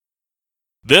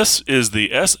This is the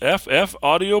SFF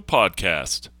Audio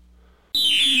Podcast.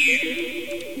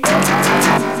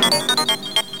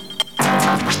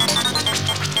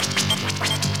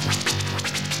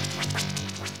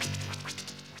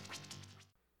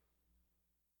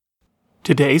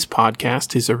 Today's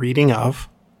podcast is a reading of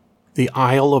The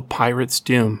Isle of Pirates'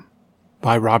 Doom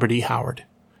by Robert E. Howard.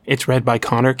 It's read by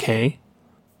Connor Kay.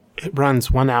 It runs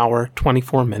 1 hour,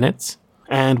 24 minutes,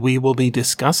 and we will be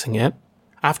discussing it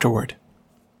afterward.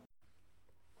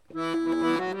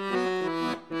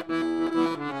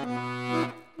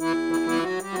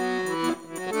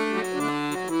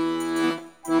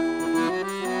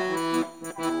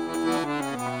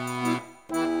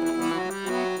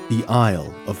 The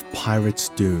Isle of Pirates'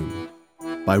 Doom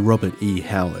by Robert E.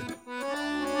 Howard.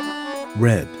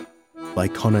 Read by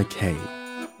Connor Kay.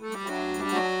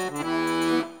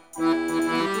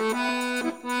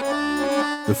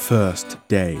 The First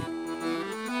Day.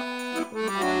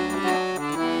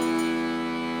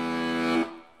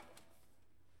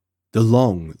 The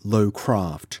long, low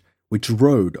craft, which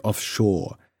rode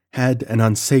offshore, had an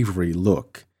unsavoury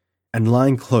look, and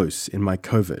lying close in my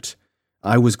covert,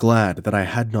 I was glad that I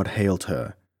had not hailed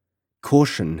her.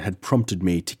 Caution had prompted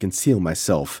me to conceal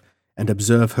myself and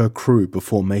observe her crew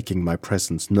before making my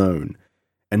presence known,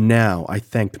 and now I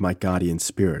thanked my guardian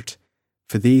spirit,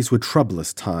 for these were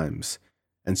troublous times,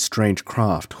 and strange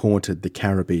craft haunted the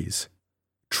Caribbees.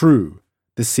 True,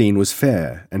 the scene was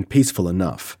fair and peaceful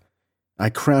enough. I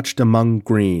crouched among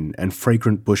green and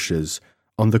fragrant bushes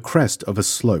on the crest of a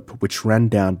slope which ran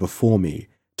down before me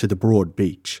to the broad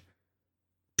beach.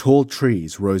 Tall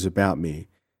trees rose about me,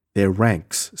 their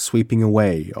ranks sweeping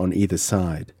away on either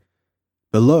side.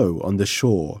 Below on the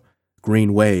shore,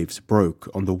 green waves broke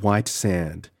on the white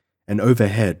sand, and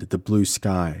overhead the blue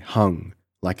sky hung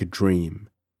like a dream.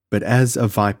 But as a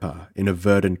viper in a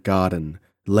verdant garden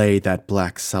lay that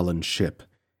black sullen ship,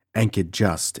 anchored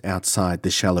just outside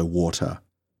the shallow water.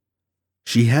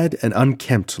 She had an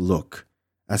unkempt look,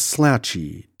 a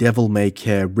slouchy,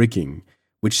 devil-may-care rigging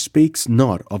which speaks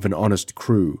not of an honest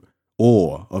crew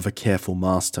or of a careful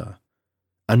master.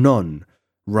 Anon,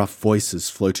 rough voices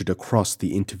floated across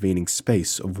the intervening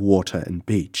space of water and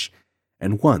beach,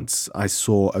 and once I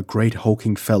saw a great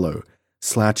hulking fellow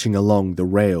slouching along the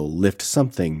rail lift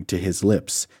something to his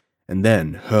lips and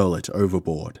then hurl it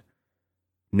overboard.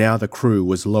 Now the crew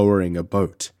was lowering a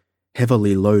boat,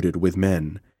 heavily loaded with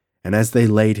men, and as they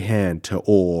laid hand to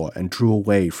oar and drew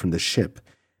away from the ship,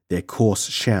 their coarse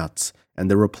shouts and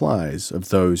the replies of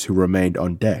those who remained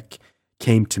on deck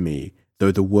came to me,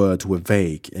 though the words were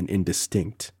vague and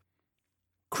indistinct.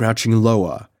 Crouching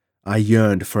lower, I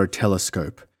yearned for a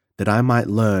telescope, that I might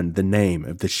learn the name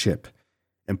of the ship,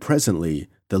 and presently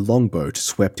the longboat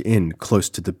swept in close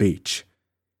to the beach.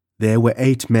 There were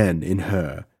 8 men in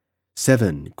her,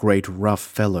 7 great rough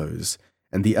fellows,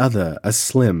 and the other a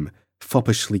slim,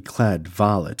 foppishly clad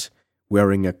varlet,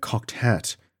 wearing a cocked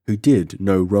hat, who did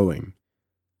no rowing.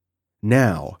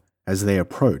 Now, as they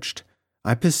approached,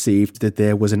 I perceived that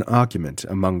there was an argument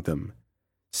among them.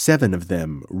 7 of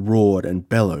them roared and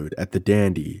bellowed at the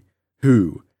dandy,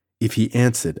 who, if he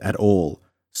answered at all,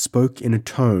 spoke in a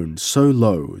tone so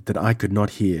low that I could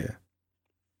not hear.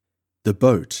 The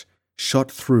boat shot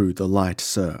through the light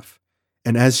surf,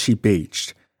 and as she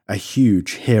beached, a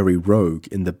huge hairy rogue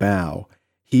in the bow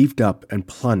heaved up and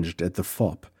plunged at the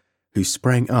fop, who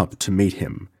sprang up to meet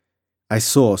him. I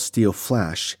saw steel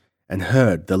flash and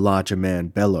heard the larger man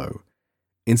bellow.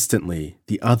 Instantly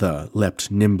the other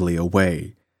leapt nimbly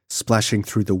away, splashing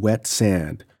through the wet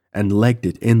sand, and legged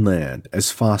it inland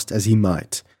as fast as he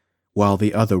might, while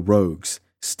the other rogues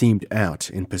steamed out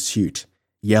in pursuit,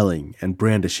 yelling and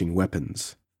brandishing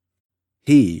weapons.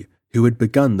 He, who had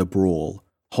begun the brawl,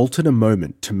 halted a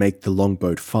moment to make the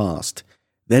longboat fast,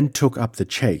 then took up the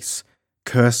chase,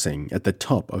 cursing at the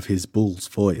top of his bull's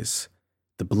voice,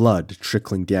 the blood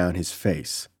trickling down his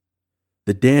face.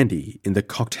 The dandy in the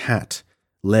cocked hat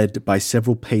led by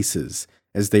several paces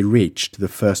as they reached the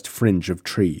first fringe of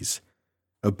trees.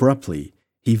 Abruptly,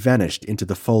 he vanished into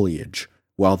the foliage,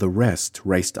 while the rest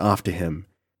raced after him,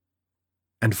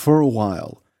 and for a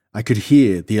while I could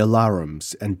hear the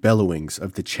alarums and bellowings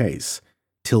of the chase,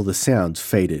 till the sounds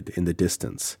faded in the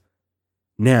distance.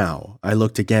 Now I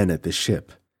looked again at the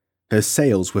ship. Her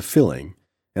sails were filling,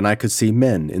 and I could see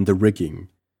men in the rigging.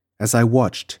 As I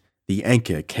watched, the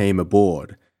anchor came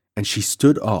aboard, and she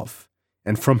stood off,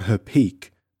 and from her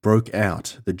peak broke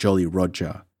out the Jolly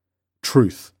Roger.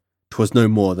 Truth, 'twas no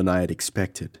more than I had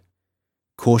expected.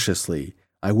 Cautiously,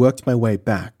 I worked my way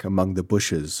back among the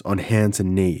bushes on hands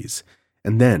and knees,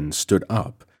 and then stood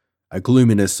up. A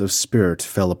gloominess of spirit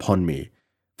fell upon me,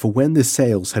 For when the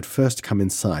sails had first come in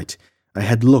sight, I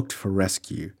had looked for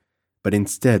rescue, but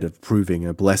instead of proving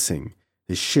a blessing,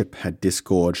 the ship had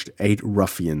disgorged 8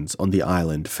 ruffians on the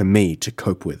island for me to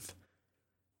cope with.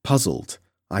 Puzzled,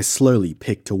 I slowly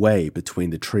picked away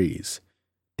between the trees.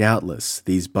 Doubtless,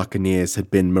 these buccaneers had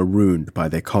been marooned by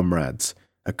their comrades,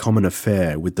 a common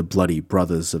affair with the bloody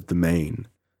brothers of the Main.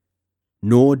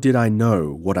 Nor did I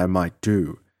know what I might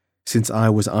do, since I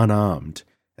was unarmed,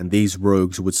 and these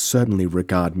rogues would certainly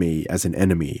regard me as an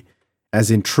enemy, as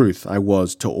in truth I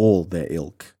was to all their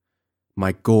ilk.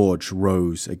 My gorge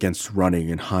rose against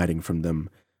running and hiding from them,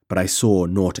 but I saw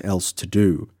naught else to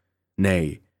do.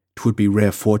 Nay, 'twould be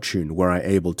rare fortune were I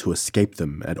able to escape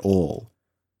them at all.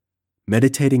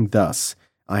 Meditating thus,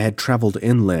 I had travelled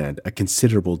inland a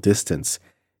considerable distance,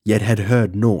 yet had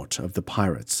heard naught of the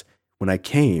pirates, when I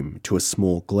came to a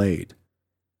small glade.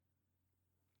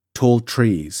 Tall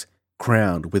trees,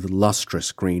 crowned with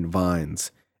lustrous green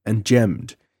vines, and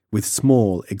gemmed with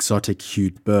small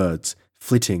exotic-hued birds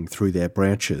flitting through their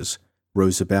branches,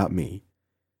 rose about me.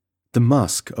 The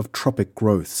musk of tropic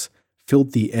growths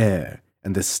filled the air,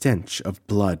 and the stench of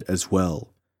blood as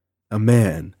well. A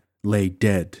man lay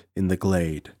dead in the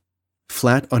glade.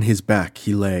 Flat on his back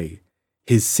he lay,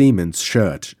 his seaman's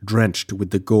shirt drenched with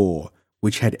the gore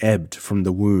which had ebbed from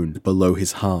the wound below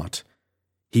his heart.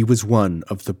 He was one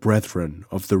of the brethren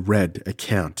of the red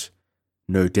account,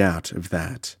 no doubt of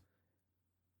that.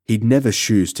 He'd never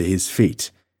shoes to his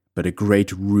feet, but a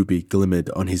great ruby glimmered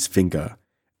on his finger,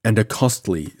 and a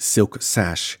costly silk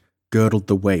sash girdled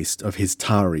the waist of his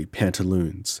tarry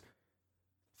pantaloons.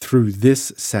 Through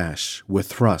this sash were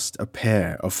thrust a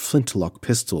pair of flintlock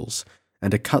pistols,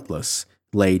 and a cutlass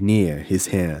lay near his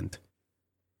hand.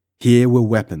 Here were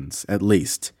weapons, at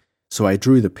least, so I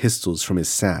drew the pistols from his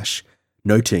sash,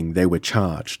 noting they were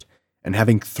charged, and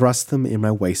having thrust them in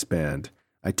my waistband,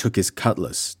 I took his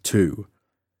cutlass, too.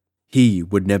 He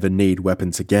would never need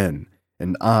weapons again,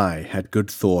 and I had good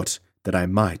thought that I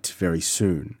might very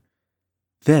soon.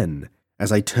 Then,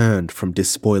 as I turned from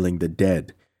despoiling the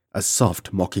dead, a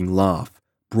soft mocking laugh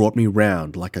brought me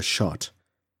round like a shot.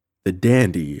 The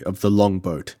dandy of the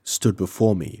longboat stood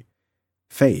before me.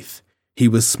 Faith, he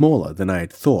was smaller than I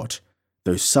had thought,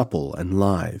 though supple and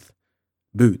lithe.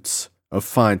 Boots of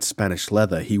fine Spanish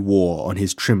leather he wore on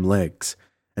his trim legs,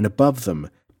 and above them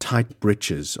tight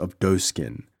breeches of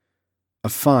doeskin. A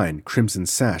fine crimson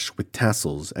sash with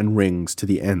tassels and rings to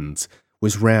the ends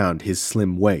was round his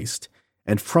slim waist,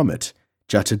 and from it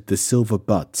jutted the silver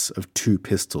butts of 2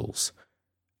 pistols.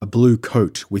 A blue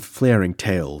coat with flaring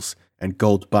tails and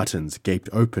gold buttons gaped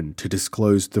open to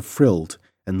disclose the frilled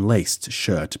and laced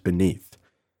shirt beneath.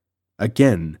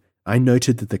 Again, I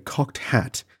noted that the cocked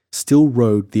hat still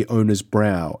rode the owner's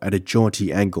brow at a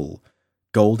jaunty angle,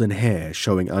 golden hair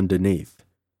showing underneath.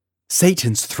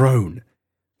 "Satan's throne,"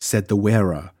 said the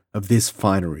wearer of this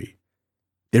finery.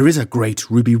 "There is a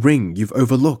great ruby ring you've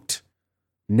overlooked."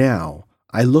 Now,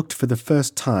 I looked for the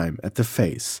first time at the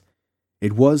face.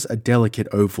 It was a delicate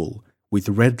oval, with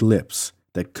red lips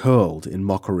that curled in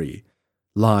mockery,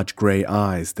 large grey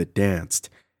eyes that danced,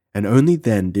 and only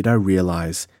then did I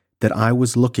realize that I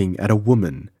was looking at a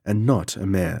woman and not a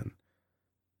man.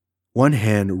 One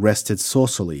hand rested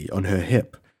saucily on her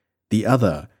hip, the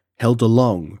other held a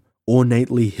long,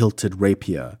 ornately hilted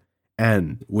rapier,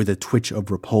 and, with a twitch of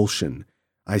repulsion,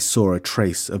 I saw a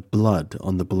trace of blood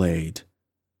on the blade.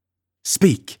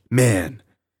 "Speak, man!"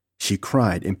 she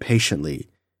cried impatiently.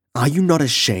 "Are you not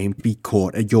ashamed to be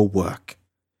caught at your work?"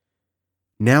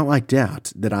 Now I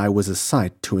doubt that I was a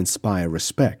sight to inspire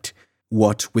respect,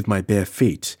 what with my bare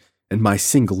feet and my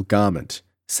single garment,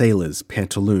 sailor's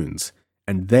pantaloons,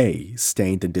 and they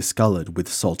stained and discoloured with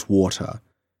salt water.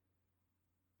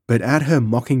 But at her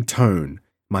mocking tone,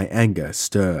 my anger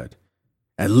stirred.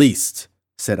 "At least,"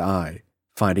 said I,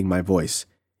 finding my voice,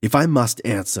 "if I must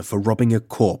answer for robbing a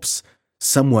corpse,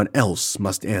 someone else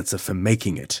must answer for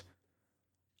making it."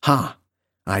 "Ha!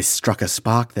 I struck a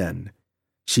spark then."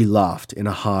 She laughed in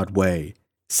a hard way.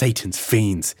 "Satan's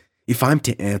fiends! If I'm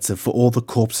to answer for all the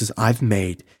corpses I've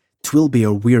made, 'twill be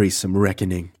a wearisome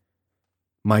reckoning."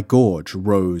 My gorge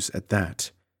rose at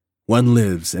that. "One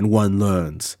lives and one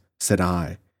learns," said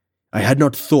I. "I had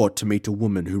not thought to meet a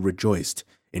woman who rejoiced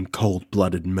in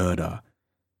cold-blooded murder."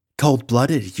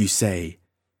 "Cold-blooded, you say?"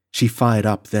 She fired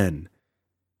up then.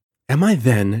 "Am I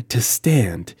then to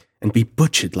stand and be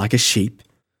butchered like a sheep?"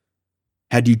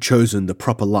 "Had you chosen the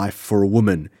proper life for a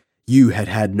woman, you had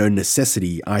had no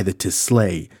necessity either to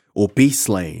slay or be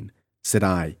slain," said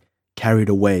I, carried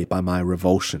away by my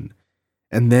revulsion.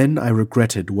 And then I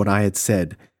regretted what I had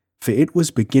said, for it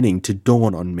was beginning to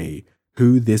dawn on me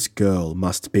who this girl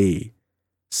must be.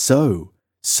 So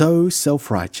So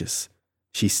self-righteous,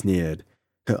 she sneered,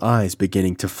 her eyes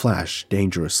beginning to flash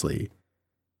dangerously.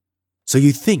 So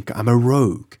you think I'm a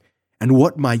rogue, and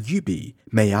what might you be,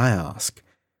 may I ask?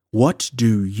 What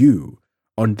do you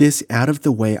on this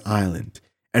out-of-the-way island,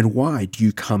 and why do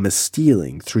you come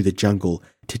a-stealing through the jungle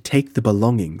to take the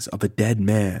belongings of a dead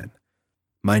man?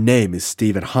 My name is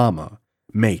Stephen Harmer,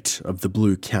 mate of the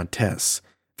Blue Countess,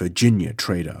 Virginia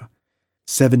trader.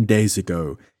 7 days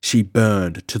ago, she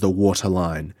burned to the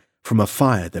waterline from a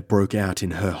fire that broke out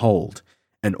in her hold,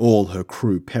 and all her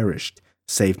crew perished,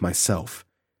 save myself.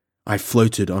 I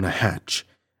floated on a hatch,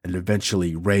 and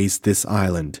eventually raised this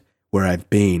island, where I've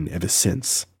been ever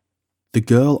since. The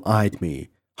girl eyed me,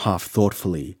 half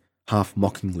thoughtfully, half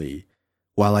mockingly,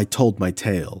 while I told my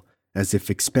tale, as if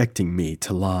expecting me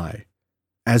to lie.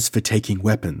 As for taking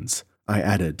weapons, I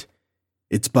added,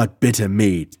 it's but bitter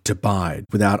mead to bide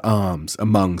without arms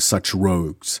among such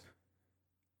rogues.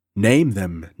 Name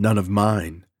them, none of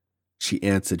mine, she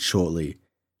answered shortly,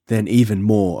 then even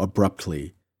more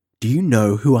abruptly. Do you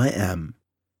know who I am?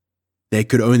 There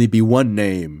could only be one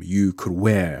name you could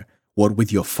wear, what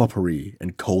with your foppery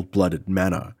and cold-blooded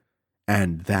manner,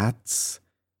 and that's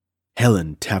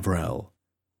Helen Taverell.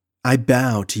 I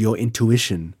bow to your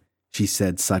intuition, she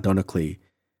said sardonically,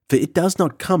 for it does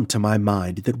not come to my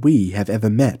mind that we have ever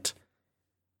met.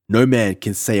 No man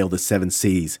can sail the 7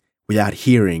 seas without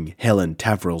hearing Helen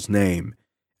Taverell's name,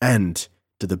 and,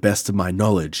 to the best of my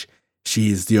knowledge,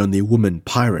 she is the only woman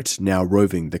pirate now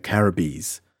roving the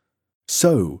Caribbees.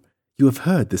 So, you have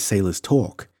heard the sailors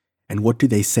talk, and what do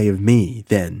they say of me,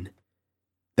 then?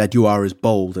 That you are as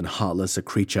bold and heartless a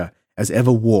creature as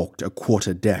ever walked a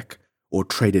quarter deck or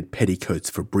traded petticoats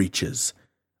for breeches,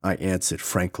 I answered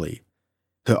frankly.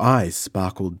 Her eyes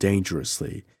sparkled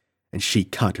dangerously, and she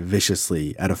cut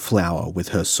viciously at a flower with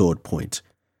her sword point.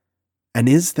 And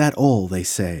is that all they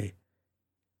say?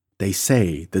 They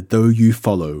say that though you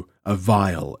follow a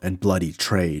vile and bloody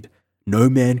trade, no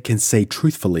man can say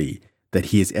truthfully that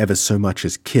he has ever so much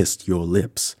as kissed your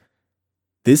lips.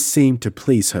 This seemed to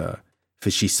please her, for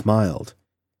she smiled.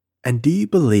 And do you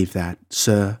believe that,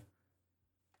 sir?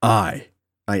 Aye,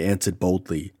 I answered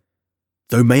boldly,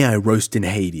 though may I roast in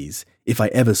Hades if I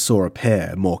ever saw a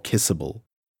pair more kissable.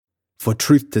 For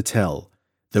truth to tell,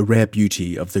 the rare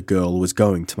beauty of the girl was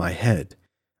going to my head.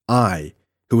 I,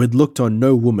 who had looked on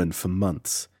no woman for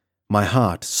months, my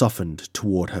heart softened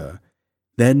toward her.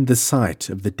 Then the sight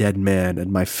of the dead man at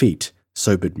my feet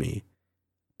sobered me.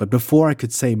 But before I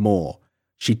could say more,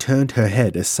 she turned her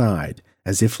head aside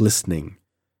as if listening.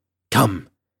 Come,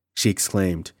 she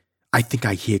exclaimed, I think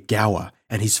I hear Gower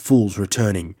and his fools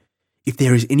returning. If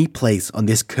there is any place on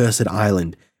this cursed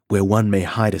island where one may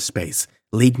hide a space,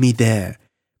 lead me there,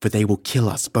 for they will kill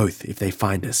us both if they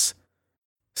find us.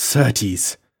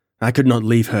 Certes, I could not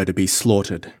leave her to be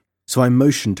slaughtered, so I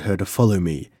motioned her to follow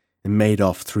me and made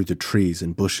off through the trees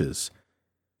and bushes.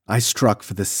 I struck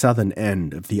for the southern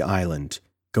end of the island,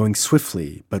 going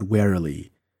swiftly but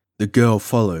warily. The girl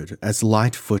followed as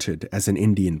light-footed as an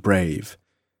Indian brave.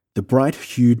 The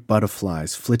bright-hued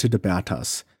butterflies flitted about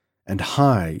us, and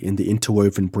high in the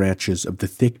interwoven branches of the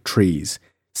thick trees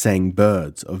sang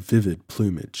birds of vivid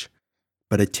plumage.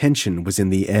 But a tension was in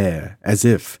the air, as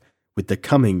if, with the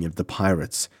coming of the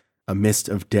pirates, a mist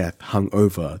of death hung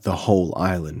over the whole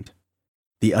island.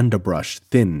 The underbrush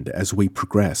thinned as we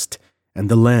progressed, and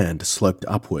the land sloped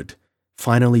upward,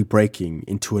 finally breaking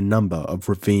into a number of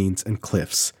ravines and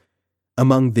cliffs.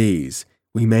 Among these,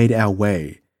 we made our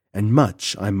way, and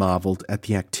much I marveled at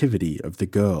the activity of the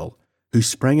girl, who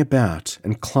sprang about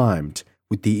and climbed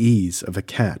with the ease of a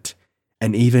cat,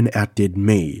 and even outdid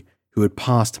me, who had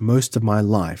passed most of my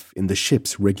life in the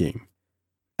ship's rigging.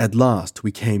 At last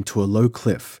we came to a low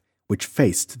cliff which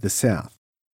faced the south.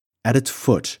 At its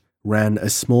foot ran a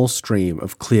small stream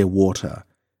of clear water,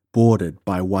 bordered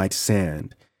by white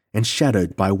sand, and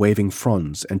shadowed by waving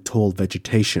fronds and tall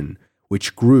vegetation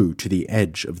which grew to the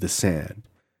edge of the sand.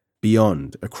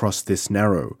 Beyond, across this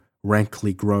narrow,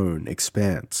 rankly grown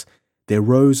expanse, there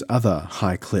rose other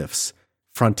high cliffs,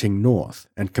 fronting north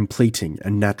and completing a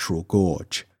natural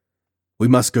gorge. We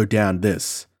must go down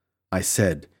this, I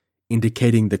said,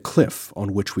 indicating the cliff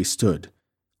on which we stood.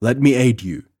 Let me aid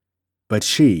you. But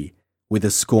she, with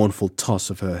a scornful toss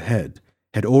of her head,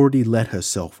 had already let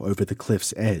herself over the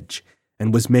cliff's edge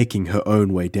and was making her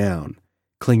own way down,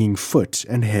 clinging foot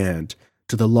and hand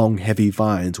to the long heavy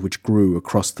vines which grew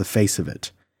across the face of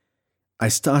it. I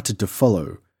started to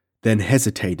follow, then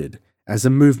hesitated as a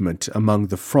movement among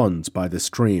the fronds by the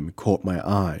stream caught my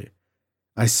eye.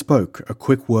 I spoke a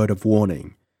quick word of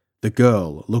warning. The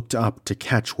girl looked up to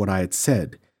catch what I had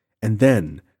said, and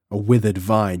then a withered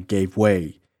vine gave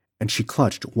way, and she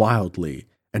clutched wildly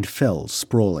and fell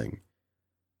sprawling.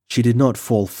 She did not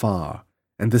fall far,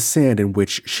 and the sand in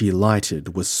which she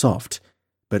lighted was soft,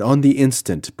 but on the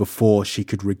instant before she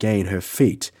could regain her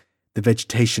feet, the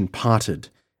vegetation parted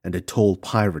and a tall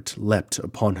pirate leapt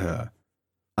upon her.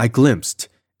 I glimpsed,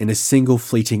 in a single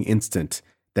fleeting instant,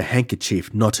 the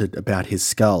handkerchief knotted about his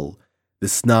skull, the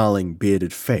snarling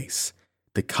bearded face,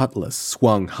 the cutlass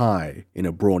swung high in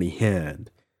a brawny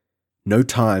hand. No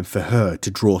time for her to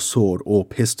draw sword or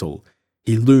pistol.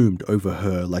 He loomed over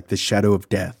her like the shadow of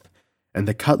death, and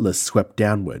the cutlass swept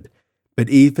downward, but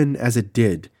even as it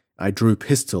did, I drew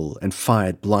pistol and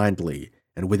fired blindly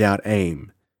and without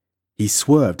aim. He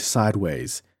swerved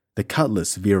sideways, the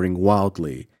cutlass veering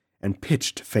wildly, and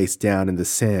pitched face down in the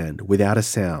sand without a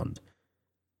sound.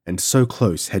 And so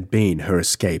close had been her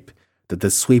escape that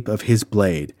the sweep of his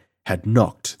blade had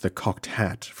knocked the cocked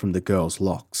hat from the girl's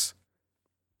locks.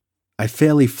 I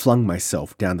fairly flung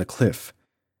myself down the cliff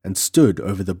and stood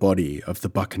over the body of the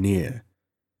buccaneer.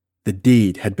 The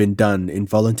deed had been done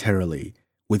involuntarily,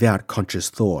 without conscious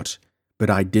thought, but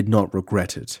I did not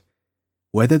regret it.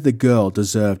 Whether the girl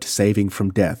deserved saving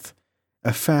from death,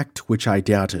 a fact which I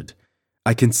doubted,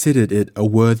 I considered it a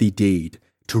worthy deed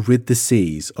to rid the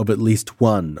seas of at least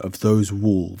one of those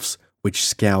wolves which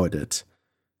scoured it.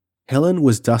 Helen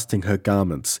was dusting her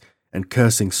garments and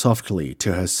cursing softly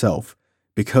to herself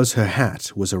because her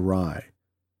hat was awry.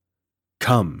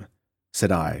 "Come,"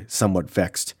 said I, somewhat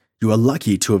vexed, "you are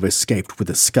lucky to have escaped with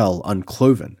a skull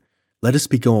uncloven. Let us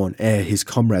be gone ere his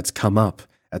comrades come up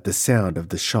at the sound of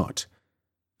the shot."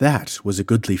 "That was a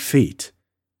goodly feat,"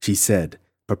 she said,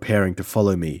 preparing to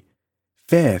follow me.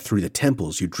 "Fair through the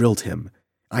temples you drilled him.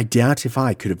 I doubt if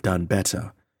I could have done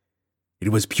better." "It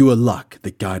was pure luck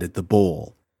that guided the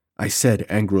ball," I said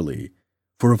angrily,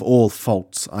 for of all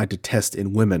faults I detest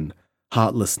in women,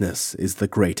 heartlessness is the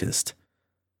greatest.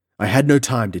 I had no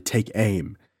time to take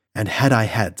aim, and had I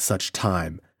had such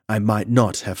time, I might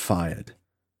not have fired.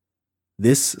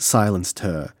 This silenced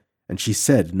her, and she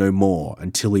said no more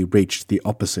until we reached the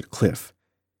opposite cliff.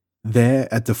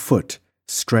 There at the foot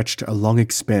stretched a long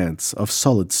expanse of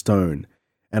solid stone,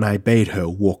 and I bade her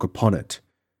walk upon it.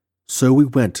 So we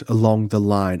went along the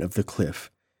line of the cliff,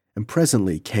 and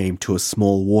presently came to a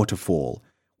small waterfall,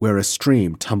 where a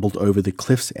stream tumbled over the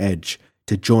cliff's edge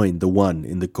to join the one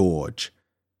in the gorge.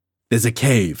 "There's a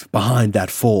cave behind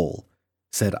that fall,"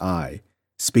 said I,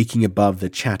 speaking above the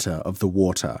chatter of the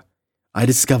water. "I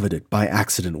discovered it by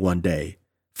accident one day.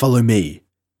 Follow me."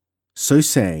 So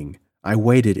saying, I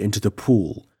waded into the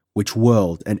pool, which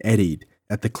whirled and eddied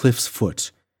at the cliff's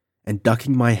foot, and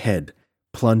ducking my head,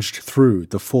 plunged through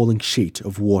the falling sheet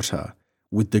of water,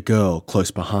 with the girl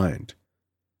close behind.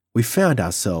 We found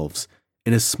ourselves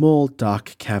in a small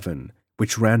dark cavern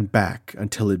which ran back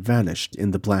until it vanished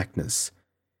in the blackness,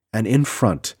 and in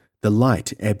front the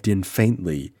light ebbed in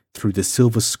faintly through the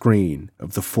silver screen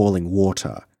of the falling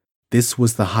water. This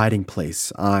was the hiding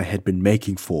place I had been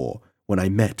making for when I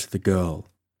met the girl.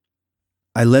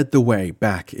 I led the way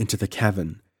back into the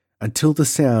cavern until the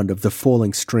sound of the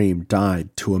falling stream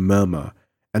died to a murmur,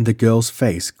 and the girl's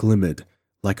face glimmered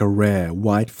like a rare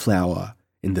white flower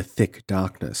in the thick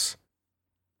darkness.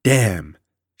 "Damn,"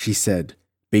 she said,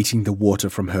 beating the water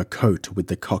from her coat with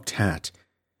the cocked hat.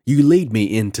 "You lead me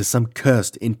into some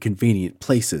cursed inconvenient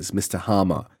places, Mr.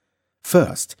 Harmer.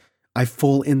 First, I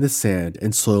fall in the sand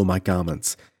and soil my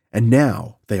garments, and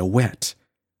now they are wet.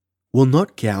 Will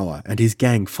not Gower and his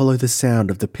gang follow the sound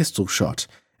of the pistol shot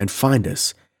and find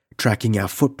us, tracking our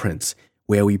footprints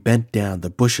where we bent down the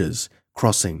bushes,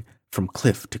 crossing from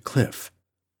cliff to cliff?"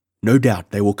 "No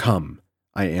doubt they will come,"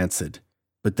 I answered,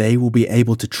 "but they will be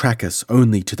able to track us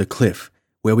only to the cliff,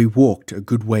 where we walked a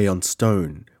good way on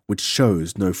stone, which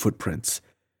shows no footprints.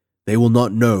 They will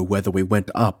not know whether we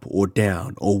went up or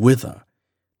down or whither.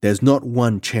 There's not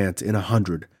one chance in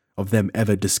 100 of them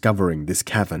ever discovering this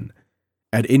cavern.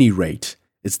 At any rate,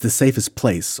 it's the safest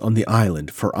place on the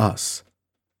island for us."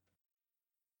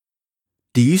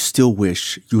 "Do you still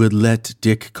wish you had let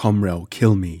Dick Comrell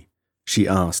kill me?" she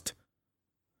asked.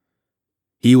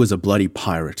 "He was a bloody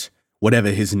pirate,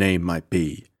 whatever his name might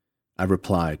be," I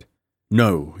replied.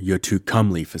 "No, you're too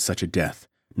comely for such a death,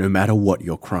 no matter what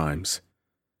your crimes.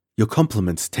 Your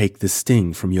compliments take the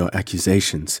sting from your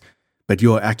accusations, but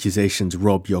your accusations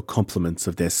rob your compliments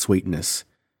of their sweetness.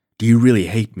 Do you really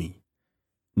hate me?"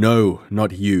 "No,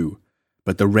 not you,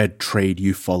 but the red trade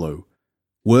you follow.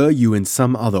 Were you in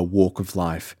some other walk of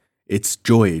life, it's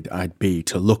joyed I'd be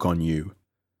to look on you."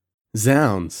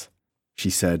 "Zounds," she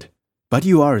said, "but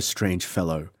you are a strange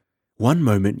fellow. One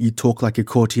moment you talk like a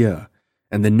courtier,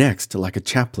 and the next like a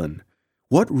chaplain.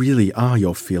 What really are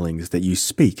your feelings that you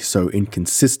speak so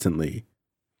inconsistently?"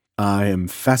 "I am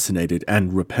fascinated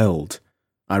and repelled,"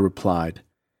 I replied,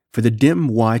 for the dim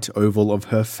white oval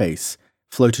of her face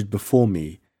floated before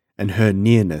me, and her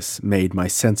nearness made my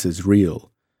senses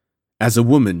reel. "As a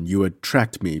woman you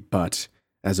attract me, but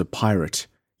as a pirate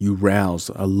you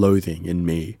rouse a loathing in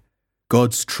me.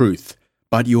 God's truth,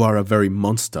 but you are a very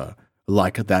monster,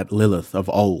 like that Lilith of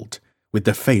old, with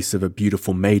the face of a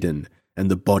beautiful maiden and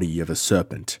the body of a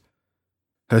serpent."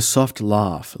 Her soft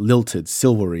laugh lilted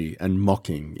silvery and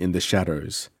mocking in the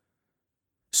shadows.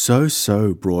 So,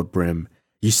 Broadbrim,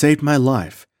 you saved my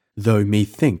life, though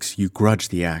methinks you grudge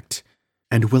the act.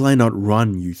 And will I not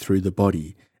run you through the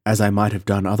body, as I might have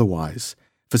done otherwise?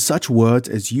 For such words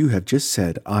as you have just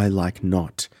said I like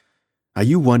not. Are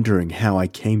you wondering how I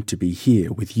came to be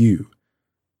here with you?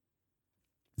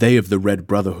 "They of the Red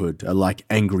Brotherhood are like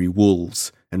angry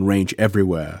wolves, and range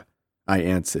everywhere," I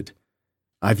answered.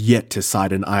 "I've yet to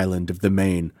sight an island of the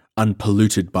main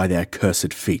unpolluted by their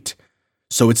cursed feet,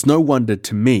 so it's no wonder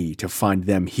to me to find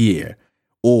them here,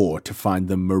 or to find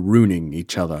them marooning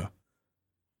each other."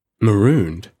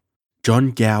 Marooned?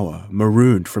 John Gower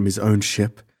marooned from his own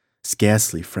ship?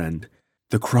 Scarcely, friend.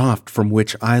 The craft from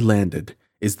which I landed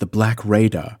is the Black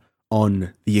Raider,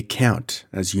 on the account,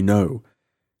 as you know.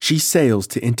 She sails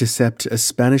to intercept a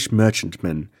Spanish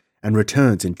merchantman and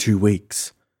returns in 2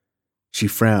 weeks. She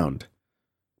frowned.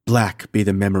 Black be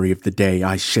the memory of the day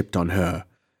I shipped on her.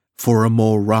 For a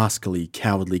more rascally,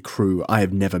 cowardly crew I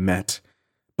have never met.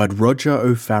 But Roger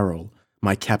O'Farrell,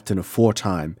 my captain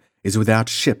aforetime, is without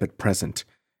ship at present,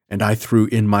 and I threw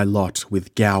in my lot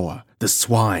with Gower, the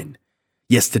swine.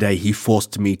 Yesterday he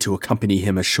forced me to accompany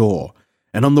him ashore,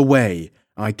 and on the way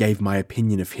I gave my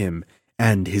opinion of him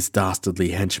and his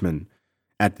dastardly henchmen.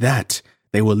 At that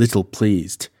they were little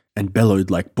pleased, and bellowed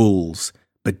like bulls,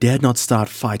 but dared not start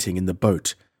fighting in the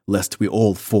boat, lest we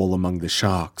all fall among the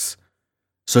sharks.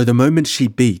 So the moment she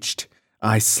beached,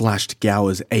 I slashed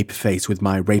Gower's ape face with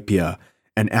my rapier,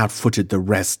 and outfooted the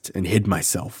rest and hid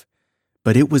myself.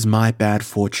 But it was my bad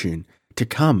fortune to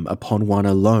come upon one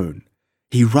alone.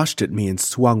 He rushed at me and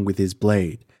swung with his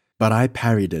blade, but I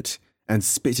parried it and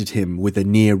spitted him with a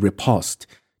near riposte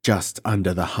just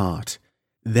under the heart.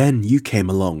 Then you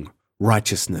came along,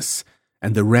 righteousness,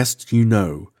 and the rest you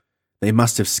know. They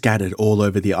must have scattered all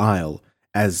over the isle,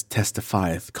 as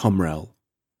testifieth Comrell.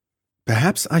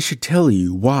 Perhaps I should tell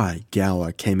you why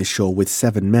Gower came ashore with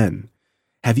 7 men.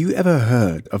 Have you ever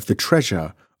heard of the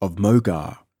treasure of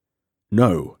Mogar?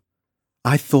 No,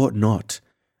 I thought not.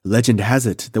 Legend has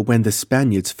it that when the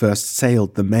Spaniards first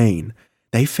sailed the main,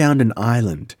 they found an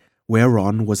island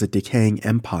whereon was a decaying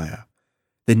empire.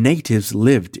 The natives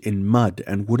lived in mud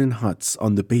and wooden huts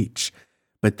on the beach,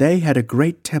 but they had a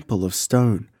great temple of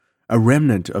stone, a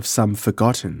remnant of some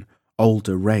forgotten,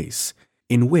 older race,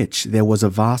 in which there was a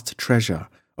vast treasure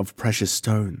of precious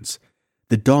stones.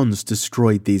 The Dons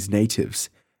destroyed these natives,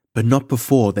 but not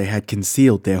before they had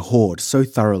concealed their hoard so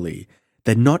thoroughly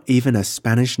that not even a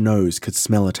Spanish nose could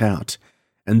smell it out,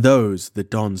 and those the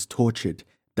Dons tortured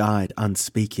died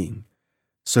unspeaking.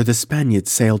 So the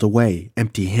Spaniards sailed away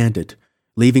empty-handed,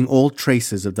 leaving all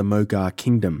traces of the Mogar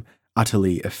kingdom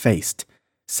utterly effaced,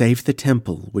 save the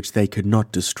temple which they could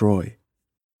not destroy.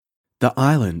 The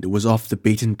island was off the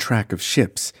beaten track of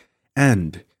ships,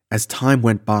 and, as time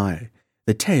went by,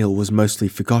 the tale was mostly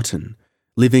forgotten,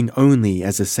 living only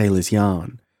as a sailor's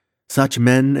yarn. Such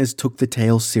men as took the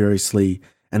tale seriously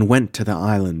and went to the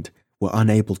island were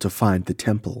unable to find the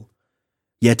temple.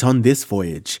 Yet on this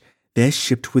voyage there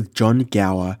shipped with John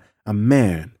Gower a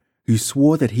man who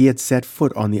swore that he had set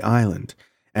foot on the island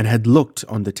and had looked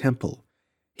on the temple.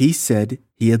 He said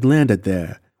he had landed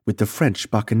there with the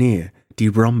French buccaneer de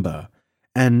Rumba,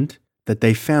 and that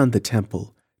they found the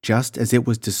temple just as it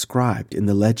was described in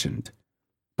the legend.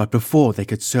 But before they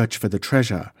could search for the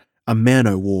treasure, a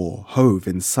man-o'-war hove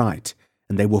in sight,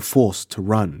 and they were forced to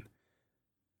run.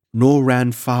 Nor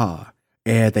ran far,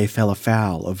 ere they fell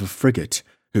afoul of a frigate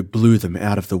who blew them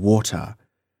out of the water.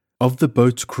 Of the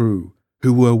boat's crew,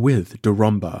 who were with de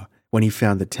Rumba when he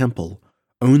found the temple,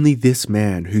 only this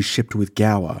man who shipped with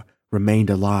Gower remained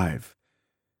alive.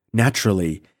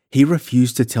 Naturally, he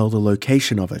refused to tell the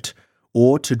location of it,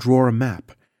 or to draw a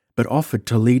map, but offered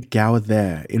to lead Gower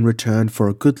there in return for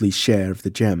a goodly share of the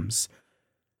gems.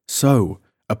 So,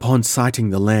 upon sighting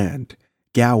the land,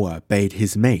 Gower bade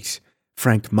his mate,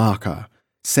 Frank Marker,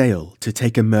 sail to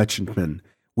take a merchantman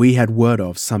we had word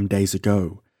of some days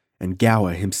ago, and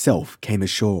Gower himself came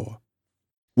ashore.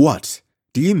 What,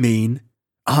 do you mean?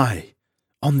 Aye,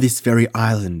 on this very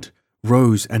island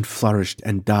rose and flourished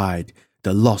and died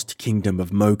the lost kingdom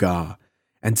of Mogar,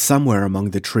 and somewhere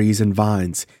among the trees and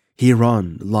vines,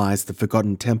 hereon lies the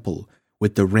forgotten temple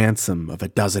with the ransom of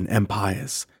 12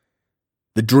 empires.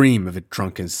 The dream of a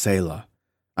drunken sailor,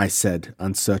 I said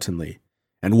uncertainly.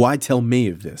 And why tell me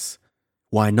of this?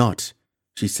 Why not?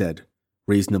 She said,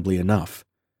 reasonably enough.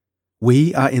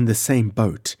 We are in the same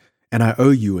boat, and I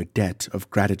owe you a debt of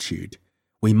gratitude.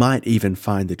 We might even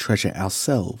find the treasure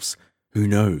ourselves. Who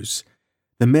knows?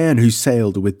 The man who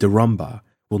sailed with Derumba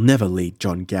will never lead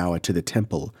John Gower to the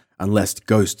temple unless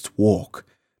ghosts walk,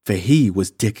 for he was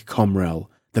Dick Comrell,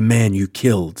 the man you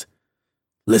killed.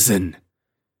 Listen.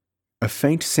 A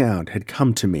faint sound had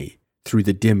come to me through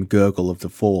the dim gurgle of the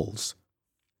falls.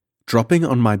 Dropping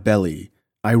on my belly,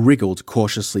 I wriggled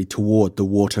cautiously toward the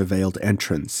water-veiled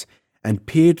entrance and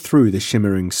peered through the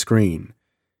shimmering screen.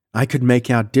 I could make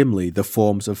out dimly the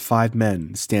forms of 5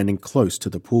 men standing close to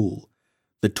the pool.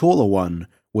 The taller one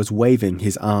was waving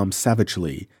his arm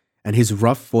savagely, and his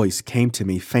rough voice came to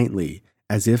me faintly,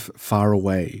 as if far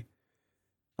away.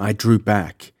 I drew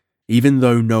back, even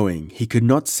though knowing he could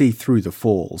not see through the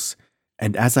falls,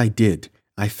 and as I did,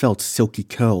 I felt silky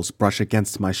curls brush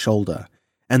against my shoulder,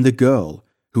 and the girl,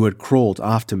 who had crawled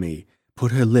after me,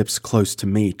 put her lips close to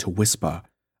me to whisper,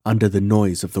 under the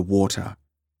noise of the water.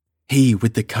 He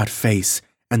with the cut face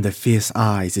and the fierce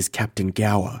eyes is Captain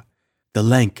Gower. The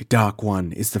lank, dark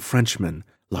one is the Frenchman,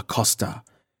 La Costa.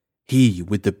 He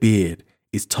with the beard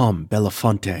is Tom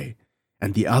Belafonte,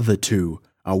 and the other 2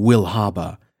 are Will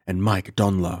Harbour and Mike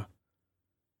Donler.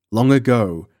 Long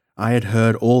ago, I had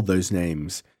heard all those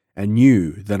names, and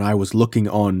knew that I was looking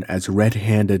on as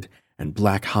red-handed and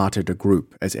black-hearted a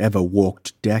group as ever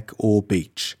walked deck or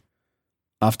beach.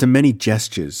 After many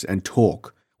gestures and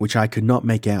talk which I could not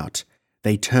make out,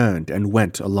 they turned and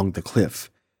went along the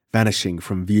cliff, vanishing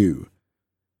from view.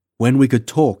 When we could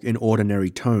talk in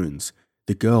ordinary tones,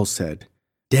 the girl said,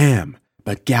 "Damn,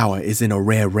 but Gower is in a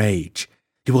rare rage.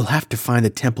 He will have to find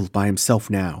the temple by himself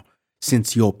now,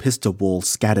 since your pistol ball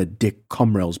scattered Dick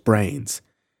Comrell's brains.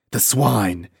 The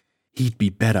swine! He'd be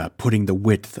better putting the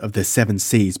width of the 7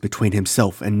 seas between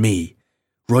himself and me.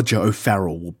 Roger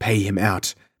O'Farrell will pay him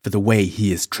out for the way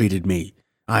he has treated me.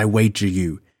 I wager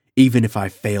you, even if I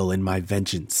fail in my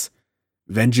vengeance."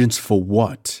 "Vengeance for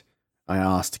what?" I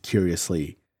asked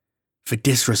curiously. "For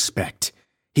disrespect.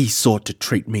 He sought to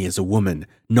treat me as a woman,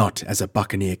 not as a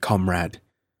buccaneer comrade.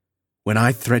 When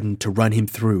I threatened to run him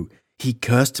through, he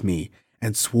cursed me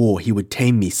and swore he would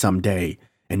tame me some day,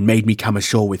 and made me come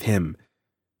ashore with him."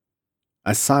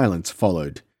 A silence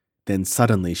followed. Then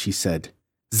suddenly she said,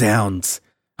 "Zounds!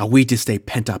 Are we to stay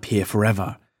pent up here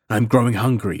forever? I'm growing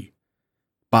hungry."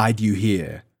 "Bide you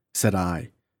here," said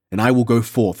I, "and I will go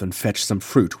forth and fetch some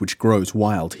fruit which grows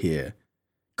wild here."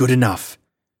 "Good enough,"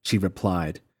 she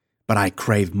replied, "but I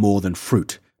crave more than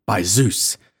fruit. By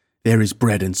Zeus! There is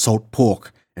bread and salt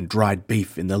pork and dried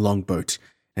beef in the longboat,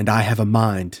 and I have a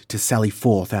mind to sally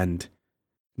forth and—"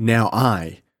 Now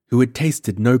I, who had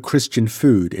tasted no Christian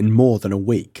food in more than a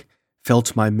week,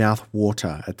 felt my mouth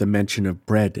water at the mention of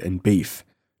bread and beef,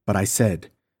 but I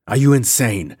said, "Are you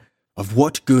insane? Of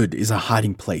what good is a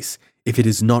hiding place if it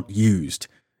is not used?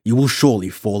 You will surely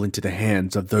fall into the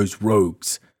hands of those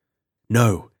rogues."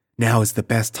 "No, now is the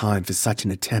best time for such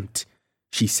an attempt,"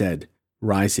 she said,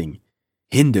 rising.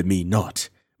 "Hinder me not.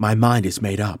 My mind is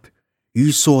made up.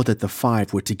 You saw that the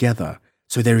 5 were together,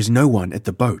 so there is no one at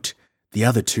the boat. The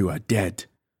other 2 are dead."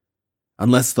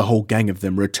 "Unless the whole gang of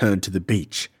them return to the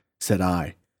beach," said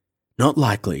I. "Not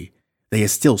likely. They are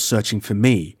still searching for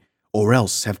me, or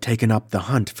else have taken up the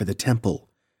hunt for the temple.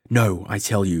 No, I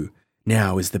tell you,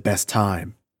 now is the best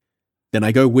time." "Then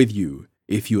I go with you,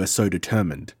 if you are so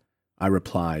determined," I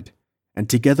replied, and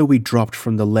together we dropped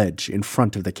from the ledge in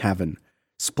front of the cavern,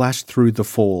 splashed through the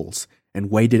falls, and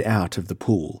waded out of the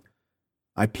pool.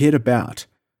 I peered about,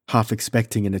 half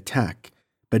expecting an attack,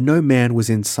 but no man was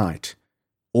in sight.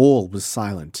 All was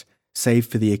silent, save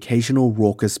for the occasional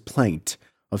raucous plaint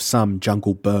of some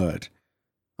jungle bird.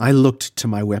 I looked to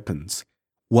my weapons.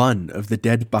 One of the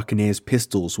dead buccaneer's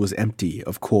pistols was empty,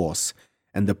 of course,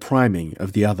 and the priming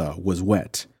of the other was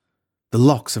wet. "The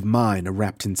locks of mine are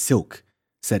wrapped in silk,"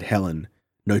 said Helen,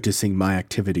 noticing my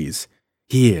activities.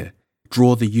 "Here,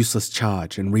 draw the useless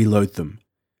charge and reload them."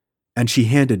 And she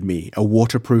handed me a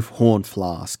waterproof horn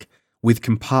flask with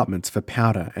compartments for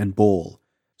powder and ball.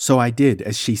 So I did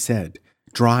as she said,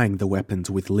 drying the weapons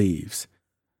with leaves.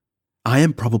 "I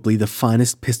am probably the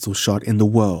finest pistol shot in the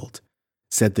world,"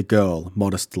 said the girl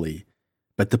modestly,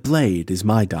 "but the blade is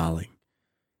my darling."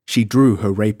 She drew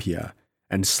her rapier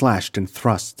and slashed and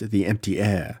thrust the empty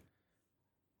air.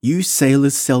 "You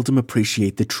sailors seldom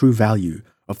appreciate the true value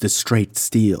of the straight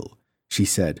steel," she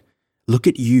said. "Look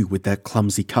at you with that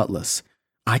clumsy cutlass.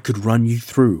 I could run you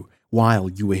through while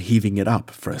you were heaving it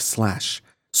up for a slash.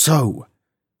 So!"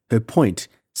 Her point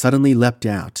suddenly leapt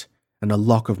out, and a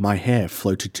lock of my hair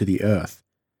floated to the earth.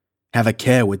 "Have a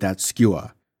care with that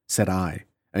skewer," said I,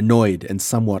 annoyed and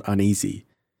somewhat uneasy.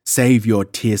 "Save your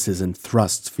tierces and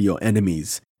thrusts for your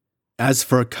enemies. As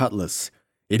for a cutlass,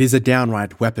 it is a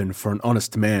downright weapon for an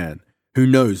honest man who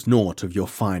knows naught of your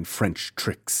fine French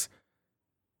tricks."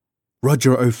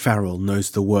 "Roger O'Farrell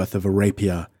knows the worth of a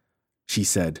rapier," she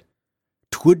said.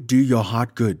 "'Twould do your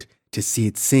heart good to see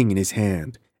it sing in his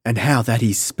hand, and how that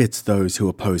he spits those who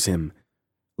oppose him.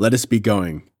 Let us be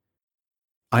going."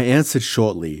 I answered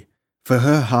shortly, for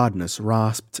her hardness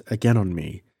rasped again on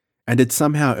me, and it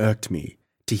somehow irked me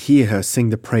to hear her sing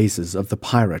the praises of the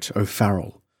pirate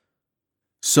O'Farrell.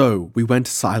 So we went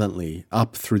silently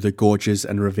up through the gorges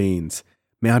and ravines,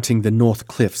 mounting the north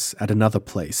cliffs at another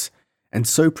place, and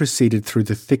so proceeded through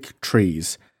the thick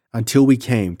trees until we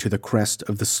came to the crest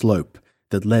of the slope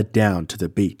that led down to the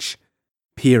beach.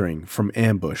 Peering from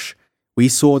ambush, we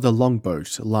saw the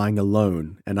longboat lying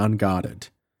alone and unguarded.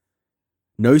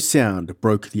 No sound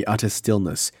broke the utter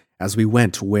stillness as we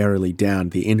went warily down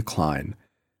the incline.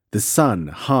 The sun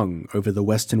hung over the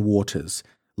western waters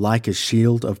like a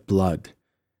shield of blood,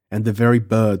 and the very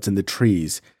birds in the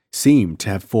trees seemed to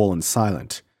have fallen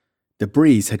silent. The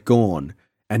breeze had gone,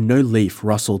 and no leaf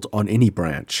rustled on any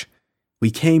branch.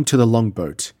 We came to the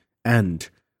longboat, and,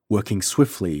 working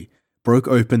swiftly, broke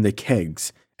open the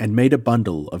kegs and made a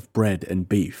bundle of bread and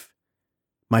beef.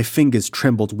 My fingers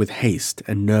trembled with haste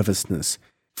and nervousness,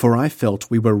 for I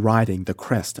felt we were riding the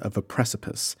crest of a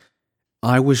precipice.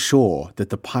 I was sure that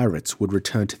the pirates would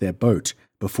return to their boat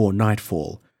before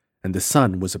nightfall, and the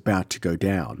sun was about to go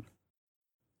down.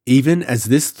 Even as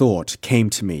this thought came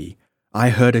to me, I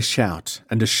heard a shout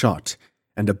and a shot,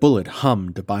 and a bullet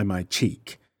hummed by my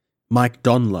cheek. Mike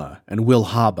Donler and Will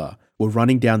Harbour were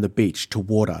running down the beach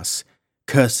toward us,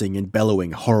 cursing and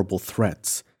bellowing horrible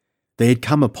threats. They had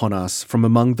come upon us from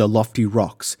among the lofty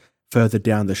rocks further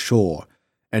down the shore,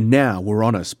 and now were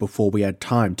on us before we had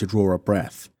time to draw a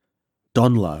breath.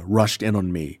 Donler rushed in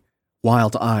on me,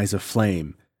 wild eyes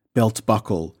aflame, belt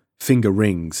buckle, finger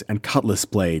rings, and cutlass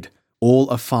blade, all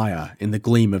afire in the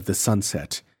gleam of the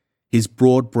sunset. His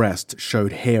broad breast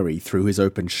showed hairy through his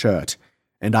open shirt,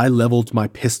 and I levelled my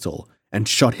pistol and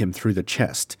shot him through the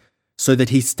chest, so that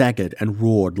he staggered and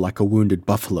roared like a wounded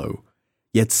buffalo.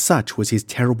 Yet such was his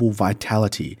terrible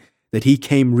vitality that he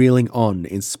came reeling on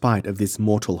in spite of this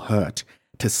mortal hurt,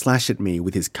 to slash at me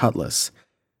with his cutlass.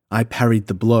 I parried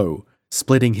the blow,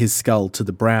 splitting his skull to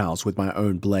the brows with my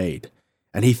own blade,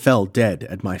 and he fell dead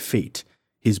at my feet,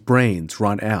 his brains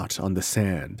run out on the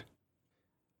sand.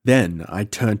 Then I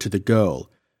turned to the girl,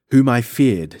 whom I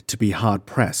feared to be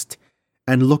hard-pressed,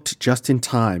 and looked just in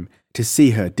time to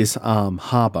see her disarm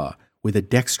Harbour with a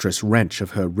dexterous wrench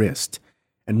of her wrist,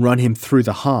 and run him through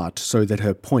the heart so that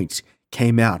her point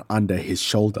came out under his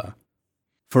shoulder.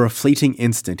 For a fleeting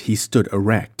instant he stood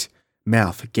erect,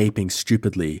 mouth gaping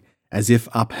stupidly, as if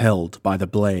upheld by the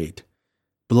blade.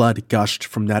 Blood gushed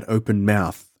from that open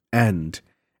mouth, and,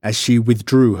 as she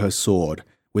withdrew her sword,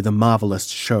 with a marvellous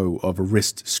show of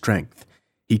wrist strength,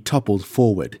 he toppled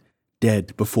forward,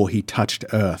 dead before he touched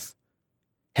earth.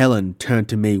 Helen turned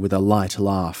to me with a light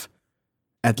laugh.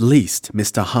 "At least,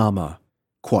 Mr. Harmer,"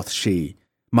 quoth she,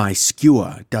 "my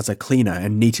skewer does a cleaner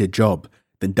and neater job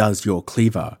than does your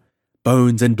cleaver.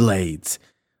 Bones and blades.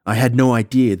 I had no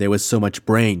idea there was so much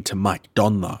brain to Mike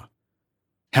Donler."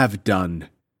 "Have done,"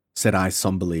 said I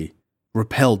somberly,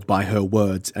 repelled by her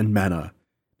words and manner.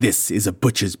 "This is a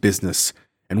butcher's business,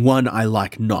 and one I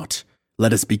like not.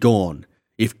 Let us be gone.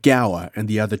 If Gower and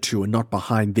the other two are not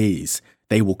behind these,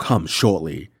 they will come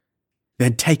shortly."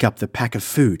 "Then take up the pack of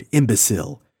food,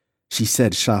 imbecile," she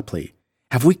said sharply.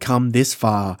 "Have we come this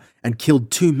far and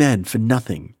killed 2 men for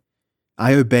nothing?"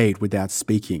 I obeyed without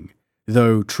speaking,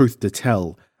 though, truth to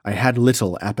tell, I had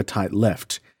little appetite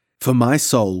left, for my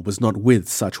soul was not with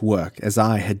such work as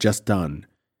I had just done.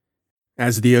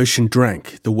 As the ocean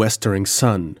drank the westering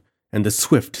sun, and the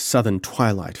swift southern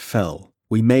twilight fell,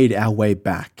 we made our way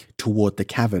back toward the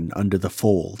cavern under the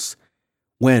falls.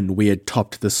 When we had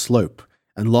topped the slope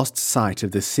and lost sight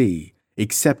of the sea,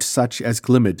 except such as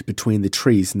glimmered between the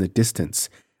trees in the distance,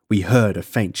 we heard a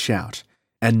faint shout,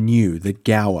 and knew that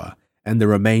Gower and the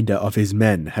remainder of his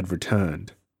men had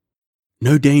returned.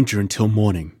 "No danger until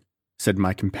morning," said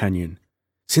my companion.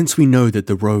 "Since we know that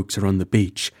the rogues are on the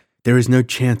beach, there is no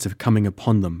chance of coming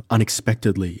upon them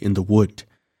unexpectedly in the wood.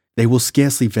 They will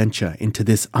scarcely venture into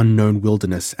this unknown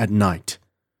wilderness at night."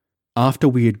 After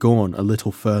we had gone a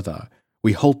little further,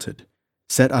 we halted,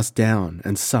 set us down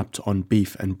and supped on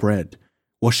beef and bread,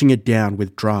 washing it down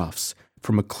with draughts,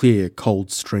 from a clear,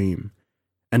 cold stream,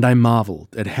 and I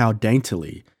marvelled at how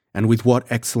daintily and with what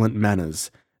excellent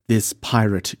manners this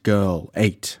pirate girl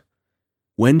ate.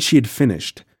 When she had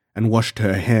finished and washed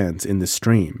her hands in the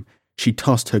stream, she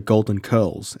tossed her golden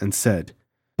curls and said,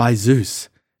 "By Zeus,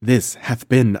 this hath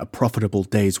been a profitable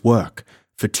day's work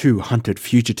for 2 hunted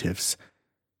fugitives.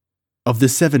 Of the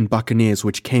 7 buccaneers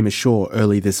which came ashore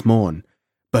early this morn,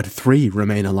 but 3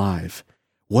 remain alive.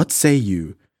 What say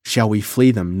you, shall we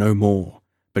flee them no more,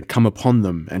 but come upon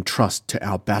them and trust to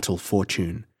our battle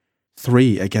fortune?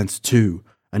 3 against 2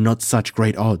 are not such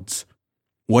great odds."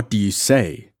 "What do you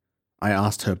say?" I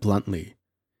asked her bluntly.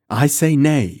 "I say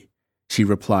nay," she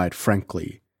replied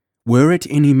frankly. "Were it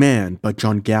any man but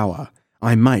John Gower,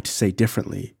 I might say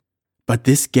differently. But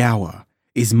this Gower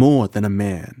is more than a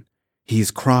man. He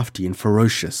is crafty and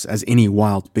ferocious as any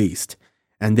wild beast,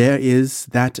 and there is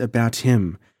that about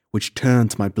him which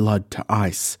turns my blood to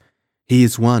ice. He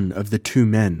is one of the 2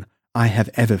 men I have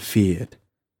ever feared."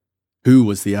 "Who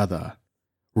was the other?"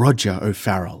 "Roger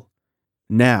O'Farrell."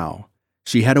 Now,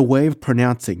 she had a way of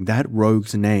pronouncing that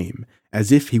rogue's name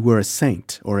as if he were a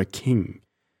saint or a king,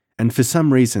 and for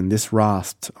some reason this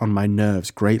rasped on my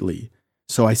nerves greatly,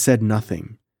 so I said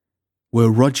nothing.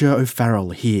 "Were Roger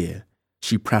O'Farrell here,"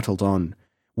 she prattled on,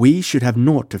 "we should have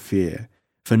naught to fear,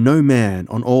 for no man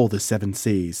on all the 7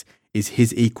 seas is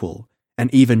his equal,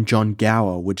 and even John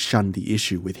Gower would shun the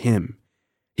issue with him.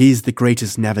 He is the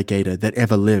greatest navigator that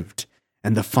ever lived,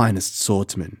 and the finest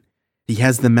swordsman. He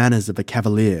has the manners of a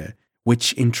cavalier,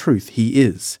 which in truth he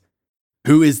is."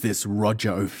 "Who is this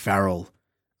Roger O'Farrell?"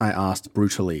 I asked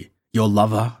brutally. "Your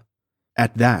lover?"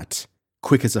 At that,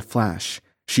 quick as a flash,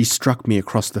 she struck me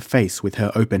across the face with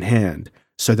her open hand,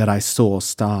 so that I saw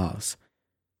stars.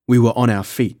 We were on our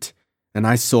feet, and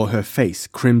I saw her face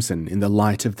crimson in the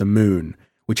light of the moon,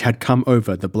 which had come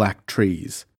over the black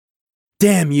trees.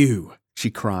 "Damn you!"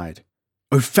 she cried.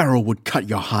 "O'Farrell would cut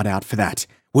your heart out for that,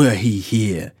 were he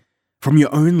here. From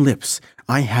your own lips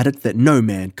I had it that no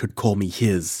man could call me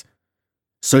his."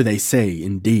 "So they say,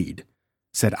 indeed,"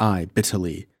 said I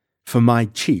bitterly, for my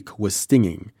cheek was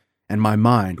stinging, and my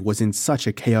mind was in such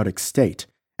a chaotic state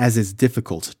as is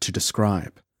difficult to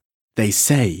describe. "They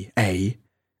say, eh?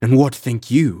 And what think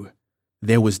you?"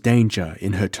 There was danger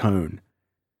in her tone.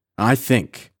 "I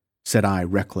think," said I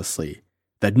recklessly,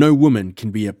 "that no woman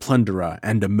can be a plunderer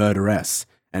and a murderess,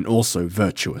 and also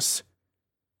virtuous."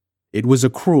 It was a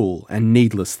cruel and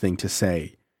needless thing to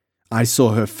say. I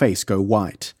saw her face go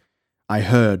white. I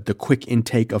heard the quick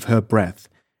intake of her breath,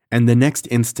 and the next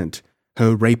instant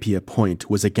her rapier point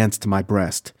was against my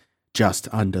breast, just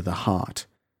under the heart.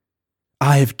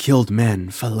 "I have killed men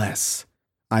for less,"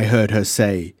 I heard her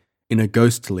say in a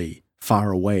ghostly,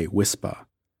 far-away whisper.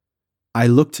 I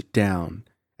looked down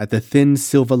at the thin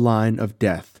silver line of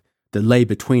death that lay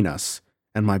between us,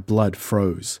 and my blood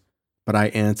froze, but I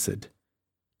answered,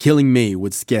 "Killing me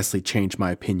would scarcely change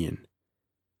my opinion."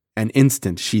 An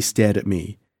instant she stared at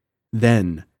me.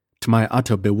 Then, to my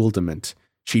utter bewilderment,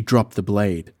 she dropped the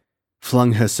blade,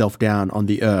 flung herself down on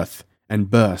the earth, and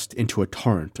burst into a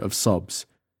torrent of sobs.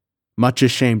 Much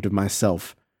ashamed of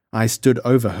myself, I stood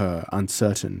over her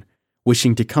uncertain,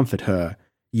 wishing to comfort her,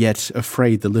 yet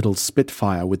afraid the little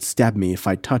spitfire would stab me if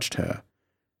I touched her.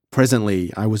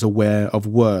 Presently I was aware of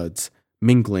words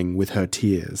mingling with her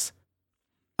tears.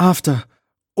 "After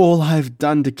all I've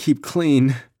done to keep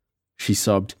clean," she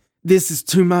sobbed, "this is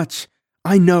too much.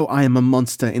 I know I am a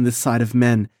monster in the sight of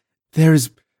men. There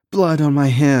is blood on my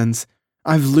hands.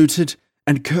 I've looted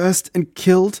and cursed and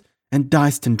killed and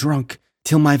diced and drunk,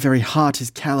 till my very heart is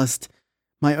calloused.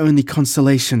 My only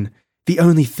consolation, the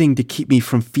only thing to keep me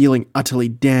from feeling utterly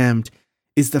damned,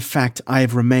 is the fact I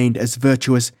have remained as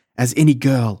virtuous as any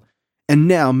girl, and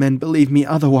now men believe me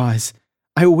otherwise.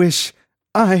 I wish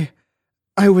I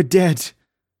were dead."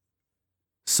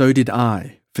 So did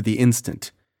I, for the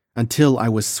instant, until I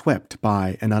was swept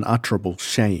by an unutterable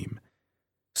shame.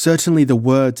 Certainly the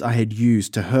words I had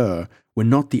used to her were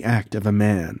not the act of a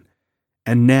man,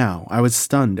 and now I was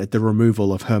stunned at the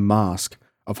removal of her mask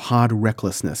of hard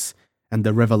recklessness and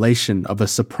the revelation of a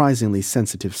surprisingly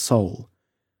sensitive soul.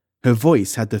 Her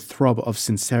voice had the throb of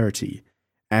sincerity,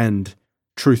 and,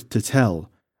 truth to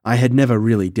tell, I had never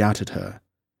really doubted her.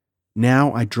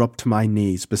 Now I dropped to my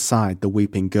knees beside the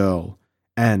weeping girl,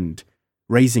 and,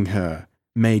 raising her,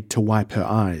 made to wipe her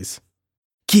eyes.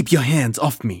 "Keep your hands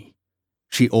off me,"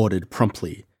 she ordered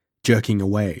promptly, jerking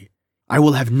away. "I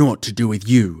will have naught to do with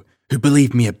you, who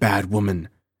believe me a bad woman."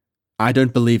 "I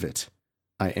don't believe it,"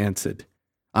 I answered.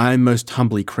 "I most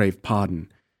humbly crave pardon.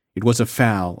 It was a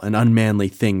foul and unmanly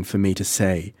thing for me to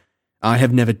say. I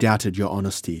have never doubted your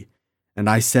honesty, and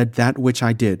I said that which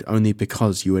I did only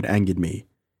because you had angered me."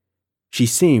 She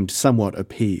seemed somewhat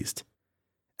appeased.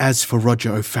 "As for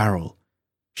Roger O'Farrell,"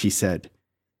 she said,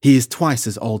 "he is twice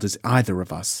as old as either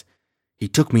of us. He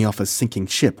took me off a sinking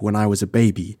ship when I was a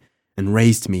baby and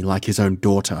raised me like his own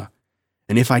daughter.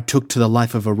 And if I took to the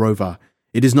life of a rover,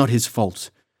 it is not his fault,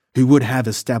 who would have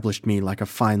established me like a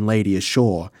fine lady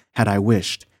ashore had I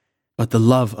wished. But the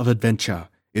love of adventure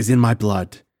is in my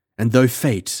blood, and though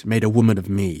fate made a woman of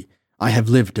me, I have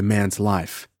lived a man's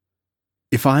life.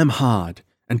 If I am hard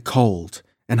and cold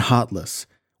and heartless,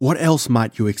 what else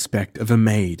might you expect of a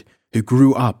maid who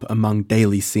grew up among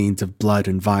daily scenes of blood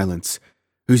and violence,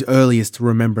 whose earliest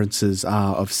remembrances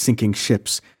are of sinking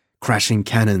ships, crashing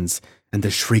cannons, and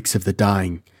the shrieks of the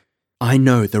dying? I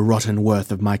know the rotten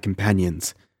worth of my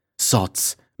companions,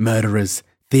 sots, murderers,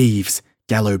 thieves,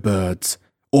 gallows birds,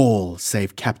 all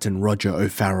save Captain Roger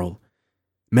O'Farrell.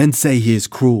 Men say he is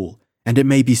cruel, and it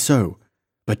may be so,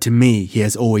 but to me he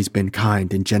has always been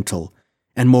kind and gentle,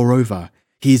 and moreover,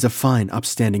 he is a fine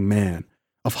upstanding man,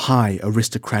 of high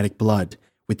aristocratic blood,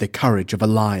 with the courage of a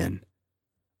lion."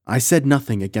 I said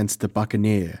nothing against the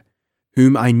buccaneer,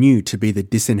 whom I knew to be the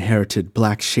disinherited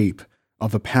black sheep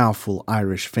of a powerful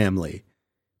Irish family,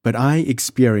 but I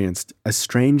experienced a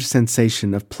strange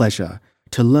sensation of pleasure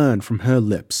to learn from her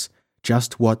lips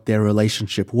just what their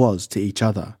relationship was to each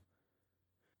other.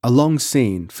 A long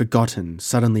scene, forgotten,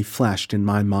 suddenly flashed in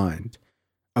my mind.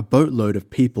 A boatload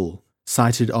of people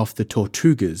sighted off the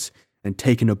Tortugas and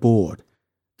taken aboard.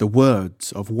 The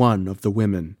words of one of the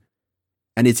women,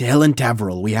 "And it's Helen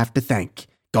Taverill we have to thank,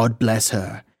 God bless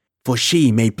her, for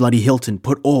she made bloody Hilton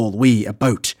put all we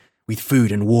aboat with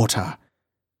food and water,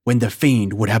 when the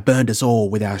fiend would have burned us all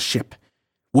with our ship.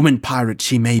 Woman pirate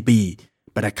she may be,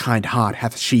 but a kind heart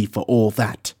hath she for all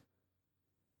that."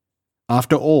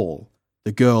 After all,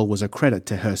 the girl was a credit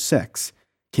to her sex,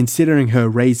 considering her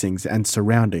raisings and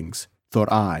surroundings,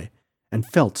 thought I, and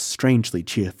felt strangely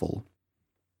cheerful.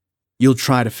 "You'll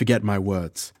try to forget my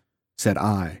words," said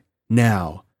I.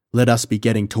 "Now, let us be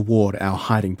getting toward our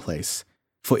hiding place,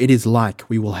 for it is like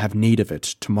we will have need of it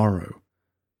tomorrow."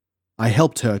 I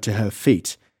helped her to her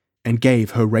feet and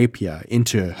gave her rapier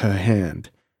into her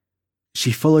hand.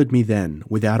 She followed me then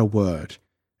without a word,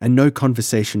 and no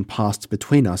conversation passed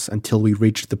between us until we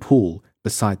reached the pool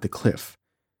beside the cliff.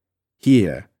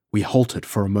 Here we halted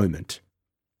for a moment.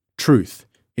 Truth,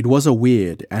 it was a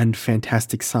weird and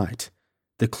fantastic sight.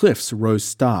 The cliffs rose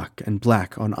stark and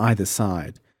black on either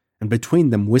side, and between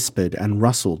them whispered and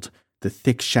rustled the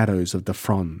thick shadows of the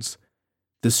fronds.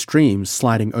 The stream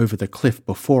sliding over the cliff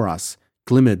before us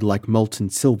glimmered like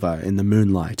molten silver in the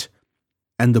moonlight,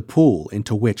 and the pool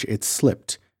into which it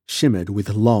slipped shimmered with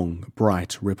long,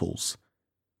 bright ripples.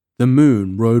 The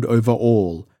moon rode over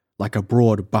all like a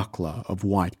broad buckler of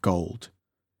white gold.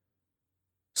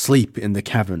 "Sleep in the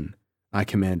cavern," I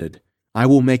commanded. "I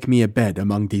will make me a bed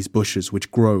among these bushes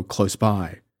which grow close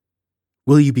by."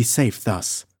 "Will you be safe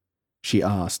thus?" she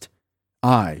asked.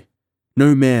 "Aye.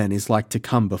 No man is like to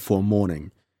come before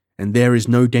morning, and there is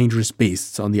no dangerous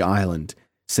beasts on the island,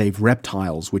 save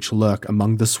reptiles which lurk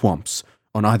among the swamps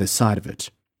on either side of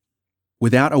it."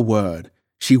 Without a word,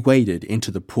 she waded into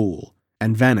the pool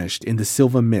and vanished in the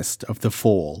silver mist of the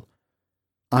fall.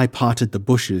 I parted the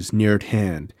bushes near at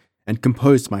hand and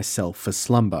composed myself for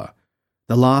slumber.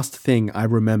 The last thing I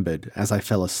remembered as I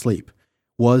fell asleep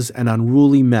was an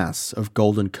unruly mass of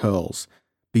golden curls,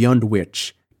 beyond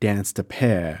which danced a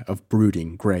pair of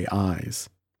brooding grey eyes.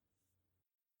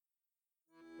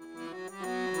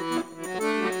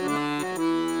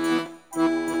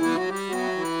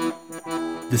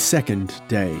 The second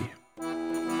day.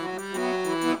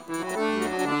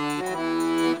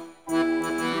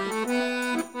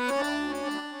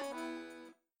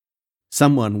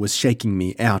 Someone was shaking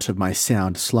me out of my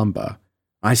sound slumber.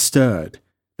 I stirred,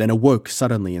 then awoke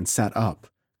suddenly and sat up,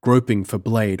 groping for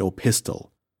blade or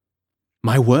pistol.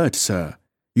 "My word, sir,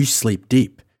 you sleep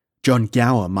deep. John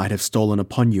Gower might have stolen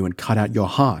upon you and cut out your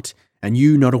heart, and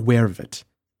you not aware of it."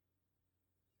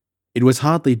 It was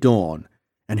hardly dawn,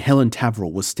 and Helen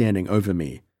Taverill was standing over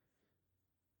me.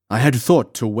 "I had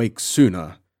thought to wake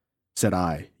sooner," said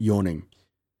I, yawning.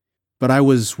 "But I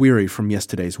was weary from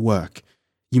yesterday's work.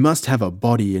 You must have a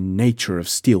body and nature of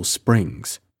steel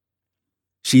springs."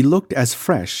 She looked as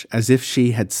fresh as if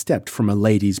she had stepped from a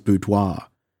lady's boudoir.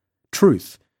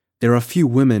 Truth, there are few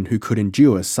women who could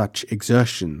endure such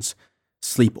exertions,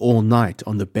 sleep all night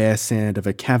on the bare sand of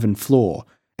a cavern floor,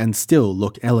 and still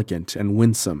look elegant and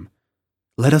winsome.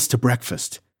 "Let us to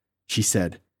breakfast," she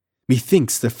said.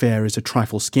 "Methinks the fare is a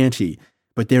trifle scanty,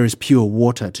 but there is pure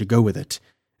water to go with it,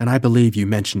 and I believe you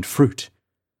mentioned fruit."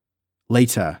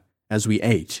 Later, as we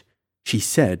ate, she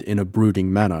said in a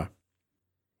brooding manner.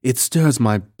 It stirs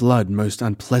my blood most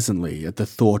unpleasantly at the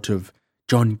thought of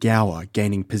John Gower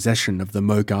gaining possession of the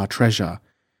Mogar treasure.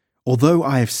 Although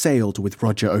I have sailed with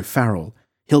Roger O'Farrell,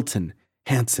 Hilton,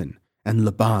 Hanson, and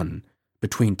Laban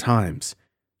between times,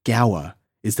 Gower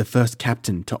is the first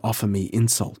captain to offer me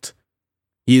insult.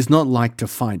 He is not like to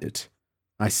find it,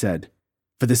 I said,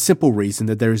 for the simple reason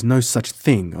that there is no such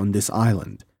thing on this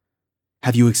island.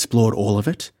 Have you explored all of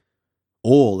it?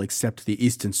 All except the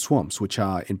eastern swamps, which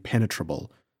are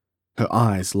impenetrable. Her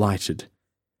eyes lighted.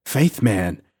 Faith,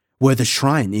 man, were the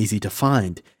shrine easy to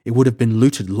find, it would have been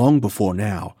looted long before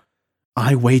now.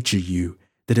 I wager you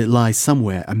that it lies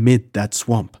somewhere amid that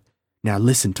swamp. Now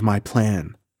listen to my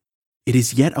plan. It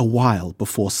is yet a while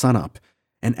before sunup,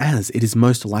 and as it is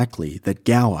most likely that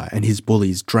Gower and his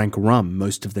bullies drank rum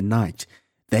most of the night,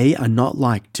 they are not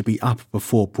like to be up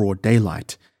before broad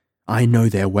daylight. I know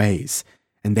their ways,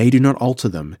 and they do not alter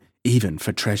them, even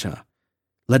for treasure.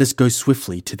 Let us go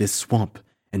swiftly to this swamp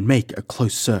and make a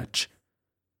close search.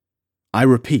 I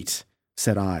repeat,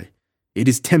 said I, it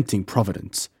is tempting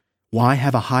Providence. Why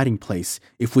have a hiding place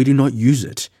if we do not use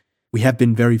it? We have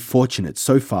been very fortunate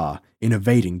so far in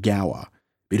evading Gower,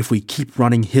 but if we keep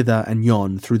running hither and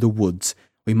yon through the woods,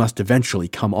 we must eventually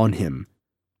come on him.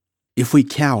 If we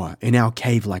cower in our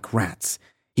cave like rats,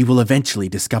 he will eventually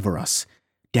discover us.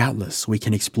 Doubtless we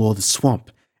can explore the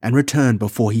swamp and return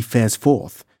before he fares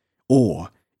forth. Or,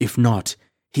 if not,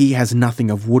 he has nothing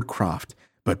of woodcraft,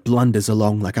 but blunders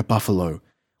along like a buffalo.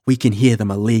 We can hear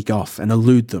them a league off and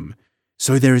elude them.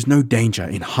 So there is no danger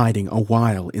in hiding a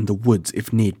while in the woods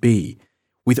if need be,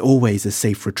 with always a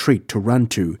safe retreat to run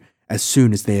to as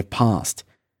soon as they have passed.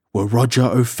 Were Roger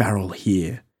O'Farrell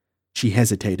here? She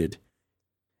hesitated.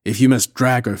 If you must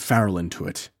drag O'Farrell into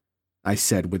it, I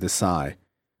said with a sigh,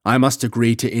 I must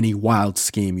agree to any wild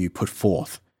scheme you put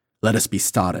forth. Let us be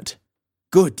started.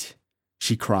 Good,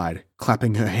 she cried,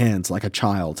 clapping her hands like a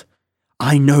child.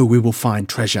 I know we will find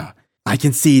treasure. I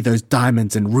can see those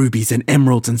diamonds and rubies and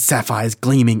emeralds and sapphires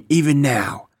gleaming even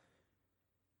now.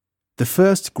 The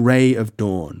first grey of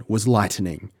dawn was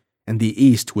lightening, and the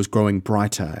east was growing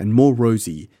brighter and more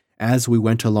rosy as we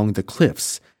went along the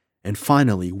cliffs and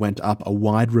finally went up a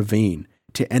wide ravine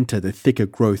to enter the thicker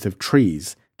growth of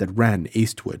trees that ran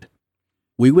eastward.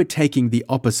 We were taking the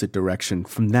opposite direction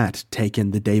from that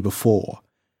taken the day before.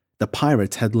 The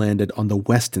pirates had landed on the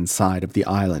western side of the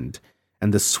island,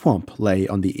 and the swamp lay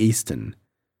on the eastern.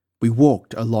 We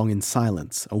walked along in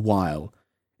silence a while,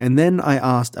 and then I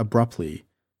asked abruptly,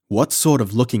 What sort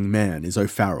of looking man is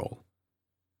O'Farrell?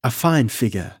 A fine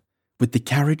figure, with the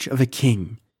carriage of a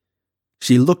king.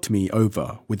 She looked me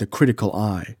over with a critical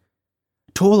eye.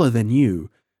 Taller than you,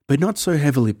 but not so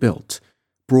heavily built,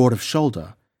 broad of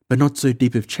shoulder, but not so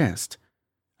deep of chest.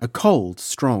 A cold,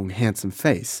 strong, handsome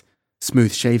face,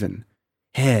 smooth-shaven,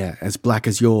 hair as black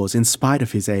as yours in spite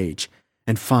of his age,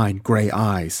 and fine grey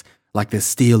eyes, like the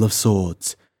steel of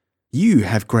swords. You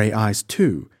have grey eyes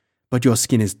too, but your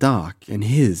skin is dark, and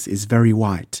his is very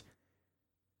white.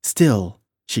 Still,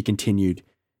 she continued,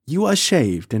 you are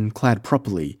shaved and clad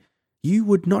properly. You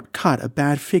would not cut a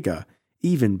bad figure,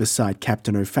 even beside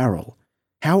Captain O'Farrell.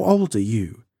 How old are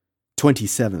you?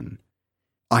 27.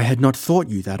 I had not thought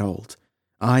you that old.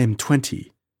 I am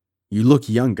 20. You look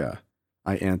younger,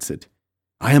 I answered.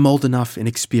 I am old enough in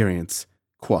experience,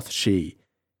 quoth she.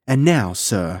 And now,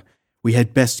 sir, we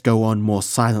had best go on more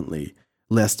silently,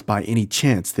 lest by any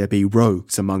chance there be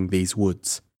rogues among these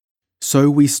woods.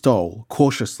 So we stole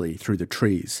cautiously through the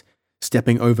trees,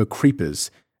 stepping over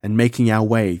creepers and making our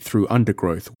way through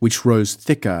undergrowth which rose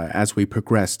thicker as we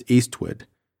progressed eastward.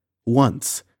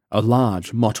 Once, a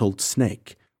large mottled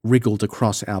snake wriggled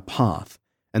across our path,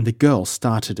 and the girl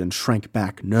started and shrank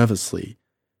back nervously.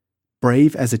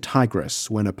 Brave as a tigress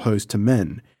when opposed to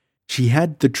men, she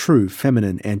had the true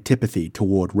feminine antipathy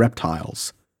toward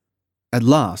reptiles. At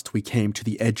last we came to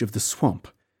the edge of the swamp,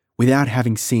 without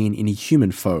having seen any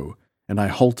human foe, and I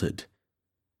halted.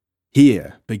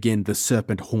 Here begin the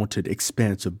serpent-haunted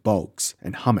expanse of bogs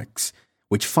and hummocks,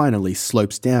 which finally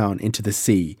slopes down into the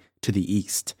sea to the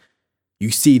east.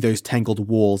 You see those tangled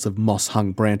walls of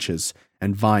moss-hung branches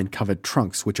and vine-covered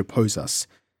trunks which oppose us.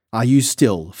 Are you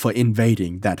still for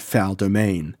invading that foul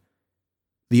domain?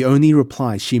 The only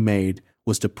reply she made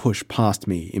was to push past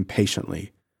me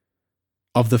impatiently.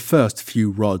 Of the first few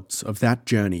rods of that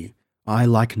journey, I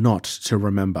like not to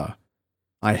remember.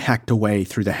 I hacked away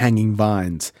through the hanging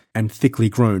vines and thickly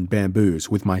grown bamboos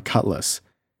with my cutlass,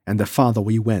 and the farther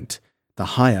we went,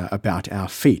 the higher about our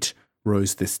feet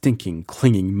rose the stinking,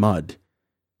 clinging mud.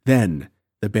 Then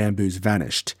the bamboos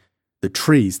vanished, the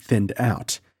trees thinned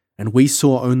out, and we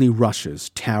saw only rushes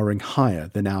towering higher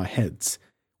than our heads,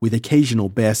 with occasional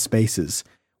bare spaces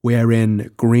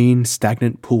wherein green,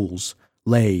 stagnant pools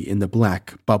lay in the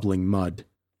black, bubbling mud.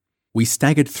 We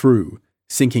staggered through,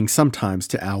 sinking sometimes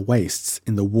to our waists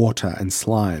in the water and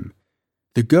slime.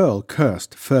 The girl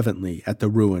cursed fervently at the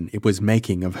ruin it was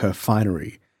making of her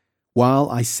finery, while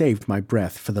I saved my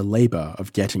breath for the labor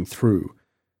of getting through.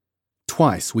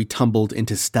 Twice we tumbled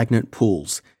into stagnant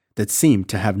pools that seemed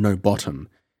to have no bottom,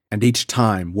 and each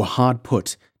time were hard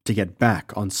put to get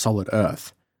back on solid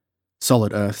earth.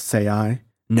 Solid earth, say I?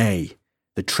 Nay,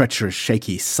 the treacherous,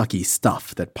 shaky, sucky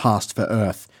stuff that passed for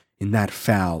earth in that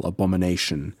foul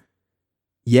abomination.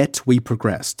 Yet we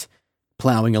progressed,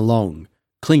 ploughing along,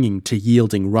 clinging to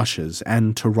yielding rushes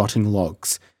and to rotting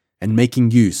logs, and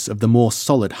making use of the more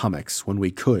solid hummocks when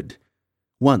we could.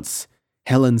 Once,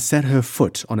 Helen set her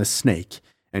foot on a snake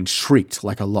and shrieked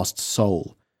like a lost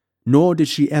soul, nor did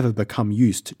she ever become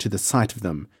used to the sight of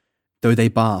them, though they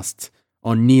basked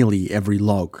on nearly every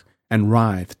log and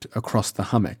writhed across the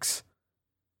hummocks.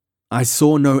 I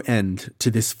saw no end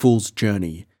to this fool's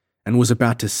journey, and was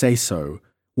about to say so,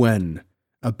 when,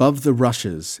 above the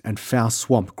rushes and foul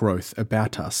swamp growth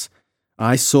about us,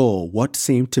 I saw what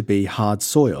seemed to be hard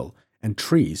soil and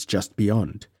trees just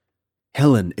beyond.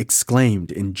 Helen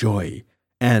exclaimed in joy,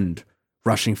 and,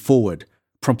 rushing forward,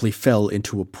 promptly fell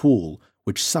into a pool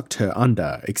which sucked her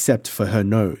under except for her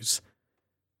nose.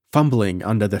 Fumbling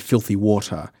under the filthy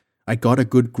water, I got a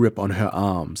good grip on her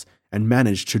arms and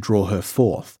managed to draw her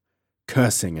forth,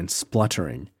 cursing and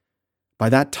spluttering. By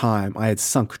that time I had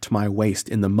sunk to my waist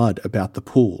in the mud about the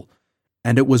pool,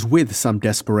 and it was with some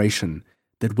desperation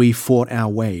that we fought our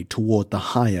way toward the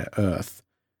higher earth.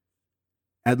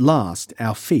 At last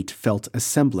our feet felt a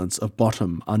semblance of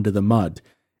bottom under the mud,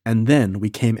 and then we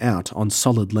came out on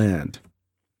solid land.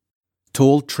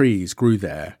 Tall trees grew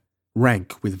there,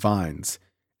 rank with vines,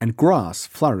 and grass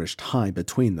flourished high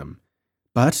between them,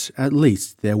 but at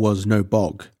least there was no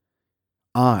bog.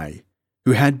 I,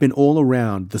 who had been all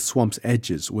around the swamp's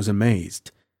edges, was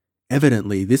amazed.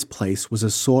 Evidently this place was a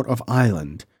sort of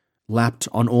island, lapped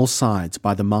on all sides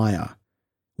by the mire.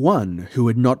 One who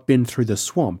had not been through the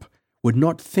swamp would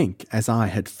not think as I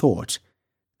had thought,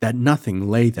 that nothing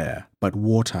lay there but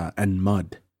water and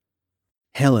mud.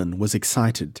 Helen was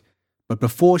excited, but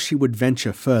before she would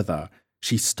venture further,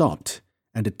 she stopped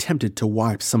and attempted to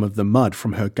wipe some of the mud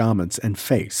from her garments and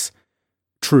face.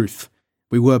 Truth,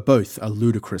 we were both a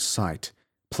ludicrous sight,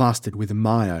 plastered with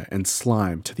mire and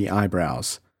slime to the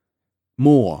eyebrows.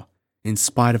 More, in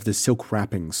spite of the silk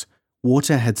wrappings,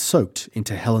 water had soaked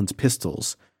into Helen's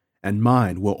pistols, and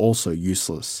mine were also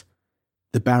useless.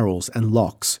 The barrels and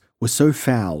locks were so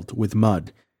fouled with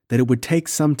mud that it would take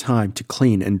some time to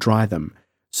clean and dry them,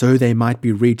 so they might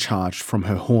be recharged from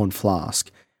her horn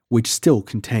flask, which still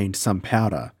contained some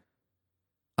powder.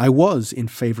 I was in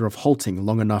favor of halting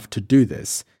long enough to do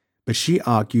this, but she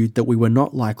argued that we were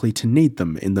not likely to need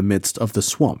them in the midst of the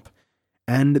swamp,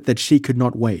 and that she could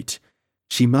not wait.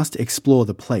 She must explore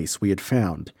the place we had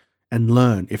found, and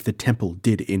learn if the temple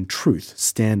did in truth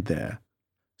stand there.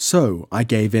 So I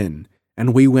gave in,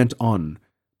 and we went on,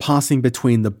 passing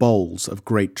between the boles of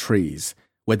great trees,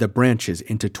 where the branches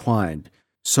intertwined,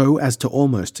 so as to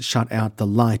almost shut out the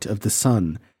light of the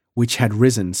sun, which had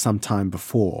risen some time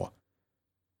before.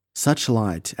 Such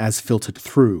light as filtered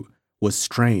through was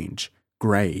strange,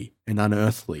 grey, and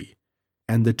unearthly,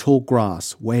 and the tall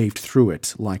grass waved through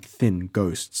it like thin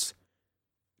ghosts.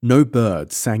 No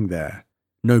birds sang there,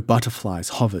 no butterflies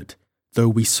hovered, though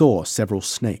we saw several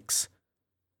snakes.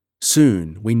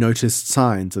 Soon we noticed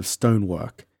signs of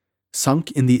stonework.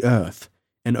 Sunk in the earth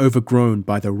and overgrown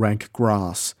by the rank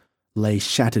grass lay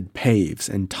shattered paves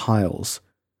and tiles.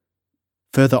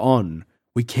 Further on,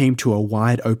 we came to a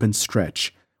wide open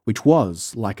stretch, which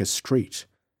was like a street.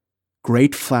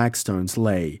 Great flagstones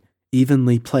lay,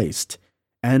 evenly placed,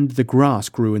 and the grass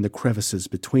grew in the crevices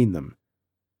between them.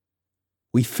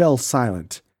 We fell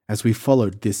silent as we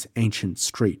followed this ancient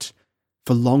street,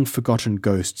 for long-forgotten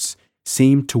ghosts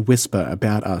seemed to whisper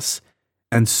about us,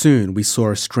 and soon we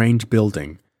saw a strange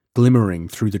building glimmering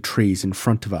through the trees in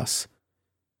front of us.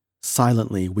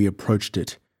 Silently we approached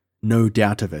it, no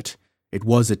doubt of it. It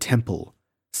was a temple,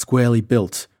 squarely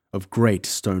built of great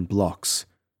stone blocks.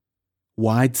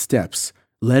 Wide steps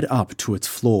led up to its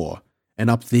floor, and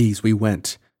up these we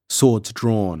went, swords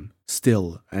drawn,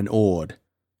 still and awed.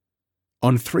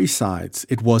 On 3 sides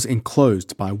it was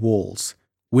enclosed by walls,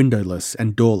 windowless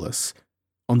and doorless.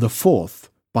 On the 4th,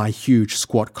 by huge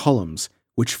squat columns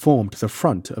which formed the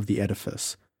front of the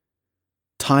edifice.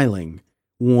 Tiling,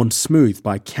 worn smooth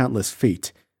by countless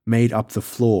feet, made up the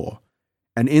floor,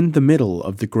 and in the middle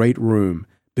of the great room,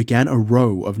 began a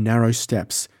row of narrow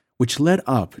steps which led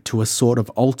up to a sort of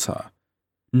altar.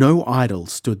 No idol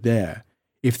stood there,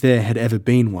 if there had ever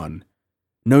been one.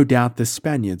 No doubt the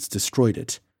Spaniards destroyed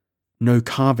it. No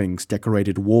carvings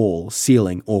decorated wall,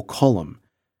 ceiling, or column.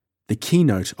 The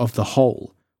keynote of the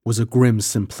whole was a grim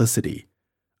simplicity,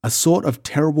 a sort of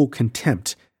terrible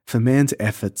contempt for man's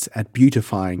efforts at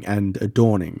beautifying and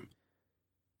adorning.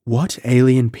 What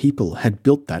alien people had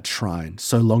built that shrine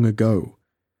so long ago?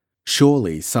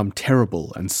 Surely some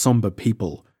terrible and somber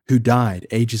people who died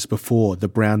ages before the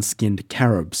brown-skinned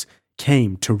Caribs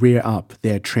came to rear up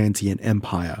their transient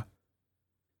empire.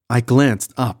 I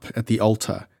glanced up at the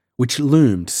altar, which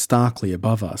loomed starkly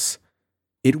above us.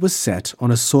 It was set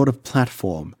on a sort of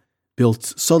platform,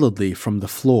 built solidly from the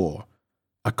floor.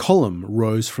 A column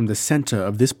rose from the center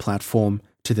of this platform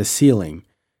to the ceiling,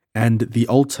 and the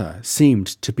altar seemed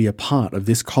to be a part of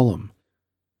this column.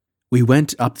 We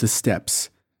went up the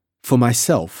steps. For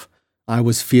myself, I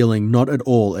was feeling not at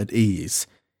all at ease,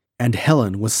 and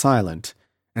Helen was silent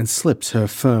and slipped her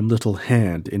firm little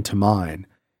hand into mine,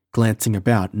 glancing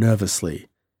about nervously.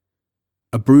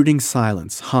 A brooding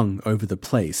silence hung over the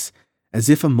place, as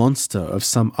if a monster of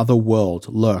some other world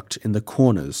lurked in the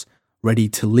corners, ready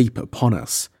to leap upon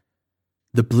us.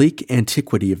 The bleak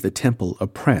antiquity of the temple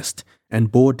oppressed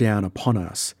and bore down upon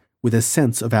us with a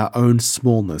sense of our own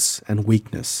smallness and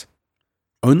weakness.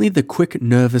 Only the quick,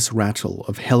 nervous rattle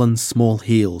of Helen's small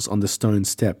heels on the stone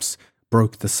steps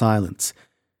broke the silence,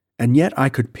 and yet I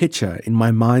could picture in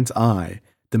my mind's eye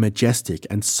the majestic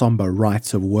and somber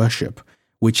rites of worship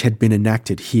which had been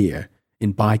enacted here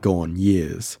in bygone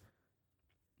years.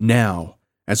 Now,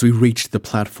 as we reached the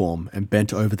platform and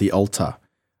bent over the altar,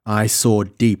 I saw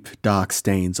deep, dark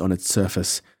stains on its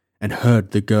surface and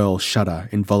heard the girl shudder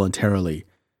involuntarily.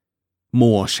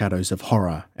 More shadows of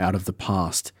horror out of the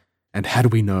past, and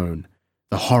had we known,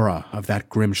 the horror of that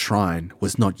grim shrine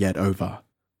was not yet over.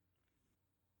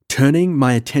 Turning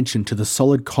my attention to the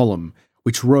solid column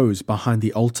which rose behind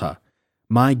the altar,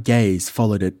 my gaze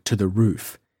followed it to the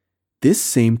roof. This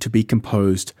seemed to be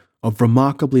composed of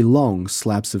remarkably long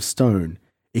slabs of stone,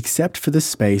 except for the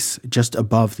space just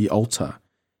above the altar.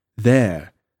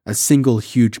 There, a single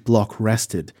huge block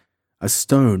rested, a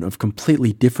stone of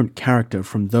completely different character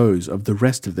from those of the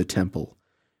rest of the temple.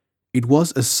 It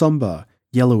was a somber,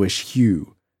 yellowish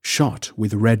hue, shot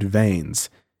with red veins,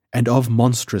 and of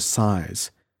monstrous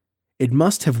size. It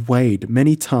must have weighed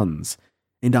many tons,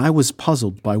 and I was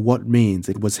puzzled by what means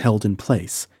it was held in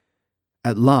place.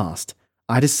 At last,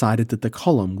 I decided that the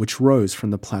column which rose from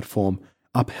the platform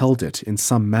upheld it in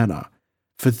some manner,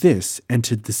 for this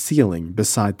entered the ceiling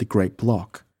beside the great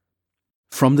block.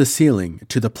 From the ceiling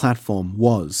to the platform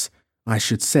was, I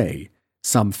should say,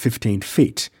 some 15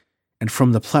 feet, and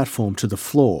from the platform to the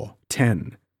floor,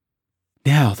 10.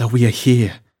 "Now that we are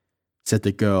here," said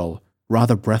the girl,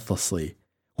 rather breathlessly,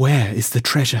 "where is the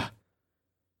treasure?"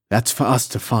 "That's for us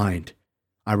to find,"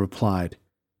 I replied.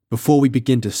 "Before we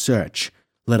begin to search,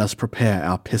 let us prepare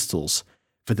our pistols,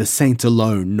 for the saints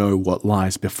alone know what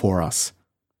lies before us."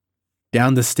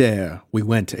 Down the stair we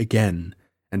went again,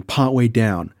 and partway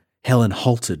down, Helen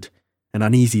halted, an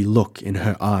uneasy look in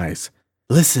her eyes.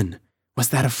 "Listen, was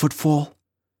that a footfall?"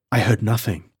 "I heard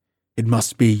nothing. It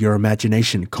must be your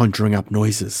imagination conjuring up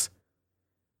noises."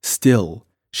 Still,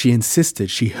 she insisted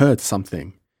she heard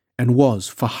something, and was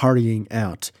for hurrying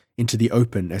out into the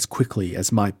open as quickly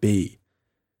as might be.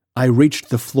 I reached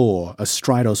the floor a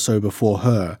stride or so before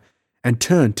her, and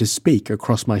turned to speak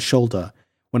across my shoulder,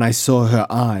 when I saw her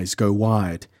eyes go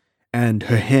wide, and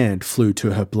her hand flew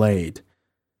to her blade.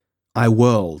 I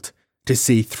whirled to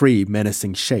see 3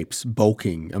 menacing shapes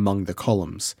bulking among the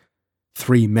columns.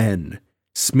 3 men,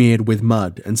 smeared with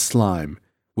mud and slime,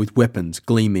 with weapons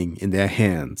gleaming in their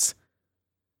hands.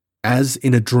 As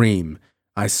in a dream,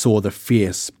 I saw the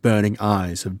fierce, burning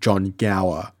eyes of John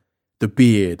Gower, the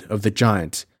beard of the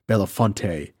giant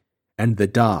Belafonte, and the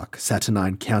dark,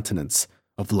 saturnine countenance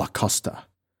of La Costa.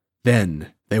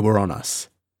 Then they were on us.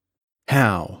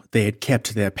 How they had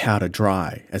kept their powder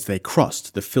dry as they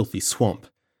crossed the filthy swamp,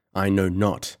 I know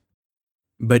not.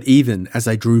 But even as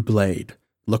I drew blade,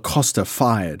 La Costa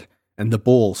fired, and the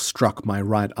ball struck my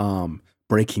right arm,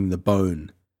 breaking the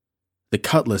bone. The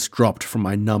cutlass dropped from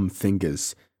my numb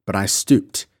fingers, but I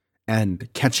stooped,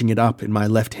 and, catching it up in my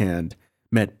left hand,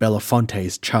 met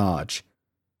Belafonte's charge.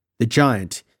 The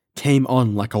giant came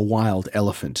on like a wild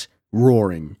elephant,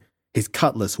 roaring, his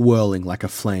cutlass whirling like a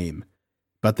flame.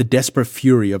 But the desperate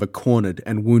fury of a cornered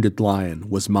and wounded lion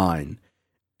was mine,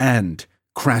 and,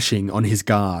 crashing on his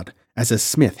guard, as a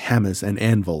smith hammers an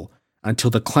anvil, until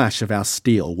the clash of our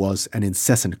steel was an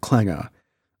incessant clangour,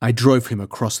 I drove him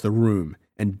across the room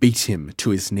and beat him to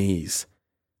his knees.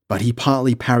 But he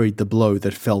partly parried the blow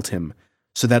that felled him,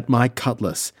 so that my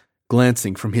cutlass,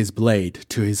 glancing from his blade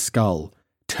to his skull,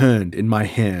 turned in my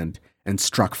hand and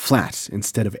struck flat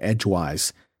instead of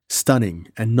edgewise, stunning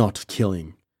and not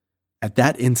killing. At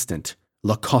that instant,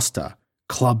 Lacosta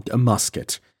clubbed a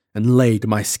musket and laid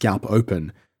my scalp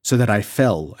open so that I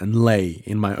fell and lay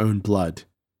in my own blood.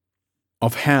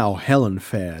 Of how Helen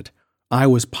fared, I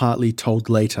was partly told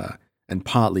later and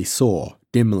partly saw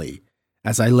dimly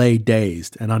as I lay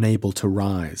dazed and unable to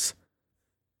rise.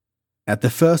 At the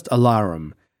first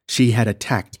alarum, she had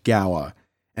attacked Gower,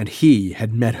 and he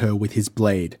had met her with his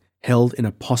blade held in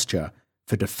a posture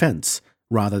for defense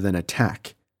rather than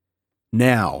attack.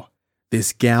 Now,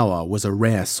 this Gower was a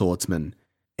rare swordsman,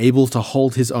 able to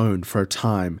hold his own for a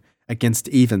time against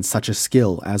even such a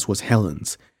skill as was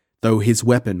Helen's, though his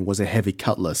weapon was a heavy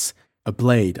cutlass, a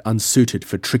blade unsuited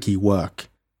for tricky work.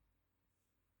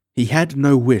 He had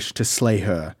no wish to slay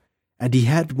her, and he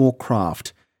had more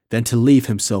craft than to leave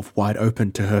himself wide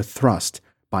open to her thrust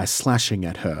by slashing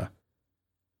at her.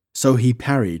 So he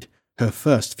parried her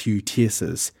first few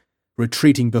tierces,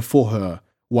 retreating before her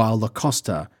while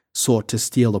Lacosta sought to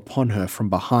steal upon her from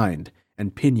behind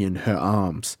and pinion her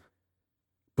arms.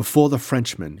 Before the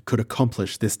Frenchman could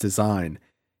accomplish this design,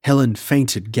 Helen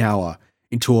feinted Gower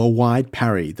into a wide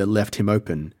parry that left him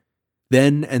open.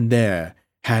 Then and there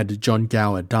had John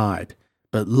Gower died,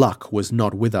 but luck was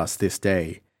not with us this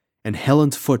day, and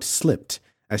Helen's foot slipped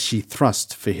as she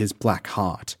thrust for his black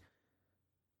heart.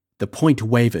 The point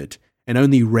wavered and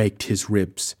only raked his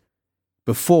ribs.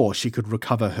 Before she could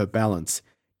recover her balance,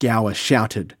 Gower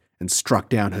shouted and struck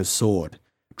down her sword,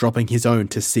 dropping his own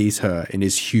to seize her in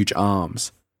his huge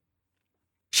arms.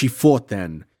 She fought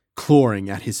then, clawing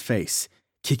at his face,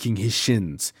 kicking his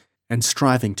shins, and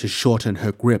striving to shorten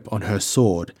her grip on her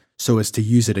sword so as to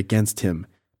use it against him,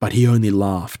 but he only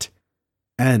laughed.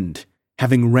 And,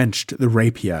 having wrenched the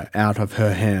rapier out of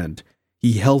her hand,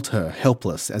 he held her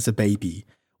helpless as a baby,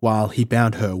 while he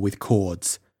bound her with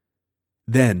cords.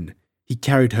 Then he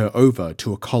carried her over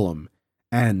to a column,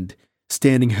 and,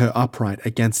 standing her upright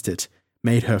against it,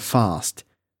 made her fast,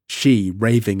 she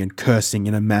raving and cursing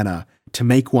in a manner to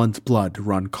make one's blood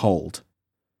run cold.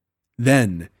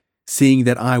 Then, seeing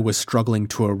that I was struggling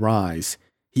to arise,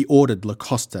 he ordered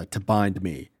Lacosta to bind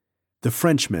me. The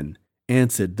Frenchman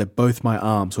answered that both my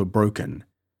arms were broken.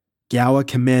 Gower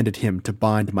commanded him to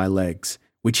bind my legs,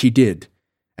 which he did,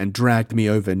 and dragged me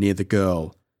over near the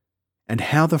girl. And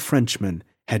how the Frenchman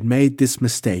had made this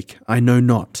mistake I know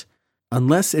not,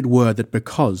 unless it were that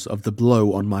because of the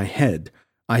blow on my head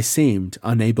I seemed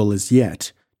unable as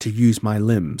yet to use my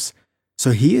limbs,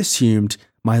 so he assumed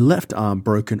my left arm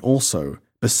broken also,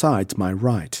 besides my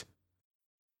right.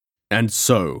 "And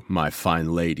so, my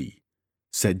fine lady,"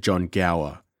 said John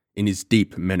Gower, in his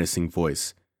deep, menacing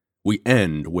voice, "we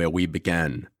end where we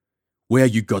began. Where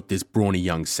you got this brawny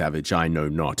young savage I know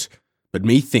not, but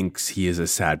methinks he is a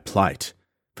sad plight.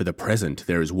 For the present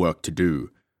there is work to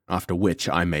do, after which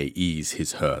I may ease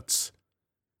his hurts."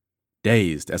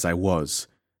 Dazed as I was,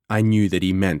 I knew that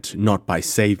he meant not by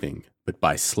saving, but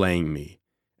by slaying me,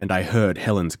 and I heard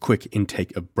Helen's quick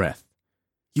intake of breath.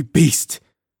 "You beast!"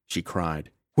 she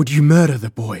cried. "Would you murder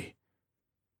the boy?"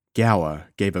 Gower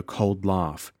gave a cold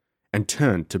laugh, and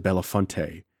turned to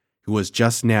Belafonte, who was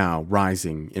just now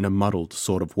rising in a muddled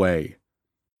sort of way.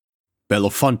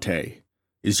 "Belafonte,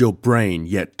 is your brain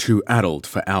yet too addled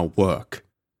for our work?"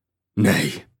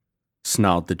 "Nay,"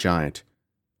 snarled the giant.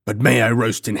 "but may I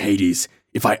roast in Hades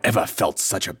if I ever felt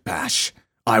such a bash.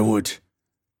 I would—"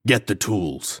 "Get the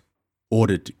tools,"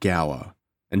 ordered Gower,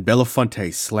 and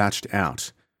Belafonte slouched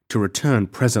out, to return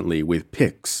presently with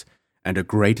picks and a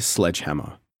great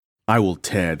sledgehammer. "I will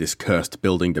tear this cursed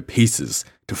building to pieces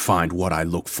to find what I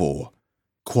look for,"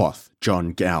 quoth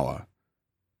John Gower.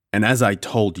 "And as I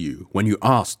told you when you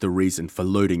asked the reason for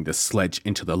loading the sledge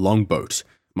into the longboat,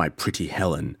 my pretty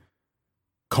Helen,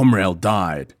 Comrade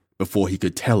died before he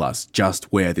could tell us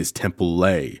just where this temple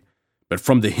lay, but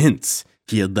from the hints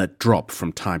he had let drop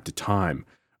from time to time,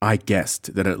 I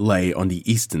guessed that it lay on the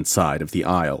eastern side of the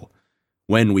isle.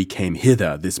 When we came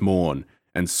hither this morn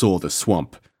and saw the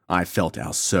swamp, I felt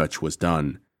our search was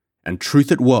done. And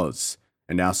truth it was,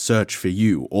 and our search for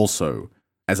you also,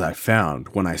 as I found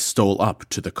when I stole up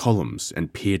to the columns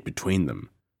and peered between them."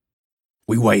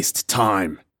 "We waste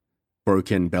time,"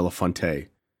 broke in Belafonte.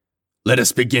 "Let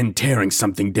us begin tearing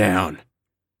something down."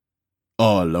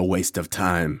 "All a waste of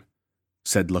time,"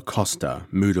 said Lacosta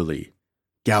moodily.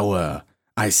 "Gower,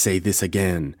 I say this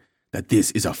again, that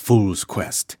this is a fool's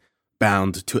quest,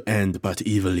 bound to end but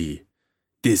evilly.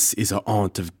 This is a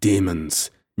haunt of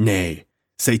demons, nay,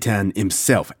 Satan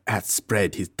himself hath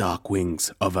spread his dark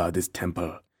wings over this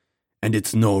temple, and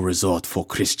it's no resort for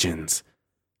Christians.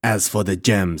 As for the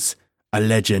gems, a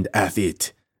legend hath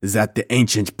it that the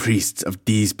ancient priests of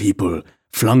these people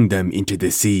flung them into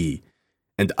the sea,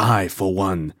 and I, for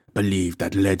one, believe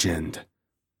that legend."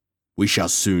 "We shall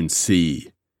soon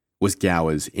see," was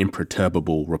Gower's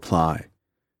imperturbable reply.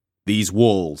 "These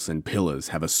walls and pillars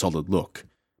have a solid look,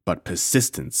 but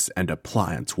persistence and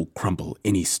appliance will crumble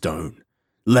any stone.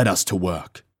 Let us to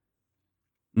work."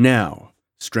 Now,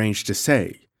 strange to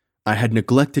say, I had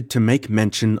neglected to make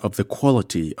mention of the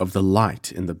quality of the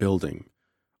light in the building.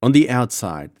 On the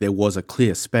outside there was a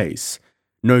clear space,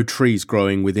 no trees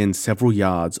growing within several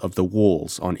yards of the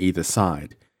walls on either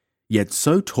side. Yet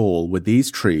so tall were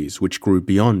these trees which grew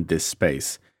beyond this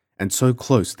space, and so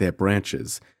close their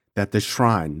branches, that the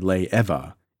shrine lay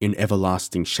ever in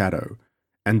everlasting shadow,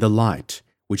 and the light,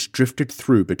 which drifted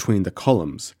through between the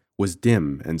columns, was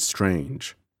dim and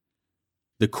strange.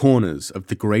 The corners of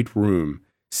the great room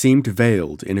seemed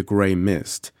veiled in a grey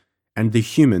mist, and the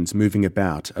humans moving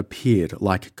about appeared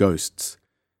like ghosts,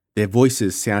 their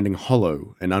voices sounding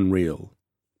hollow and unreal.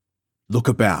 "Look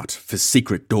about for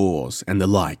secret doors and the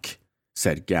like,"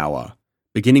 said Gower,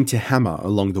 beginning to hammer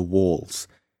along the walls,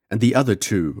 and the other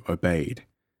two obeyed.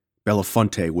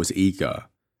 Belafonte was eager,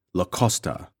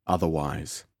 Lacosta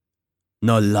otherwise.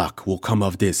 "No luck will come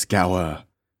of this, Gower,"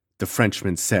 the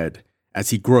Frenchman said,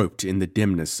 as he groped in the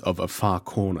dimness of a far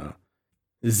corner.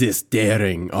 "This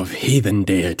daring of heathen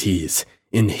deities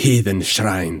in heathen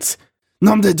shrines.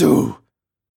 Nom de Dieu!"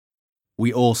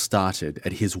 We all started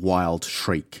at his wild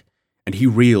shriek, and he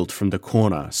reeled from the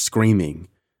corner, screaming,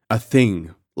 a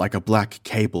thing like a black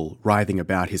cable writhing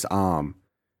about his arm.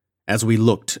 As we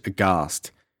looked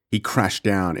aghast, he crashed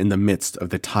down in the midst of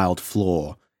the tiled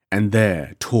floor, and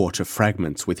there tore to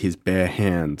fragments with his bare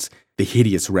hands the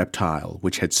hideous reptile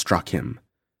which had struck him.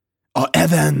 "Oh,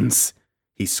 Evans!"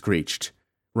 he screeched,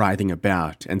 writhing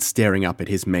about and staring up at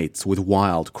his mates with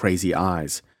wild, crazy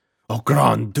eyes. "Oh,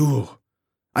 grand Dieu!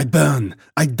 I burn!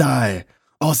 I die!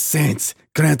 Oh, saints,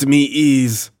 grant me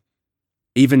ease!"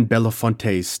 Even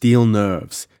Belafonte's steel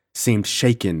nerves seemed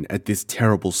shaken at this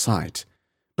terrible sight,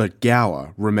 but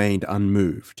Gower remained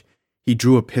unmoved. He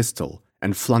drew a pistol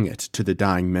and flung it to the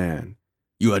dying man.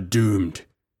 "You are doomed,"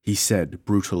 he said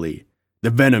brutally. "The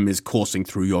venom is coursing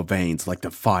through your veins like the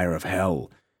fire of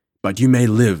hell, but you may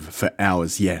live for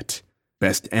hours yet.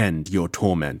 Best end your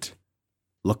torment."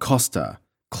 Lacosta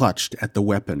clutched at the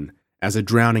weapon as a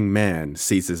drowning man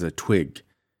seizes a twig.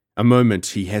 A moment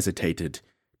he hesitated,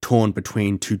 torn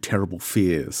between two terrible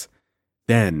fears.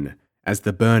 Then, as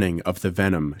the burning of the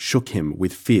venom shook him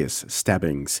with fierce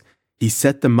stabbings, he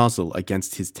set the muzzle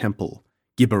against his temple,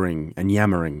 gibbering and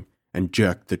yammering, and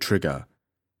jerked the trigger.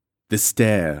 The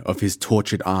stare of his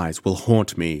tortured eyes will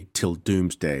haunt me till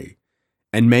doomsday,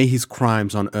 and may his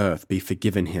crimes on earth be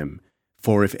forgiven him,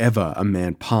 for if ever a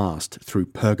man passed through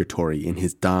purgatory in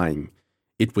his dying,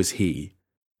 it was he.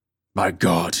 "By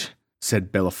God,"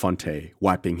 said Belafonte,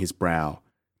 wiping his brow,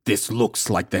 "this looks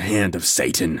like the hand of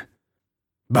Satan."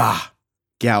 "Bah!"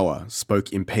 Gower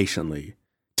spoke impatiently.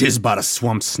 "'Tis but a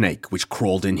swamp snake which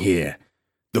crawled in here.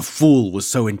 The fool was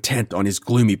so intent on his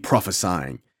gloomy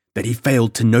prophesying that he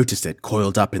failed to notice it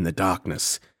coiled up in the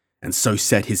darkness, and so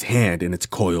set his hand in its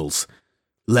coils.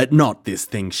 Let not this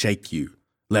thing shake you.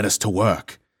 Let us to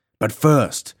work. But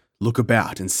first, look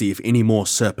about and see if any more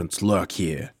serpents lurk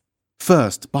here."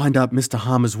 "First, bind up Mr.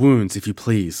 Harmer's wounds, if you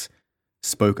please,"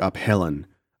 spoke up Helen,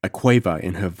 a quaver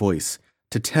in her voice,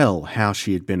 to tell how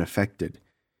she had been affected.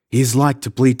 "He is like to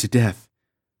bleed to death."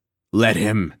 "Let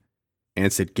him,"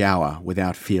 answered Gower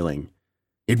without feeling.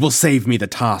 "It will save me the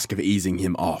task of easing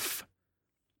him off."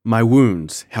 My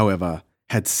wounds, however,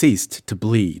 had ceased to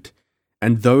bleed,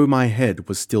 and though my head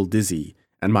was still dizzy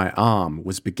and my arm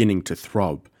was beginning to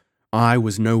throb, I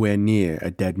was nowhere near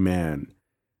a dead man.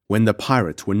 When the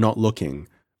pirates were not looking,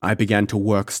 I began to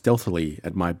work stealthily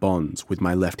at my bonds with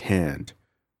my left hand.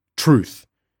 Truth,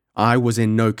 I was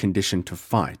in no condition to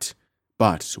fight,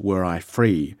 but were I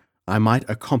free, I might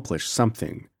accomplish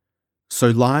something.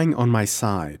 So lying on my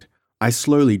side, I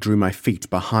slowly drew my feet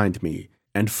behind me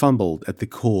and fumbled at the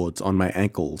cords on my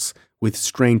ankles with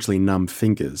strangely numb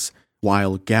fingers,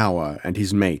 while Gower and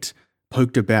his mate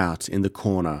poked about in the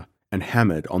corner and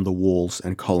hammered on the walls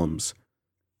and columns.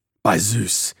 "By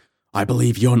Zeus, I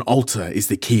believe yon altar is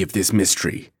the key of this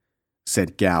mystery,"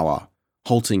 said Gower,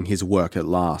 halting his work at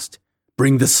last.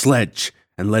 "Bring the sledge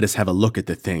and let us have a look at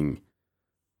the thing."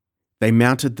 They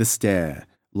mounted the stair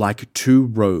like two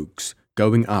rogues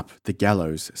going up the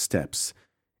gallows steps,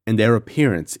 and their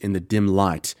appearance in the dim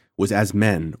light was as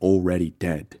men already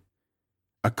dead.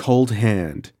 A cold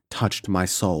hand touched my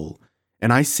soul,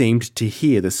 and I seemed to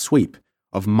hear the sweep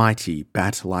of mighty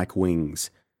bat-like wings.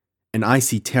 An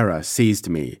icy terror seized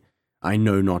me, I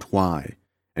know not why,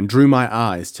 and drew my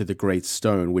eyes to the great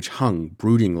stone which hung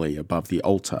broodingly above the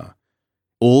altar.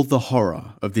 All the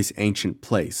horror of this ancient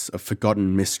place of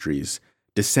forgotten mysteries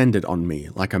descended on me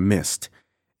like a mist,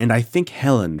 and I think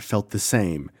Helen felt the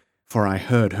same, for I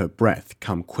heard her breath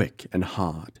come quick and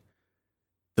hard.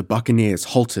 The buccaneers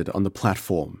halted on the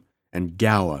platform, and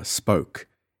Gower spoke,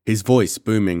 his voice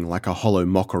booming like a hollow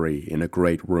mockery in a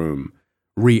great room,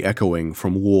 re-echoing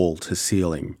from wall to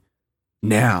ceiling.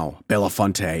 "Now,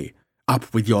 Belafonte,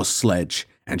 up with your sledge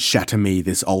and shatter me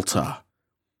this altar."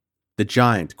 The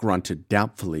giant grunted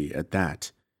doubtfully at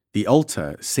that. The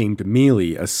altar seemed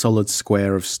merely a solid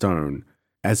square of stone,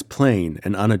 as plain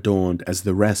and unadorned as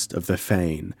the rest of the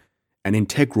fane, an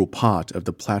integral part of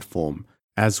the platform,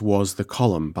 as was the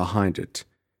column behind it.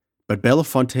 But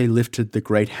Belafonte lifted the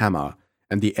great hammer,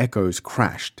 and the echoes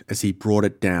crashed as he brought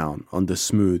it down on the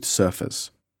smooth surface.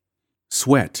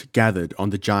 Sweat gathered on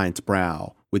the giant's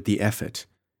brow with the effort,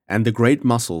 and the great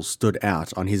muscles stood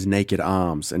out on his naked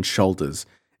arms and shoulders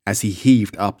as he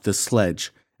heaved up the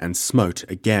sledge and smote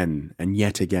again and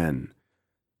yet again.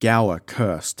 Gower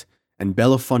cursed, and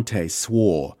Belafonte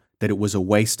swore that it was a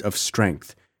waste of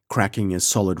strength, cracking as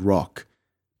solid rock.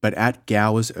 But at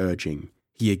Gower's urging,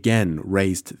 he again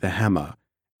raised the hammer.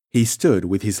 He stood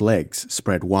with his legs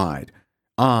spread wide,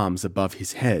 arms above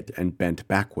his head and bent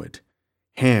backward,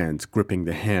 hands gripping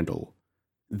the handle.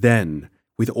 Then,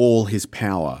 with all his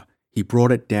power, he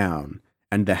brought it down,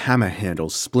 and the hammer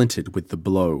handle splintered with the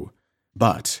blow.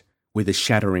 But, with a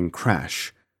shattering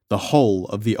crash, the whole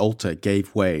of the altar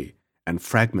gave way, and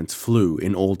fragments flew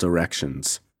in all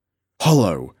directions.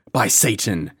 "Hollow, by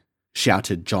Satan!"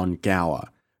 shouted John Gower,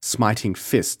 smiting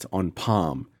fist on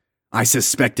palm. "I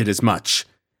suspected as much.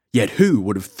 Yet who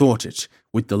would have thought it,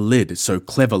 with the lid so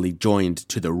cleverly joined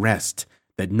to the rest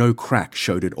that no crack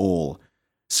showed at all?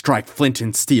 Strike flint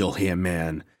and steel here,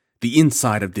 man. The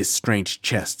inside of this strange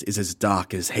chest is as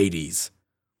dark as Hades."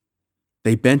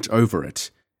 They bent over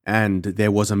it, and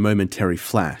there was a momentary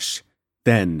flash.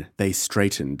 Then they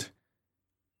straightened.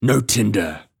 "No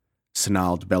tinder,"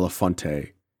 snarled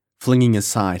Belafonte, flinging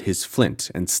aside his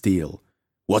flint and steel.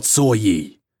 "What saw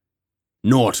ye?"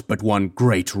 "Naught but one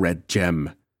great red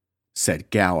gem,"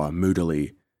 said Gower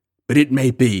moodily. "But it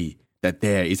may be that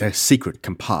there is a secret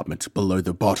compartment below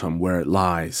the bottom where it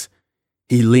lies."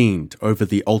 He leaned over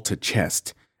the altar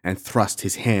chest and thrust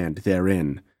his hand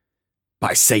therein.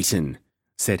 "By Satan,"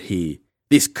 said he,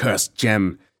 "this cursed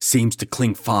gem seems to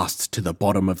cling fast to the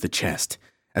bottom of the chest,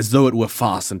 as though it were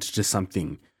fastened to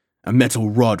something, a metal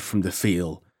rod from the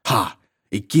field. Ha!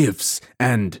 It gives,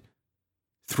 and—"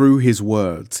 Through his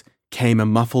words came a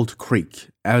muffled creak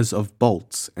as of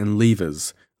bolts and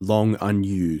levers long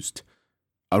unused.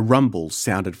 A rumble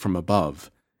sounded from above,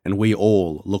 and we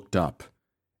all looked up.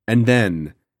 And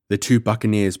then the two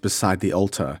buccaneers beside the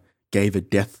altar gave a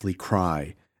deathly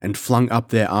cry and flung up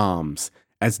their arms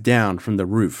as down from the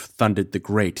roof thundered the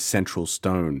great central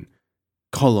stone.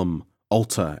 Column,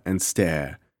 altar, and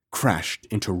stair crashed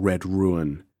into red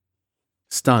ruin.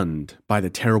 Stunned by the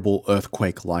terrible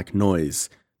earthquake-like noise,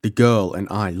 the girl and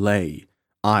I lay,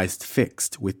 eyes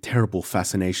fixed with terrible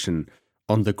fascination,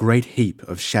 on the great heap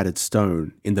of shattered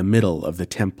stone in the middle of the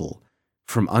temple,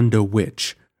 from under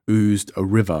which oozed a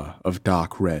river of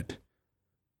dark red.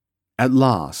 At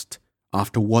last,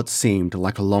 after what seemed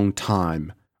like a long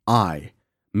time, I,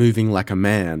 moving like a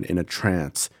man in a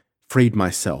trance, freed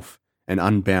myself and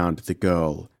unbound the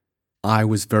girl. I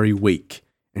was very weak,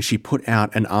 and she put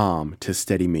out an arm to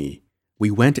steady me. We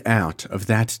went out of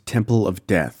that temple of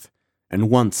death, and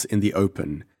once in the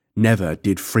open, never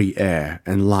did free air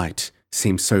and light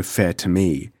seem so fair to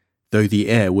me, though the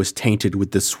air was tainted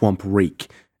with the swamp reek,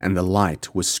 and the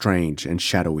light was strange and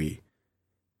shadowy.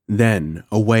 Then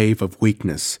a wave of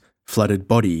weakness flooded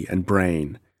body and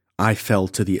brain. I fell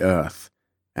to the earth,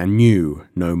 and knew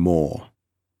no more.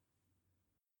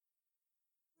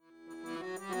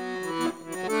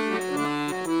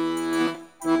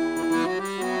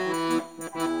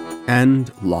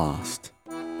 And last.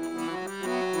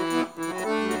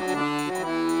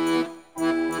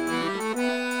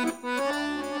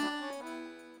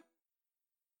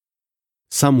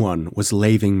 Someone was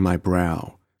laving my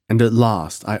brow, and at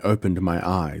last I opened my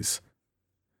eyes.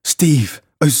 "Steve!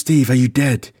 Oh, Steve, are you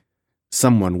dead?"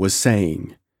 someone was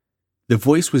saying. The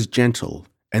voice was gentle,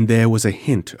 and there was a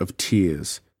hint of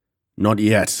tears. "Not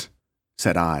yet,"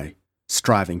 said I,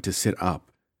 striving to sit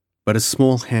up, but a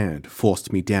small hand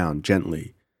forced me down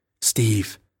gently.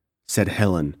 "Steve," said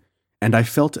Helen, and I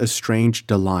felt a strange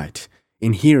delight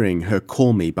in hearing her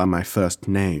call me by my first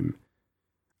name.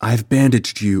 "I have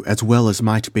bandaged you as well as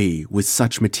might be with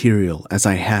such material as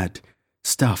I had,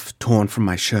 stuff torn from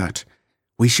my shirt.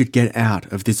 We should get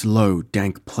out of this low,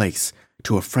 dank place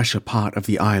to a fresher part of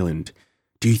the island.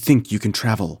 Do you think you can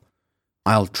travel?"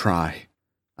 "I'll try,"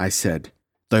 I said,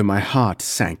 though my heart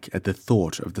sank at the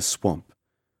thought of the swamp.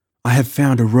 "I have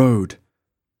found a road,"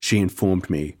 she informed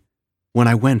me. "When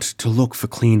I went to look for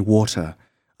clean water,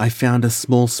 I found a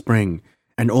small spring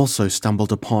and also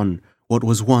stumbled upon what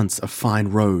was once a fine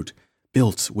road,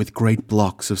 built with great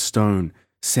blocks of stone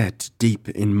set deep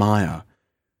in mire.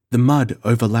 The mud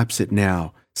overlaps it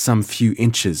now some few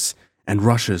inches, and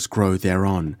rushes grow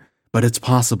thereon, but it's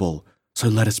passable, so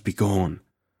let us be gone."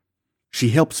 She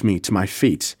helped me to my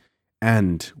feet,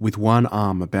 and, with one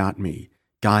arm about me,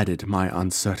 guided my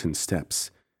uncertain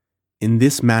steps. In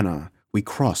this manner we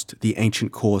crossed the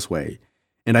ancient causeway,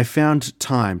 and I found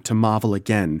time to marvel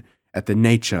again at the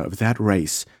nature of that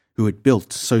race who had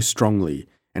built so strongly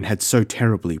and had so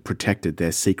terribly protected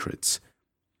their secrets.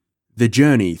 The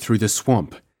journey through the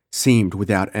swamp seemed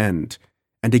without end,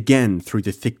 and again through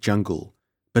the thick jungle,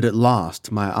 but at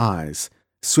last my eyes,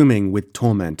 swimming with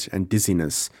torment and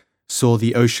dizziness, saw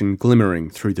the ocean glimmering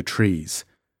through the trees.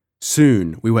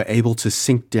 Soon we were able to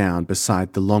sink down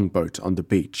beside the longboat on the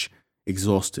beach,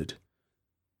 exhausted.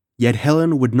 Yet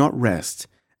Helen would not rest,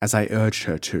 as I urged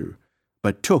her to,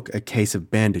 but took a case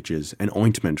of bandages and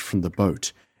ointment from the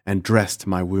boat and dressed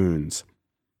my wounds.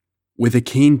 With a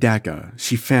keen dagger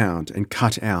she found and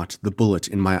cut out the bullet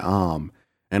in my arm,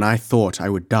 and I thought I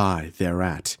would die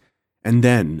thereat, and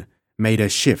then made a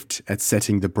shift at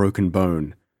setting the broken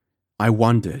bone. I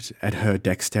wondered at her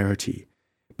dexterity,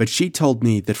 but she told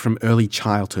me that from early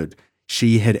childhood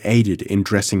she had aided in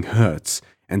dressing hurts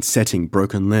and setting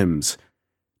broken limbs,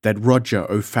 that Roger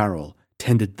O'Farrell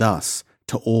tended thus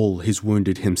to all his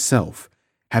wounded himself,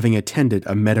 having attended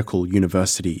a medical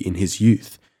university in his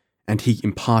youth, and he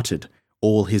imparted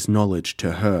all his knowledge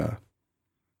to her.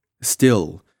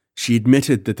 Still, she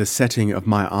admitted that the setting of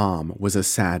my arm was a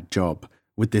sad job,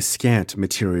 with the scant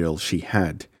material she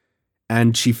had,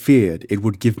 and she feared it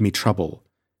would give me trouble.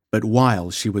 But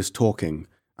while she was talking,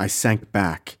 I sank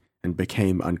back and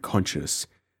became unconscious,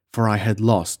 for I had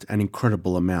lost an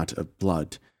incredible amount of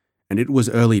blood, and it was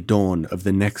early dawn of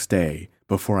the next day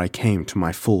before I came to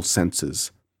my full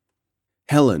senses.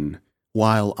 Helen,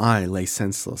 while I lay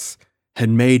senseless, had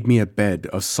made me a bed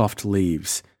of soft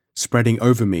leaves, spreading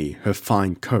over me her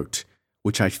fine coat,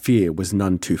 which I fear was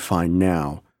none too fine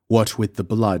now, what with the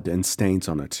blood and stains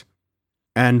on it.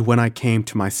 And when I came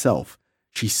to myself,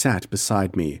 she sat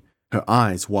beside me, her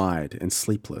eyes wide and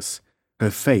sleepless,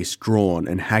 her face drawn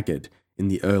and haggard in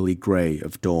the early grey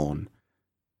of dawn.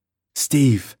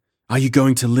 "Steve, are you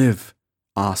going to live?"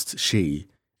 asked she,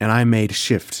 and I made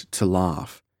shift to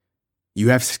laugh. "You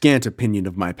have scant opinion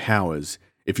of my powers,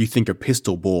 if you think a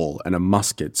pistol ball and a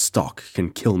musket stock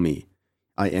can kill me,"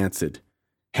 I answered.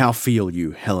 "How feel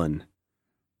you, Helen?"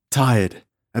 "Tired,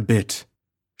 a bit,"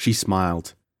 she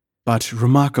smiled, "but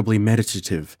remarkably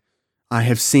meditative. I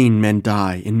have seen men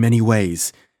die in many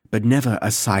ways, but never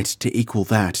a sight to equal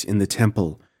that in the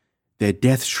temple. Their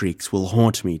death shrieks will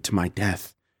haunt me to my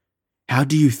death. How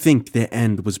do you think their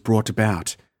end was brought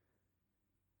about?"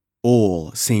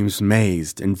 "All seems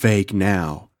mazed and vague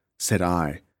now," said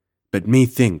I, "but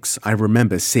methinks I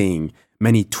remember seeing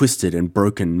many twisted and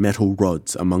broken metal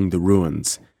rods among the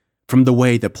ruins. From the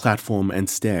way the platform and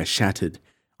stair shattered,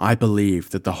 I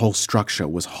believe that the whole structure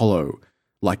was hollow,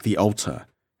 like the altar,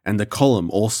 and the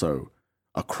column also.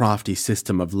 A crafty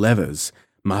system of levers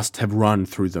must have run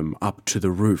through them up to the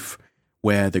roof,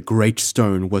 where the great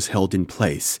stone was held in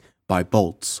place by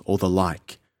bolts or the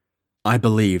like. I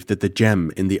believe that the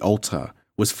gem in the altar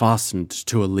was fastened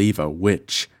to a lever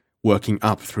which, working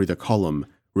up through the column,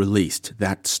 released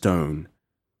that stone."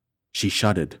 She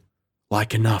shuddered.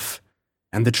 "Like enough.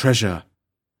 And the treasure?"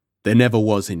 "There never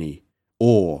was any,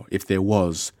 or, if there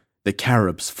was, the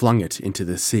Caribs flung it into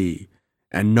the sea,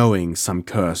 and knowing some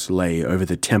curse lay over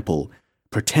the temple,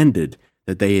 pretended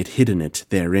that they had hidden it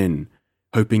therein,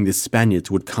 hoping the Spaniards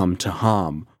would come to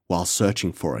harm while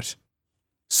searching for it.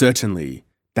 Certainly,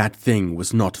 that thing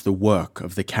was not the work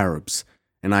of the Caribs,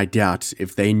 and I doubt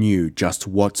if they knew just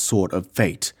what sort of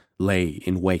fate lay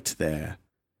in wait there.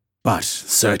 But,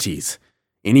 certes,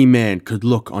 any man could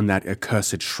look on that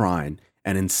accursed shrine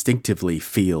and instinctively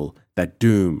feel that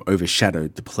doom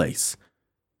overshadowed the place."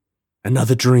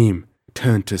 "Another dream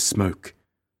turned to smoke,"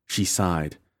 she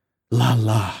sighed. "La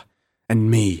la, and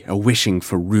me a wishing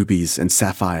for rubies and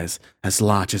sapphires as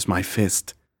large as my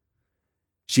fist."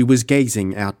 She was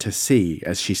gazing out to sea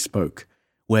as she spoke,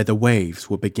 where the waves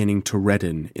were beginning to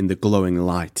redden in the glowing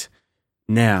light.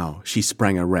 Now she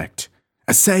sprang erect.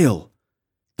 "A sail!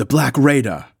 The Black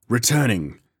Raider,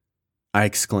 returning!" I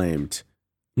exclaimed.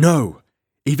 "No!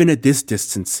 Even at this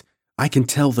distance, I can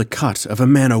tell the cut of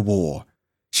a man-o'-war.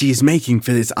 She is making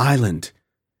for this island."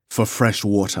 "For fresh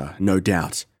water, no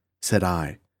doubt," said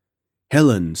I.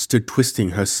 Helen stood twisting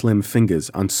her slim fingers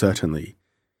uncertainly.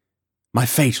 "My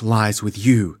fate lies with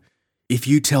you. If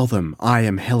you tell them I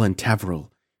am Helen Taverill,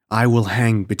 I will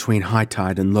hang between high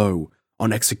tide and low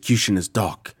on executioner's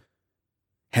dock."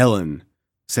 "Helen,"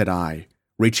 said I,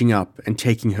 reaching up and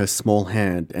taking her small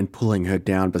hand and pulling her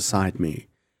down beside me,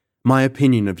 "my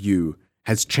opinion of you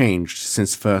has changed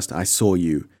since first I saw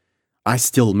you. I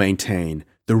still maintain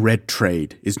the red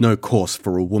trade is no course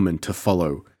for a woman to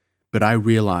follow, but I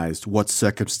realized what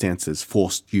circumstances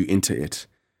forced you into it.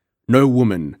 No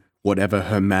woman, whatever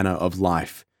her manner of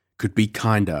life, could be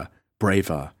kinder,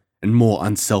 braver, and more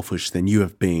unselfish than you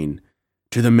have been.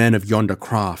 To the men of yonder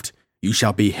craft, you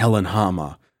shall be Helen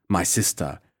Harmer, my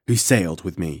sister, who sailed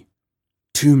with me."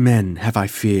 "2 men have I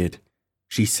feared,"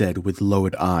 she said with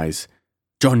lowered eyes.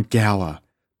 "John Gower,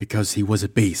 because he was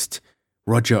a beast.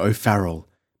 Roger O'Farrell,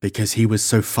 because he was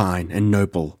so fine and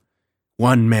noble.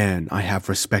 1 man I have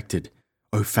respected,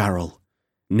 O'Farrell.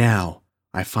 Now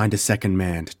I find a 2nd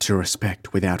man to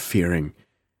respect without fearing.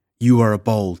 You are a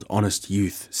bold, honest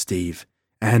youth, Steve,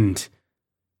 and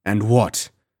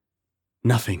what?"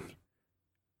 "Nothing."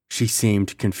 She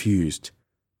seemed confused.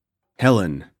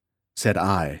 "Helen," said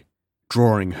I,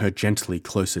 drawing her gently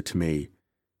closer to me,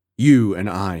 "you and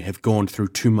I have gone through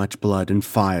too much blood and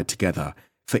fire together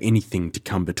for anything to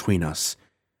come between us.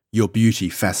 Your beauty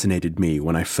fascinated me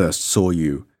when I first saw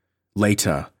you.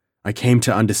 Later, I came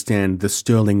to understand the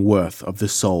sterling worth of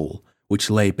the soul which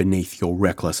lay beneath your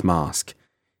reckless mask.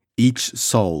 Each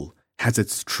soul has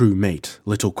its true mate,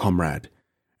 little comrade,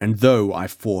 and though I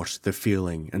fought the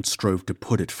feeling and strove to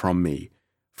put it from me,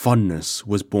 fondness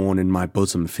was born in my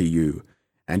bosom for you,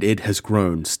 and it has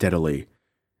grown steadily.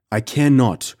 I care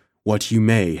not what you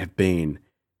may have been,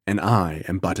 and I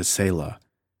am but a sailor,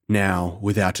 now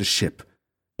without a ship,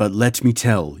 but let me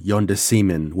tell yonder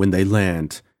seamen when they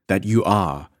land that you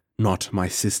are not my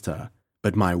sister,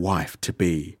 but my wife to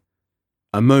be."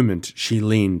 A moment she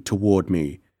leaned toward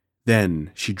me,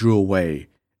 then she drew away,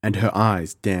 and her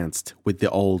eyes danced with the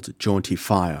old jaunty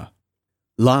fire.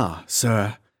 "La,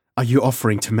 sir, are you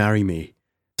offering to marry me?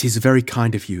 'Tis very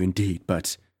kind of you indeed,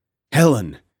 but—"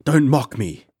 "Helen, don't mock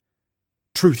me."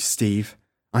 "Truth, Steve,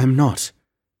 I am not,"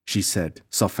 she said,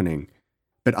 softening.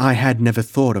 "But I had never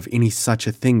thought of any such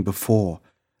a thing before.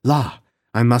 La,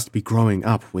 I must be growing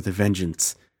up with a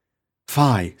vengeance.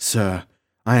 Fie, sir,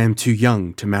 I am too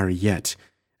young to marry yet,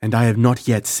 and I have not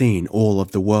yet seen all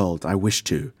of the world I wish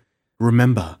to.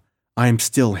 Remember, I am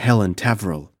still Helen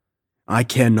Taverill. I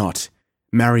care not.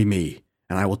 Marry me,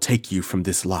 and I will take you from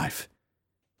this life."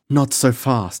 "Not so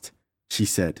fast," she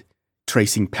said,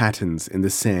 tracing patterns in the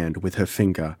sand with her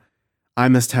finger. "I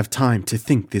must have time to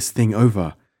think this thing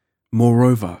over.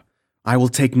 Moreover, I will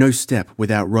take no step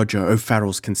without Roger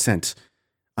O'Farrell's consent.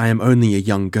 I am only a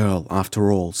young girl,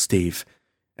 after all, Steve,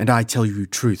 and I tell you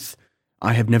truth,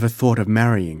 I have never thought of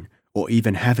marrying or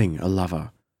even having a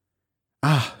lover.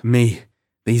 Ah, me,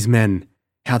 these men,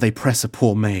 how they press a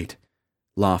poor maid,"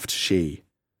 laughed she.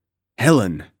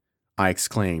 "Helen," I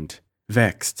exclaimed,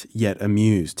 vexed yet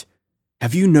amused,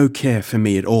 "have you no care for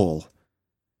me at all?"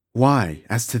 "Why,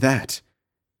 as to that,"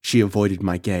 she avoided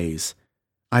my gaze,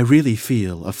 "I really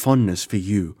feel a fondness for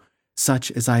you,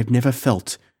 such as I have never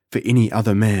felt for any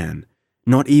other man,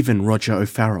 not even Roger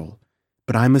O'Farrell,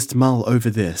 but I must mull over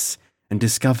this and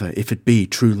discover if it be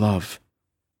true love."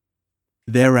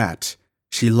 Thereat,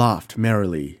 she laughed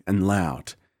merrily and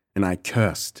loud, and I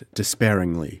cursed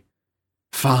despairingly.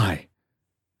 "Fie!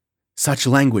 Such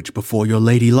language before your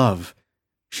lady love,"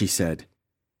 she said.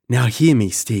 "Now hear me,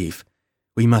 Steve.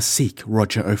 We must seek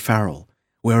Roger O'Farrell,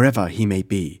 wherever he may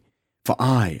be, for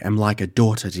I am like a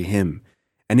daughter to him,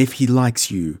 and if he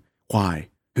likes you, why,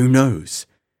 who knows?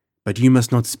 But you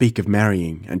must not speak of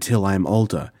marrying until I am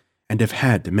older and have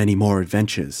had many more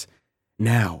adventures.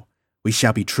 Now we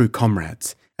shall be true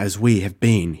comrades, as we have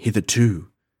been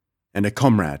hitherto." "And a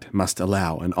comrade must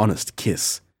allow an honest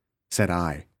kiss," said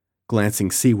I,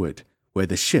 glancing seaward where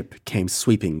the ship came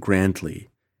sweeping grandly,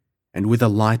 and with a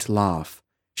light laugh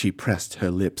she pressed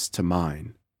her lips to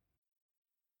mine.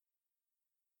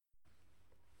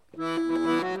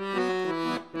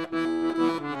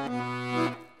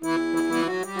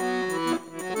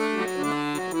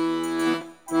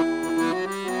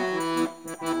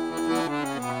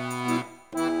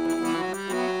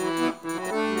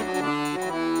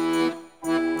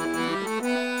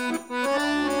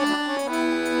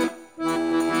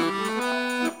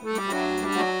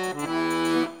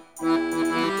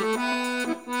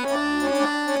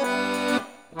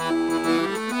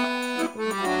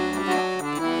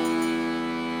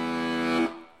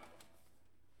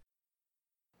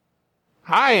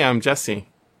 Hi, I'm Jesse.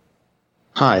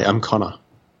 Hi, I'm Connor.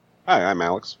 Hi, I'm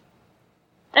Alex.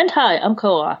 And hi, I'm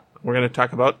Cora. We're going to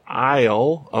talk about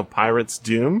Isle of Pirates'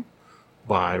 Doom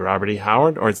by Robert E.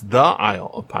 Howard, or it's The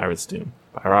Isle of Pirates' Doom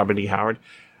by Robert E. Howard.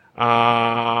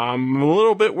 I'm a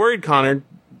little bit worried, Connor.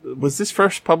 Was this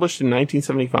first published in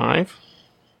 1975?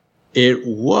 It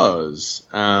was,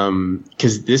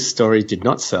 because this story did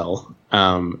not sell,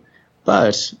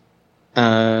 but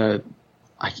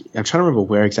I'm trying to remember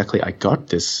where exactly I got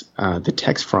this, the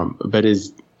text from, but it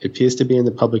appears to be in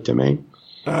the public domain.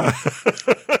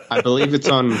 I believe it's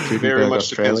on Very much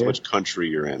Australia. depends which country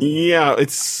you're in. Yeah,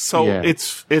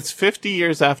 it's 50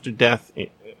 years after death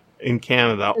in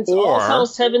Canada, It's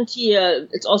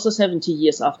also 70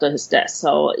 years after his death,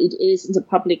 so it is in the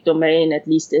public domain, at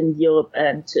least in Europe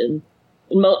and in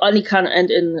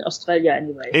Australia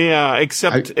anyway. Yeah,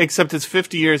 except it's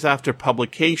 50 years after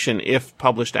publication if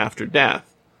published after death.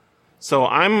 So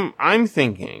I'm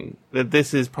thinking that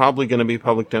this is probably going to be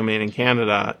public domain in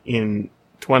Canada in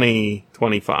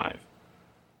 2025.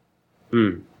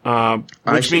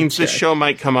 Which means this show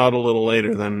might come out a little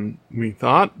later than we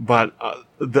thought. But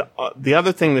the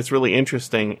other thing that's really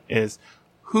interesting is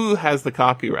who has the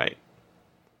copyright?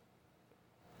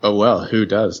 Oh, well, who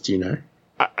does? Do you know?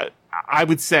 I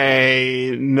would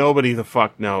say nobody the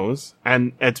fuck knows.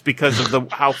 And it's because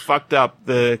of how fucked up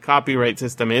the copyright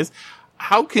system is.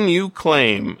 How can you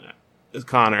claim,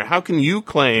 Connor,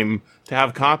 to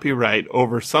have copyright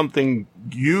over something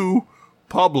you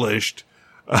published,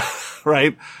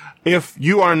 right? If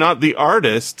you are not the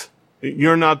artist,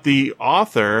 you're not the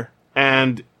author,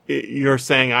 and you're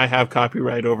saying I have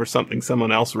copyright over something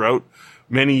someone else wrote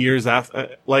many years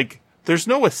after, there's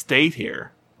no estate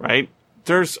here, right?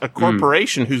 There's a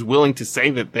corporation who's willing to say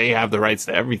that they have the rights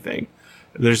to everything.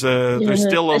 There's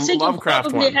still a Lovecraft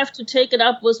one. You probably have to take it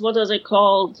up with, what are they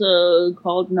called?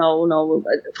 No.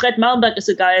 Fred Malmberg is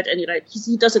a guy at any rate.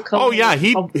 He does a Oh yeah,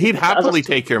 he'd happily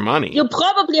take your money. You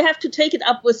probably have to take it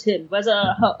up with him.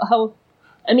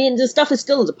 I mean, the stuff is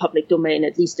still in the public domain,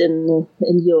 at least in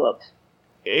Europe.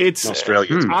 It's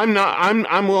Australia.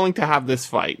 I'm willing to have this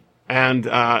fight, and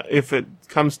if it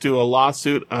comes to a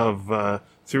lawsuit of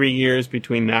 3 years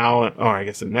between now or I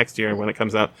guess next year when it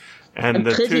comes out. And I'm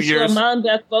the pretty 2 years. Sure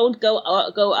Malmberg won't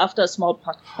go after a small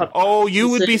podcast. Oh, you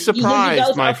would be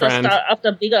surprised, my friend.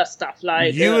 After bigger stuff,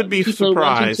 like you would be people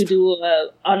surprised wanting to do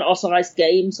unauthorized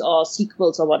games or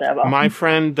sequels or whatever. My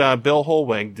friend Bill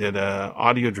Holweg did an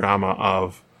audio drama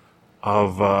of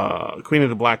Queen of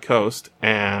the Black Coast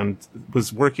and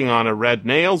was working on a Red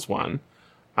Nails one.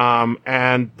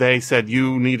 And they said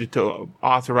you needed to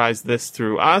authorize this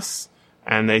through us.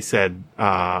 And they said,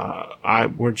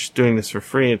 we're just doing this for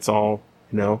free. It's all,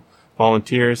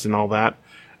 volunteers and all that.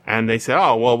 And they said,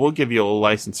 oh, well, we'll give you a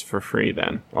license for free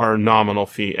then, or a nominal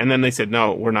fee. And then they said,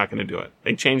 no, we're not going to do it.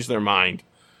 They changed their mind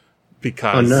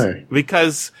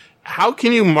because how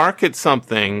can you market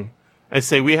something and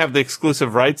say we have the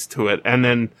exclusive rights to it and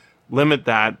then limit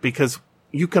that because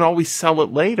you can always sell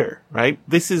it later, right?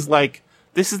 This is the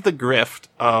grift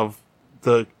of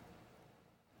the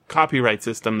copyright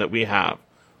system that we have,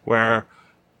 where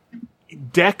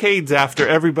decades after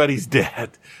everybody's dead,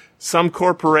 some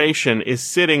corporation is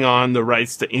sitting on the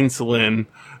rights to insulin,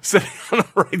 sitting on the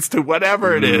rights to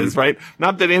whatever it is, right?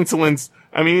 Not that insulin's,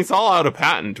 it's all out of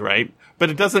patent, right? But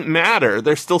it doesn't matter.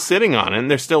 They're still sitting on it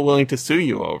and they're still willing to sue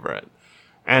you over it.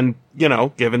 And,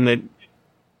 given that.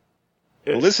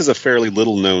 Well, this is a fairly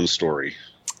little known story.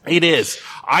 It is.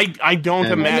 I don't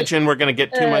imagine we're going to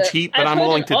get too much heat, but I'm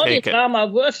willing to take it. Drama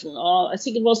version, or I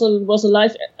think it was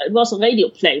a radio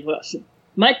play version.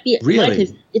 Might be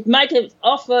really. It might have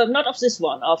not of this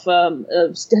one of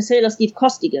Sailor Steve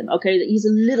Costigan. Okay, he's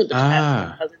a little bit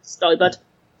of the story, but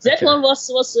that one was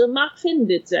Mark Finn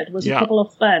did that with a couple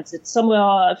of friends. It's somewhere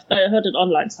I heard it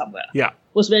online somewhere. Yeah, it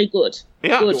was very good.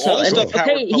 Yeah, good. So,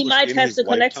 he might have the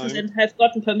connections and have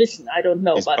gotten permission. I don't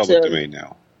know, it's but public domain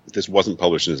now. This wasn't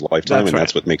published in his lifetime,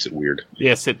 that's what makes it weird.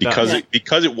 Yes, it does.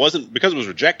 Because it was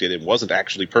rejected, it wasn't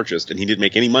actually purchased, and he didn't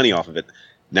make any money off of it.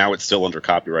 Now it's still under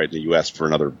copyright in the U.S. for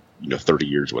another 30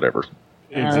 years, whatever.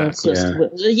 Exactly.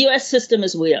 The U.S. system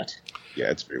is weird. Yeah,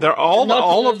 it's very weird.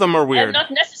 All of them are weird. And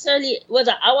not necessarily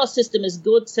whether our system is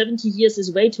good. 70 years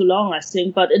is way too long, I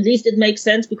think, but at least it makes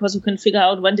sense because you can figure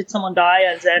out when did someone die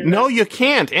and then. No, you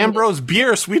can't. Ambrose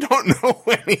Bierce, we don't know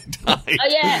when he died.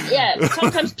 Yeah.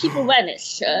 Sometimes people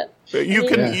vanish.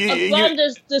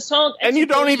 The song, and you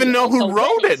don't even know who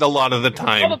wrote it a lot of the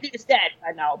time. Probably is dead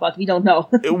by now, but we don't know.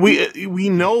 we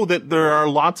know that there are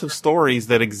lots of stories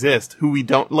that exist who we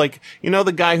don't like.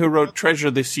 The guy who wrote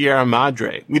Treasure the Sierra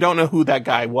Madre. We don't know who that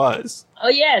guy was. Oh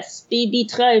yes, B.B.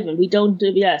 Traven. We don't.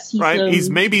 Yes, he's right.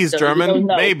 He's German.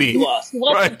 Maybe. He was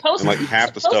right. And like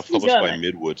half the stuff published by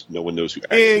Midwood, no one knows who.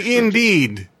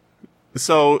 Indeed.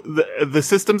 So the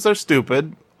systems are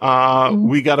stupid.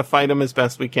 We got to fight them as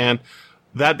best we can.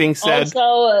 That being said,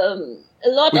 also a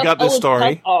lot of got this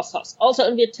story. Authors. Also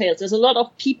in Weird Tales, there's a lot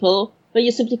of people where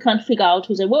you simply can't figure out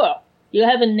who they were. You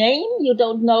have a name, you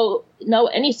don't know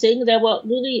anything. There were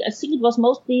really, I think it was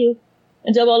mostly.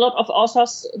 And there were a lot of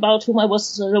authors about whom there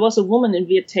was a woman in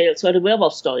Weird Tales, where the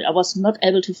werewolf story. I was not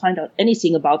able to find out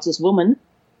anything about this woman,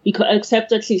 except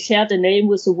that she shared a name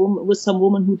with some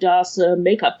woman who does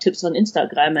makeup tips on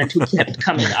Instagram and who kept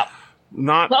coming up.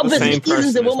 Not the same person. This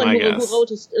is the woman who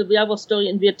wrote a werewolf story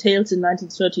in Weird Tales in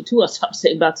 1932 or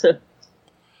something. But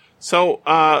so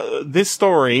this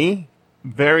story,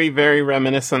 very, very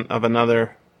reminiscent of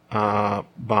another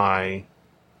by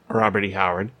Robert E.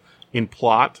 Howard in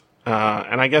plot.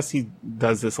 And I guess he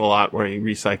does this a lot where he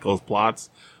recycles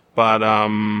plots, but,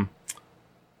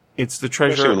 it's the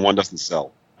treasure. Especially when one doesn't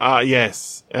sell.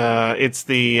 Yes. It's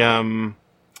the,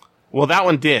 well, that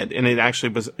one did, and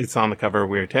it's on the cover of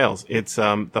Weird Tales. It's,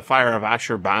 The Fire of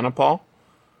Ashurbanipal.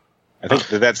 I think,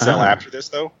 did that sell after this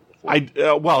though?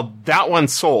 Well, that one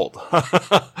sold.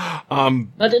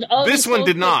 But this one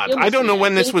did not. I don't know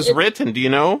when this was written. Do you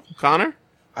know, Connor?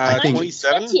 I think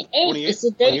 28 is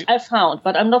the date I found,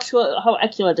 but I'm not sure how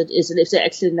accurate it is and if they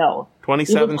actually know.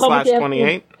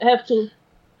 27/28?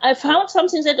 I found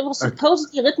something that it was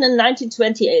supposedly written in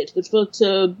 1928, which would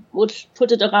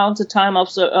put it around the time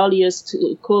of the earliest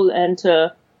Kull and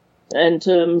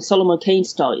Solomon Kane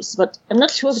stories. But I'm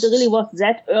not sure if it really was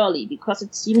that early, because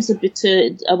it seems a bit,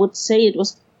 I would say it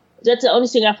was, that's the only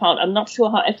thing I found. I'm not sure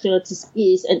how accurate this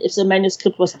is and if the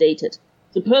manuscript was dated.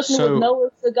 The person who would know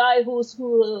is the guy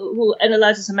who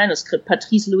analyzes a manuscript,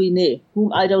 Patrice Louinet,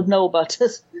 whom I don't know, but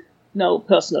know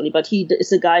personally. But he is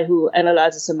the guy who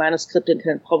analyzes a manuscript and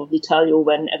can probably tell you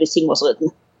when everything was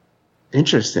written.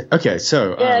 Interesting. Okay,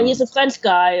 so yeah, he's a French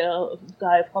guy.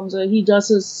 He does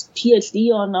his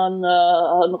PhD on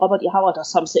Robert E. Howard or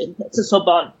something. It's a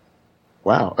Sorbonne.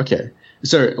 Wow. Okay.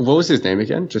 So what was his name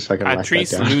again? Just so I can write that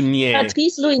down.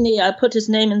 Patrice Louinet. I put his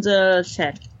name in the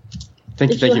chat.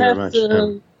 Thank you very much.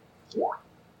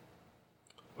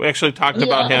 We actually talked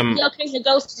about him. He occasionally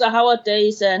goes to the Howard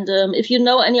Days, and if you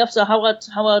know any of the Howard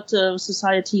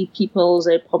Society people,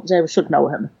 they should know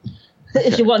him.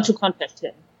 If you want to contact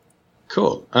him.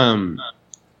 Cool.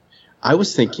 I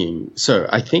was thinking. So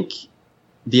I think,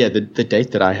 the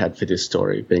date that I had for this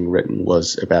story being written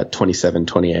was about 27,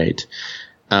 28.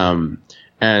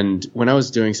 And when I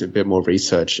was doing a bit more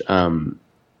research,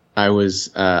 I was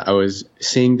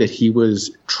seeing that he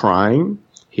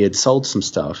had sold some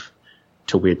stuff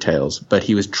to Weird Tales, but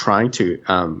he was trying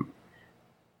to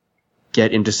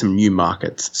get into some new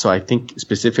markets. So I think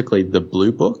specifically the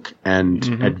Blue Book and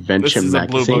Adventure Magazine. This is a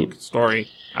Blue Book story.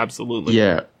 Absolutely.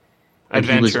 Yeah. And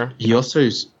Adventure.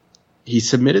 He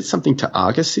submitted something to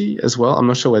Argosy as well. I'm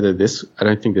not sure whether I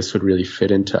don't think this would really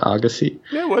fit into Argosy.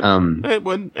 Yeah, it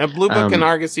would. A Blue Book and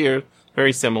Argosy are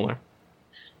very similar.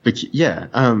 But yeah,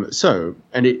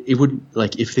 and it would,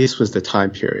 like, if this was the time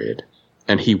period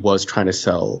and he was trying to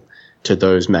sell to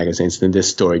those magazines, then this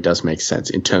story does make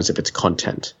sense in terms of its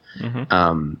content.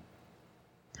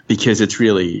 Because it's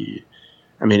really,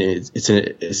 I mean,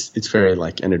 it's very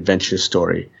like an adventure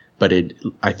story, but it,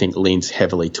 I think, leans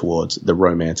heavily towards the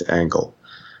romance angle,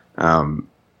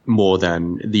 more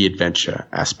than the adventure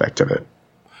aspect of it.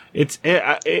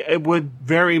 It would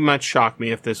very much shock me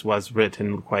if this was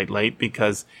written quite late,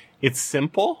 because it's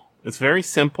simple. It's very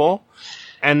simple.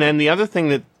 And then the other thing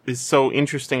that is so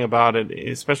interesting about it,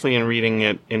 especially in reading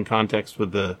it in context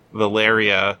with the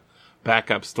Valeria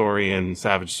backup story and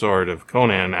Savage Sword of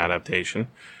Conan adaptation,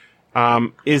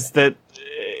 is that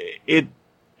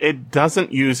it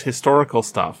doesn't use historical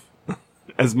stuff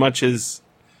as much as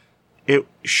it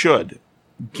should,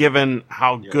 given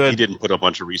how good... He didn't put a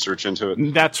bunch of research into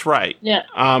it. That's right. Yeah.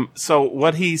 So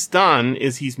what he's done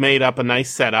is he's made up a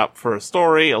nice setup for a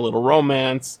story, a little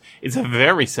romance. It's a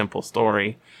very simple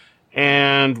story.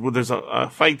 And there's a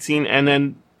fight scene, and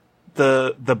then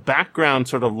the background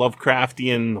sort of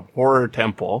Lovecraftian horror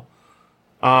temple.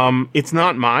 It's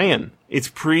not Mayan. It's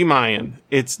pre-Mayan.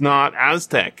 It's not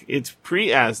Aztec. It's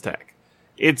pre-Aztec.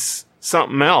 It's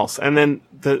something else. And then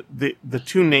the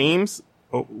two names...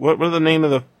 What were the name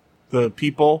of the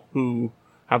people who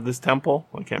have this temple?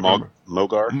 I can't remember.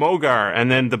 Mogar.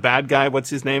 And then the bad guy, what's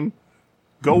his name?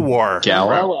 Go War.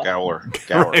 Gower.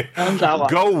 Right.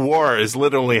 Go War is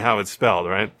literally how it's spelled,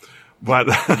 right? But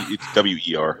it's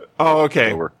W-E-R. Oh,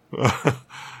 okay.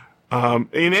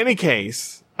 In any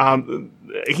case,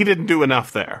 he didn't do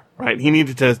enough there, right? He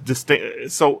needed to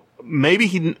so maybe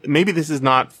this is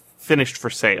not finished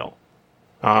for sale.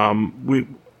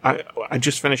 I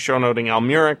just finished show noting Al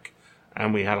Murik,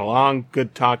 and we had a long,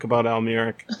 good talk about Al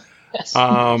Murik. Yes.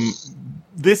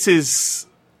 This is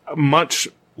much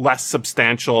less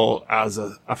substantial as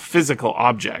a physical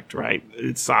object, right?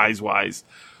 It's size-wise.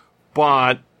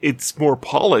 But it's more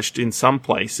polished in some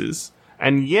places.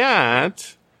 And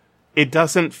yet, it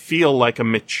doesn't feel like a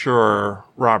mature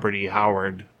Robert E.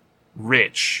 Howard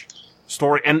rich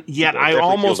story. And yet, I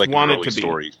almost want it to be.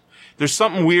 Story. There's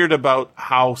something weird about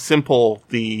how simple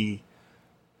the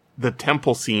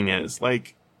temple scene is.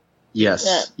 Like,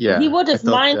 yes, yeah. He would have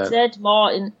minded that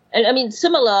more in. I mean,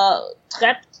 similar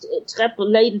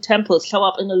trap-laden temples show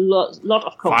up in a lot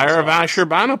of comics. Fire of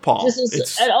Ashurbanipal. This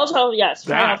is, and also, yes,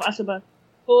 Fire of Ashurbanipal.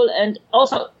 And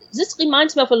also, this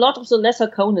reminds me of a lot of the lesser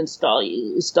Conan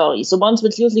stories. The ones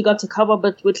which usually got the cover,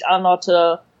 but which are not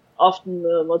often,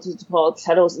 what is it called,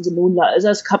 Shadows in the Moonlight.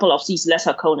 There's a couple of these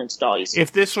lesser Conan stories.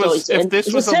 The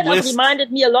setup reminded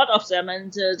me a lot of them,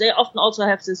 and they often also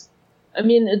have this. I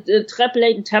mean, the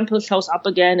trap-laden temple shows up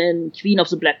again in Queen of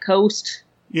the Black Coast.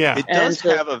 Yeah, it does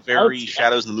have a very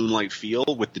Shadows in the Moonlight feel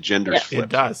with the genders flipped. It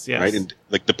does, yes. Right, and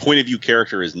like the point of view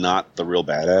character is not the real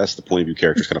badass. The point of view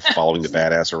character is kind of following the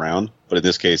badass around. But in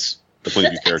this case, the point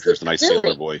of view character is the nice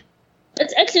sailor boy.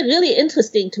 It's actually really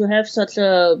interesting to have such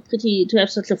a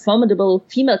formidable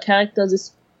female character.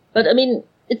 But I mean,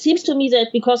 it seems to me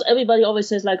that because everybody always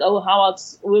says like, oh,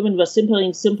 Howard's women were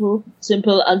simple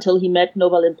until he met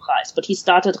Novaline Price, but he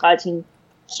started writing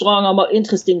stronger, more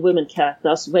interesting women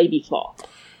characters way before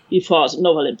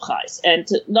Novaline Price. And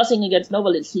nothing against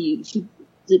Novaline,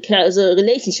 the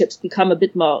relationships become a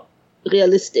bit more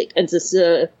realistic and this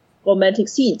romantic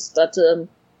scenes. But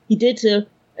he did.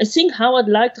 I think Howard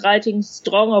liked writing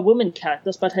stronger women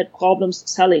characters, but had problems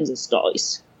selling the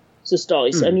stories.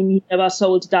 I mean, he never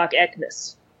sold Dark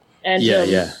Agnes. And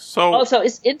So also,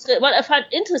 what I find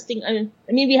interesting. I mean,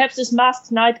 we have this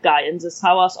masked knight guy in this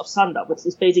Hours of Thunder, which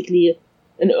is basically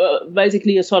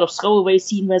a sort of throwaway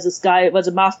scene where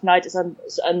the masked knight is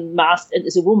unmasked and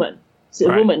is a woman. It's a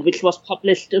woman, which was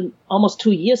published almost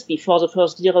 2 years before the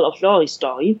first Geralt of Glory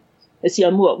story,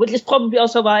 Cial Moore, which is probably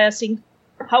also why I think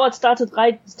Howard started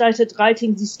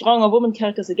writing these stronger woman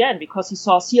characters again, because he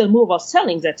saw Cial Moore was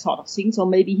selling that sort of thing, so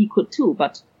maybe he could too,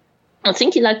 but I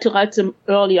think he liked to write them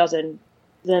earlier than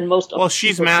most of. Well,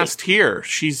 she's masked here.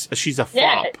 She's a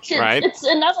fop, right?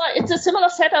 It's a similar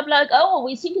setup. Like, oh,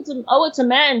 we think it's a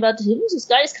man, but this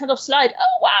guy is kind of slight.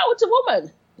 Oh, wow, it's a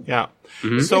woman. Yeah.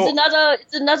 Mm-hmm. So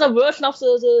it's another version of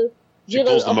the. She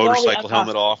pulls the motorcycle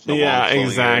helmet off. Yeah,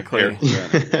 exactly.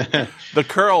 The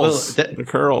curls. The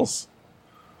curls.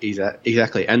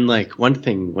 Exactly. And like one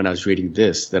thing when I was reading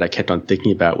this that I kept on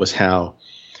thinking about was how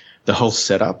the whole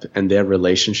setup and their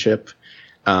relationship,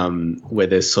 where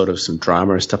there's sort of some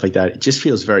drama and stuff like that, it just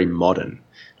feels very modern.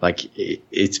 Like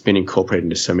it's been incorporated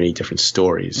into so many different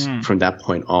stories from that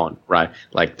point on, right?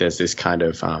 Like there's this kind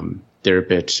of, they're a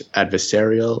bit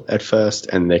adversarial at first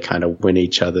and they kind of win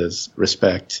each other's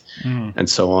respect and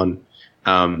so on.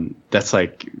 That's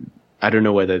like, I don't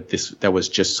know whether that was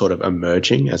just sort of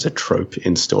emerging as a trope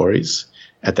in stories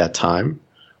at that time,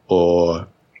 or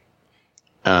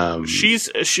she's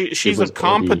a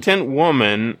competent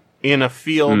woman in a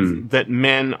field that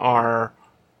men are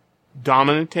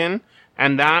dominant in,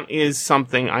 and that is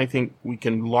something I think we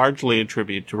can largely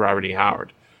attribute to Robert E.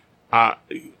 Howard.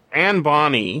 Anne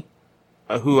Bonny,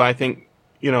 who I think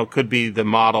could be the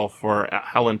model for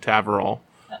Helen Taverol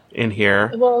in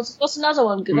here. Well, what's another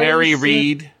one? Mary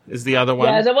Read is the other one.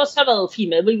 Yeah, there was several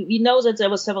female. We know that there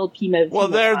were several female. Well,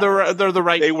 they're the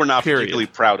right. They were not period. particularly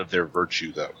proud of their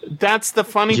virtue, though. That's the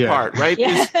funny part, right?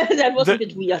 Yeah, that was a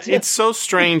bit weird. It's so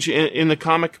strange in the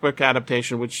comic book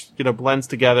adaptation, which blends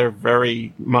together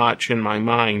very much in my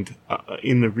mind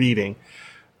in the reading.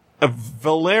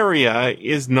 Valeria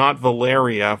is not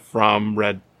Valeria from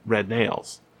Red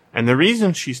Nails, and the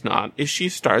reason she's not is she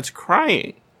starts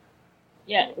crying.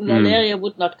 Yeah, Valeria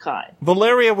would not cry.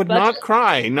 Valeria would not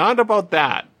cry. Not about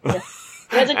that. Yeah.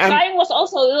 The crying was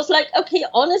also, it was like, okay,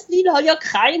 honestly, now you're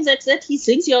crying that you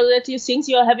think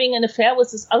you're having an affair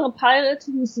with this other pirate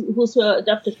who's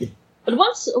adopted. But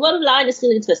one line is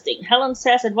really interesting. Helen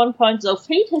says at one point, though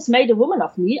fate has made a woman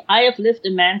of me, I have lived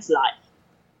a man's life.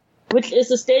 Which is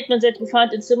a statement that we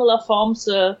find in similar forms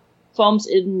forms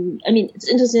in. I mean, it's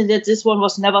interesting that this one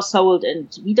was never sold, and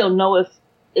we don't know if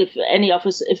any of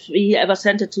us, if we ever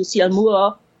sent it to C.L.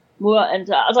 Moore and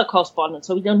the other correspondents.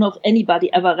 So we don't know if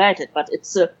anybody ever read it. But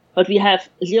but we have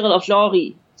Cyril of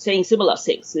Jory saying similar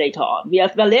things later on. We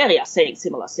have Valeria saying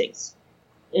similar things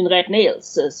in Red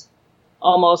Nails,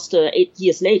 almost 8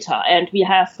 years later, and we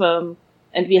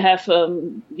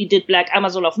did Black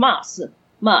Amazon of Mars,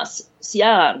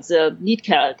 Ciaran, the lead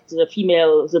character, the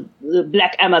female, the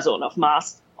Black Amazon of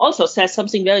Mars, also says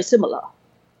something very similar.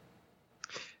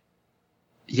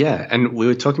 Yeah, and we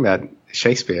were talking about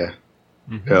Shakespeare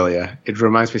earlier. It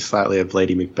reminds me slightly of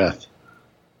Lady Macbeth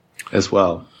as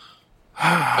well.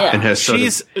 And her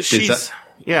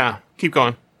keep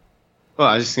going. Well,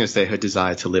 I was just going to say her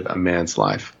desire to live a man's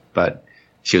life, but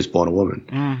she was born a woman.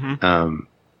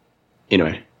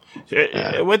 Anyway.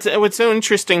 What's so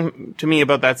interesting to me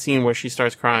about that scene where she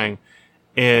starts crying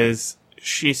is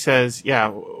she says,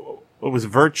 it was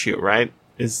virtue, right?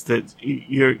 Is that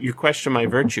you question my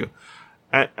virtue.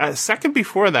 A second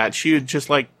before that, she had just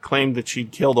claimed that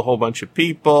she'd killed a whole bunch of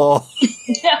people.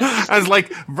 I was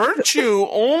like, virtue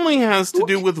only has to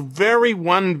do with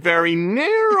one very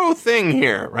narrow thing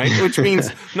here, right? Which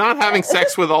means not having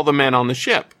sex with all the men on the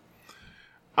ship.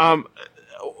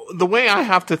 The way I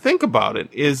have to think about it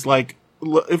is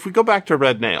if we go back to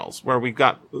Red Nails, where we've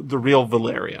got the real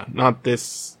Valeria, not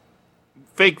this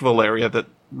fake Valeria that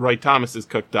Roy Thomas has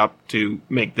cooked up to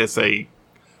make this a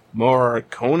more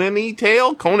Conan-y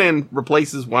tale. Conan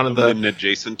replaces one of the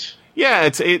adjacent. Yeah,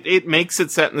 it makes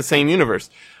it set in the same universe.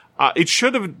 It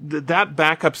should have that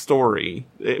backup story,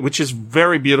 which is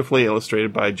very beautifully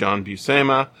illustrated by John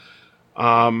Buscema,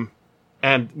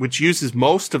 and which uses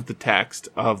most of the text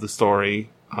of the story.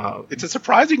 It's a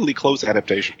surprisingly close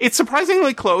adaptation. It's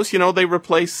surprisingly close. They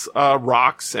replace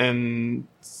rocks and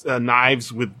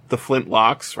knives with the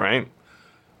flintlocks, right?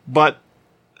 But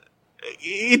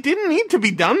it didn't need to be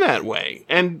done that way.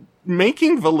 And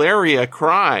making Valeria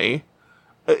cry,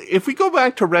 if we go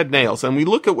back to Red Nails and we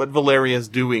look at what Valeria's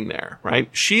doing there, right?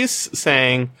 She's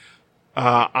saying,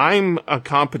 I'm a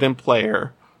competent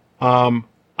player.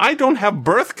 I don't have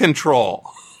birth control.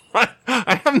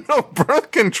 I have no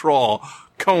birth control,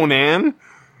 Conan.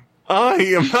 I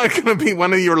am not going to be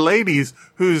one of your ladies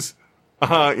who's,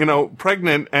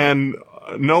 pregnant and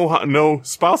no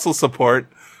spousal support.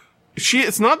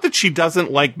 It's not that she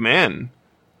doesn't like men.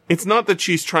 It's not that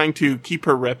she's trying to keep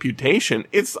her reputation.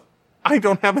 I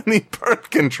don't have any birth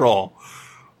control,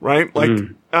 right?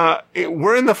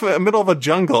 We're in the middle of a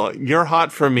jungle. You're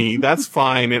hot for me. That's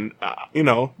fine. And,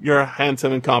 you're a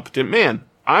handsome and competent man.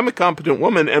 I'm a competent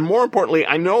woman. And more importantly,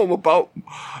 I know about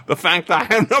the fact that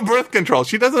I have no birth control.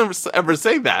 She doesn't ever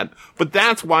say that, but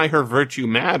that's why her virtue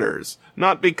matters.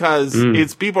 Not because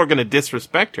people are going to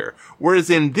disrespect her. Whereas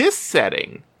in this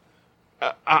setting,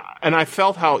 and I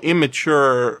felt how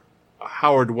immature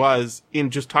Howard was in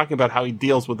just talking about how he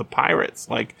deals with the pirates.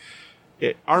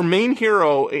 Our main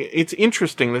hero, it's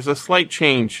interesting. There's a slight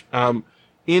change.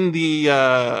 In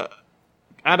the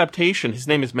adaptation, his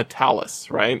name is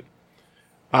Metallus, right?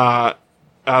 What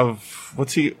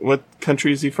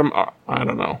country is he from? I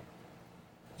don't know.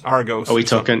 Argos. Are we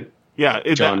talking? Yeah.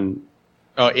 John.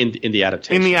 In the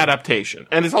adaptation. In the adaptation.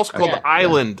 And it's also called the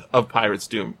Island of Pirates'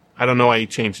 Doom. I don't know why he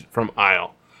changed it from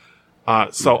Isle.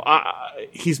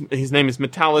 His name is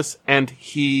Metallus, and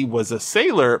he was a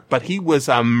sailor, but he was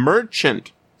a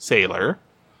merchant sailor,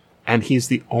 and he's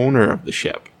the owner of the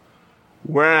ship.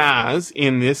 Whereas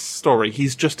in this story,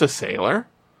 he's just a sailor,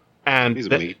 and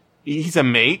he's a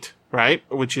mate, right?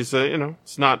 Which is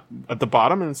it's not at the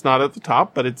bottom and it's not at the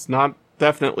top, but it's not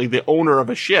definitely the owner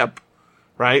of a ship,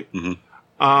 right?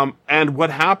 Mm-hmm. And what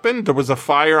happened? There was a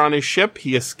fire on his ship.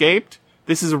 He escaped.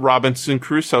 This is a Robinson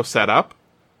Crusoe setup.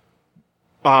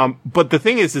 But the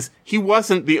thing is he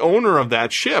wasn't the owner of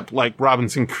that ship like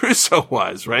Robinson Crusoe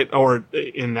was, right? Or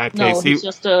in that case, he's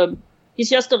just a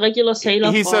regular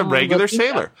sailor. He's a regular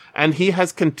sailor, and he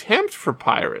has contempt for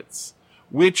pirates,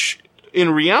 which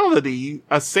in reality,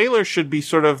 a sailor should be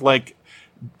sort of like,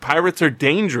 pirates are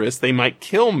dangerous. They might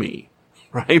kill me,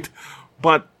 right?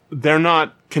 But they're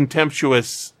not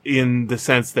contemptuous in the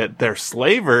sense that they're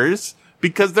slavers,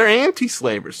 because they're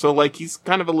anti-slavers. So he's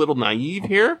kind of a little naive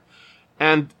here.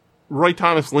 And Roy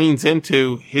Thomas leans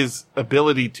into his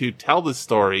ability to tell the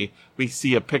story. We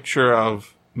see a picture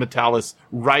of Metallus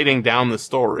writing down the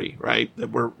story, right?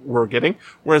 That we're getting.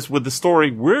 Whereas with the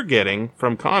story we're getting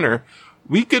from Connor,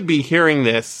 we could be hearing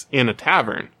this in a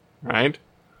tavern, right?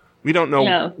 We don't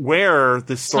know where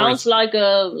this story sounds like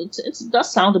it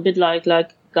does sound a bit like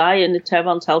guy in the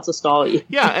tavern tells a story.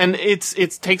 Yeah, and it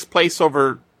takes place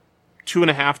over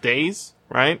 2.5 days,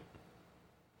 right?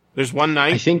 There's one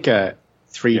night? I think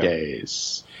 3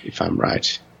 days, if I'm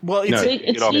right. Well, it's 3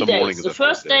 days. The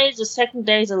first day, the second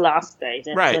day, the last day.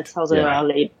 That's how they are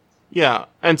labeled. Yeah,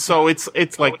 and so it's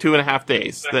like 2.5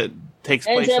 days that takes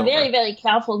place. And they're very, very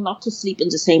careful not to sleep in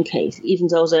the same cave, even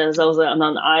though they're on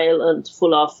an island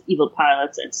full of evil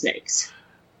pirates and snakes.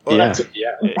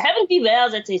 Heaven beware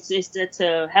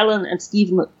that Helen and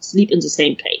Stephen sleep in the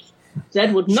same cave.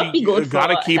 That would not be good.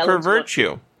 Gotta keep her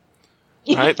virtue.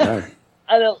 Right?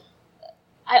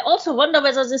 I also wonder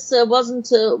whether this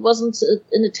wasn't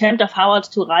an attempt of Howard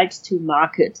to write to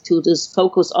market, to just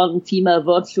focus on female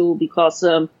virtue, because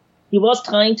he was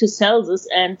trying to sell this.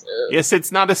 And yes,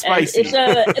 it's not as spicy.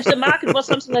 If the market was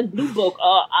something like Blue Book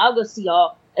or Argosy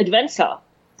or Adventure,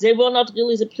 they were not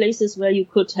really the places where you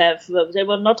could have. They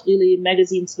were not really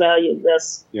magazines where it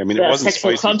wasn't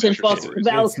sexual content was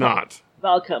welcome. It's not.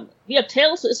 Welcome. Weird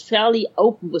Tales is fairly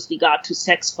open with regard to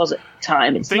sex for the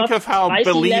time. Think of how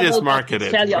Belita's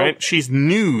marketed, right? Open. She's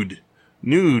nude,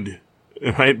 right?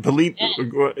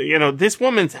 Belita, this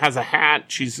woman has a hat.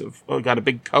 She's got a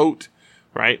big coat,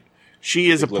 right?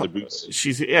 She is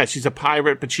she's a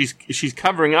pirate, but she's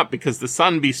covering up because the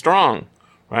sun be strong,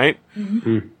 right?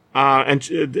 Mm-hmm. And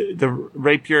the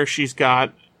rapier she's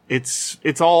got,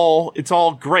 it's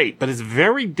all great, but it's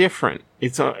very different.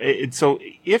 So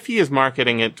if he is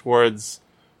marketing it towards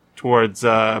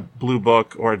Blue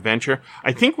Book or Adventure,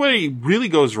 I think where he really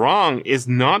goes wrong is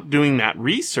not doing that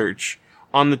research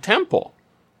on the temple.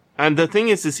 And the thing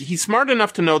is he's smart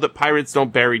enough to know that pirates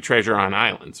don't bury treasure on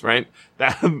islands, right?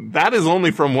 That is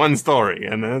only from one story,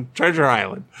 and Treasure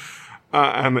Island.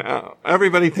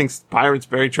 Everybody thinks pirates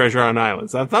bury treasure on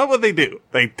islands. That's not what they do.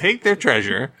 They take their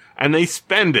treasure and they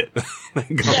spend it.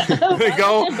 they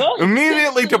go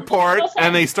immediately to port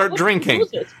and they start drinking.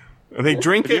 They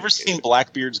drink it. Have you ever seen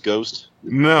Blackbeard's Ghost?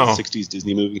 No. The 60s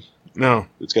Disney movie? No.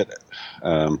 It's got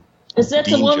is that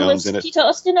Dean the one Jones with Peter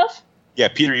Ustinov? Yeah,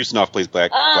 Peter Ustinov plays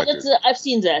Blackbeard. I've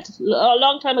seen that. A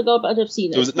long time ago, but I've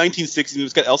seen it. It was 1960s.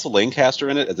 It's got Elsa Lancaster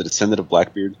in it as a descendant of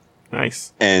Blackbeard.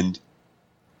 Nice. And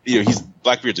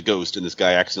Blackbeard's a ghost, and this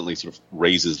guy accidentally sort of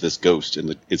raises this ghost, and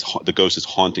the ghost is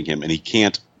haunting him, and he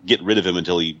can't get rid of him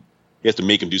until he has to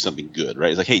make him do something good, right?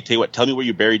 He's like, hey, tell you what, tell me where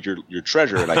you buried your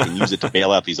treasure, and I can use it to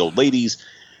bail out these old ladies.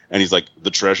 And he's like,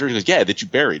 the treasure? He goes, yeah, that you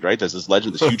buried, right? There's this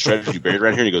legend, this huge treasure you buried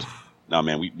around here. And he goes, no,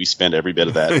 man, we spent every bit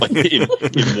of that. Like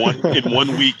in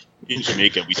 1 week in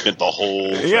Jamaica, we spent the whole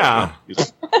treasure. Yeah.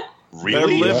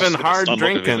 Really? They're living hard,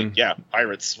 drinking. Like, yeah,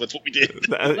 pirates. That's what we did.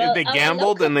 They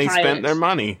gambled and they spent their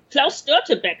money. Klaus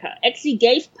Störtebeker actually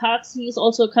gave parts. He is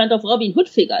also a kind of Robin Hood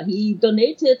figure. He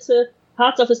donated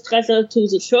parts of his treasure to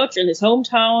the church in his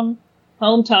hometown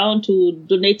to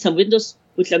donate some windows,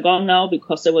 which are gone now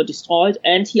because they were destroyed.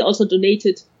 And he also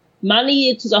donated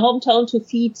money to the hometown to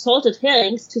feed salted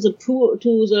herrings to the poor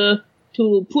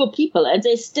people. And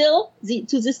they still,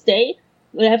 to this day,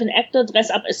 we have an actor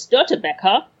dressed up as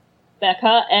Störtebeker.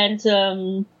 And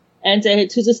they,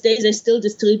 to this day, they still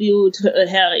distribute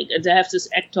herring, and they have this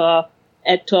actor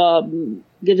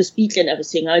give a speech and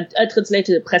everything. I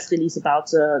translated a press release about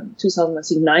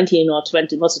 2019 or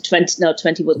 20. Was it 20? No,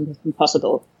 20 wasn't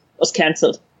possible. Was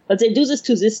cancelled. But they do this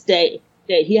to this day.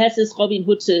 He has this Robin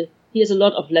Hood. He has a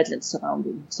lot of legends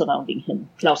surrounding him.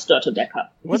 Klaus Störtebeker.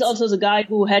 He's also the guy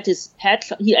who had his head.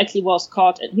 He actually was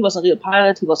caught. He was a real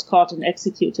pirate. He was caught and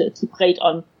executed. He preyed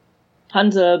on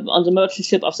the merchant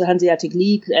ship of the Hanseatic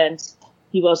League, and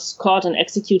he was caught and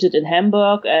executed in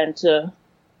Hamburg, and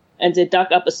they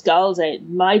dug up a skull that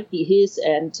might be his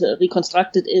and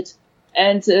reconstructed it,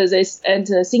 and I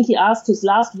think he asked his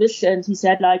last wish, and he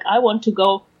said, like, I want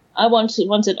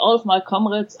that all of my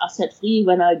comrades are set free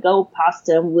when I go past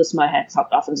them with my head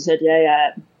chopped off. And he said,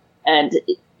 yeah, and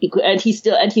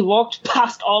he walked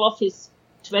past all of his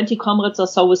 20 comrades or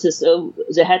so with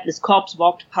the headless corpse,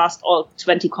 walked past all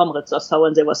 20 comrades or so,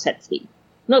 and they were set free.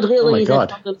 Not really. Oh my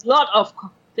God.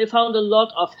 They found a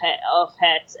lot of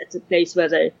heads at the place where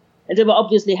they were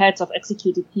obviously heads of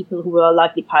executed people who were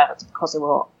likely pirates because they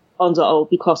were on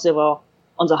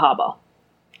the harbor.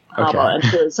 Okay.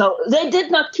 And so they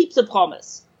did not keep the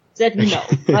promise. That we know.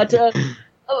 But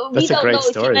we don't know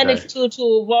if he managed to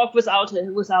walk without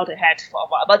a hat for a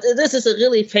while. But this is a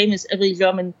really famous. Every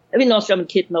North German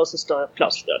kid knows the story of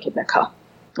Klaus Störtebeker.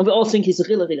 And we all think he's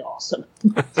really, really awesome.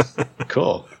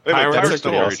 Cool. Pirates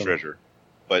don't bury treasure.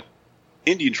 But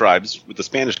Indian tribes, with the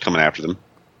Spanish coming after them,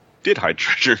 did hide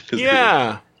treasure.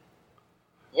 Yeah.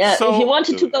 Yeah, so, if you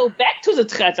wanted to go back to the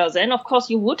treasure, then of course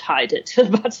you would hide it.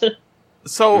 But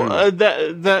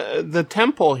the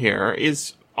temple here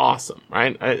is awesome,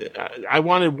 right? I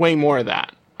wanted way more of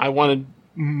that. I wanted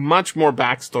much more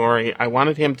backstory. I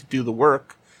wanted him to do the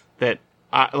work that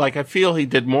I feel he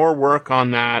did more work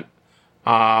on that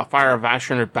Fire of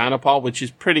Ashran or Banipal, which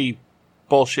is pretty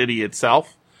bullshitty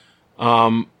itself.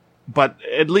 But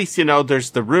at least,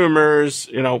 there's the rumors.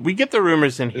 We get the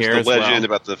rumors in here as well. There's the legend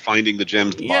about the finding the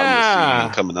gems at the bottom of the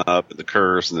sea coming up, and the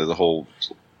curse, and there's a whole...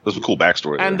 There's a cool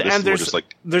backstory there. And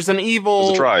there's an evil...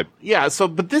 There's a tribe. Yeah,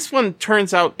 but this one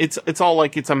turns out it's all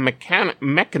like it's a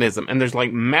mechanism, and there's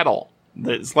like metal.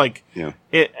 It's like... Yeah.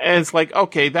 And it's like,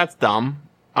 okay, that's dumb.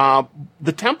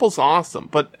 The temple's awesome,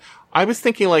 but I was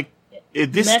thinking like,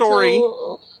 this metal, story...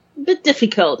 a bit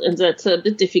difficult, and that's a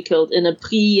bit difficult in a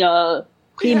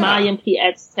pre-Mayan,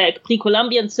 pre-Aztec,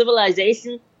 pre-Columbian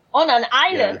civilization on an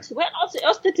island. Where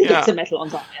else did you get the metal on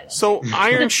that island? So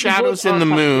Iron Shadows in the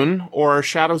Moon, or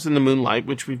Shadows in the Moonlight,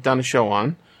 which we've done a show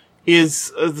on,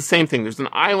 is the same thing. There's an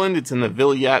island. It's in the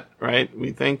Villette, right?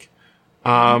 We think.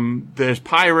 There's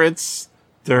pirates.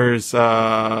 There's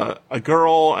a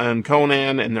girl and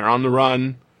Conan, and they're on the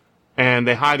run, and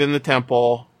they hide in the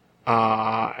temple,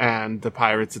 and the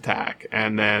pirates attack,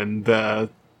 and then the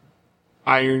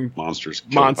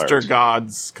monster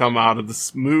gods come out of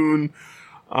the moon,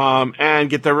 and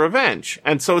get their revenge.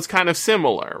 And so it's kind of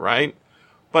similar, right?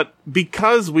 But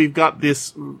because we've got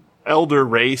this elder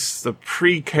race, the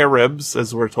pre-Caribs,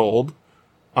 as we're told,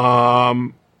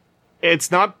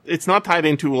 it's not tied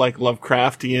into like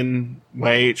Lovecraftian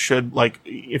way. It should, like,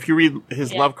 if you read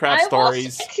his Lovecraft stories. I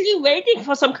was actually waiting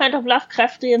for some kind of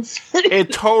Lovecraftian.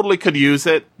 It totally could use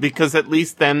it, because at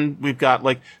least then we've got,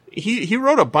 like, he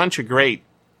wrote a bunch of great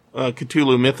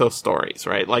Cthulhu mythos stories,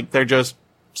 right? Like, they're just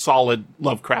solid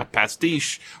Lovecraft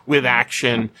pastiche with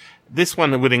action. This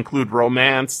one would include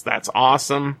romance. That's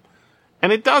awesome.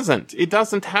 And it doesn't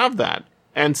have that.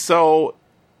 And so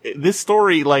this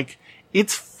story, like,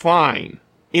 it's fine.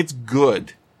 It's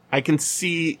good. I can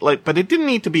see, like, but it didn't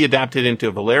need to be adapted into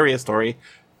a Valeria story.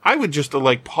 I would just have,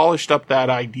 like, polished up that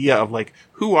idea of, like,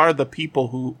 who are the people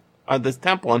who are this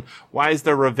temple, and why is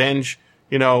their revenge,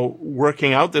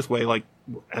 working out this way? Like,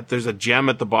 there's a gem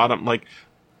at the bottom, like,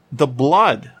 the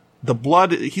blood,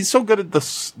 he's so good at the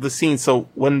scene. So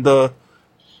when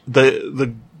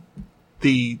they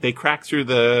crack through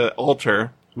the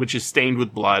altar, which is stained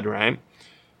with blood, right?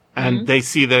 And they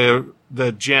see the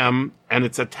gem, and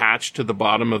it's attached to the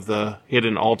bottom of the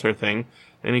hidden altar thing,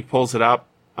 and he pulls it up.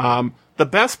 The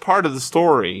best part of the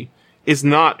story is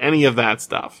not any of that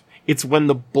stuff. It's when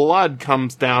the blood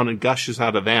comes down and gushes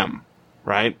out of them,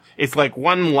 right? It's like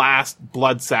one last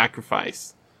blood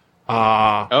sacrifice.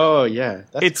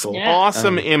 That's cool.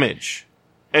 Awesome image.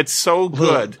 It's so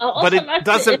good, but it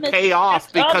doesn't pay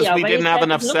off because we didn't have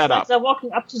enough setup. Like they're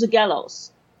walking up to the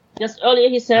gallows. Just earlier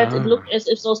he said it looked as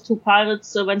if those two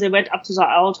pirates, when they went up to the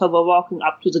altar, were walking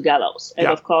up to the gallows. And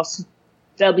of course,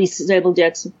 there'll be Sable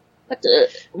Jackson. But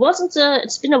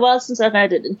it's been a while since I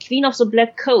read it, in Queen of the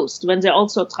Black Coast, when they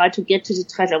also tried to get to the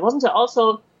treasure, wasn't there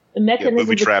also a mechanism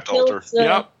that trapped altar?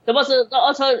 There was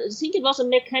I think it was a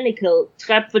mechanical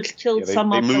trap which killed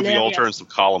some of the They moved the altar and some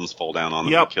columns fall down on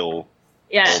them to kill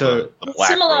so the black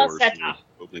similar rowers, setup.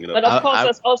 But of course,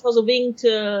 there's also the winged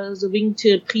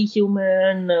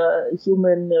pre-human,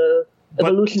 human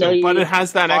evolutionary. But it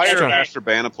has that Fire extra. Master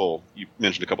Banipal, you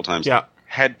mentioned a couple times,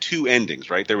 had two endings,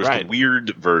 right? There was the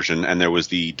weird version, and there was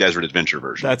the Desert Adventure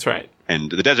version. That's right. And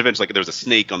the Desert Adventure, like, there was a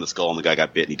snake on the skull, and the guy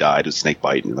got bit, and he died. It was a snake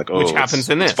bite, and like, which happens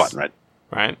in this. It's fun, right?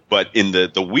 Right. But in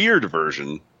the weird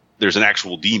version, there's an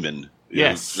actual demon.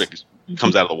 Yes.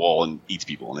 Comes out of the wall and eats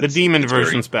people. And the demon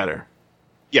version's better.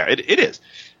 Yeah, it is.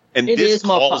 And this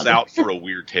calls out for a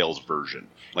Weird Tales version.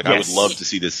 Like, I would love to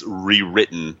see this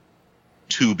rewritten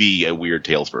to be a Weird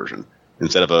Tales version.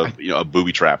 Instead of a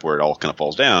booby trap where it all kind of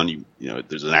falls down,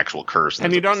 there's an actual curse.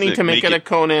 And you don't need to make it a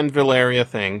Conan Valeria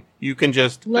thing. You can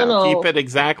just keep it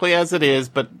exactly as it is,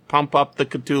 but pump up the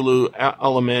Cthulhu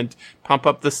element, pump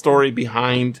up the story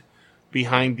behind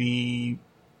the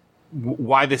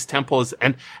why this temple is,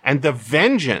 and the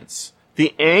vengeance.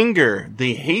 The anger,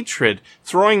 the hatred,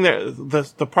 throwing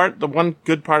the one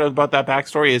good part about that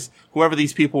backstory is whoever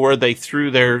these people were, they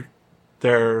threw their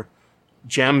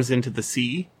gems into the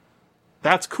sea.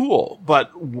 That's cool, but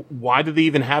why do they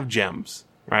even have gems,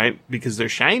 right? Because they're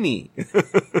shiny.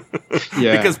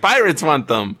 Because pirates want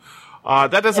them.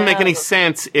 That doesn't make any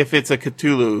sense if it's a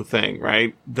Cthulhu thing,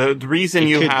 right? The reason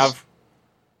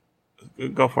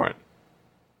go for it.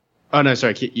 Oh no,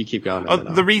 sorry. You keep going.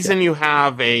 The reason you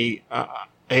have a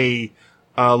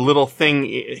little thing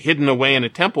hidden away in a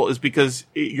temple is because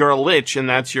you're a lich, and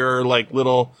that's your like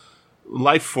little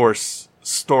life force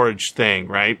storage thing,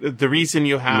 right? The reason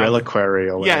you have reliquary,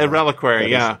 or whatever. A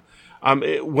reliquary,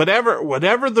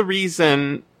 whatever the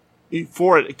reason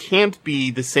for it, it can't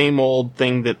be the same old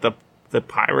thing that the that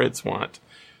pirates want.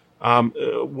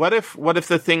 What if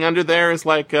the thing under there is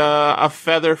like a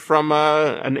feather from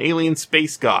an alien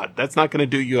space god? That's not going to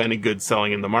do you any good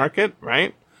selling in the market,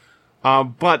 right?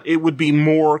 But it would be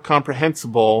more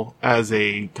comprehensible as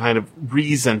a kind of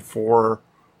reason for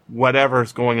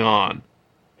whatever's going on.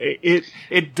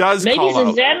 It does maybe call the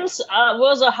out. Zens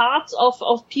were the hearts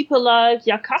of people like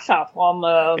Yakasha from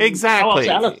Exactly.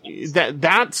 Power of the Elephants.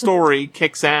 That story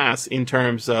kicks ass in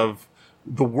terms of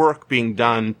the work being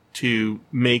done to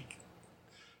make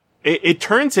it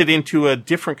turns it into a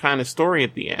different kind of story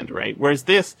at the end, right? Whereas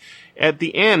this, at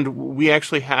the end, we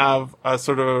actually have a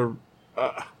sort of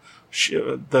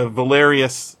the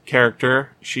Valerius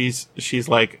character. She's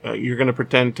like, you're going to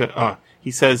pretend to. He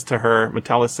says to her,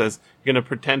 Metellus says, "You're going to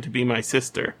pretend to be my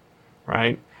sister,"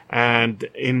 right? And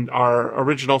in our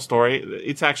original story,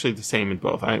 it's actually the same in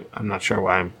both. I'm not sure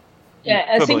why I'm. Yeah,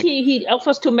 I think he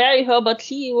offers to marry her, but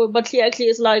she actually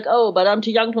is like, oh, but I'm too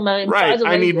young to marry him. Right, So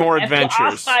I need more have to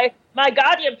adventures. ask my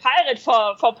guardian pirate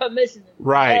for permission.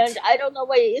 Right. And I don't know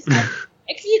why he is.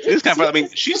 Actually, It's kind of. I mean,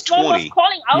 she's this one was 20.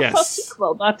 calling out Yes. for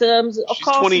sequel, but of She's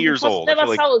course, 20 he years was old. I never feel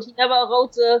like sold. He never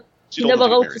wrote the. she's He old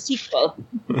never enough to wrote be the sequel.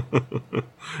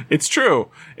 It's true.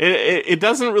 It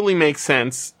doesn't really make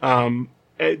sense.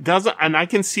 It doesn't, and I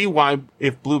can see why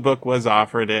if Blue Book was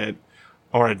offered it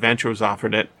or Adventure was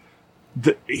offered it,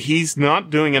 he's not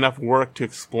doing enough work to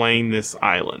explain this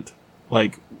island.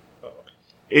 Like,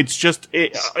 it's just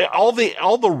all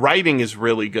the writing is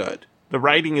really good. The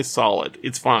writing is solid.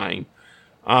 It's fine.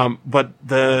 But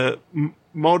the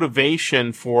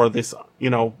motivation for this,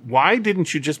 why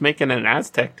didn't you just make it an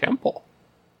Aztec temple?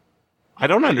 I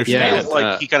don't understand. It feels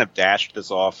like he kind of dashed this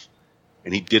off,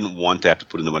 and he didn't want to have to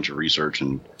put in a bunch of research.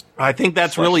 And I think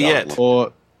that's really it.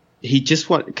 Or he just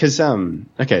because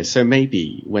okay, so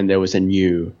maybe when there was a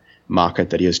new market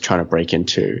that he was trying to break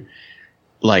into,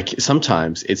 like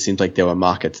sometimes it seemed like there were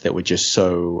markets that were just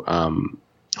so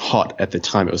hot at the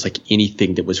time. It was like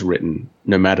anything that was written,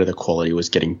 no matter the quality, was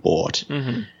getting bought.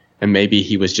 Mm-hmm. And maybe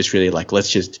he was just really like,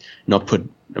 let's just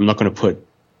I'm not going to put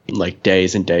like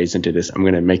days and days into this. I'm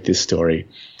going to make this story.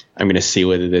 I'm going to see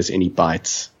whether there's any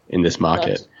bites in this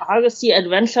market. Argosy,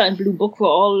 Adventure, and Blue Book were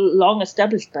all long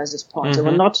established by this point. They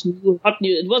were not new.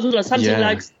 It wasn't something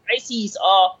like Spicy's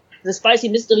or the spicy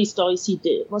mystery stories he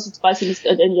did. It wasn't spicy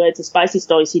at any rate, the spicy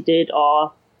stories he did,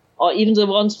 or even the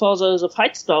ones for the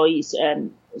fight stories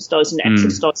and stories and action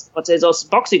stories. But there's those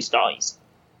boxing stories.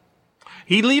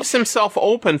 He leaves himself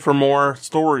open for more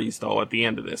stories, though, at the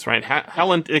end of this, right?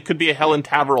 It could be a Helen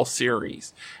Taverell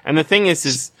series. And the thing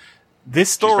is this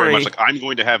story... She's very much like, I'm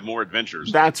going to have more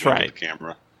adventures. That's right. The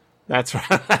camera. That's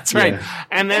right. That's right.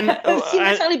 And then... he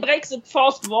literally breaks the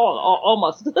fourth wall, or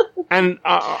almost. And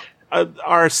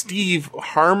our Steve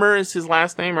Harmer is his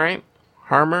last name, right?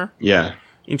 Harmer? Yeah.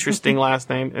 Interesting last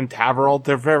name. And Taverell,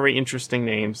 they're very interesting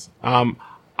names.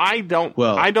 I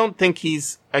don't think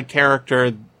he's a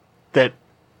character that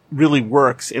really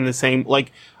works in the same,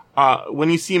 like, when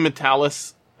you see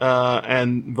Metellus,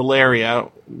 and Valeria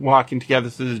walking together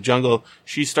through the jungle,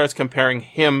 she starts comparing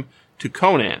him to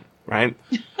Conan, right?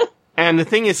 And the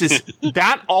thing is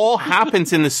that all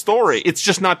happens in the story. It's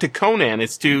just not to Conan,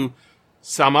 it's to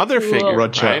some other figure,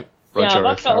 right? Roger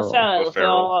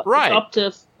O'Farrell,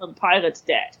 adoptive pirate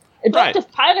dad.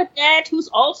 Adoptive pirate dad who's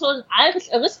also an Irish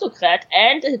aristocrat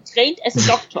and trained as a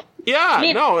doctor. Yeah,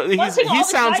 he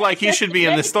sounds like he should be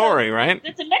in the story, right?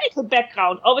 The medical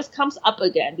background always comes up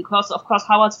again because, of course,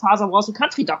 Howard's father was a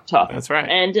country doctor. That's right.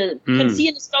 And you can see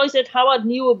in the stories that Howard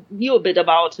knew a bit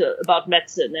about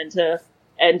medicine.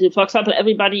 And for example,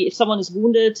 if someone is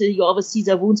wounded, you always see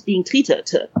their wounds being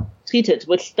treated,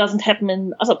 which doesn't happen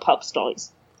in other pulp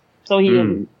stories. So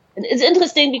and it's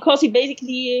interesting because he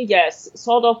basically,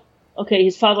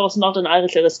 his father was not an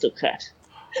Irish aristocrat.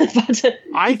 But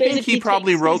I think he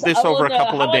probably wrote this over a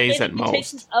couple of days at most. He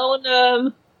takes his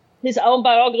own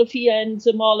biography and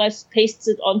more or less pastes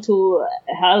it onto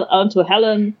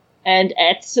Helen and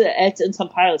adds in some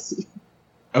piracy.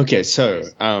 Okay, so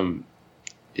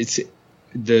it's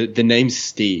the name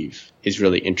Steve is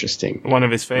really interesting. One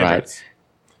of his favorites.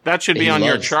 Right? That should be on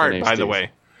your chart, by the way.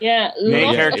 Yeah,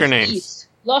 character names.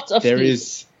 Lots of There Steves.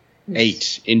 is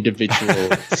 8 individual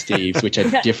Steves, which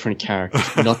are different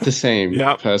characters, not the same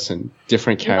person.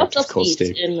 Different characters called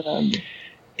Steve. I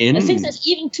think there's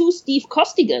even 2 Steve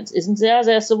Costigans, isn't there?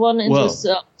 There's the one in this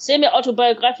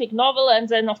semi-autobiographic novel, and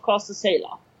then, of course, the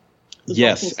sailor.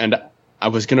 Yes, and I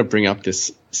was going to bring up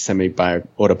this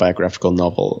semi-autobiographical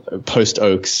novel, Post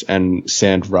Oaks and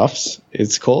Sand Roughs,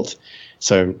 it's called.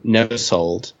 So, never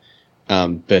sold,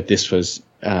 but this was...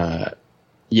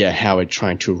 Howard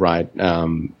trying to write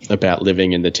about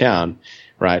living in the town,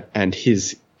 right? And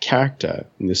his character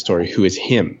in the story, who is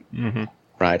him,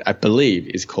 right, I believe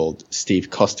is called Steve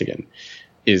Costigan,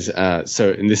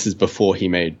 and this is before he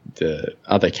made the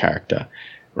other character,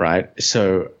 right?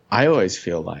 So I always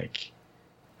feel like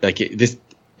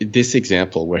this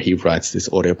example where he writes this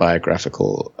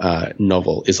autobiographical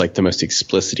novel is like the most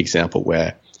explicit example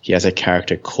where he has a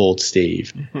character called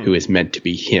Steve who is meant to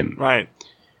be him. Right.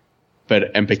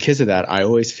 And because of that, I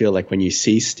always feel like when you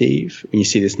see Steve, when you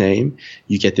see this name,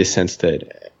 you get this sense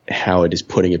that Howard is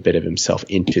putting a bit of himself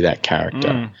into that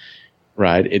character,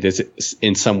 right? It is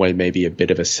in some way maybe a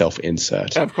bit of a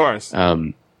self-insert. Of course.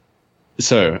 I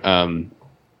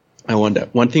wonder,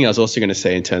 one thing I was also going to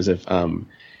say in terms of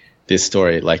this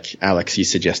story, like Alex, you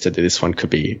suggested that this one could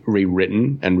be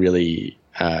rewritten and really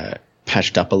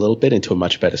patched up a little bit into a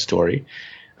much better story.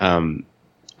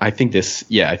 I think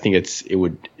it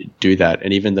would do that.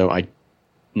 And even though I'm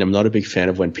not a big fan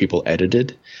of when people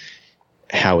edited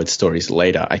Howard's stories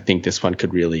later, I think this one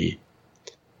could really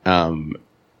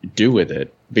do with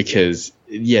it because,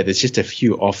 there's just a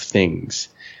few off things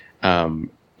in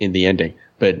the ending.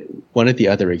 But one of the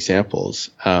other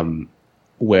examples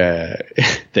where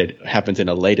that happens in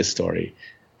a later story,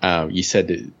 you said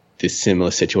that this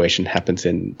similar situation happens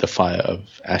in The Fire of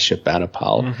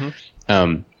Ashurbanipal.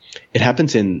 It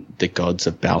happens in The Gods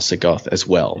of Balsagoth as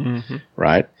well,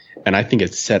 right? And I think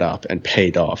it's set up and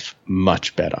paid off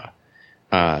much better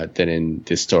than in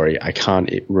this story. I can't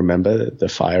remember The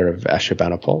Fire of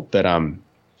Ashurbanipal, but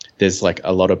there's like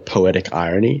a lot of poetic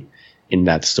irony in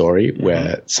that story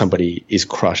where somebody is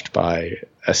crushed by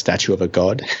a statue of a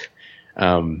god,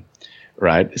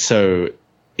 right? So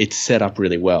it's set up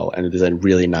really well, and there's a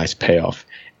really nice payoff.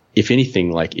 If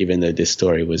anything, like even though this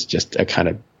story was just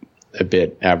a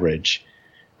bit average,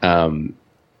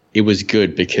 it was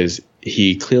good because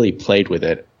he clearly played with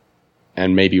it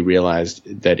and maybe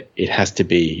realized that it has to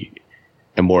be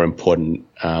a more important,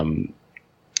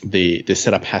 the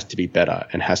setup has to be better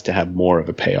and has to have more of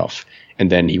a payoff. And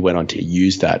then he went on to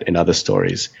use that in other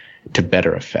stories to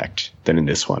better effect than in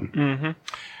this one.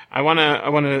 I want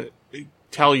to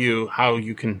tell you how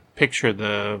you can picture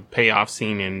the payoff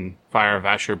scene in Fire of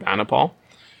Ashurbanipal.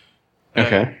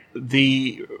 Okay.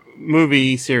 The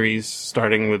movie series,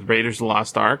 starting with Raiders of the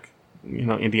Lost Ark,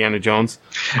 Indiana Jones,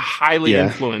 highly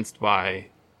influenced by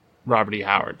Robert E.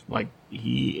 Howard. Like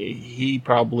he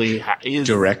probably is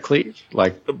directly.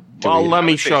 Like, well, let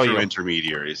me show you.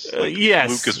 Intermediaries. Yes,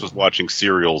 Lucas was watching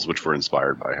serials which were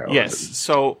inspired by Howard. Yes,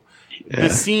 so the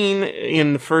scene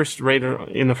in the first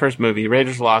movie,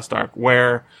 Raiders of the Lost Ark,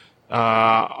 where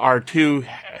our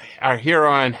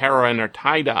hero and heroine are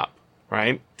tied up,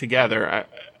 right, together,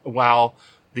 while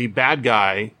the bad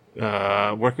guy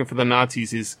working for the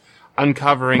Nazis is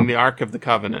uncovering the Ark of the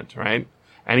Covenant, right?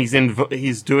 And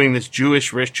he's doing this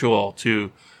Jewish ritual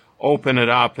to open it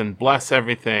up and bless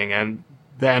everything. And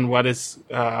then what does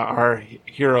our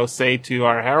hero say to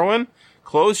our heroine?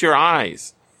 Close your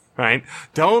eyes, right?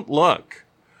 Don't look.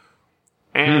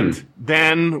 And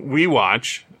then we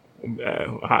watch.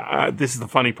 This is the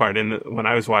funny part. When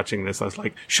I was watching this, I was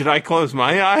like, should I close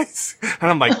my eyes?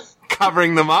 And I'm like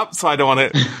covering them up so I don't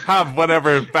want to have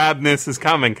whatever badness is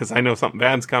coming, because I know something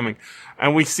bad's coming.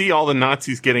 And we see all the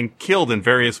Nazis getting killed in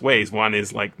various ways. One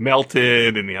is like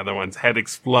melted, and the other one's head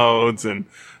explodes, and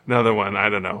another one, I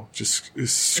don't know, just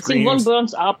screams. I think one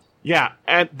burns up. Yeah,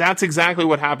 and that's exactly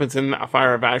what happens in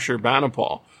Fire of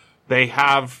Ashurbanipal. They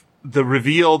have the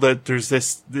reveal that there's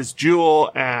this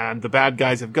jewel, and the bad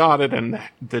guys have got it, and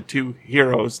the two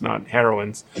heroes, not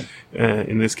heroines,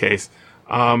 in this case,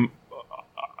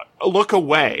 look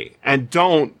away and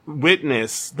don't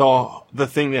witness the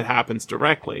thing that happens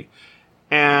directly,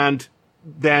 and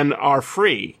then are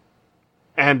free.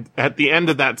 And at the end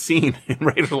of that scene in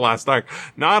Raiders of the Lost Ark,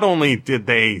 not only did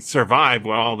they survive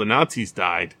while all the Nazis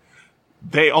died,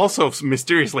 they also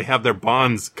mysteriously have their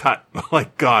bonds cut.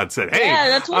 Like God said, "Hey, yeah,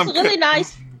 that was really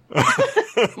nice."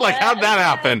 Like, how'd that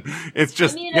happen? It's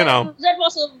just, that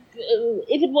was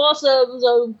if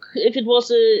it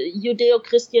was a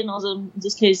Judeo-Christian, or in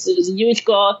this case, the Jewish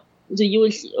God, the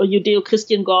Jewish or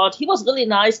Judeo-Christian God, he was really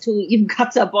nice to even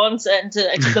cut their bonds and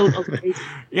explode all the place.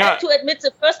 I have to admit,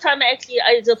 the first time I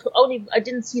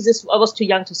didn't see this. I was too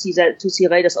young to see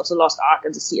Raiders of the Lost Ark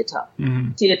in the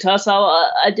theater. So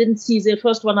I didn't see the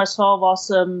first one I saw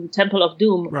was Temple of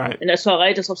Doom, right? And I saw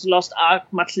Raiders of the Lost Ark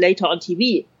much later on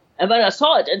TV. And when I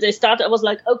saw it and they started, I was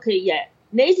like, okay, yeah,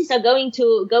 Nazis are going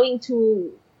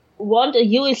to want a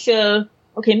Jewish.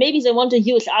 Okay, maybe they want a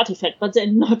Jewish artifact, but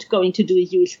they're not going to do a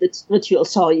Jewish ritual.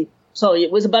 Sorry. So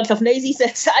it was a bunch of Nazis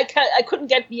that I couldn't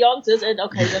get beyond this. And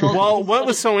okay, then well, what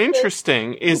was so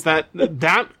interesting is that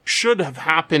should have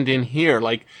happened in here.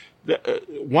 Like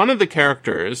one of the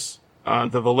characters,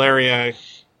 the Valeria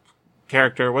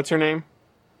character, what's her name?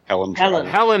 Helen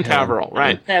Taverell,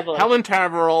 right? Helen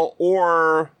Taverell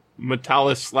or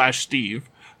Metalis/Steve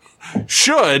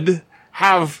should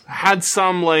have had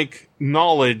some like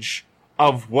knowledge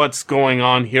of what's going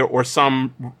on here, or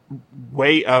some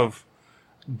way of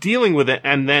dealing with it,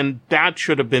 and then that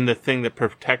should have been the thing that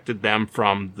protected them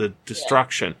from the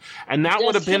destruction. And that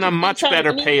would have been a much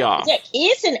better payoff. There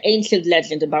is an ancient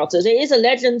legend about this. There is a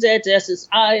legend that there's this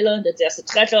island, that there's a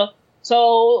treasure.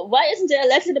 So why isn't there a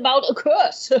legend about a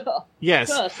curse? Yes,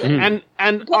 and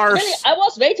our really, I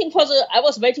was waiting for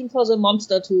the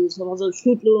monster for the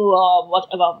Cthulhu or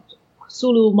whatever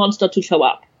Zulu monster to show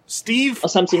up. Steve or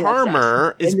something Harmer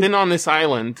like has been on this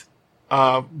island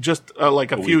just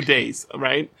like a few days,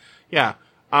 right? Yeah.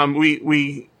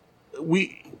 We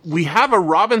have a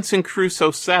Robinson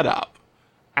Crusoe setup,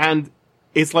 and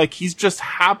it's like he's just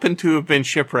happened to have been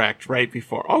shipwrecked right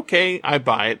before. Okay, I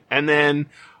buy it. And then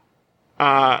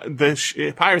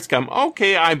the pirates come.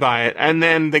 Okay, I buy it. And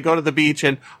then they go to the beach,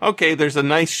 and okay, there's a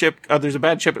nice ship. There's a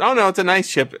bad ship. Oh no, it's a nice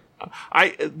ship.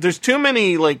 There's too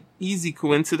many like easy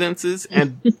coincidences,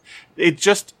 and it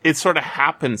sort of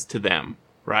happens to them,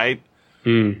 right?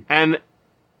 And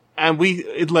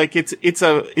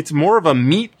it's more of a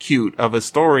meet cute of a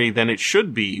story than it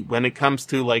should be when it comes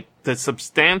to like the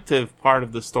substantive part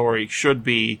of the story should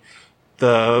be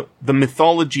the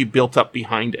mythology built up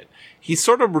behind it. He's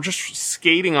sort of just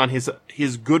skating on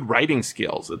his good writing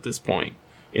skills at this point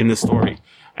in the story.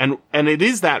 And it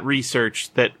is that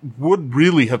research that would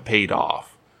really have paid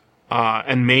off,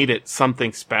 and made it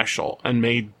something special, and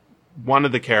made one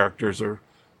of the characters or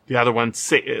the other one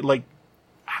say, like,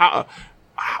 how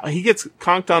he gets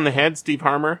conked on the head, Steve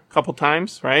Harmer, a couple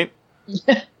times, right?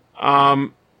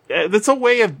 That's a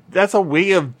way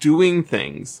of doing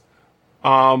things.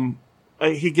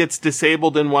 He gets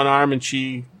disabled in one arm, and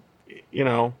she,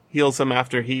 heals him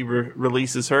after he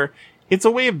releases her. It's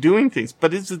a way of doing things,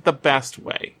 but is it the best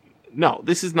way? No,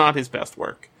 this is not his best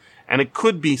work. And it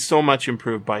could be so much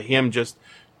improved by him just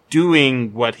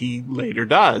doing what he later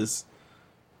does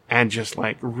and just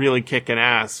like really kicking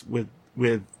ass with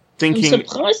thinking. I'm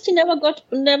surprised he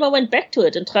never went back to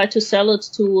it and tried to sell it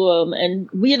to and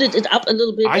weirded it up a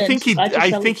little bit. I think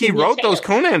he wrote those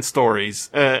Conan stories.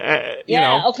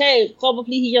 Okay,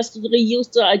 probably he just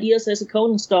reused the ideas as a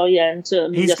Conan story, and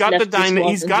he's got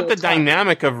the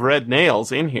dynamic of Red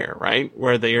Nails in here, right?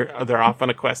 Where they're off on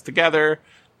a quest together.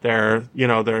 There's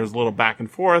a little back and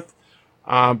forth,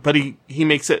 but he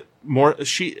makes it more.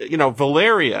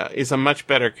 Valeria is a much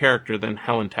better character than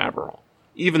Helen Taverell.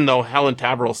 Even though Helen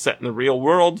Taverell's set in the real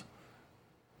world,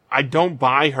 I don't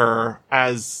buy her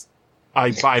as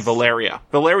I buy Valeria.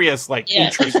 Valeria's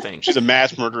interesting. She's a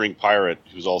mass murdering pirate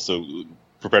who's also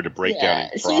prepared to break down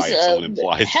and cry if someone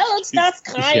implies. Helen starts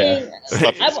crying.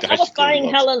 I was buying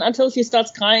Helen until she starts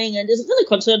crying and is really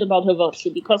concerned about her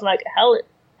virtue because,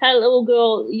 hello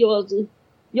girl,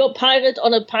 you're a pirate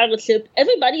on a pirate ship.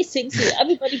 Everybody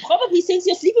probably thinks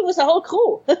you're sleeping with the whole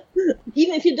crew,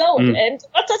 even if you don't. And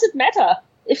what does it matter?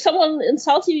 If someone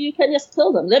insults you, you can just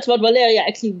kill them. That's what Valeria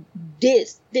actually did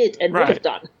and would have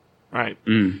done. Right.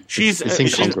 It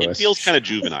feels kind of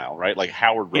juvenile, right? Like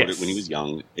Howard wrote it when he was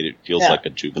young, and it feels like a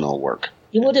juvenile work.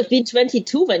 He would have been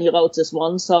 22 when he wrote this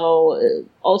one, so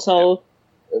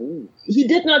he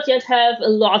did not yet have a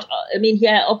lot. I mean, he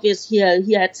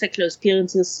had sexual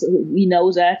experiences. We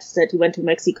know that he went to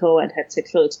Mexico and had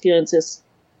sexual experiences,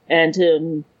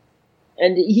 and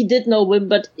he did know women,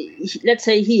 but let's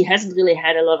say he hasn't really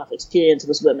had a lot of experience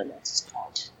with women at this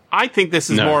point. I think this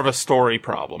is more of a story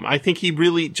problem. I think he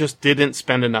really just didn't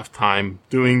spend enough time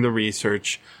doing the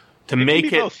research to make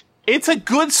it. Both. It's a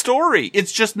good story.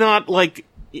 It's just not like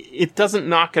it doesn't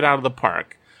knock it out of the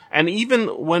park. And even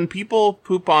when people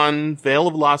poop on Veil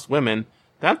of Lost Women,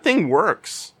 that thing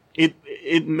works. It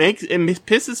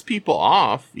pisses people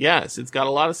off. Yes, it's got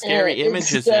a lot of scary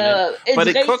images in it, but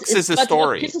it cooks as a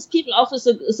story. What pisses people off is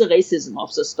the racism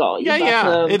of the story.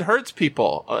 Yeah, it hurts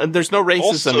people. There's no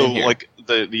racism in here. Like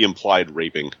the implied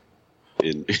raping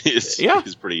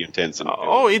is pretty intense.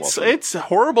 It's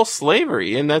horrible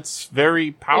slavery, and that's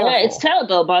very powerful. Yeah, it's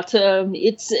terrible, but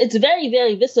it's very,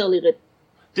 very viscerally written.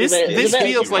 This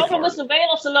feels like the problem with the Veil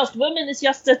of the Lost Women is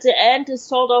just that the end is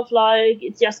sort of like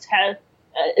it's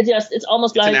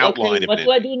almost like, okay, what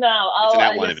do I do now?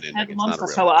 I just have a monster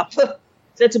show up.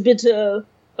 That's a bit,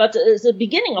 But the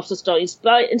beginning of the story, in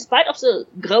spite of the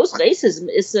gross racism,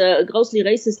 is grossly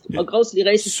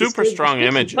racist. Super strong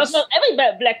images. Because not every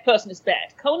black person is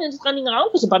bad. Conan is running around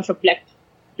with a bunch of black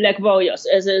warriors.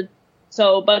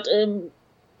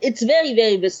 It's very,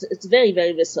 very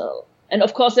visceral. And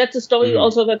of course, that's the story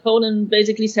also where Conan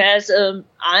basically says,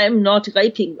 "I'm not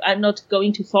raping. I'm not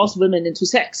going to force women into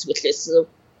sex," which is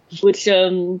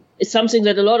something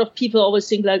that a lot of people always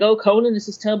think like, "Oh, Conan is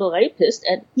this terrible rapist,"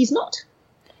 and he's not.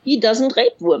 He doesn't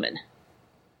rape women.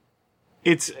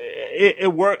 It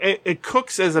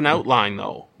cooks as an outline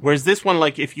though. Whereas this one,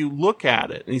 like, if you look at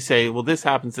it and you say, well, this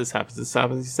happens, you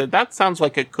said, that sounds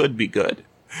like it could be good.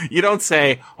 You don't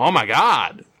say, oh my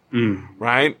God.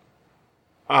 Right?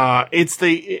 It's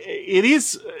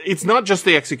not just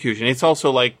the execution. It's also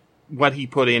like what he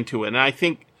put into it. And I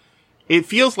think it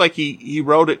feels like he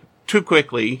wrote it too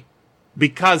quickly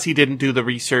because he didn't do the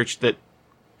research that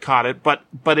caught it, but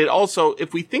it also,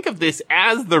 if we think of this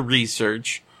as the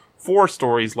research for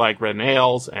stories like Red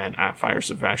Nails and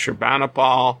Fires of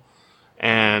Ashurbanipal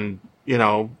and, even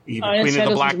Queen of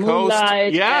the Black Coast.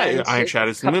 Iron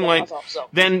Shadows and Moonlight.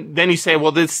 Then you say,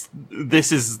 well, this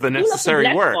is the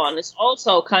necessary work. One is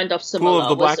also kind of similar. Pool of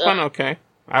the Black One? Okay.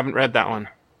 I haven't read that one.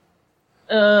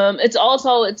 It's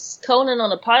Conan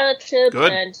on a pirate ship,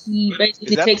 and he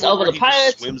basically takes over the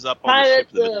pirates. Swims up on the ship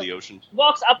in the middle of the ocean.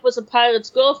 Walks up with a pirate's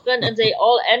girlfriend, and they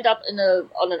all end up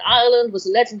on an island with a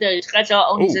legendary treasure.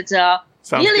 Only that's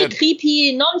really good.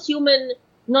 Creepy,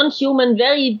 non-human,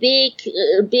 very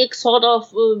big sort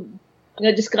of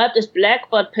described as black,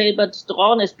 but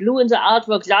drawn as blue in the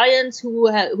artwork. Giants who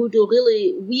do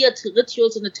really weird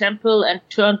rituals in the temple and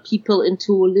turn people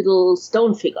into little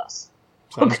stone figures.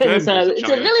 Okay, so it's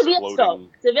a really weird story.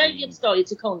 It's a very weird story.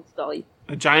 It's a Conan story.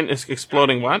 A giant is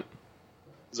exploding what?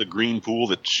 There's a green pool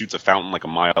that shoots a fountain like a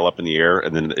mile up in the air,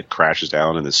 and then it crashes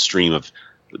down in this stream of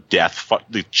death,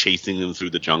 chasing them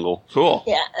through the jungle. Cool.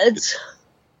 Yeah, it's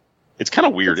kind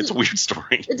of weird. It's a weird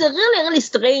story. It's a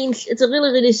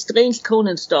really strange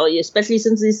Conan story, especially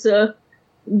since it's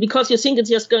because you think it's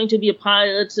just going to be a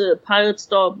pirate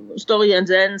story, and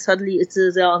then suddenly it's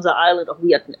there on the island of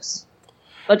weirdness.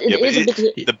 But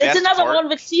it's another one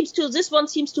which this one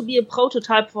seems to be a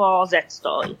prototype for that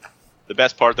story. The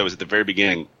best part, though, is at the very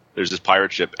beginning, there's this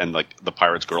pirate ship, and like the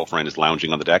pirate's girlfriend is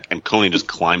lounging on the deck, and Conan just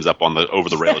climbs up over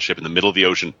the rail of the ship in the middle of the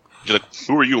ocean. She's like,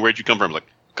 "Who are you? Where'd you come from?" I'm like,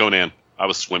 "Conan, I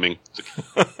was swimming."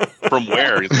 Like, from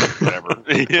where? He's like, "Whatever."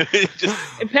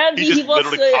 Apparently he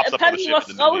was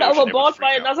thrown overboard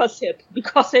by another ship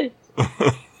because it.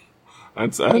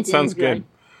 that sounds good.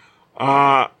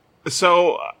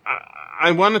 So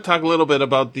I want to talk a little bit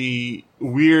about the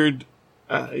weird.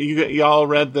 Y'all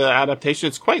read the adaptation?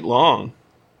 It's quite long.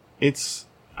 It's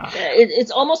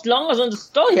almost longer than the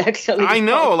story, actually. I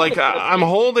know. Like I'm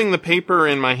holding the paper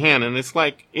in my hand, and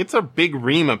it's a big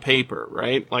ream of paper,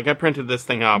 right? Like I printed this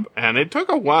thing up, and it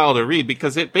took a while to read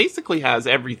because it basically has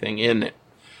everything in it.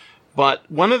 But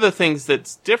one of the things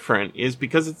that's different is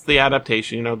because it's the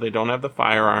adaptation. They don't have the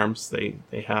firearms. They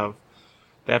have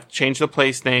to change the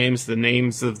place names, the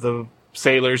names of the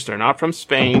sailors. They're not from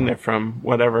Spain. They're from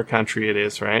whatever country it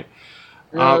is, right?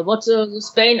 What's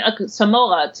Spain?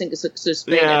 Zamora, I think, is the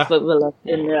Spain equivalent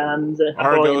in the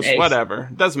Argos, whatever.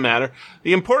 Doesn't matter.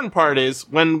 The important part is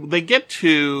when they get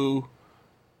to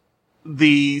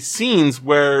the scenes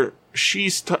where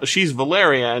she's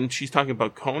Valeria and she's talking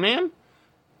about Conan.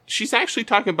 She's actually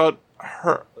talking about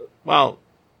her. Well,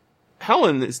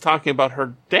 Helen is talking about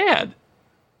her dad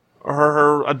or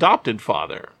her adopted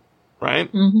father,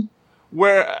 right? Mm-hmm.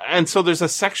 And so there's a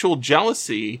sexual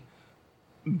jealousy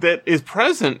that is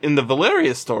present in the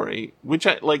Valeria story, which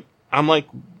I'm like,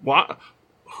 what?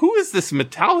 Who is this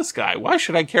Metalis guy? Why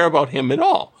should I care about him at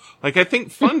all? Like, I think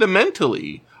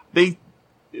fundamentally,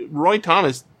 Roy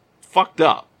Thomas fucked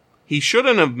up. He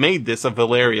shouldn't have made this a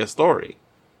Valeria story.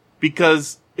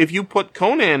 Because if you put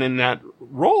Conan in that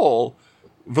role,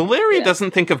 Valeria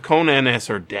doesn't think of Conan as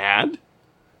her dad.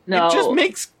 No. It just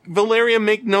makes Valeria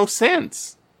make no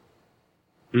sense.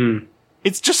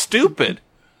 It's just stupid.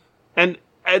 And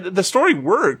the story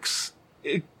works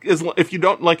if you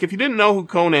didn't know who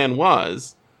Conan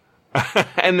was,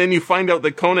 and then you find out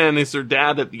that Conan is her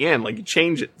dad at the end, you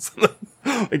change it.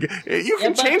 You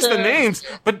can change the names,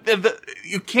 but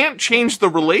you can't change the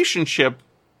relationship,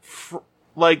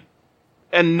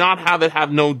 and not have it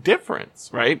have no difference,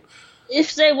 right?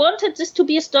 If they wanted this to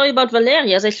be a story about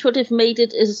Valeria, they should have made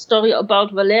it as a story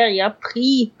about Valeria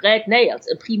pre-Red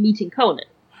Nails, pre-meeting Conan.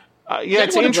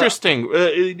 It's interesting.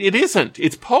 It isn't.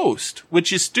 It's post,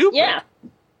 which is stupid. Yeah.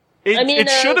 It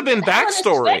should have been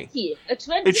backstory.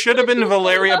 It should have been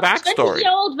Valeria backstory.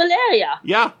 20-year-old Valeria.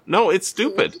 Yeah, no, it's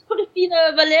stupid. It could have been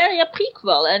a Valeria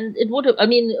prequel, and it would have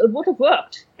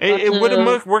worked. It would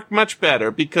have worked much better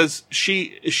because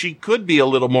she could be a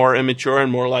little more immature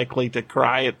and more likely to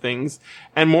cry at things,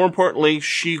 and more importantly,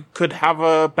 she could have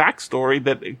a backstory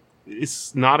that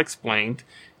is not explained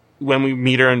when we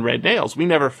meet her in Red Nails. We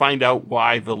never find out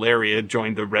why Valeria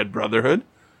joined the Red Brotherhood,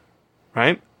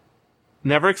 right?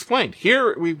 Never explained.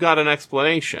 Here we've got an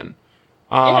explanation.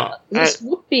 This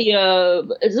would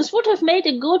have made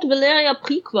a good Valeria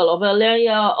prequel or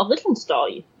Valeria origin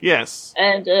story. Yes.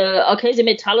 And the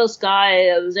Metallus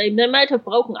guy, they might have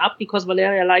broken up because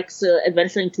Valeria likes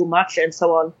adventuring too much and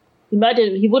so on.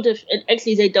 He would have.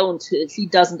 Actually, they don't. She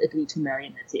doesn't agree to marry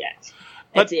him at the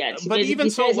end. But even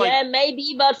so, says, yeah,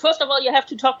 maybe. But first of all, you have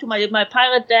to talk to my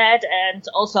pirate dad, and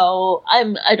also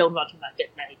I don't want to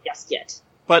get married just yet.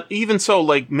 But even so,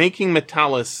 making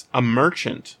Metallus a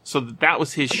merchant, so that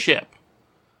was his ship.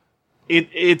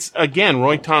 It's again,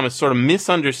 Roy Thomas sort of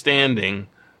misunderstanding.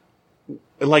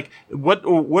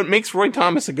 What makes Roy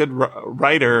Thomas a good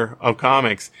writer of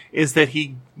comics is that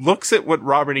he looks at what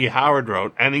Robert E. Howard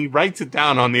wrote and he writes it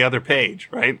down on the other page,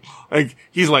 right?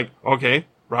 He's like, okay,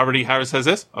 Robert E. Howard says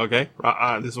this. Okay,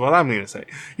 this is what I'm going to say.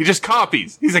 He just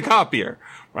copies. He's a copier,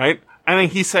 right? And then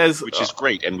he says, which is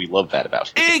great, and we love that about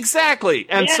him. Exactly.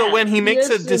 And so when he makes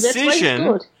a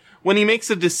decision,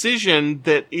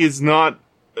 that is not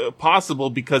possible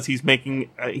because he's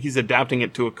adapting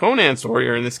it to a Conan story,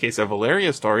 or in this case, a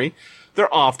Valeria story,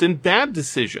 they're often bad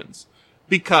decisions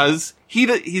because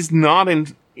he's not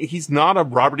a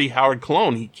Robert E. Howard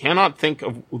clone. He cannot think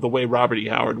of the way Robert E.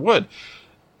 Howard would.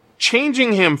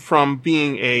 Changing him from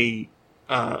being a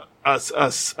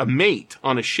mate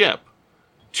on a ship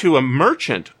to a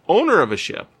merchant, owner of a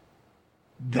ship,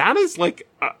 that is like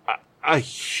a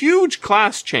huge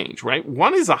class change, right?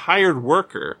 One is a hired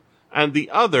worker, and the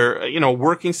other,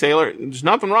 working sailor, there's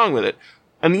nothing wrong with it.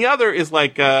 And the other is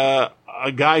like a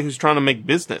guy who's trying to make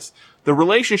business. The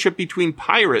relationship between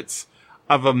pirates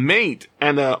of a mate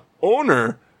and a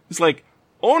owner is like,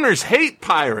 owners hate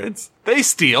pirates. They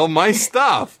steal my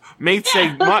stuff. Mates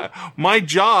say, my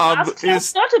job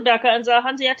is... Störteberger in the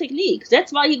Hanseatic League.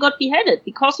 That's why he got beheaded,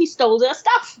 because he stole their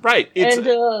stuff. Right.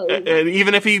 And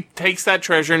even if he takes that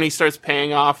treasure and he starts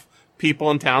paying off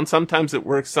people in town, sometimes it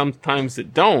works, sometimes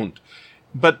it don't.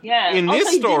 But in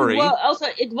this story...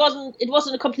 it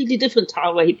wasn't a completely different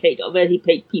town where he paid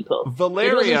people.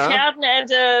 Valeria... It was in Verden, and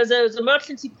the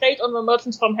merchants, he preyed on the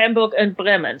merchants from Hamburg and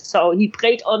Bremen. So he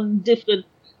preyed on different...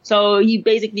 So he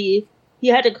basically... He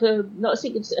had I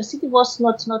think it was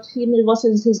not him. It was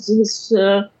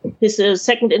his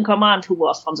second in command who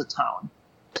was from the town.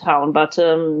 But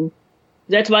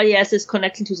that's why he has this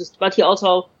connection to this. But he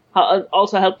also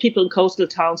helped people in coastal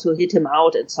towns who hit him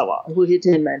out and so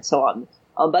on.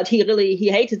 But he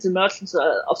hated the merchants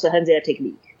of the Hanseatic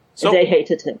League. So they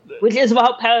hated him, which is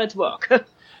how pirates work.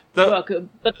 But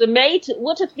the mate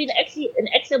would have been actually an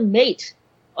excellent mate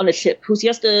on a ship. Who's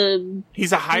just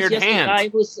he's a hired hand. A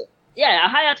guy a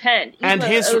hired hand. And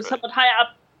somewhat higher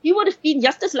up, he would have been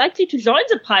just as likely to join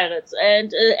the pirates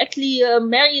and actually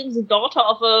marrying the daughter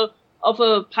of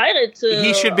a pirate.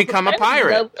 He should become a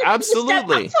pirate.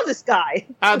 Absolutely. Step up for this guy.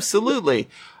 Absolutely.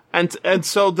 And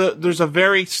so there's a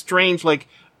very strange,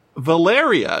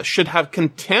 Valeria should have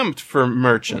contempt for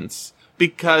merchants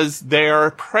because they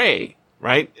are prey,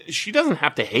 right? She doesn't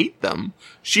have to hate them.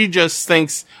 She just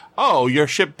thinks, oh, your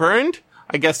ship burned?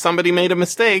 I guess somebody made a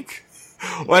mistake.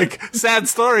 Sad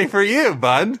story for you,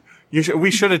 bud.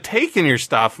 We should have taken your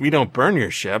stuff. We don't burn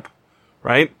your ship,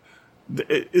 right?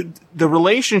 The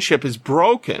relationship is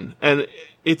broken, and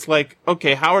it's like,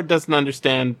 okay, Howard doesn't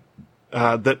understand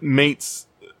that mates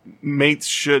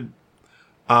should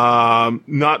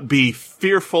not be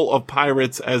fearful of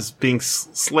pirates as being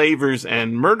slavers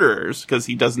and murderers, because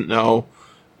he doesn't know.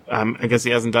 I guess he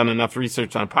hasn't done enough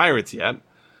research on pirates yet.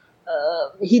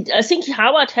 I think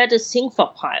Howard had a thing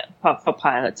for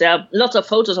pirates. There are lots of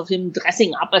photos of him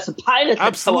dressing up as a pirate.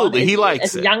 Absolutely, he likes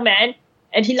as a young man,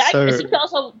 and he liked. I think he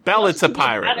also Bellett's a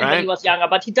pirate, right? When he was younger,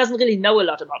 but he doesn't really know a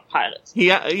lot about pirates.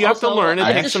 You have to learn it.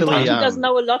 He doesn't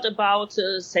know a lot about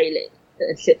sailing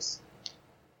ships.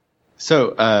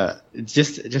 So,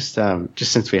 just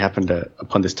since we happened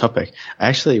upon this topic, I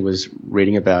actually was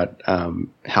reading about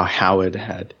how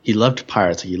Howard he loved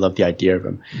pirates, he loved the idea of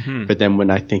them. Mm-hmm. But then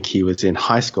when I think he was in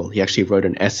high school, he actually wrote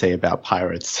an essay about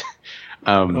pirates.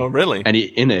 Oh, really? And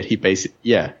he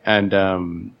basically, and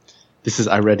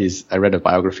I read a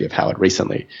biography of Howard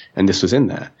recently, and this was in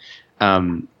there.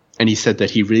 And And he said that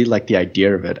he really liked the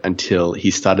idea of it until he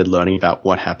started learning about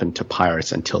what happened to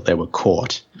pirates until they were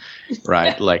caught,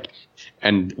 right?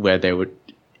 And where they would,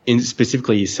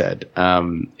 specifically he said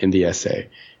in the essay,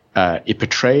 it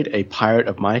portrayed a pirate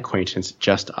of my acquaintance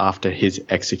just after his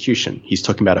execution. He's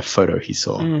talking about a photo he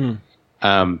saw.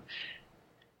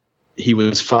 He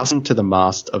was fastened to the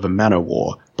mast of a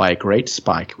man-o'-war by a great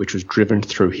spike which was driven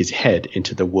through his head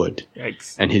into the wood.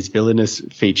 Yikes. And his villainous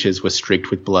features were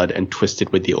streaked with blood and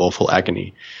twisted with the awful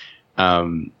agony.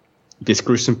 This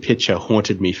gruesome picture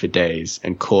haunted me for days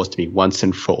and caused me once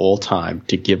and for all time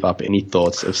to give up any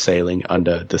thoughts of sailing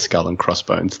under the skull and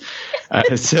crossbones.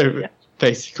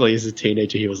 Basically, as a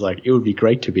teenager, he was like, it would be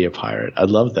great to be a pirate. I'd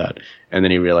love that. And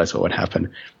then he realized what would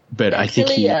happen. But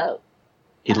actually, I think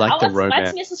he liked the romance.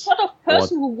 Strikes me as the sort of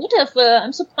person who would have,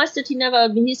 I'm surprised that he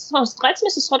strikes me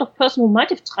as the sort of person who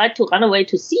might have tried to run away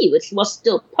to sea, which was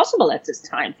still possible at this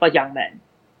time for young men.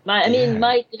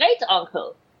 My great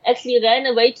uncle actually ran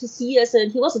away to sea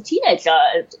he was a teenager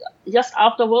just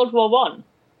after World War One.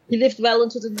 He lived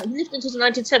into the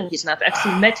 1970s, and I've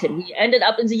actually met him. He ended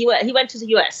up in the US. He went to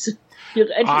the US.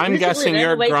 I'm guessing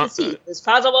your his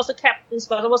father was a captain. His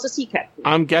father was a sea captain.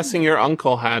 I'm guessing your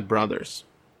uncle had brothers.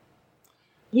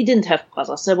 He didn't have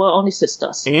brothers. There were only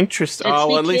sisters. Interesting.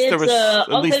 Oh, at least there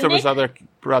was other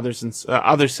brothers and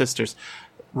other sisters.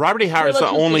 Robert E. Howard is the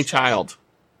only child.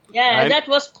 Yeah, right? That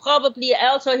was probably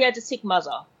also he had a sick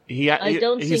mother.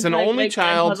 He's an only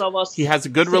child. He has a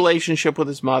good relationship with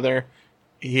his mother.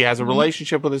 He has a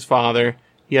relationship with his father.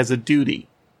 He has a duty.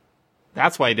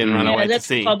 That's why he didn't run away to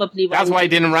sea. That's why he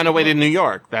didn't run away to New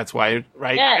York. That's why,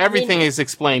 right? Yeah, everything is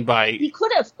explained by. He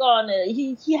could have gone.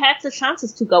 He had the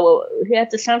chances to go. He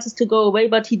had the chances to go away,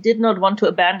 but he did not want to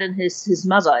abandon his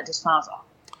mother and his father.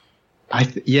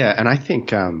 And I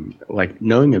think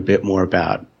knowing a bit more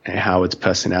about Howard's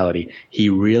personality, he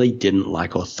really didn't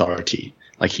like authority.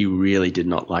 Like, he really did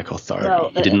not like authority.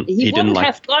 No, he wouldn't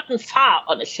have gotten far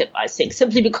on a ship, I think,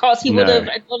 simply because he would have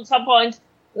at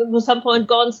some point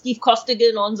gone Steve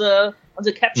Costigan on the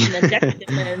captain and deck,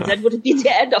 and that would have been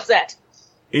the end of that.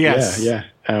 Yes. Yeah.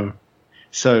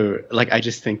 I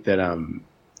just think that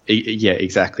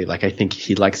exactly. Like, I think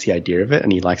he likes the idea of it,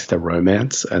 and he likes the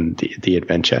romance and the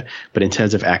adventure. But in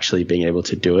terms of actually being able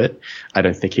to do it, I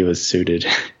don't think he was suited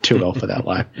too well for that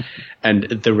life. And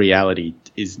the reality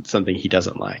is something he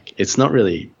doesn't like. It's not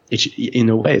really. In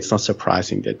a way, it's not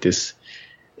surprising that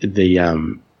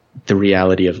the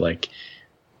reality of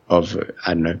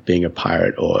I don't know, being a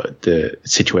pirate or the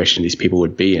situation these people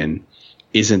would be in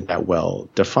isn't that well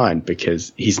defined,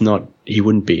 because he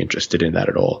wouldn't be interested in that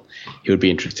at all. He would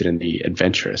be interested in the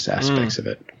adventurous aspects of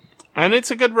it. And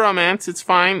it's a good romance. It's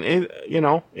fine.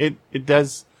 It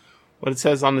does what it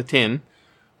says on the tin.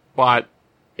 But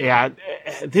yeah,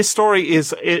 this story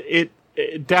it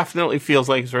definitely feels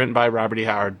like it's written by Robert E.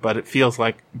 Howard, but it feels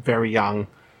like very young,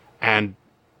 and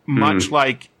much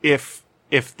like if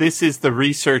this is the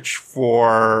research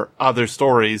for other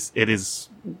stories, it is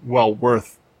well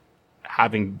worth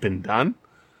having been done.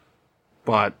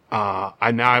 But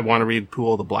I want to read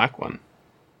Pool, the Black One.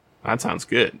 That sounds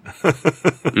good.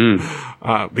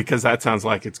 Because that sounds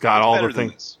like it's got all the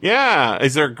things. Yeah.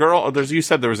 Is there a girl? You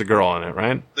said there was a girl in it,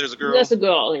 right? There's a girl. There's a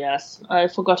girl, yes. I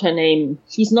forgot her name.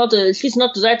 She's not that.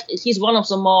 She's one of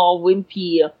the more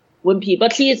wimpy,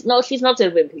 but she's not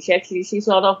that wimpy. She's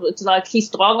sort of, it's like she's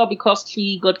stronger because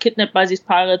she got kidnapped by these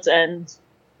pirates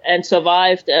and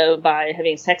survived by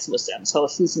having sex with them. So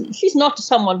she's not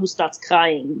someone who starts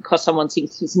crying because someone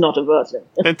thinks she's not a virgin.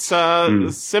 It's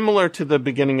similar to the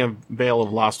beginning of Veil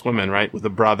of Lost Women, right? With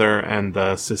the brother and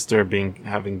the sister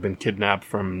having been kidnapped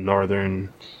from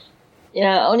northern.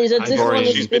 Yeah, only that this one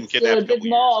is a bit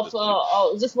more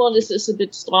of. This one is a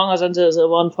bit stronger than the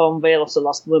one from Veil of the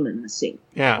Lost Women, I think.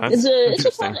 Yeah,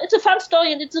 it's a fun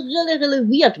story, and it's a really, really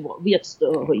weird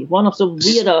story. One of the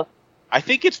weirder. I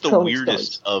think it's the Conan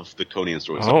weirdest stories. Of the Conan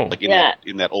stories. Oh. Like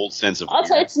in that old sense of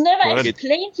also, weird. It's never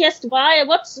explained yet why.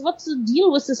 What's the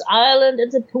deal with this island and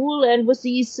the pool and with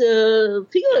these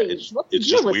figurines? What's the deal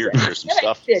just with weird. That? There's some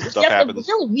stuff. It's Stuff happens. It's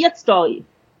a real weird story.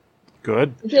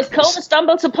 Good. Because Conan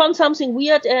stumbles upon something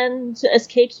weird and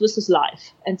escapes with his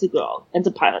life and the girl and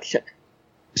the pirate ship.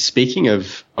 Speaking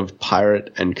of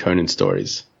pirate and Conan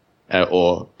stories,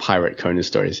 or pirate Conan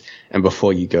stories, and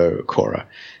before you go, Cora,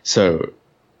 so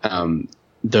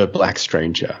The Black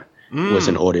Stranger was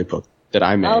an audiobook that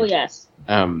I made. Oh, yes.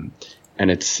 And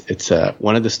it's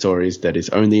one of the stories that is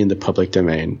only in the public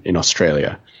domain in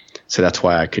Australia. So that's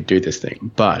why I could do this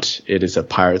thing. But it is a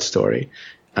pirate story.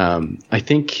 I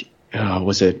think,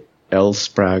 was it L.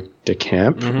 Sprague de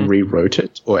Camp rewrote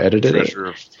it or edited Treasure it?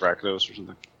 of Thraknos or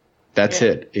something? That's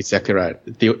it. Exactly right.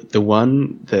 The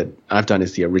one that I've done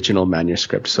is the original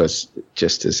manuscript, so it's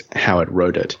just as Howard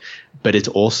wrote it. But it's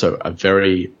also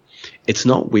it's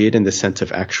not weird in the sense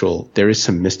of there is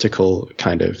some mystical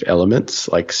kind of elements,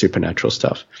 like supernatural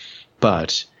stuff.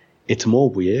 But it's more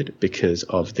weird because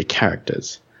of the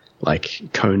characters. Like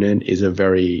Conan is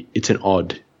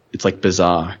it's like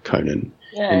bizarre Conan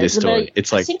in this story.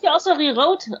 I think he also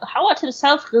Howard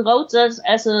himself rewrote that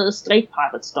as a straight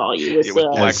pirate story. With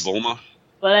Black Volma.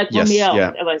 Black Volma,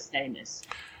 whatever his name is.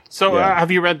 So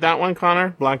have you read that one,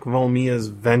 Connor? Black Volmia's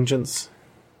Vengeance?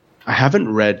 I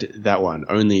haven't read that one,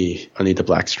 only The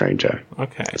Black Stranger.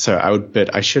 Okay. So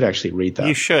I should actually read that.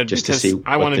 You should, just to see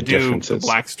I want to do difference The is.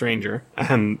 Black Stranger,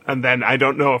 and then I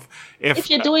don't know if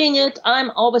you're doing it,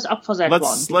 I'm always up for that one,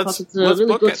 because it's a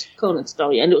really good Conan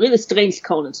story, and a really strange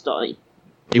Conan story.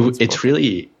 It's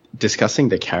really, discussing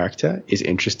the character is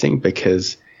interesting,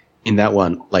 because in that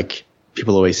one, like,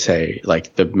 people always say,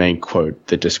 like, the main quote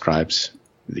that describes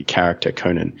the character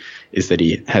Conan is that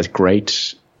he has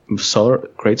great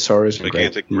sorrows and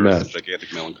gigantic great mirth. Gigantic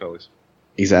melancholies.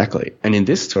 Exactly. And in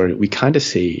this story, we kind of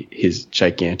see his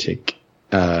gigantic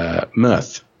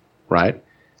mirth, right?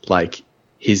 Like,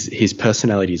 his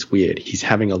personality is weird. He's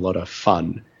having a lot of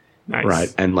fun, nice.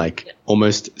 Right? And, like,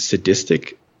 almost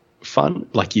sadistic fun.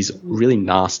 Like, he's really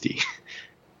nasty.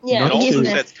 Yeah, it also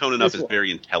sets Conan up as very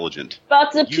intelligent.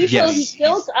 But the people he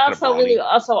kills are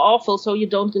so awful, so you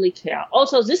don't really care.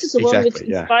 Also, this is the one which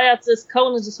inspired this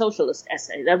Conan the Socialist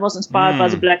essay that was inspired by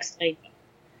the Black Stranger.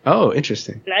 Oh,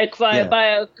 interesting. Like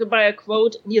by a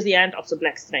quote near the end of the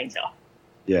Black Stranger.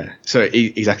 Yeah. So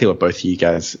exactly what both of you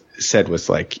guys said was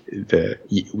like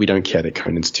we don't care that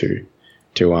Conan's too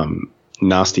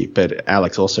nasty, but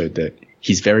Alex also that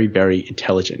he's very, very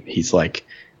intelligent. He's like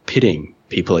pitting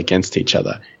people against each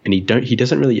other, and he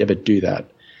doesn't really ever do that.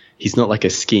 He's not like a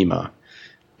schemer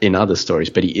in other stories,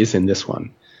 but he is in this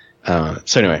one.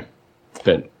 So anyway,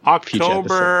 but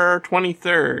October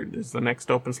 23rd is the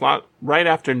next open slot, right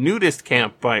after Nudist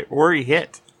Camp by Ori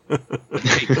Hit. A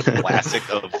classic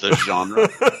of the genre.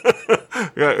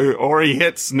 Ori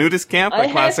Hit's Nudist Camp, a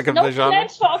classic of the genre. I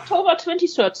have no plans for October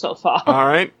 23rd so far. All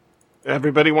right.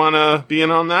 Everybody want to be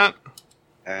in on that?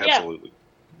 Absolutely.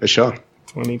 For sure.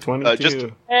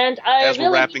 2022. And I as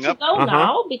we're wrapping need to up go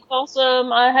now because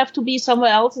I have to be somewhere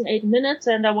else in 8 minutes,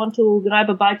 and I want to grab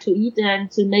a bite to eat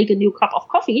and to make a new cup of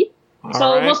coffee.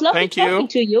 So it was lovely talking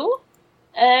to you.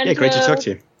 And, yeah, great to talk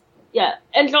to you. Yeah,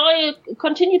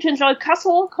 continue to enjoy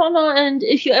Kassel, Connor, and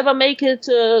if you ever make it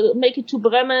to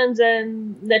Bremen,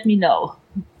 then let me know.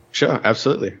 Sure,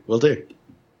 absolutely, will do.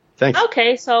 Thanks.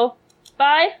 Okay, so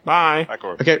bye. Bye. Bye,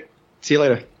 Corey. Okay, see you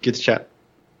later. Good to chat.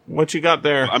 What you got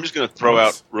there? I'm just going to throw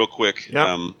out real quick.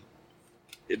 Yep.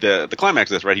 The climax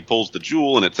of this, right? He pulls the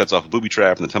jewel and it sets off a booby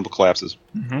trap and the temple collapses.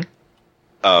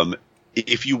 Mm-hmm.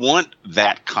 If you want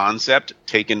that concept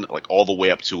taken like all the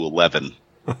way up to 11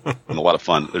 and a lot of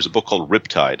fun, there's a book called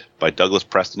Riptide by Douglas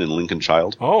Preston and Lincoln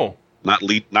Child. Oh, not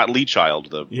Lee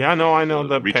Child. I know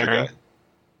the Reacher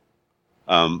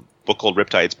guy. Book called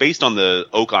Riptide. It's based on the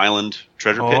Oak Island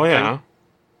treasure pit. Oh yeah. Thing,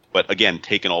 but again,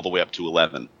 taken all the way up to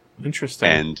 11. Interesting.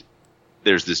 And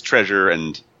there's this treasure,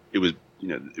 and it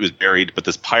was buried, but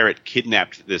this pirate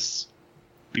kidnapped this.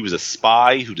 He was a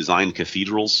spy who designed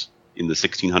cathedrals in the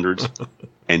 1600s,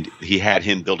 and he had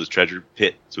him build his treasure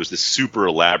pit. So it's this super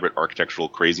elaborate architectural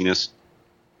craziness.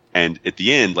 And at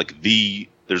the end, like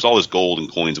there's all this gold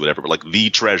and coins, or whatever, but like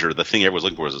the treasure, the thing everyone's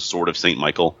looking for, is a sword of Saint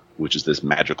Michael, which is this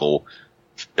magical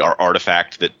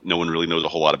artifact that no one really knows a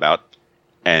whole lot about.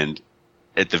 And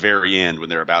at the very end, when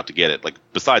they're about to get it, like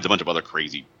besides a bunch of other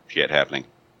crazy shit happening,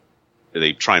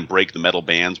 they try and break the metal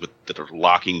bands that are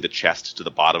locking the chest to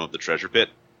the bottom of the treasure pit.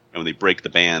 And when they break the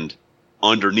band,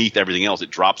 underneath everything else,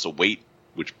 it drops a weight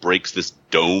which breaks this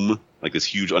dome, like this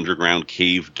huge underground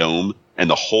cave dome, and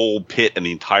the whole pit and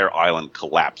the entire island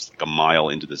collapse like a mile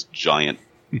into this giant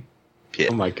pit.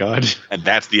 Oh my god! And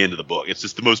that's the end of the book. It's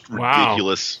just the most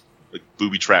ridiculous. Like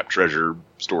booby trap treasure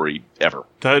story ever.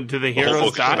 Do the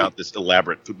heroes die? About this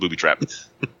elaborate booby trap.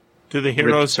 Do the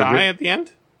heroes die at the end?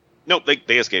 No,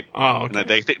 they escape. Oh, okay. And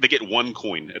they get one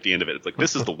coin at the end of it. It's like,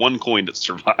 this is the one coin that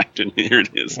survived, and here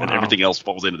it is. Wow. And everything else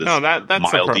falls into this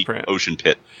mile deep ocean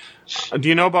pit. Do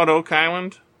you know about Oak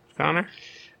Island, Connor?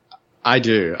 I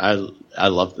do. I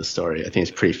love the story. I think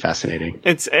it's pretty fascinating.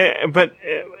 It's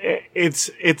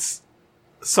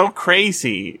so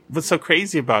crazy. What's so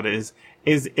crazy about it is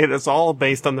it is all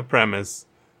based on the premise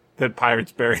that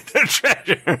pirates buried their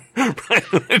treasure.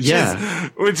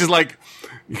 Which is like,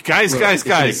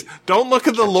 guys, don't look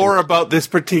at the lore about this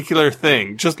particular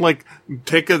thing. Just like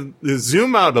take a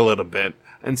zoom out a little bit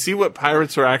and see what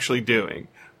pirates are actually doing.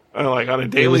 like on a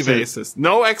daily basis.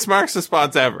 No X marks the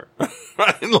spots ever.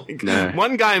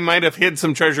 One guy might have hid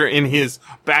some treasure in his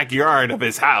backyard of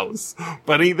his house,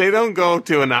 but they don't go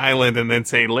to an island and then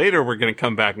say, later we're going to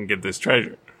come back and get this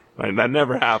treasure. Right? That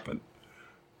never happened.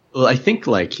 Well, I think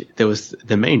there was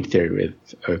the main theory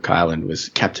with Oak Island was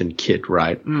Captain Kidd,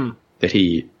 right?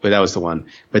 That was the one.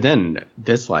 But then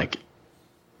there's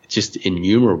just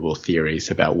innumerable theories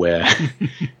about where,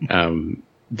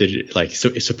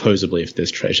 supposedly if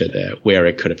there's treasure there, where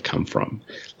it could have come from,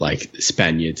 like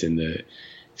Spaniards in the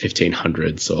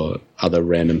 1500s or other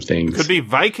random things. Could be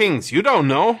Vikings. You don't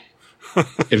know.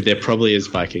 If there probably is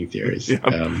Viking theories.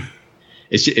 Yeah.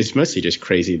 It's mostly just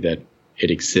crazy that it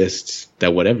exists,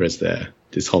 that whatever is there,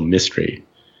 this whole mystery.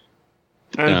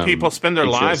 And people spend their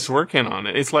lives working on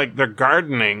it. It's like they're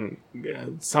gardening.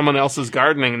 Someone else is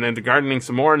gardening, and then they're gardening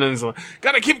some more, and then it's like,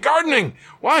 gotta keep gardening.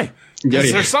 Why? Because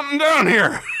there's something down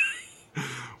here.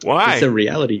 Why? It's a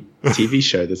reality TV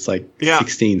show that's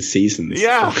 16 seasons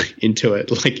into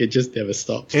it. It just never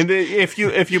stops. And if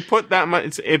you put that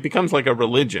much, it becomes like a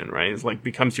religion, right? It's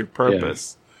becomes your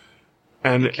purpose. Yeah.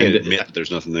 And you can't admit that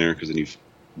there's nothing there because then you've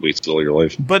wasted all your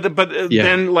life. But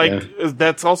then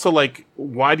that's also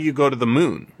why do you go to the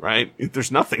moon, right? If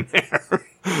there's nothing there.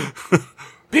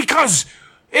 Because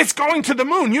it's going to the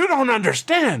moon. You don't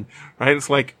understand, right? It's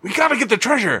we got to get the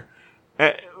treasure.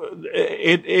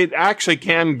 It actually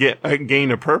can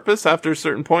gain a purpose after a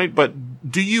certain point,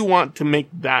 but do you want to make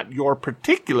that your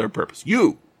particular purpose?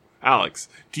 You, Alex,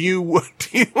 do you want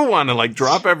to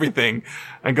drop everything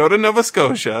and go to Nova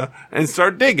Scotia and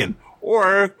start digging?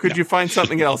 Or could you find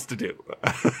something else to do?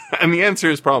 And the answer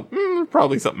is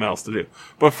probably something else to do.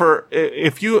 But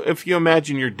if you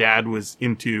imagine your dad was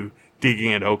into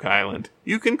digging at Oak Island,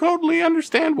 you can totally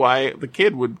understand why the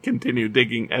kid would continue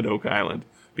digging at Oak Island,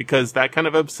 because that kind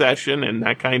of obsession and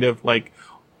that kind of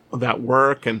that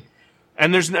work and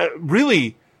there's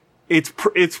really it's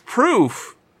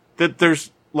proof that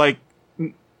there's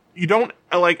you don't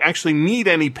actually need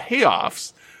any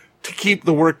payoffs to keep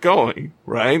the work going,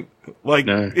 right?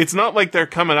 No. It's not like they're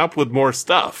coming up with more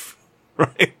stuff,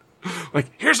 right?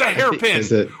 Here's a hairpin.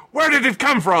 Where did it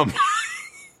come from?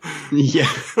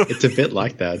 Yeah, it's a bit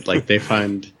like that. They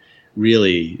find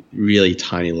really, really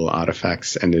tiny little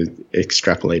artifacts and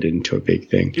extrapolate it into a big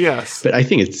thing. Yes. But I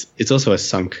think it's also a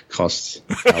sunk cost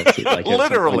fallacy.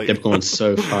 Literally. They've gone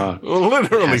so far.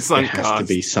 Literally sunk cost. There has to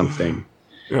be something.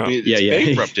 Yeah. I mean, it's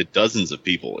bankrupted dozens of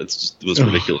people. It's just the most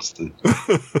ridiculous thing.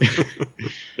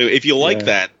 If you like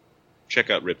that, check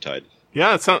out Riptide.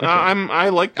 Yeah, I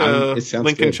like the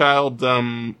Lincoln good. Child.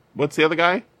 What's the other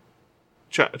guy?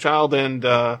 Child and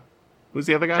who's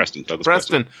the other guy?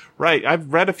 Preston. Right.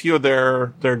 I've read a few of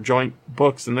their joint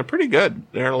books, and they're pretty good.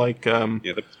 They're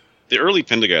the early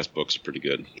Pendergast books are pretty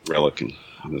good. Relic and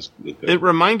it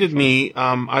reminded me.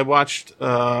 I watched.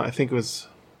 I think it was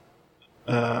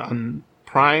on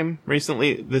Prime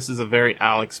recently. This is a very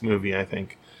Alex movie, I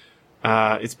think.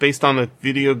 It's based on a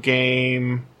video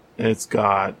game. It's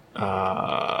got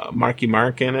Marky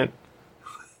Mark in it.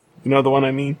 You know the one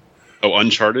I mean? Oh,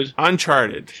 Uncharted?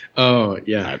 Uncharted. Oh,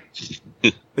 yeah.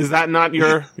 Is that not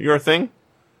your thing?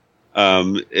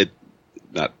 It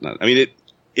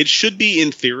should be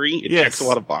in theory. It checks a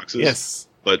lot of boxes. Yes.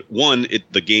 But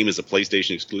the game is a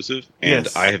PlayStation exclusive, and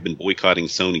I have been boicotting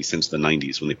Sony since the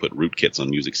 90s when they put rootkits on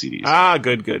music CDs. Ah,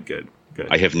 good.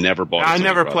 I have never bought. I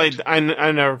never played it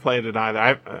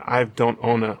either. I don't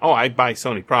own I buy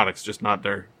Sony products, just not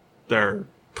their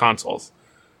consoles.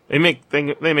 They make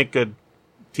good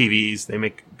TVs. They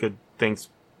make good things,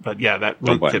 but yeah, that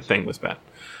rootkit thing was bad.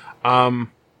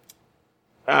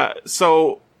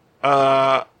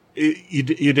 You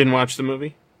didn't watch the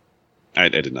movie? I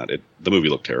did not. The movie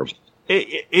looked terrible.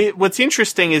 What's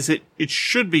interesting is it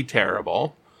should be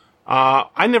terrible.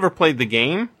 I never played the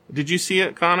game. Did you see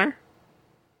it, Connor?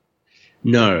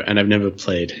 No, and I've never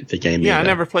played the game either. I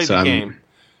never played the game.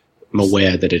 I'm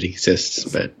aware that it exists,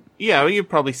 but... Yeah, you've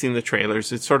probably seen the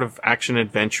trailers. It's sort of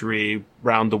action-adventure-y,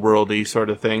 round-the-world-y sort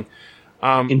of thing.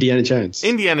 Indiana Jones.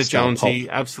 Indiana Jones-y,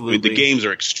 absolutely. I mean, the games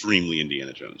are extremely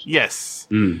Indiana Jones. Yes.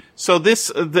 So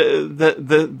this,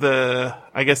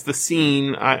 I guess the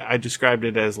scene, I described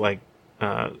it as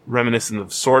reminiscent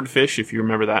of Swordfish, if you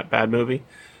remember that bad movie.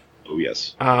 Oh,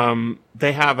 yes.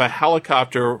 They have a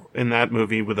helicopter in that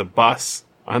movie with a bus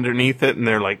underneath it, and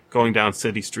they're going down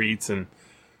city streets, and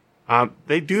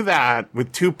they do that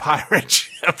with two pirate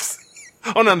ships.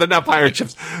 Oh no, they're not pirate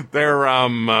ships. They're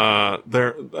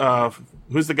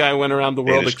who's the guy who went around the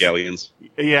world? Danish galleons.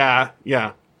 Yeah.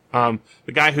 The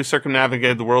guy who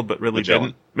circumnavigated the world, but really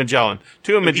didn't. Magellan.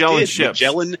 Two Magellan ships.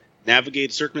 Magellan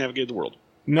circumnavigated the world.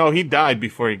 No, he died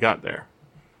before he got there.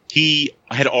 He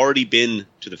had already been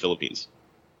to the Philippines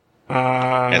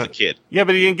as a kid. Yeah,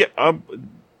 but he didn't get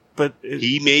but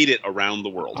he made it around the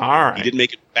world. All right. He didn't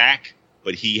make it back,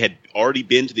 but he had already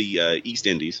been to the East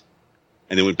Indies,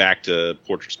 and then went back to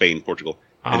Spain, Portugal,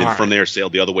 and then from there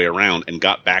sailed the other way around and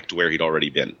got back to where he'd already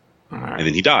been. Right. And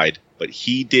then he died, but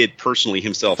he did personally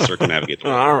himself circumnavigate the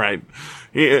world. All right.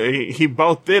 He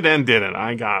both did and didn't.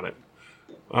 I got it.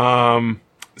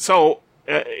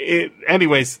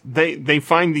 Anyways, they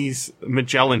find these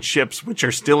Magellan ships, which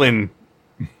are still in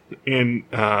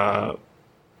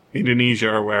Indonesia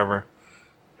or wherever,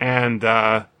 and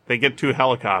they get 2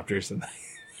 helicopters and they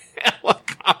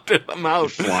helicopter them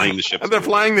out. They're flying the ships. And they're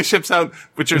flying the ships out,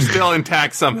 which are still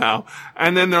intact somehow.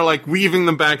 And then they're like weaving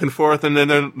them back and forth, and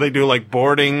then they do like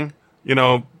boarding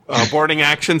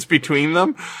actions between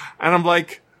them. And I'm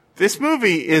like, this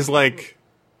movie is like,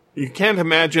 you can't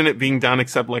imagine it being done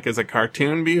except like as a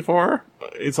cartoon before.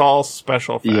 It's all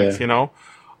special effects, you know?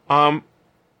 But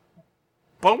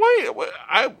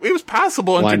it was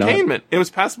passable entertainment. It was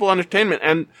passable entertainment.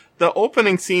 And the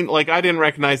opening scene, like, I didn't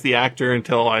recognize the actor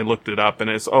until I looked it up, and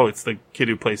it's the kid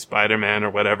who plays Spider-Man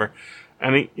or whatever.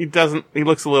 And he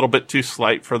looks a little bit too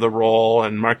slight for the role,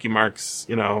 and Marky Mark's,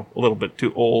 you know, a little bit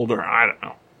too old, or I don't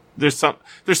know. There's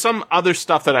some other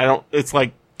stuff that it's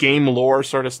like game lore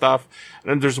sort of stuff.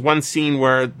 And there's one scene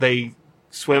where they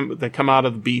come out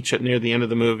of the beach near the end of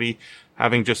the movie,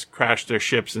 having just crashed their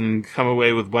ships and come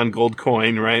away with 1 gold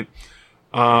coin, right?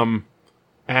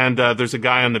 And there's a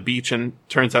guy on the beach, and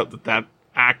turns out that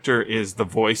actor is the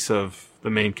voice of the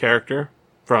main character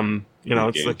from, you know,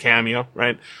 it's the cameo,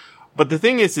 right? But the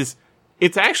thing is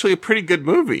it's actually a pretty good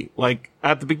movie. Like,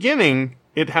 at the beginning,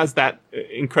 it has that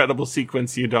incredible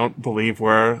sequence you don't believe,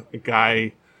 where a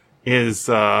guy is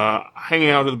hanging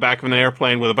out at the back of an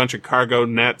airplane with a bunch of cargo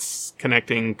nets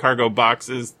connecting cargo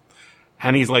boxes,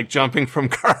 and he's like jumping from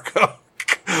cargo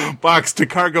box to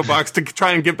cargo box to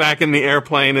try and get back in the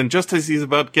airplane. And just as he's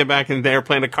about to get back in the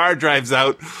airplane, a car drives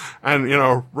out and, you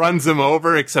know, runs him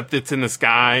over, except it's in the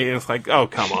sky. And it's like, oh,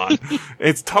 come on.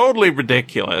 It's totally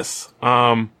ridiculous.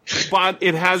 But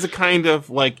it has a kind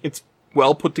of like, it's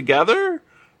well put together,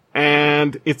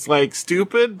 and it's like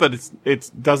stupid, but it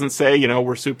doesn't say, you know,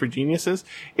 we're super geniuses.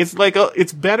 It's like,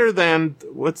 it's better than,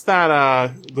 what's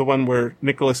that, the one where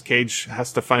Nicolas Cage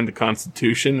has to find the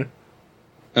Constitution?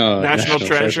 National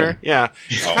Treasure. Yeah.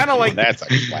 It's kind of like, that's a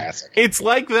classic. It's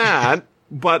like that,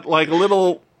 but like a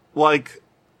little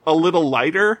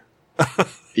lighter.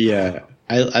 Yeah.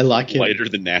 I like it. Lighter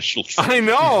than National Treasure. I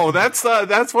know. That's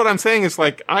what I'm saying. It's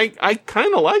like, I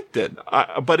kind of liked it.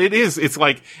 But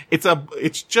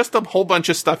it's just a whole bunch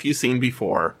of stuff you've seen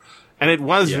before. And it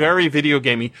was very video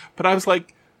gamey. But I was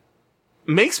like,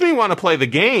 makes me want to play the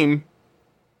game.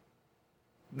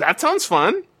 That sounds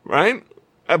fun, right?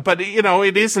 But, you know,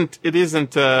 it isn't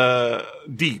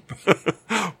deep.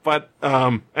 But,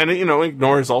 and it, you know,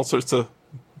 ignores all sorts of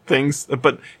things.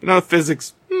 But, you know,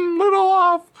 physics, little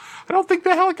off. I don't think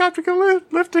the helicopter can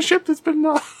lift a ship that's been,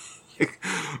 No.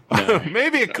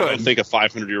 Maybe it could. I don't think a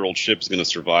 500-year-old ship is going to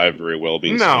survive very well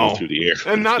being flown through the air.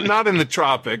 And not in the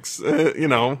tropics, you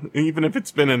know, even if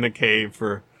it's been in a cave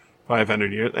for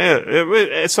 500 years.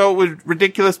 So it was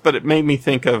ridiculous, but it made me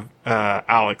think of,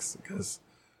 Alex, because,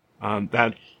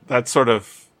 that sort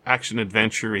of action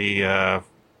adventure-y,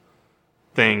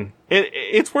 thing.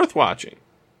 It's worth watching.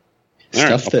 All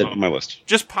right, I'll put it on my list.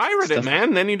 Just pirate it,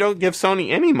 man. Then you don't give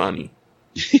Sony any money.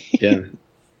 Yeah.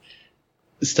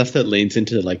 Stuff that leans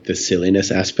into like the silliness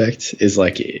aspect is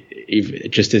like,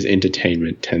 just as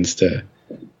entertainment tends to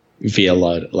be a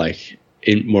lot like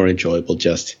more enjoyable.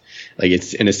 Just like it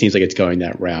seems like it's going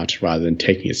that route rather than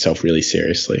taking itself really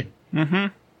seriously.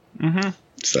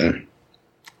 So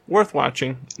worth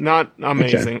watching. Not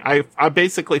amazing. Okay. I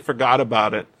basically forgot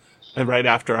about it. And right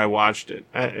after I watched it,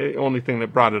 the only thing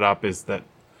that brought it up is that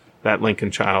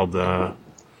Lincoln Child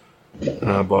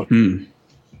book.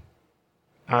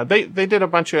 They did a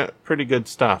bunch of pretty good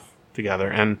stuff together,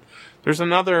 and there's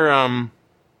another. I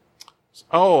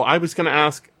was going to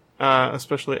ask,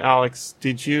 especially Alex,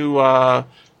 have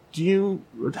you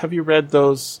read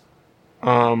those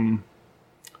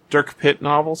Dirk Pitt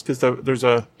novels? Because there's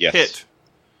a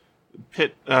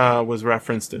Pitt was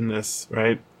referenced in this,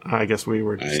 right? I guess we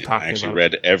were just talking about. I actually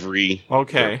read every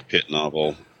Dirk Pitt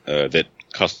novel that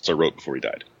Custer wrote before he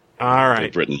died. All right.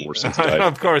 They've written more since he died.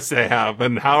 Of course they have.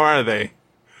 And how are they?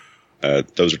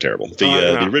 Those are terrible.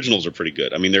 The originals are pretty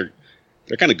good. I mean, they're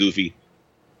kind of goofy.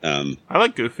 I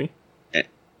like Goofy.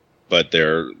 But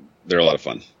they're a lot of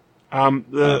fun.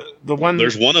 The one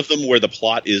there's one of them where the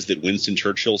plot is that Winston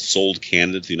Churchill sold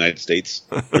Canada to the United States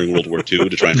during World War II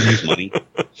to try and raise money.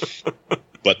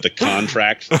 but the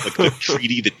contract, like the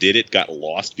treaty that did it, got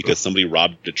lost because somebody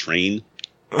robbed a train,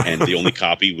 and the only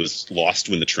copy was lost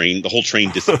when the whole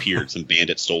train disappeared. Some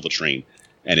bandit stole the train,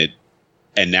 and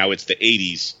now it's the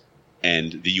 80s,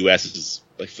 and the U.S. is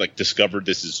like discovered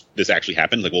this actually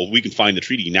happened. Like, well, we can find the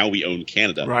treaty now. We own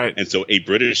Canada, right? And so a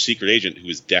British secret agent who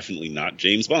is definitely not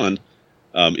James Bond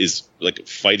is like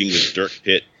fighting with Dirk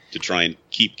Pitt to try and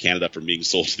keep Canada from being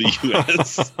sold to the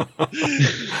U.S.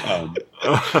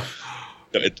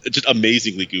 It's just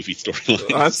amazingly goofy storylines.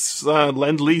 That's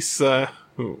Lend-Lease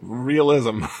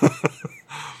realism.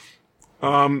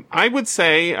 I would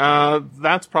say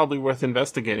that's probably worth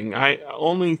investigating.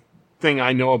 Only thing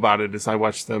I know about it is I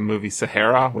watched the movie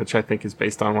Sahara, which I think is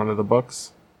based on one of the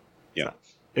books. Yeah.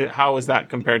 How is that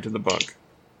compared to the book?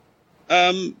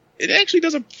 It actually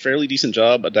does a fairly decent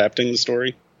job adapting the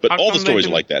story. But all the stories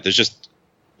are like that.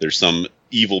 There's some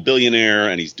evil billionaire,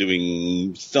 and he's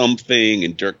doing something,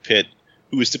 and Dirk Pitt,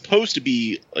 who is supposed to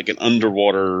be like an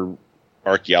underwater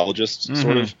archaeologist,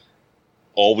 sort of,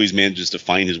 always manages to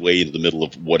find his way into the middle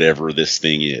of whatever this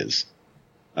thing is.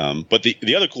 But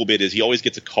the other cool bit is he always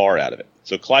gets a car out of it.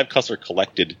 So Clive Cussler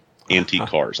collected antique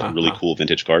cars, really cool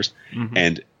vintage cars,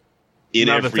 and in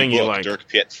every book, Dirk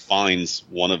Pitt finds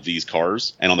one of these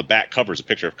cars, and on the back cover is a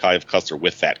picture of Clive Cussler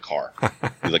with that car.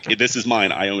 He's like, "This is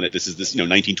mine. I own it. This is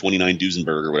 1929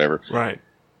 Duesenberg or whatever." Right.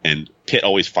 And Pitt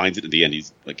always finds it at the end.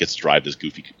 He's like, gets to drive this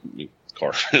goofy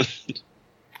car.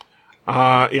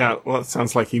 Yeah. Well, it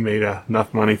sounds like he made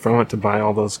enough money from it to buy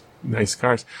all those nice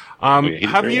cars.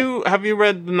 Have you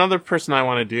read another person I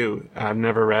want to do? I've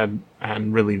never read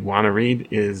and really want to read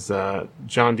is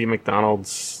John D.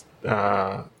 McDonald's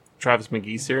Travis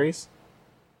McGee series.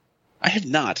 I have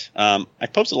not.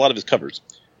 I've posted a lot of his covers.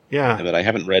 Yeah, but I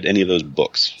haven't read any of those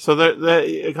books. So,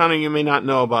 Connor, you may not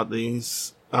know about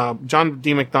these. John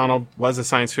D. McDonald was a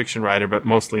science fiction writer, but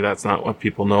mostly that's not what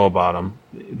people know about him.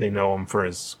 They know him for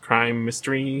his crime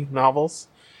mystery novels.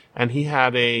 And he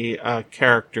had a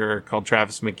character called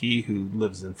Travis McGee who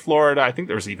lives in Florida. I think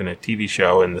there was even a TV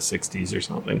show in the 60s or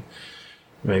something,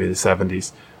 maybe the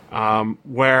 70s,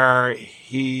 where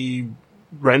he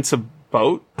rents a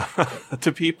boat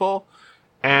to people.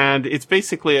 And it's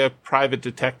basically a private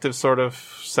detective sort of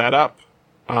setup.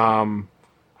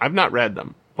 I've not read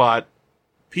them, but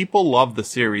people love the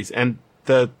series. And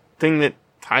the thing that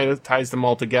ties them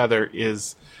all together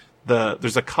is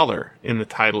there's a color in the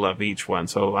title of each one.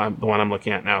 So the one I'm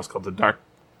looking at now is called The Dark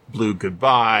Blue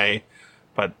Goodbye.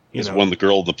 But it's one the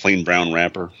girl, the plain brown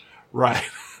wrapper. Right.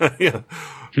 Yeah.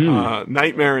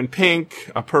 Nightmare in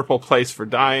Pink, A Purple Place for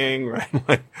Dying.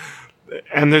 Right.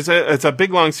 And it's a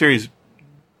big long series.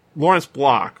 Lawrence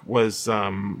Block was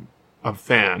a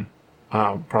fan,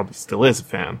 probably still is a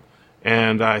fan,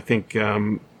 and I think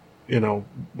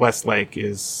Westlake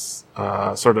is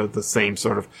sort of the same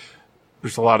sort of.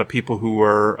 There's a lot of people who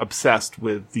were obsessed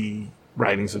with the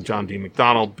writings of John D.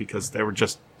 McDonald because they were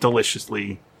just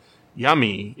deliciously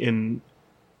yummy in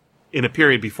a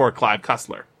period before Clive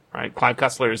Cussler. Right, Clive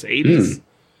Cussler is 80s.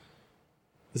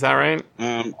 Is that right?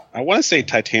 I want to say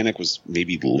Titanic was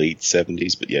maybe late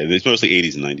 70s, but yeah, it's mostly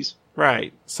 80s and 90s.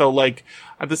 Right. So, like,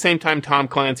 at the same time, Tom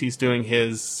Clancy's doing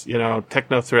his,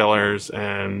 techno thrillers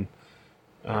and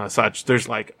such. There's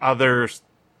like other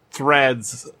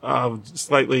threads of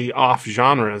slightly off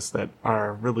genres that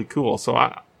are really cool. So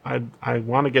I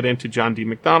want to get into John D.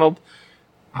 McDonald,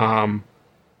 but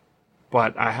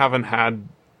I haven't had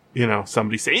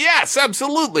somebody say yes,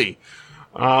 absolutely.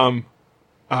 But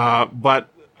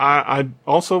I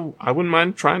wouldn't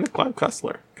mind trying the Clive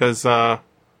Cussler because I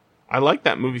like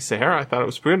that movie Sahara. I thought it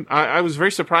was good. I was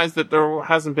very surprised that there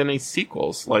hasn't been any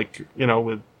sequels, like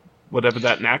with whatever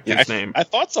that actor's name. I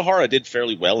thought Sahara did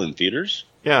fairly well in theaters.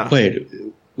 Yeah. Wait,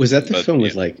 was that the film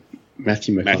with like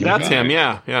Matthew McConaughey? That's him.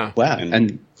 Yeah. Wow,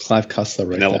 and Clive Cussler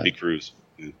wrote Penelope that. Cruz.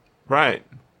 Yeah. Right.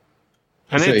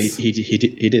 And so he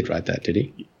did write that, did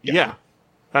he? Yeah.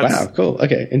 Wow, cool.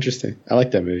 Okay, interesting. I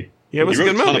like that movie. Yeah, it was a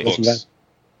good movie. Books,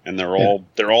 and they're all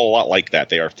a lot like that.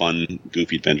 They are fun,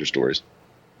 goofy adventure stories.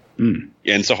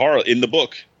 And Sahara in the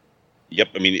book,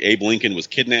 Abe Lincoln was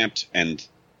kidnapped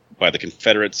by the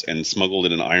Confederates and smuggled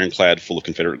in an ironclad full of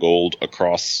Confederate gold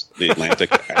across the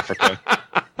Atlantic, Africa.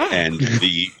 And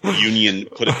the Union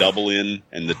put a double in,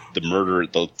 and the murder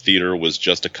at the theater was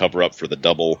just a cover up for the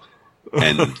double.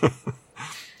 And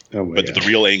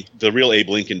the real Abe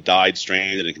Lincoln died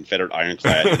stranded in a Confederate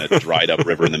ironclad in a dried up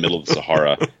river in the middle of the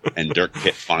Sahara. And Dirk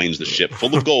Pitt finds the ship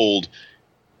full of gold,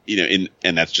 and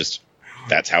that's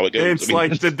how it goes. It's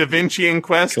like the Da Vinci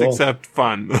Inquest, except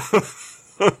fun.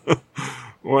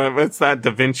 Well, it's that Da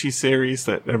Vinci series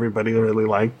that everybody really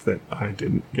liked that I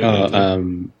didn't get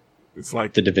into. It's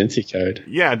like the Da Vinci Code.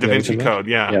 Yeah, Da Vinci Code.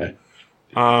 Yeah.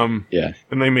 Yeah.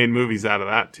 And they made movies out of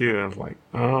that too. And I was like,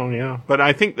 oh yeah. But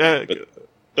I think that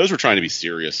those were trying to be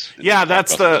serious. Yeah,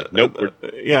 that's the nope.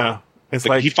 Yeah, it's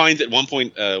like he finds at one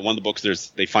point one of the books.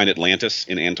 They find Atlantis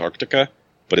in Antarctica,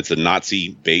 but it's a Nazi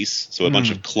base. So a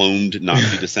bunch of cloned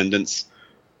Nazi descendants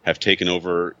have taken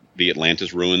over the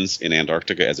Atlantis ruins in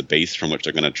Antarctica as a base from which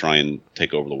they're going to try and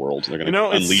take over the world. They're going to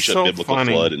unleash a biblical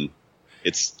flood, and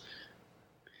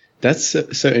that's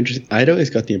so interesting. I'd always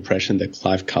got the impression that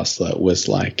Clive Cussler was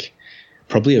like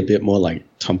probably a bit more like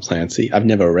Tom Clancy. I've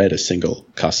never read a single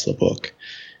Cussler book.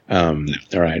 All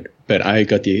right, but I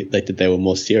got that they were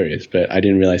more serious, but I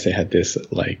didn't realize they had this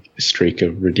like streak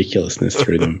of ridiculousness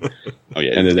through them. Oh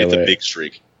yeah, and it's a big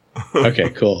streak. Okay,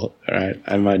 cool. All right,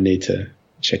 I might need to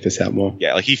check this out more.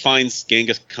 Yeah, like he finds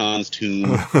Genghis Khan's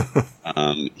tomb.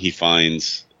 He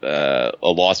finds a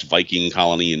lost Viking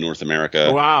colony in North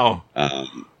America. Wow.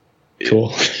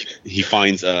 Cool. He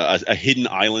finds a hidden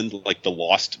island, like the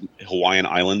lost Hawaiian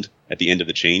island at the end of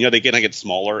the chain. They get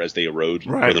smaller as they erode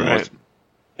further north.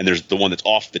 And there's the one that's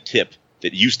off the tip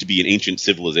that used to be an ancient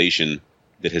civilization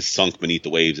that has sunk beneath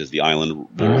the waves as the island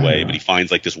blew away. But he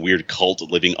finds like this weird cult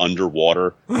living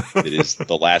underwater that is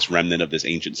the last remnant of this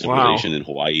ancient civilization in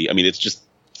Hawaii. I mean, it's just...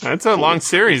 That's a long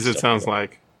series, it sounds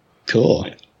like. Cool.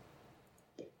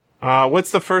 What's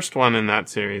the first one in that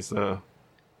series? I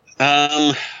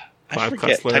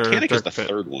forget. Titanic is the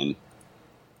third one.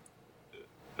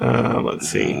 Let's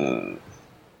see.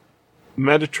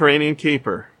 Mediterranean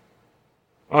Keeper.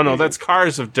 Oh, no, that's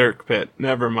Cars of Dirk Pitt.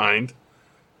 Never mind.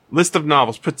 List of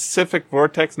novels. Pacific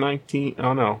Vortex 19...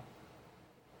 Oh, no.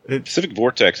 Pacific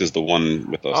Vortex is the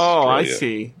one with Australia. Oh, I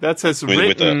see. That says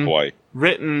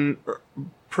written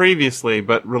previously,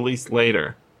 but released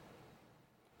later.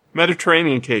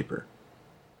 Mediterranean Caper.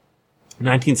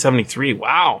 1973.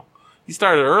 Wow. He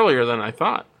started earlier than I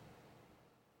thought.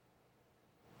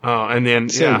 Oh, and then,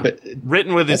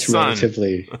 written with his son.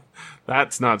 Relatively...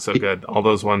 That's not so good. All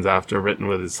those ones after, written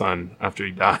with his son after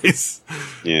he dies.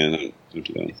 Yeah, don't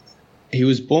do that. He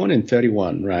was born in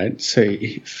 1931, right? So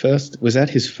was that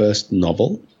his first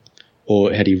novel?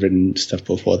 Or had he written stuff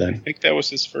before then? I think that was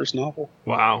his first novel.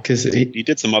 Wow. Because he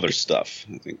did some other stuff,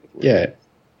 I think. Yeah.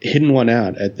 Hidden one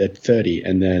out at 30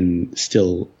 and then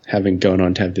still having gone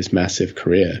on to have this massive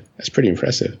career. That's pretty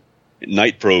impressive.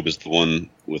 Night Probe is the one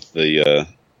with the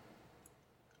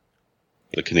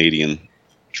Canadian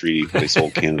treaty they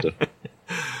sold Canada.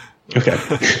 Okay.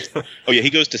 Oh yeah, he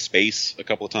goes to space a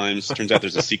couple of times. Turns out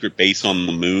there's a secret base on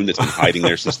the moon that's been hiding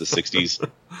there since the 60s.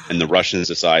 And the Russians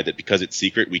decide that because it's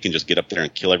secret, we can just get up there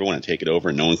and kill everyone and take it over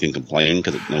and no one can complain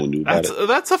because no one knew about it.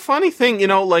 That's a funny thing.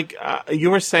 Like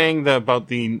you were saying about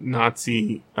the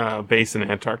Nazi base in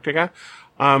Antarctica.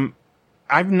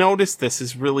 I've noticed this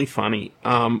is really funny.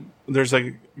 There's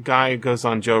a guy who goes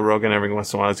on Joe Rogan every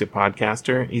once in a while. He's a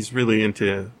podcaster. He's really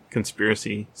into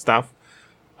conspiracy stuff.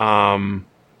 I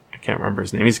can't remember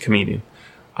his name. He's a comedian.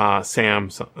 Sam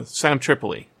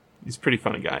Tripoli. He's a pretty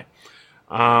funny guy.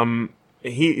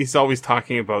 He's always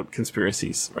talking about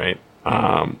conspiracies, right?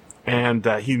 And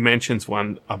he mentions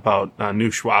one about New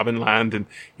Schwabenland, and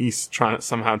he's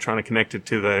somehow trying to connect it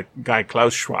to the guy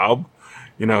Klaus Schwab,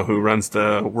 who runs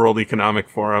the World Economic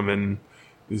Forum, and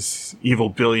this evil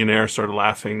billionaire sort of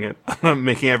laughing at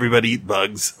making everybody eat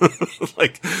bugs.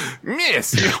 Like,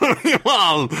 miss, you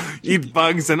all eat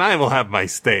bugs and I will have my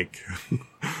steak.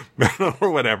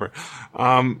 Or whatever.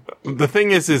 The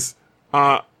thing is,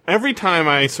 every time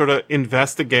I sort of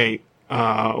investigate,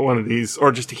 one of these,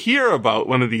 or just hear about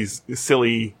one of these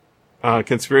silly,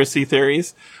 conspiracy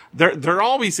theories, there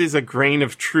always is a grain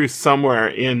of truth somewhere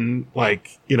in,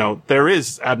 like, there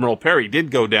is Admiral Perry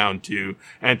did go down to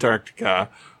Antarctica.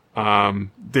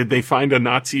 Did they find a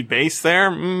Nazi base there?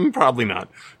 Probably not.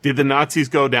 Did the Nazis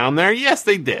go down there? Yes,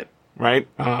 they did. Right?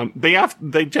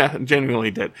 They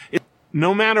genuinely did.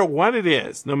 No matter what it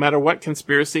is, no matter what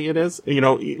conspiracy it is,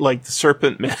 like the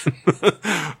Serpent Men,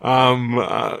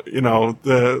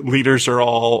 the leaders are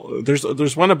all,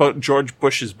 there's one about George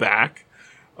Bush's back.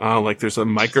 Like there's a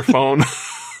microphone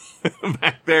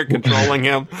back there controlling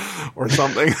him or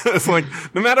something. It's like,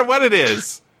 no matter what it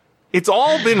is, it's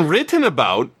all been written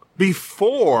about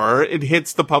before it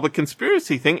hits the public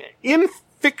conspiracy thing in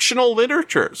fictional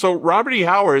literature. So Robert E.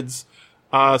 Howard's,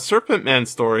 Serpent Man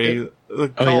story, the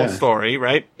cult story,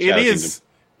 right?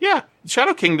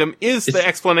 Shadow Kingdom is the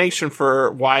explanation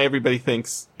for why everybody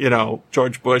thinks,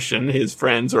 George Bush and his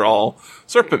friends are all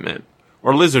Serpent Men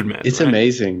or Lizard Men. It's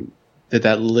amazing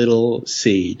that little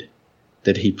seed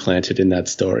that he planted in that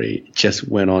story just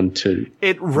went on to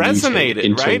it resonated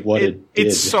into right. What it did.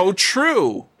 It's so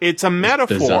true. It's a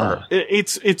metaphor.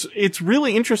 It's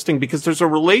really interesting because there's a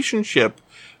relationship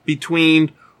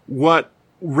between what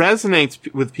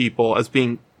resonates with people as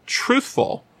being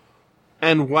truthful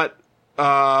and what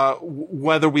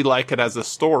whether we like it as a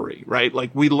story, right?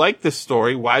 Like, we like this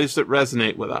story. Why does it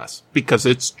resonate with us? Because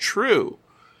it's true.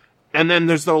 And then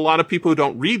there's a lot of people who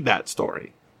don't read that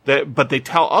story, but they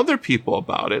tell other people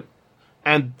about it,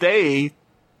 and they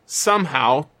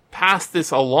somehow pass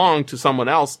this along to someone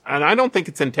else. And I don't think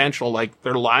it's intentional, like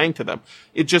they're lying to them.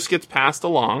 It just gets passed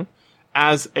along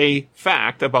as a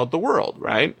fact about the world,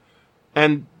 right?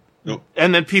 And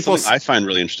then people... Something I find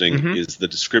really interesting is the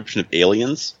description of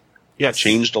aliens. Yes.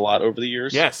 Changed a lot over the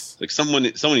years. Yes. Like someone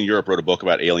in Europe wrote a book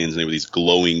about aliens, and they were these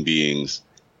glowing beings.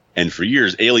 And for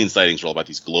years, alien sightings were all about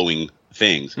these glowing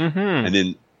things. Mm-hmm. And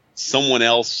then someone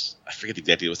else, I forget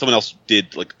exactly, someone else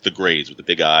did like the Greys with the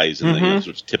big eyes and the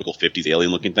sort of typical 50s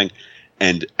alien looking thing.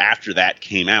 And after that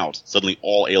came out, suddenly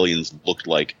all aliens looked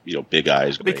like, big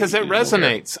eyes. Because it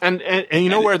resonates. And you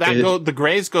know where that goes? The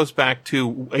Greys goes back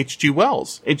to H.G.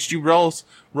 Wells. H.G. Wells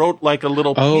wrote like a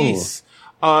little piece.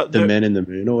 The Men in the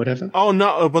Moon or whatever? Oh,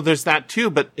 no. Well, there's that too.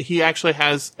 But he actually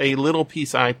has a little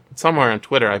piece. Somewhere on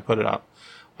Twitter, I put it up.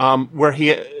 Where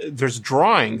there's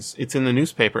drawings. It's in the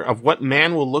newspaper of what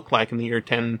man will look like in the year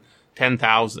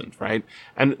 10,000, right?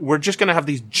 And we're just going to have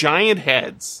these giant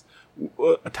heads,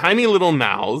 tiny little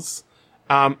mouths,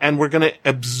 and we're going to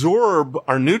absorb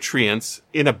our nutrients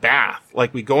in a bath.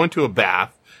 Like, we go into a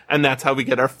bath, and that's how we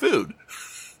get our food.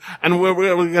 And we're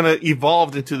going to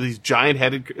evolve into these giant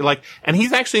headed, and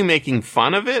he's actually making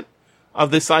fun of it,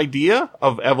 of this idea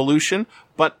of evolution.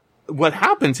 But what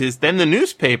happens is then the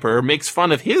newspaper makes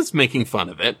fun of his making fun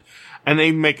of it, and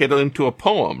they make it into a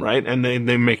poem, right? And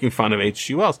they're making fun of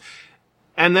H.G. Wells.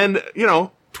 And then,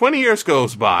 20 years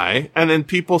goes by, and then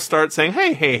people start saying,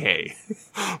 hey,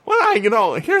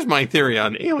 well, here's my theory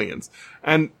on aliens.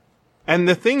 And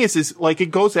the thing is like,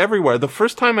 it goes everywhere. The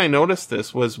first time I noticed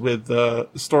this was with a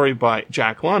story by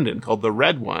Jack London called The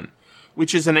Red One,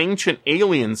 which is an ancient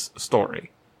aliens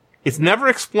story. It's never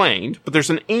explained, but there's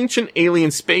an ancient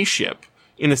alien spaceship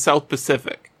in the South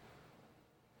Pacific.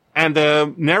 And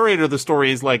the narrator of the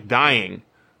story is like dying,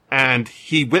 and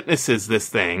he witnesses this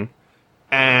thing,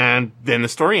 and then the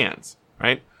story ends,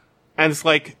 right? And it's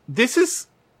like, this is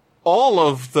all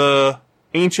of the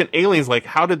ancient aliens. Like,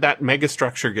 how did that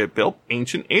megastructure get built?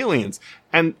 Ancient aliens.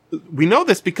 And we know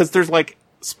this because there's like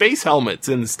space helmets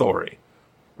in the story,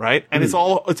 right? And it's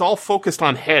all focused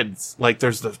on heads. Like,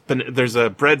 there's a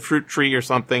breadfruit tree or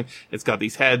something. It's got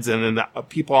these heads, and then the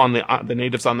people on the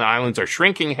natives on the islands are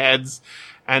shrinking heads.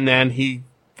 And then he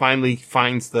finally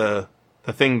finds the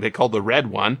thing they call the Red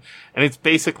One, and it's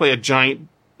basically a giant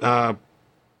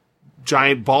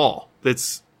ball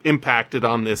that's impacted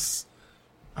on this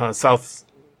South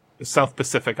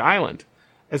Pacific island.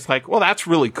 It's like, well, that's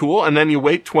really cool. And then you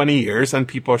wait 20 years and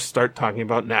people start talking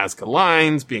about Nazca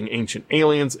lines being ancient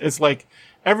aliens. It's like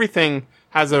everything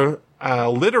has a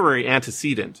literary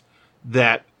antecedent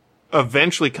that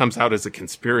eventually comes out as a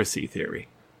conspiracy theory.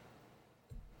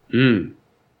 And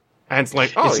it's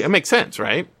like, it makes sense,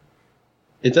 right?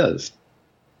 It does.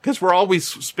 Because we're always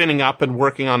spinning up and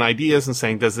working on ideas and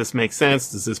saying, does this make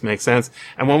sense? Does this make sense?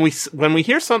 And when we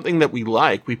hear something that we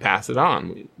like, we pass it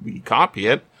on. We copy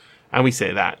it, and we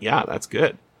say that's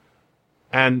good.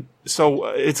 And so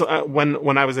it's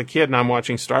when I was a kid and I'm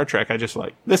watching Star Trek, I just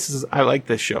like, I like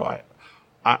this show.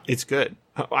 It's good.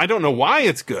 I don't know why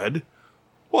it's good.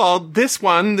 Well, this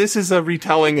is a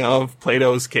retelling of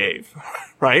Plato's Cave,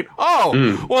 right?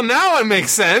 Oh, well, now it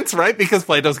makes sense, right? Because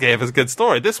Plato's Cave is a good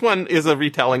story. This one is a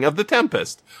retelling of The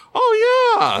Tempest.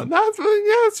 Oh, yeah,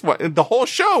 that's what the whole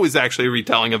show is actually a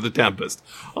retelling of The Tempest.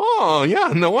 Oh,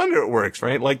 yeah, no wonder it works,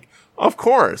 right? Like, of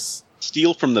course.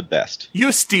 Steal from the best.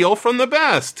 You steal from the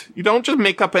best. You don't just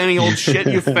make up any old shit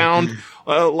you found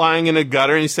lying in a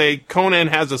gutter and you say, Conan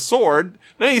has a sword.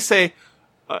 Then you say,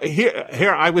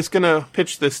 here, I was going to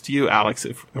pitch this to you, Alex.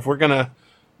 If we're going to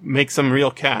make some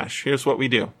real cash, here's what we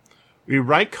do. We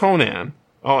write Conan.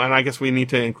 Oh, and I guess we need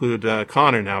to include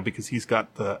Connor now because he's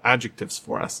got the adjectives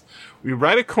for us. We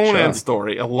write a Conan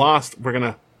story, a lost. We're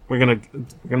gonna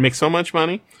make so much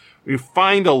money. We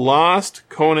find a lost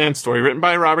Conan story written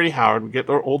by Robert E. Howard. We get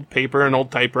our old paper and old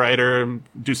typewriter and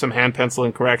do some hand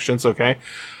penciling corrections. Okay.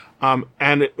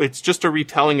 And it's just a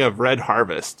retelling of Red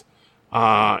Harvest.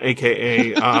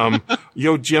 AKA,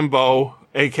 Yojimbo,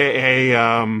 AKA,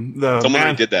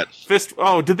 someone did that.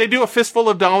 Did they do a Fistful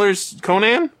of Dollars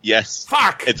Conan? Yes.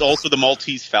 Fuck! It's also the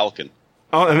Maltese Falcon.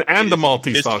 Oh, and the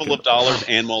Maltese Fistful Falcon. of Dollars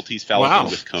and Maltese Falcon Wow.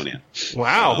 with Conan.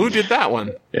 Wow, who did that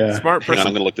one? Yeah. Smart Hang on, person.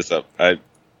 I'm going to look this up.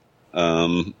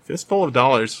 Fistful of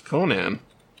Dollars, Conan.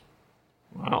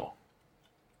 Wow.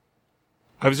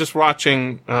 I was just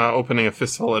watching opening a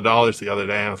Fistful of Dollars the other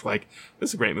day, and I was like,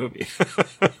 this is a great movie.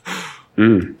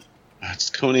 It's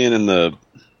Conan and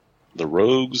the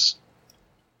Rogues.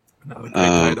 Another great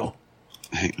title.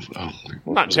 Oh,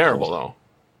 Not terrible, though.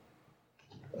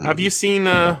 Have you seen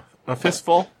A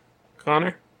Fistful,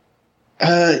 Connor?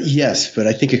 Yes, but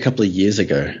I think a couple of years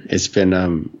ago. It's been a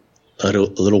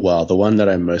little while. The one that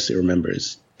I mostly remember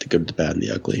is The Good, the Bad, and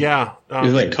the Ugly. Yeah.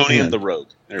 Wait, Conan the Rogue.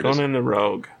 There it is. Conan the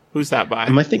Rogue. Who's that by?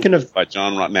 Am I thinking of? By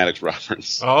John Maddox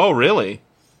Roberts. Oh, really?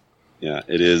 Yeah,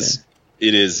 it is. Okay.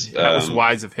 It is. That was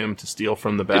wise of him to steal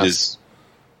from the best. It is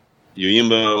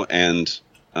Yojimbo and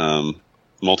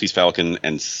Maltese Falcon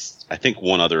and I think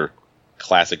one other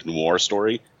classic noir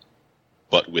story,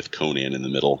 but with Conan in the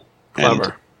middle.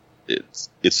 Clever. And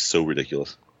it's so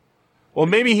ridiculous. Well,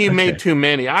 maybe he made too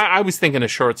many. I was thinking a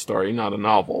short story, not a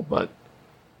novel, but...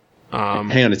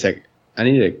 Hang on a sec. I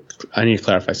need to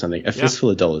clarify something. A Fistful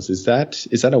of Dollars, is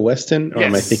that a Western, or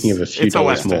am I thinking of A Few it's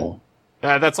Dollars Western. More?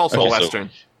 That's also a Okay. Western,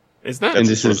 isn't it? That's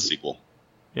this sort of is- a sequel.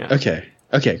 Yeah.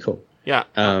 Okay, cool. Yeah.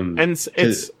 And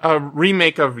it's a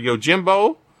remake of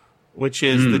Yojimbo, which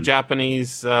is the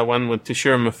Japanese one with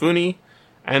Toshiro Mifune.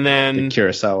 And then...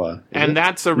 Kurosawa. And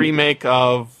that's a remake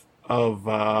of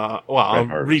a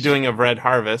redoing of Red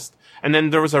Harvest. And then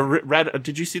there was a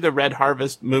did you see the Red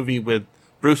Harvest movie with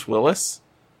Bruce Willis?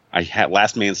 I had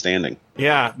Last Man Standing.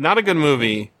 Yeah, not a good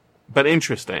movie, but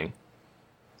interesting.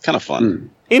 Kind of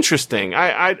fun. Interesting.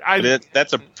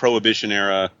 That's a Prohibition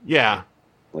era, Yeah.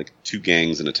 like two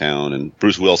gangs in a town, and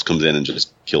Bruce Willis comes in and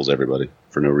just kills everybody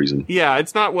for no reason. Yeah,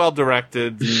 it's not well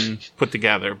directed and put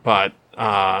together, but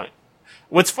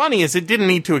what's funny is it didn't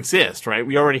need to exist, right?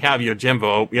 We already have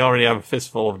Yojimbo. We already have A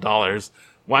Fistful of Dollars.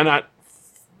 Why not,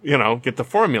 get the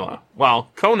formula? Well,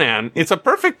 Conan, it's a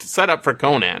perfect setup for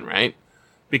Conan, right?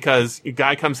 Because a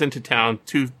guy comes into town,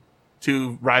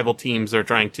 two rival teams are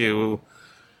trying to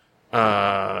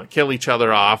kill each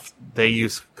other off. They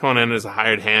use Conan as a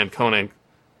hired hand. Conan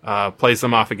plays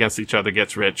them off against each other,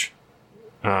 gets rich,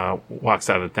 walks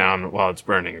out of town while it's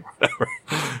burning or whatever.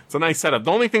 It's a nice setup.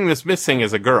 The only thing that's missing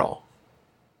is a girl.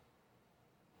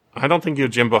 I don't think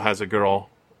Yojimbo has a girl.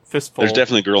 Fistful. There's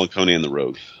definitely a girl in Conan the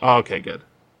Rogue. Oh, okay, good.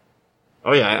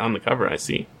 Oh, yeah, on the cover I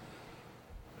see.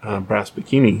 Brass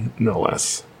bikini, no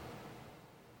less.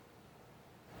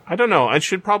 I don't know. It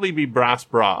should probably be brass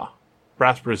bra.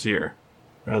 Brass brassiere,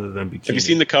 rather than bikini. Have you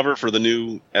seen the cover for the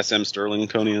new S.M. Sterling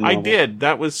Conan novel? I did.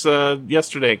 That was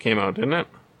yesterday it came out, didn't it?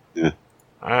 Yeah.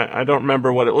 I don't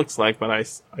remember what it looks like, but I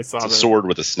saw It's a the sword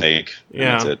with a snake. and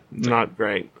Yeah, that's it. not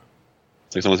great.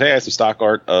 It's like someone says, hey, I have some stock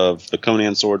art of the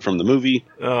Conan sword from the movie,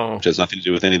 Oh, which has nothing to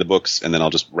do with any of the books, and then I'll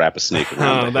just wrap a snake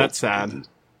around oh, the that's hilt. sad.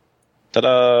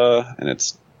 Ta-da! And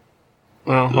it's...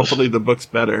 Well, hopefully the book's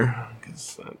better,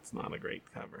 because that's not a great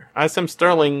cover. S.M.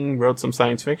 Sterling wrote some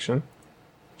science fiction.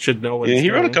 Should know what Yeah, he's he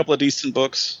wrote a doing. couple of decent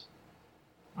books.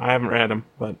 I haven't read them,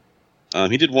 but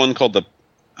He did one called the...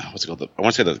 What's it called? I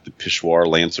want to say the Peshawar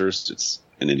Lancers. It's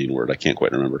an Indian word. I can't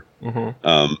quite remember.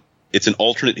 It's an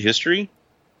alternate history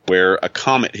where a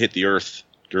comet hit the Earth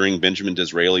during Benjamin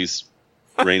Disraeli's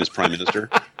reign as Prime Minister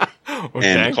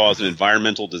and caused an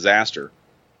environmental disaster.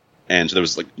 And so there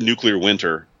was like nuclear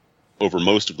winter over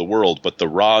most of the world, but the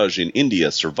Raj in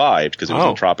India survived because it was in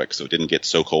the tropics, so it didn't get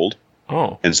so cold.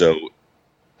 Oh. And so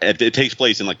it takes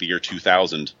place in like the year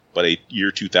 2000, but a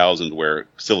year 2000 where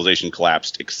civilization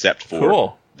collapsed except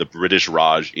for the British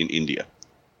Raj in India.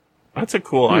 That's a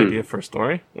cool idea for a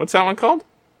story. What's that one called?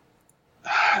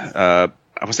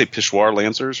 I want to say Peshawar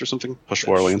Lancers or something.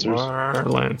 Peshawar Lancers. Peshawar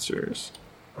Lancers.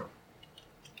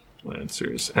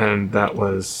 Lancers. And that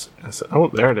was... Oh,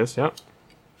 there it is. Yeah.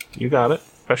 You got it.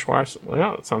 Peshawar. Well,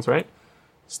 yeah, that sounds right.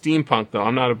 Steampunk, though.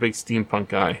 I'm not a big steampunk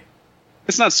guy.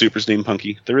 It's not super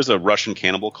steampunky. There is a Russian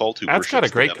cannibal cult who That's got a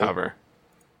worships great the devil. cover.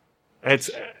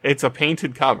 It's a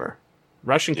painted cover.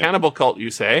 Russian cannibal cult, you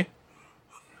say?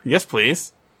 Yes,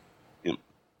 please. Yep.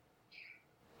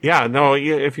 Yeah, no,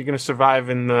 if you're going to survive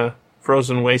in the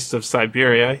frozen wastes of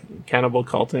Siberia, cannibal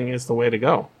culting is the way to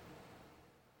go.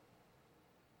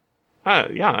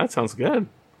 Yeah, that sounds good.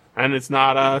 And it's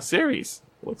not a series.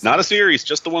 Not a series,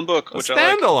 just the one book, which I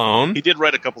like. Standalone. He did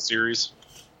write a couple series.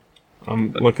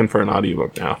 I'm looking for an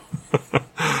audiobook now.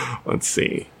 Let's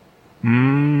see.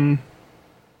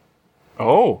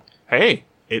 Oh, hey,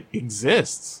 it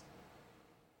exists.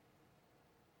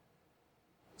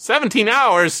 17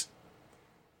 hours.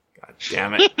 God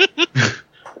damn it.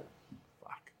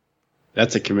 Fuck.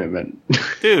 That's a commitment.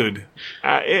 Dude,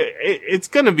 it's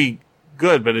going to be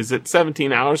good, but is it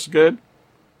 17 hours good?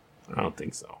 I don't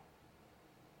think so.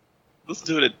 Let's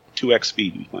do it at 2x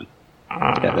speed. Be fine.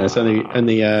 Yeah, that's only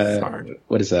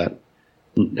what is that?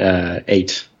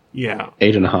 8. Yeah.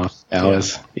 8.5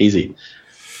 hours. Yeah. Easy.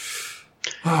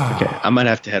 Okay, I might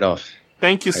have to head off.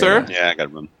 Thank you, sir. Yeah, I got to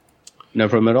run. No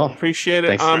problem at all. Appreciate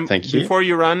it. Thank you. Before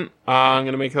you run, I'm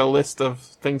going to make a list of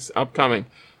things upcoming.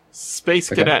 Space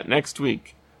Cadet next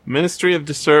week. Ministry of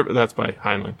Disturbance. That's by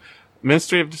Heinlein.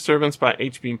 Ministry of Disturbance by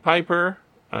H. Beam Piper.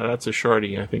 That's a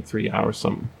shorty. I think 3 hours,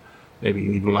 something, maybe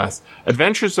even less.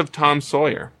 Adventures of Tom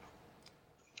Sawyer.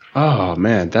 Oh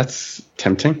man, that's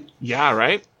tempting. Yeah,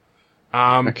 right.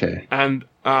 Okay. And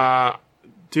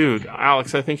dude,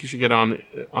 Alex, I think you should get on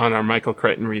our Michael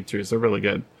Crichton read-throughs. They're really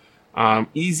good.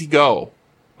 Easy Go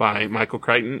by Michael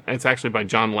Crichton. It's actually by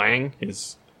John Lang,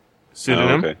 his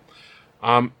pseudonym.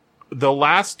 Oh, okay. The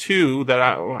last two that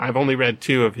I've only read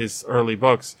 2 of his early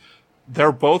books.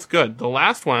 They're both good. The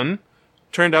last one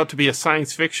turned out to be a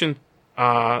science fiction.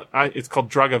 It's called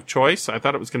Drug of Choice. I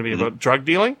thought it was going to be about drug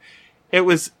dealing. It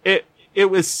was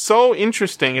so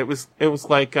interesting. It was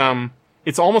like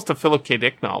it's almost a Philip K.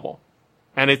 Dick novel,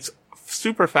 and it's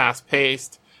super fast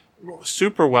paced,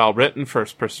 super well written,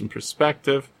 first person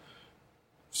perspective.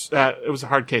 It was a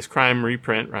hard case crime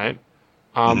reprint, right?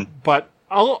 But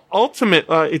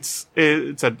ultimately, it's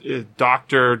a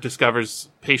doctor discovers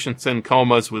patients in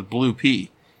comas with blue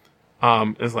pea.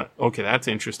 It's like, okay, that's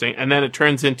interesting. And then it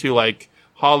turns into like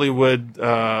Hollywood,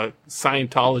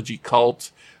 Scientology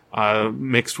cult,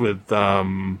 mixed with,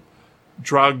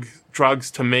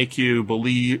 drugs to make you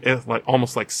believe, like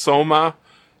almost like Soma,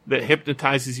 that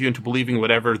hypnotizes you into believing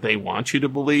whatever they want you to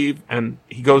believe. And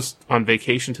he goes on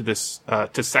vacation to this,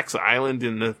 to Sex Island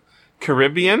in the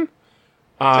Caribbean.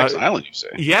 Sex Island, you say?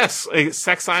 Yes,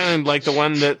 Sex Island, like the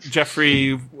one that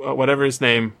Jeffrey, whatever his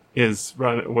name is,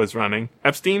 was running.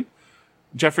 Epstein?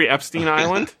 Jeffrey Epstein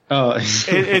Island? Oh.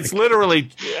 It's literally,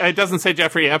 it doesn't say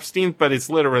Jeffrey Epstein, but it's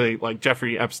literally like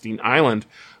Jeffrey Epstein Island.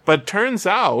 But turns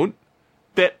out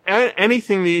that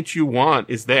anything that you want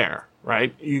is there,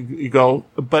 right? You go,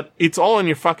 but it's all in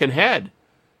your fucking head.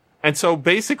 And so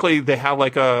basically they have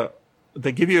like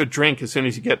they give you a drink as soon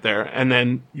as you get there, and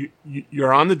then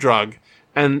you're on the drug,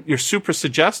 and you're super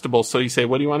suggestible. So you say,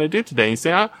 what do you want to do today? And you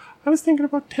say, I was thinking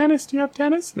about tennis. Do you have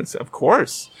tennis? And I say, of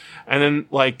course. And then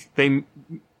like they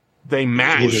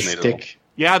match. Stick.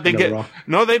 Yeah, they get,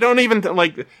 no, they don't even,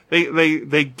 like,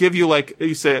 they give you, like,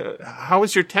 you say, how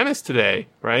was your tennis today?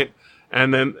 Right?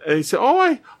 And then they say,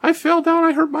 oh, I fell down,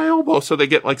 I hurt my elbow. So they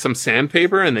get, like, some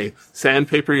sandpaper, and they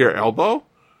sandpaper your elbow.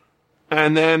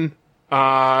 And then,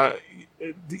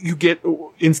 you get,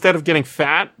 instead of getting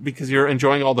fat because you're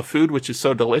enjoying all the food, which is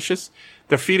so delicious,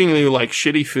 they're feeding you, like,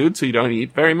 shitty food so you don't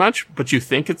eat very much, but you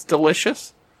think it's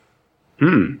delicious.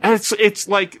 And it's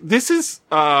like, this is,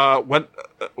 what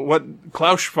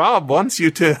Klaus Schwab wants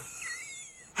you to,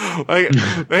 like,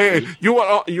 hey, you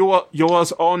will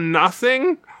own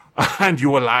nothing and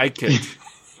you will like it.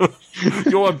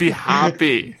 You will be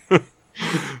happy.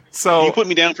 So. Can you put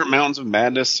me down for Mountains of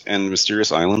Madness and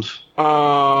Mysterious Island?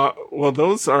 Well,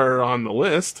 those are on the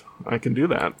list. I can do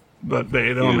that, but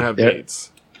they don't have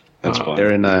dates. That's fine.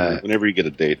 They're in, whenever you get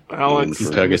a date. Alex,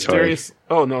 Mysterious,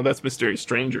 oh no, that's Mysterious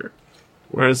Stranger.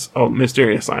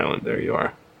 Mysterious Island. There you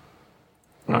are.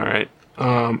 All right.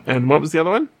 And what was the other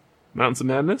one? Mountains of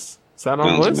Madness? Is that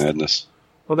on the list? Mountains of Madness.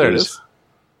 Oh, there it is.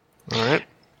 All right.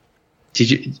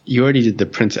 Did you already did the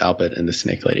Prince Albert and the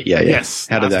Snake Lady? Yeah. Yes.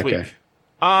 How did that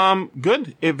go?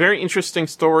 Good. A very interesting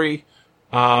story.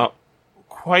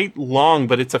 Quite long,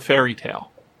 but it's a fairy tale.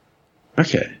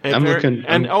 Okay.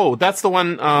 That's the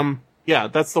one.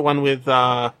 That's the one with.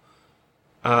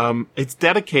 It's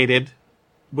dedicated.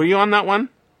 Were you on that one,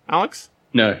 Alex?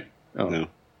 No. Oh no.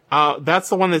 That's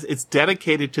the one it's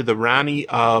dedicated to the Rani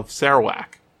of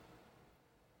Sarawak.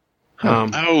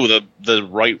 The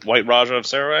White Raja of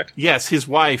Sarawak? Yes, his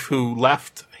wife who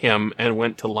left him and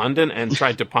went to London and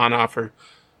tried to pawn off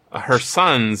her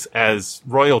sons as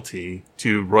royalty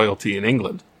to royalty in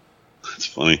England. That's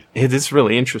funny. It is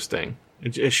really interesting.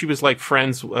 She was like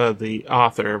friends, the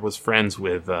author was friends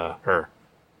with her,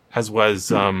 as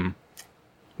was,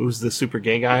 who's the super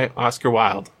gay guy? Oscar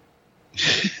Wilde.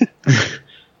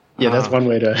 Yeah, that's one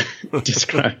way to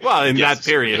describe. Well, in that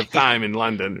period of time in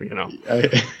London, you know.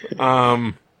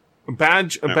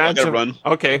 Badge of run.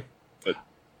 Okay. But,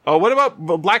 what about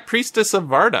Black Priestess of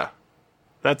Varda?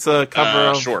 That's a cover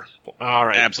of. Sure. All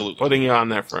right. Absolutely. Putting you on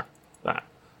there for that.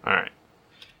 All right.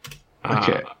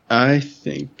 Okay. I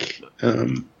think.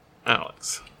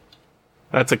 Alex.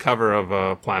 That's a cover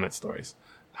of Planet Stories.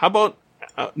 How about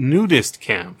Nudist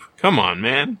camp. Come on,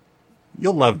 man.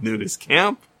 You'll love nudist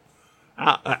camp.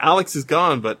 Alex is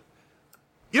gone, but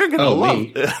you're going to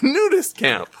love nudist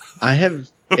camp.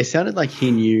 It sounded like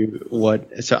he knew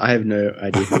what, so I have no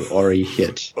idea who Ori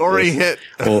hit. Or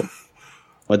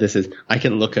what this is. I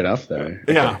can look it up though.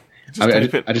 Yeah.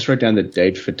 I just wrote down the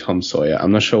date for Tom Sawyer.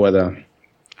 I'm not sure whether.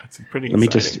 That's pretty Let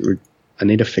exciting. me I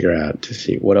need to figure out to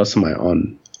see what else am I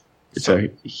on. So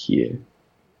here.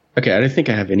 Okay, I don't think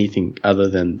I have anything other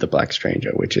than The Black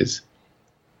Stranger, which is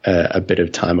a bit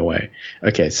of time away.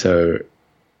 Okay, so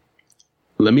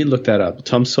let me look that up.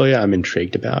 Tom Sawyer, I'm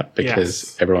intrigued about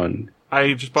because everyone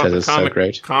I just bought says the it's so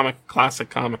great. classic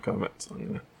comic of it. So I'm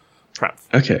gonna prep.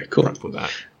 Okay, cool. Prep with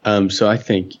that. So I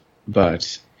think,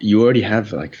 but you already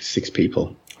have like 6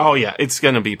 people. Oh yeah, it's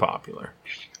gonna be popular.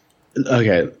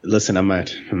 Okay, listen, I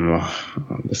might.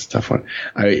 This is a tough one.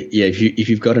 If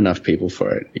you've got enough people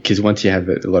for it, because once you have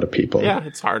a lot of people,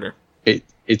 it's harder.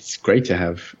 It's great to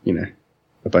have a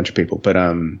bunch of people. But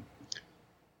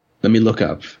let me look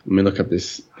up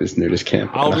this nudist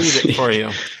camp. I'll read it for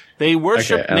you. They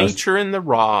worship nature in the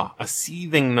raw, a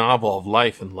seething novel of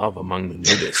life and love among the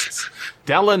nudists.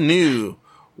 Della knew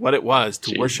what it was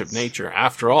to worship nature.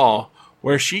 After all,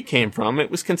 where she came from,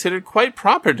 it was considered quite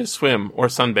proper to swim or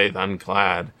sunbathe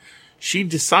unclad. She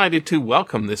decided to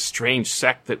welcome this strange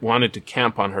sect that wanted to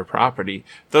camp on her property,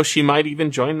 though she might even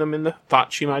join them in the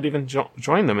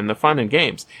fun and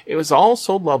games. It was all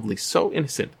so lovely, so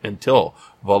innocent, until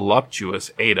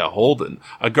voluptuous Ada Holden,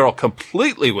 a girl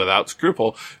completely without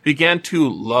scruple, began to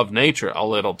love nature a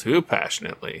little too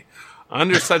passionately.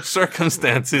 Under such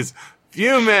circumstances,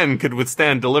 few men could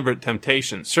withstand deliberate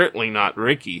temptation, certainly not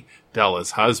Ricky,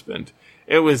 Della's husband.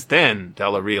 It was then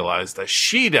Della realized the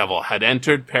she-devil had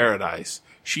entered paradise.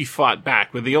 She fought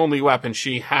back with the only weapon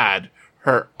she had,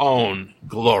 her own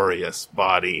glorious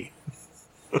body.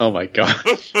 Oh my god.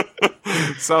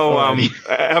 So,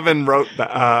 Evan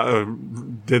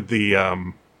did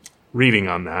the reading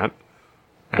on that.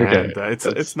 And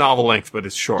it's novel length, but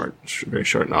it's short. Very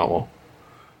short novel.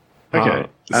 Okay.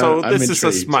 So I'm this is a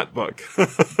intrigued. smut book.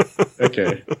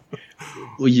 Okay.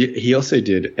 Well,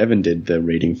 Evan did the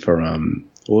reading for, what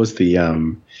was the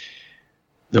one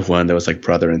that was like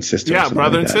brother and sister? Yeah,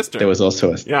 brother and sister. There was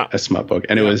also a smut book,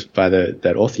 and it was by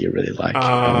that author you really like.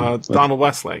 Donald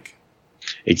Westlake.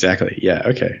 Exactly. Yeah.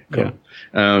 Okay. Cool.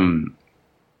 Yeah.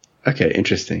 Okay.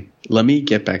 Interesting. Let me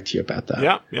get back to you about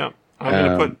that. Yeah.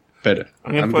 I'm going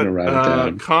to write it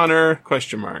down. Connor ?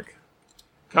 Connor,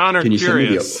 can you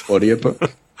curious. send me the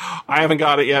audiobook? I haven't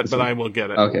got it yet, but I will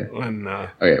get it. Okay.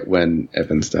 When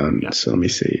Evan's done. Yeah. So let me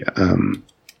see.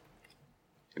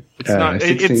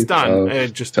 It's done.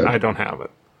 I don't have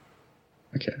it.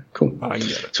 Okay, cool. But I can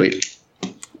get it. Sweet.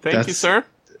 Thank you, sir.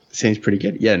 Seems pretty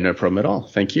good. Yeah, no problem at all.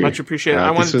 Thank you. Much appreciated.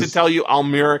 I wanted to tell you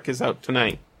Almeric is out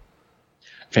tonight.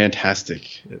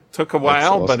 Fantastic. It took a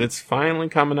while, but it's finally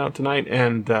coming out tonight.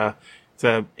 And it's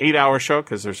an 8-hour show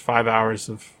because there's 5 hours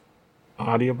of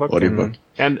audiobook.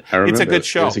 And it's a good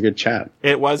show. It was a good chat.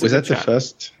 It was. Was that the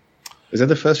first? Was that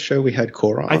the first show we had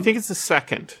Cora on? I think it's the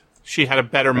second. She had a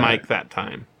better mic that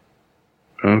time.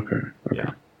 Okay.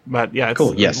 Yeah. But yeah, it's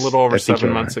cool. a little over 7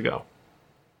 months ago.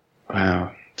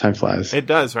 Wow. Time flies. It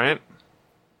does, right?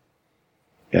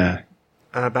 Yeah.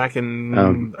 Back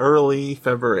in early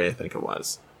February, I think it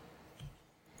was.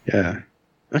 Yeah.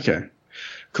 Okay.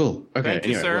 Cool. Okay. Thank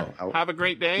you, sir. Have a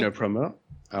great day. No problem at all.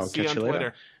 I'll See catch you on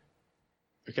later.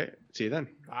 Twitter. Okay. See you then.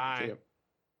 Bye. See you.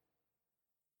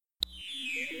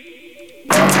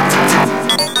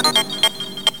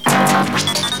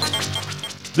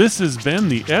 This has been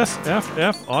the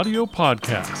SFF Audio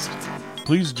Podcast.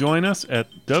 Please join us at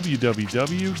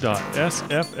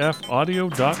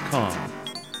www.sffaudio.com.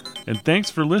 And thanks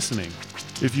for listening.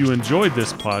 If you enjoyed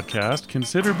this podcast,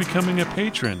 consider becoming a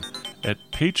patron at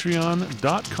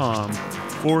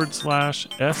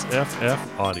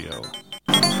patreon.com/SFFaudio.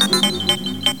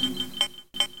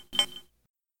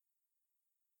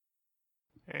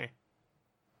 Hey.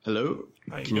 Hello.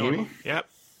 Can you hear me? Yep.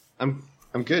 I'm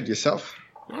good. Yourself?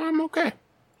 I'm okay.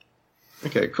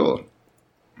 Okay, cool.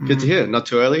 Good to hear. Not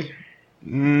too early?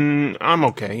 I'm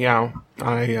okay. Yeah.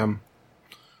 I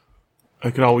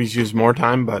could always use more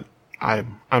time, but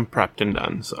I'm prepped and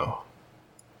done, so.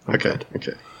 Okay.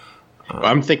 Well,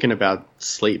 I'm thinking about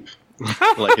sleep.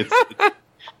 Like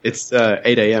it's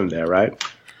 8 a.m. there, right?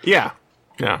 Yeah.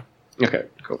 Okay,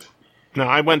 cool. No,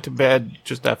 I went to bed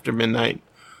just after midnight.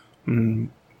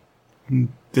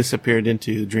 Disappeared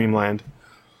into dreamland.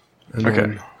 And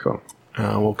okay, cool.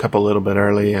 Woke up a little bit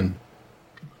early and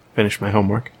finished my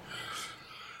homework.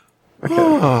 Okay.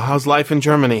 Oh, how's life in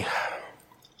Germany?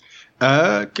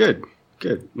 Good.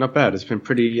 Good. Not bad. It's been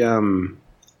pretty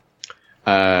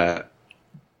nice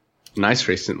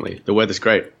recently. The weather's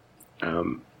great.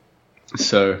 I'm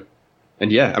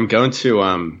going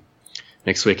to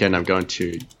next weekend. I'm going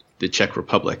to the Czech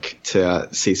Republic to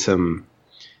see some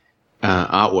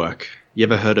artwork. You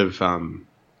ever heard of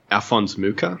Alphonse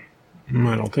Mucha?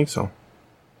 I don't think so.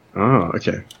 Oh,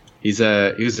 okay. He was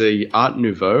a Art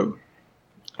Nouveau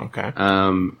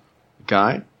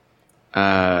guy.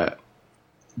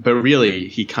 But really,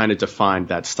 he kind of defined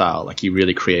that style. Like, he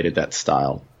really created that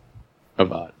style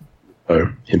of art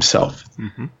himself.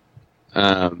 Mm-hmm.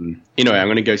 Anyway, I'm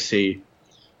going to go see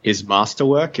his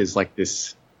masterwork. Is like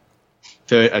this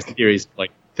a series of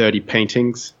like 30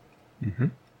 paintings. Mm-hmm.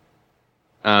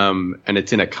 And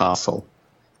it's in a castle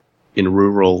in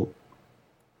rural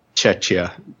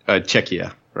Czechia, right?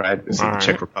 It's in the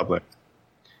Czech Republic.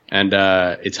 And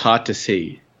it's hard to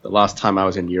see. The last time I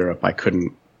was in Europe, I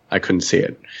couldn't see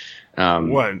it.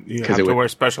 What? You have to wear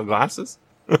special glasses?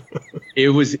 It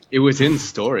was in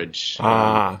storage.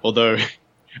 Although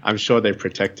I'm sure they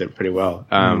protect it pretty well.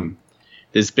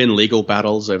 There's been legal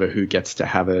battles over who gets to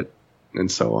have it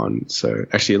and so on. So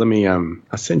actually, let me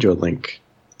I'll send you a link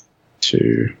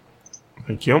to.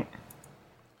 Thank you.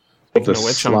 The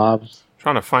Slav. I'm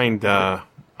trying to find a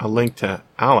link to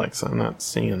Alex. I'm not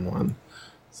seeing one.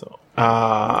 So,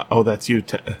 that's you.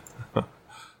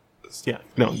 Yeah,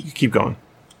 no, you keep going.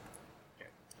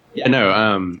 Yeah,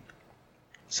 no.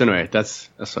 So anyway, that's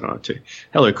what I want to.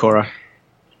 Hello, Cora.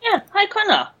 Yeah, hi,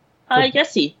 Connor. Hi,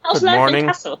 Jesse. How's life in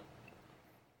Castle?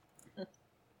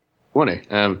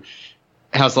 Morning.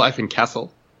 How's life in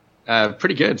Castle?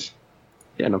 Pretty good.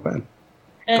 Yeah, not bad.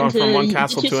 And from one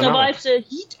castle did you to another. survive the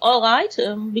heat all right?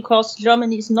 Because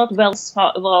Germany is not well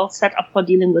set up for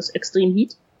dealing with extreme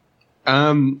heat.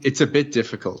 It's a bit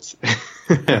difficult,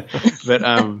 but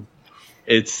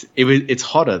it's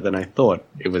hotter than I thought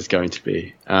it was going to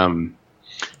be.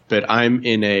 But I'm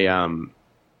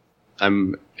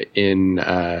on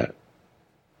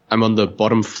the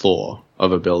bottom floor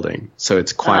of a building, so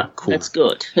it's quite cool. That's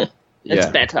good. That's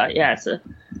better. Yes.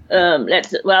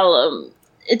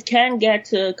 It can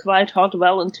get quite hot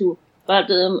but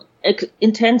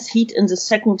intense heat in the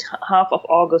second half of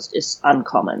August is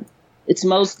uncommon. It's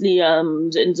mostly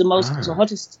the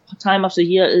hottest time of the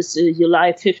year is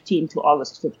July 15 to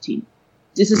August 15.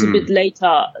 This is a bit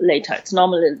later. It's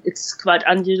normal. It's quite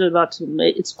unusual, but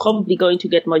it's probably going to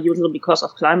get more usual because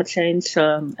of climate change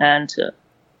and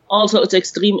also it's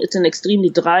an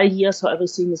extremely dry year, so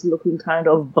everything is looking kind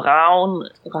of brown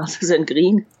rather than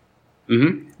green.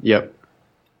 Mm-hmm. Yep.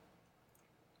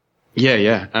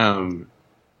 Yeah.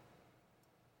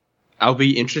 I'll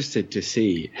be interested to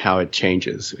see how it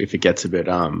changes if it gets a bit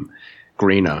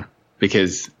greener,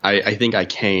 because I think I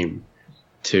came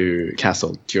to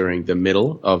Castle during the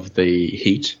middle of the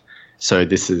heat, so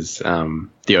this is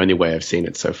the only way I've seen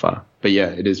it so far. But yeah,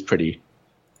 it is pretty.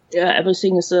 Yeah,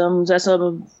 everything is there's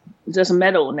a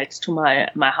meadow next to my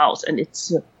house, and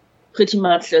it's pretty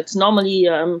much it's normally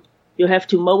you have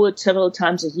to mow it several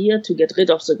times a year to get rid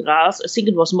of the grass. I think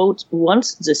it was mowed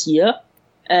once this year,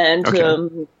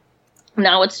 and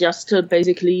now it's just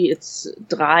basically it's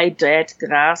dry, dead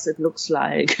grass. It looks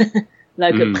like a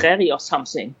prairie or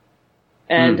something.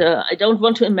 And I don't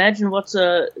want to imagine what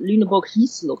the Lüneburg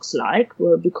Heath looks like,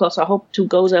 because I hope to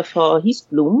go there for Heath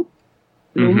Bloom.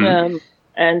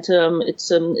 It's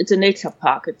a nature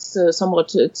park. It's it's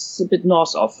a bit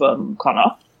north of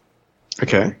Connor.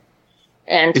 Okay.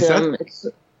 And it's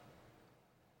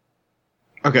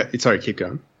okay. Sorry, keep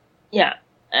going. Yeah,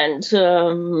 and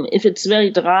if it's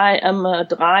very dry,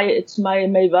 it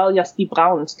may well just be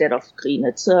brown instead of green.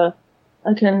 It's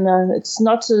it's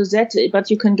not that, but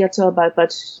you can get you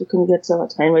can get a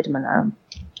train. Wait a minute.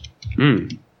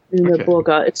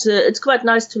 Lüneburger. Okay. It's quite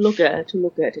nice to look at.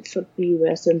 It should be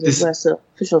where's the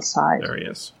official side. There he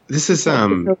is. This is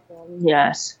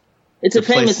yes, it's a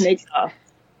famous nature.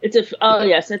 It's it's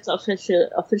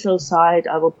official site.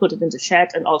 I will put it in the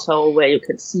chat, and also where you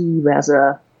can see where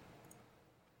the.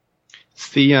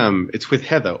 It's with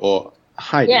Heather or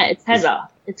Heidi. Yeah, it's Heather.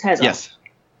 Yes.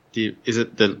 Is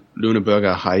it the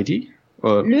Lüneburger Heidi?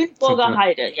 Or Lüneburger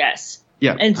Heide, yes.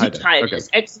 Yeah, and Heide. Okay. It's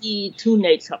actually two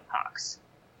nature parks.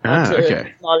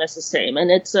 Okay. More or less the same, and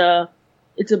it's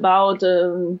about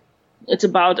an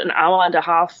hour and a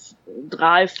half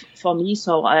drive for me,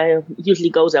 so I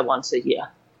usually go there once a year.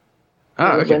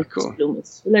 Okay, cool.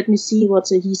 Let me see what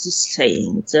the Heath is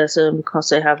saying. It says because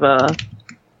they have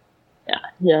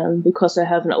because they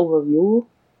have an overview.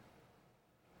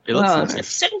 It looks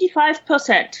nice.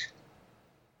 75%.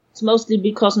 It's mostly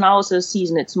because now is the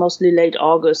season. It's mostly late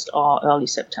August or early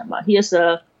September. Here's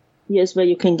Here's where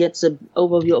you can get the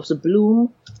overview of the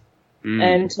bloom,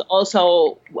 and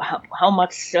also how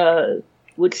much,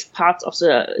 which parts of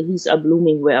the leaves are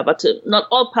blooming where. But not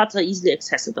all parts are easily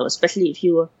accessible, especially if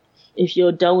you're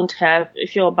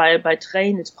by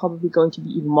train, it's probably going to be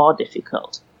even more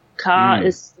difficult. Car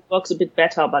works a bit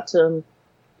better, but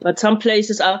some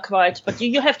places are quite. But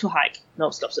you have to hike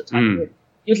most of the time.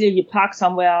 Usually you park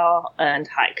somewhere and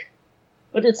hike.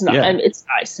 But it's not, and it's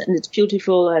nice, and it's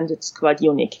beautiful, and it's quite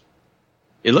unique.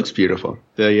 It looks beautiful.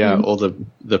 All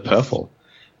the purple.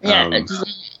 Yeah,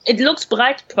 it looks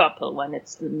bright purple when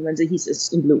the heath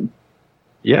is in bloom.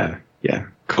 Yeah,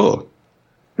 cool.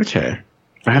 Okay,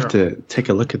 I have to take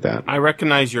a look at that. I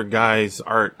recognize your guy's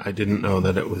art. I didn't know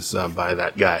that it was by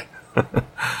that guy.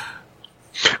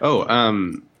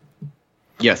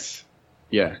 Yes,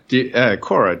 yeah.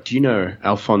 Cora, do you know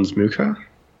Alphonse Mucha?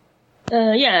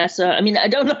 Yes, I mean, I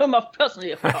don't know him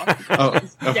personally, of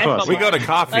course. Of course. We go to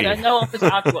coffee. But I know of his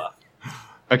artwork.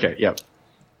 Okay, yep.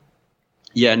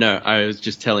 Yeah, no, I was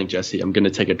just telling Jesse I'm going to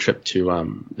take a trip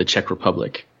to the Czech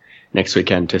Republic next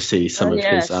weekend to see some of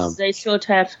his... they should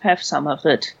have some of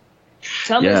it.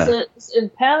 Some is in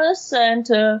Paris,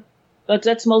 but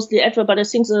that's mostly Edward. But I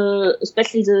think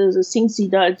especially the things he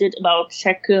did about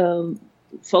Czech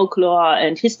folklore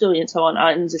and history and so on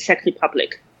are in the Czech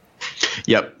Republic.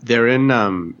 Yep, they're in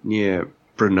near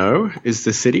Brno is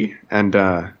the city, and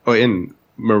or in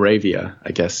Moravia,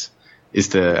 I guess, is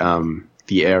the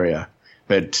area.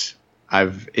 But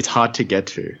it's hard to get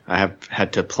to. I have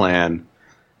had to plan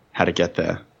how to get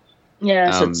there.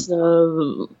 Yes, it's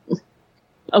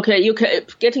okay.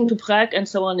 Getting to Prague and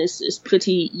so on is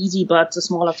pretty easy, but the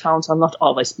smaller towns are not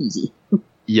always easy.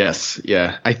 Yes,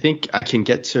 yeah. I think I can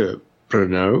get to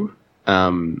Brno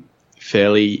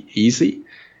fairly easy.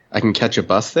 I can catch a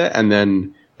bus there,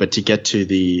 but to get to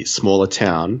the smaller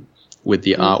town with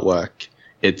the artwork,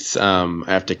 it's I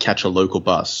have to catch a local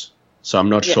bus. So I'm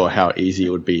not sure how easy it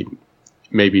would be.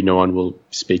 Maybe no one will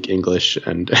speak English,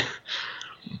 and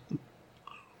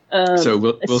so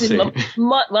we'll see.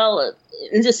 Well,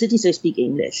 in the cities they speak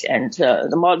English, and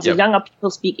the younger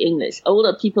people speak English.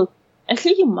 Older people,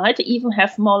 actually, you might even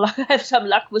have some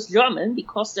luck with German,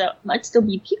 because there might still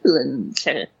be people in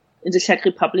the Czech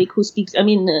Republic who speaks. I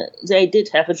mean, they did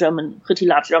have a pretty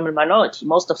large German minority.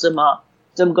 Most of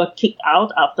them got kicked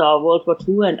out after World War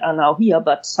II and are now here.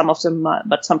 But some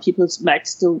people might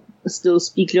still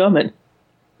speak German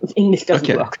if English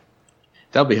doesn't work.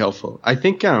 That'll be helpful. I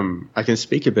think I can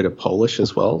speak a bit of Polish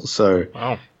as well. So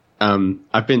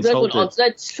I've been told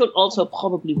that should also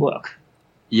probably work.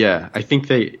 Yeah, I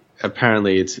think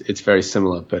apparently it's very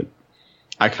similar, but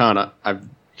I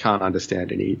can't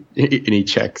understand any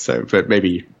Czech, but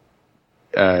maybe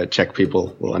Czech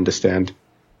people will understand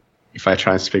if I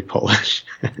try and speak Polish.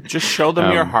 Just show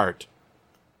them your heart.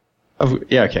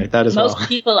 Yeah, okay, that is most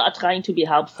people are trying to be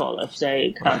helpful if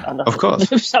they can't understand. Of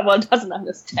course. If someone doesn't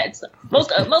understand. So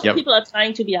most people are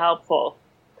trying to be helpful.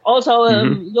 Also,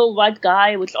 you're a white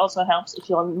guy, which also helps. If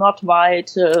you're not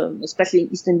white, especially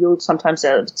in Eastern Europe, sometimes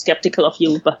they're skeptical of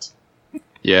you, but...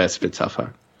 Yeah, it's a bit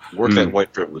tougher. Work that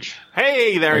white privilege.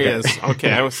 Hey, there he is.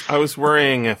 Okay, I was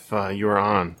worrying if you were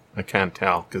on. I can't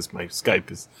tell because my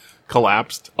Skype is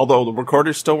collapsed. Although the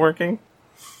recorder's still working.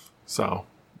 So.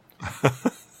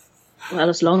 Well,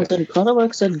 as long as the recorder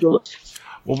works, that's good.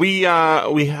 Well, we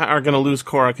are going to lose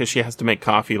Cora because she has to make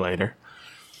coffee later.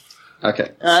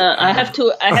 Okay. I have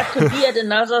to be at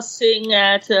another thing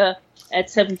at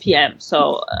 7 p.m.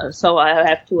 So I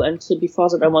have to, and before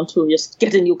that I want to just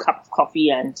get a new cup of coffee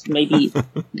and maybe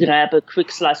grab a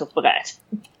quick slice of bread.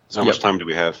 So how much time do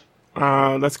we have?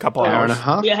 That's a couple hours. Hour and a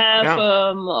half?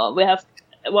 We have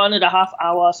 1.5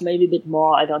 hours, maybe a bit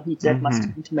more. I don't need that much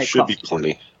time to make coffee. Should be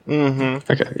plenty.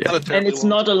 Mm-hmm. Okay, yeah. And it's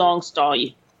not a long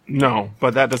story. No,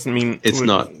 but that doesn't mean it's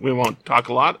not. We won't talk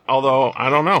a lot, although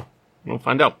I don't know. We'll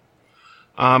find out.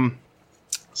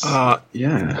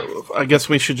 Yeah. I guess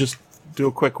we should just do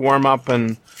a quick warm-up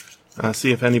and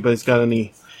see if anybody's got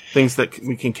any things that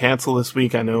we can cancel this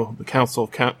week. I know the council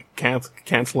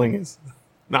canceling is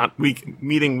not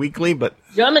meeting weekly, but...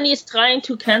 Germany is trying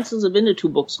to cancel the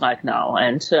Winnetou books right now,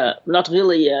 and not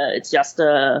really. It's just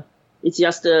a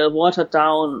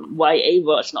watered-down YA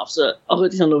version of the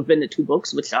original Winnetou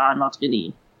books, which are not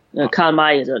really... Karl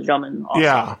May, the German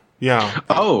author. Yeah.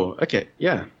 Oh, okay,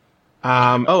 yeah.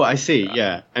 I see.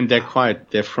 Yeah, and they're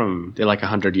like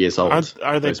 100 years old.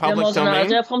 Are they public domain?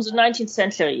 They're from the 19th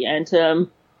century, and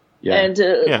Yeah. And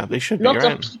they should be, lots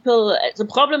right? of people. The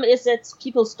problem is that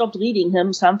people stopped reading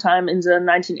him sometime in the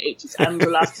 1980s. I'm the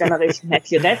last generation who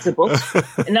actually read the books.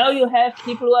 And now you have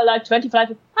people who are like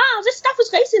 25. This stuff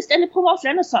is racist and it promotes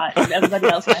genocide. And everybody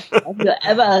else like, have you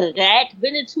ever read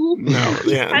Winnetou? No,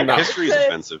 yeah, no. History is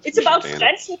offensive. It's about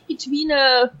friendship between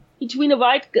a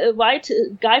white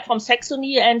guy from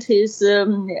Saxony and his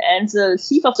and the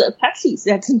chief of the Apaches.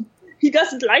 That he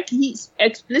doesn't like. He's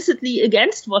explicitly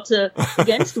against what the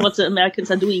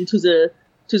Americans are doing to the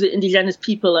indigenous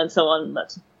people and so on.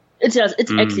 But it's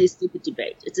actually a stupid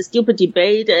debate. It's a stupid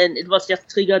debate, and it was just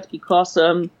triggered because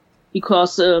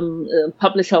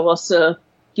publisher was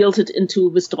guilted into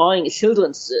withdrawing a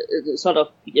children's sort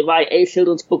of YA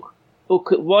children's book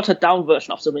watered down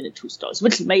version of the Winnetou stories,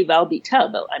 which may well be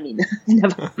terrible. I mean,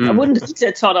 I wouldn't read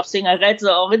that sort of thing. I read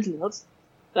the originals.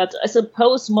 But I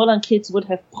suppose modern kids would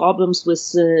have problems with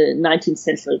 19th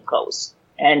century prose.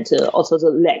 And also the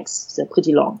lengths. They're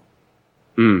pretty long.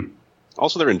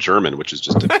 Also, they're in German, which is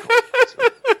just difficult.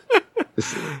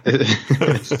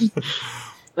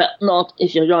 Well, not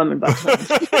if you're German, but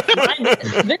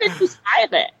Winnetou's I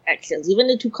read, actually. The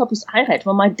Winnetou copies I read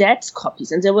were my dad's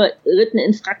copies. And they were written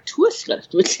in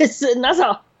Frakturschrift, which is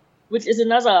another,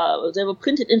 they were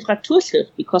printed in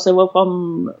Frakturschrift because they were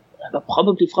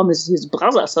probably from his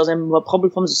brother, so they were probably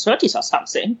from the 30s or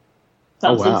something.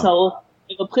 Oh, wow. So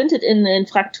they were printed in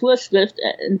Frakturscript,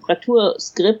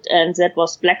 and that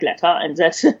was black letter, and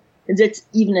that's that's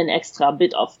even an extra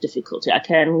bit of difficulty. I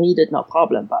can read it, no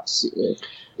problem, but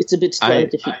it's a bit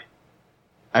difficult.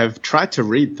 I've tried to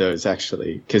read those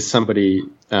actually, because somebody,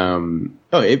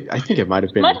 I think it might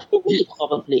have been. Might have been me,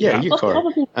 probably. Yeah, you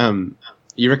probably.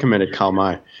 You recommended Karl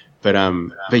May,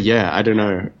 but yeah, I don't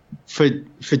know.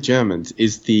 For Germans,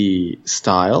 is the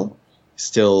style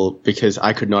still, because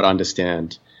I could not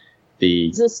understand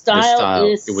the style.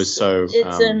 Is, it was so.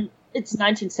 It's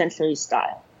 19th century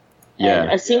style. Yeah.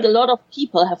 And I think a lot of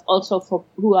people have also,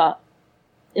 who are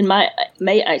in my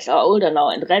age, are older now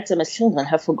and read them as children,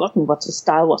 have forgotten what the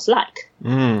style was like.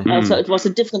 So it was a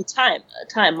different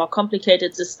time, more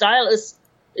complicated. The style is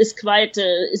quite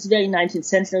is very 19th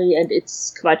century, and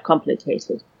it's quite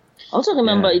complicated. I also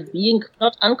remember it being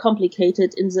not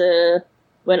uncomplicated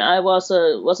when I was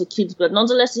a kid, but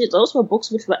nonetheless, those were books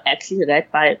which were actually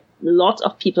read by lots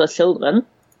of people as children.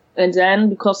 And then,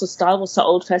 because the style was so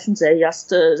old-fashioned,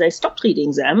 they stopped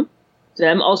reading them.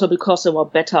 Also because there were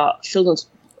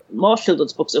more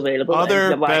children's books available.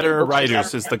 Other better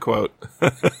writers is the quote.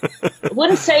 I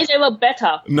wouldn't say they were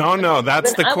better. No,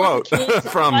 that's the quote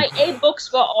from. YA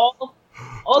books were all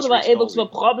the YA books were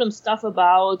problem stuff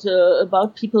about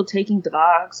people taking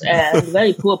drugs and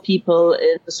very poor people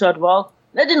in the third world.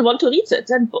 I didn't want to read it.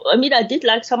 I mean, I did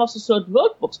like some of the third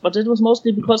world books, but it was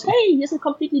mostly because, hey, here's a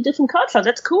completely different culture.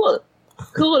 That's cool.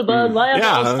 But why are they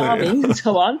all starving and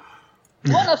so on?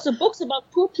 One of the books about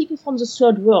poor people from the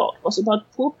third world was about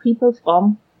poor people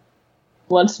from,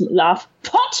 once laugh,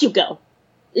 Portugal.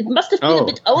 It must have been a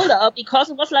bit older, because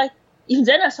it was like, even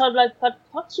then I thought like, but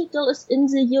Portugal is in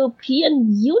the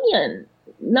European Union.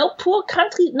 No poor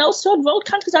country, no third world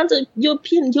countries are in the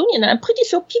European Union. I'm pretty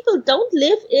sure people don't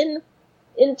live in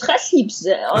trash heaps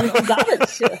there, on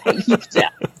garbage heaps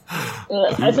there.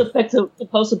 I suspect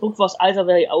the book was either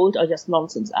very old or just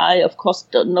nonsense. I, of course,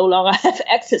 no longer have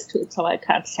access to it, so I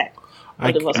can't check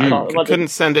what it was called. I couldn't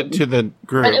send it to the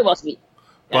group. But it was me.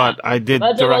 But I did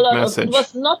direct message. It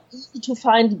was not easy to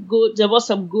find good. There was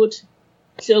some good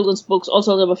children's books.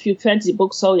 Also, there were a few fantasy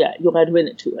books. So yeah, you read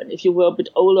Winnetou. And if you were a bit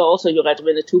older, also you read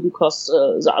Winnetou, because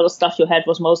the other stuff you had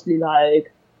was mostly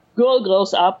like, girl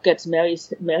grows up, gets married,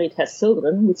 has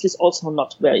children, which is also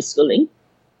not very thrilling.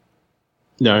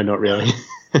 No, not really.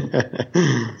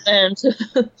 And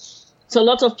so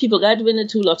lots of people read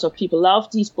Winnetou, lots of people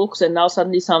loved these books, and now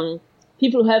suddenly some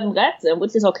people who haven't read them,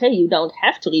 which is okay, you don't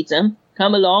have to read them,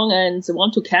 come along and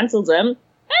want to cancel them.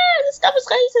 This stuff is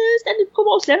racist and it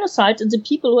promotes genocide. And the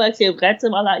people who actually have read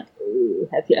them are like,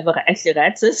 have you ever actually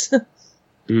read this?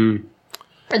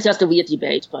 It's just a weird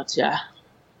debate, but yeah.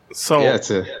 So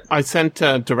I sent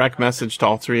a direct message to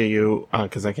all three of you,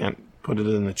 because I can't put it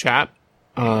in the chat.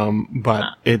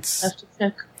 But it's, have to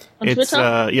check on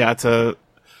Twitter?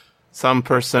 Some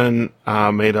person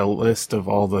made a list of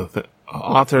all the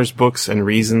authors, books, and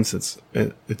reasons.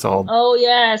 It's all. Oh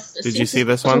yes. Did you see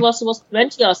this one? She was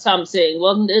 20 or something,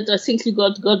 wasn't it? I think she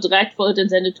got dragged for it, and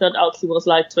then it turned out she was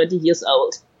like 20 years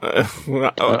old.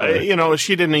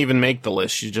 She didn't even make the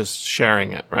list. She's just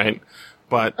sharing it, right?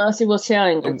 But she was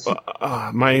sharing it.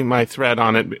 My thread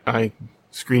on it, I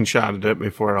screenshotted it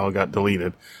before it all got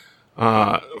deleted.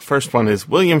 First one is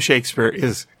William Shakespeare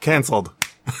is cancelled.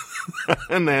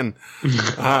 And then,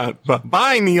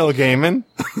 bye, Neil Gaiman.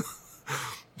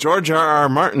 George R.R.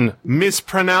 Martin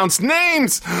mispronounced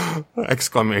names!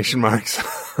 Exclamation marks.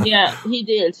 Yeah, he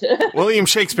did. William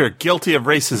Shakespeare, guilty of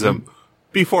racism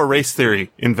before race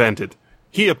theory invented.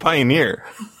 He a pioneer.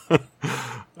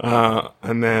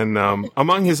 And then,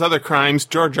 among his other crimes,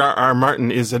 George R.R.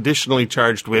 Martin is additionally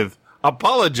charged with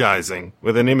apologizing,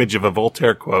 with an image of a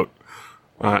Voltaire quote.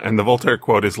 And the Voltaire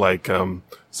quote is like,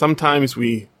 sometimes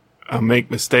we make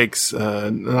mistakes,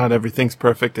 not everything's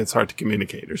perfect, it's hard to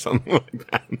communicate, or something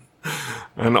like that.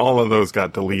 And all of those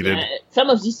got deleted. Some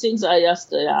of these things are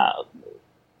just, but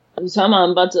some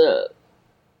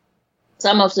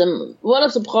of them, one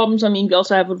of the problems, we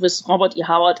also have with Robert E.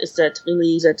 Howard is that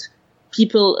really that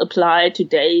people apply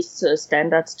today's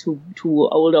standards to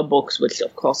older books, which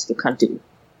of course you can't do.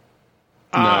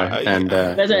 But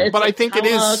I think it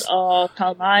is, or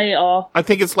Karl May, or I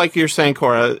think it's like you're saying,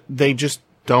 Cora, they just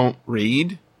don't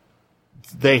read.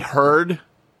 They heard,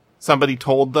 somebody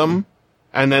told them,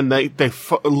 and then they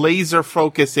laser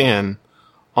focus in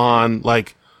on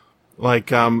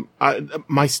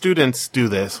my students do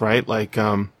this, right?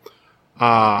 Lovecraft,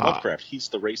 he's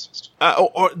the racist.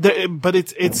 But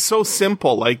it's so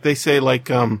simple. Like they say,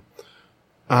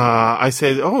 I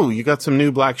say, oh, you got some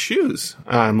new black shoes.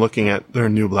 I'm looking at their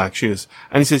new black shoes.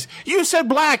 And he says, you said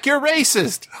black, you're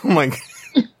racist. I'm like,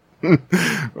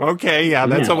 okay, yeah,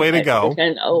 that's a way to go. You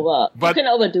can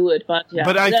overdo it, but yeah.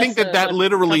 But I think that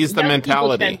literally is the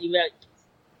mentality.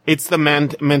 It's the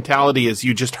mentality is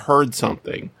you just heard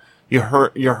something. You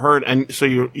heard, and so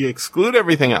you exclude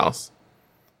everything else.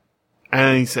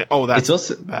 And you say, oh, that's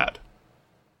also bad.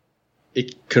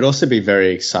 It could also be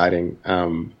very exciting.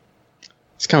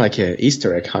 It's kind of like an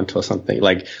Easter egg hunt or something.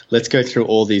 Like, let's go through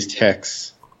all these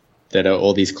texts that are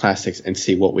all these classics and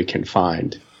see what we can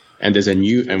find. And there's a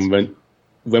new, and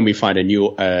when we find a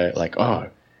new,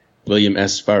 William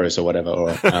S. Burroughs or whatever,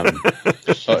 or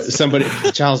somebody,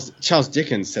 Charles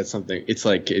Dickens said something. It's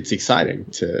like, it's exciting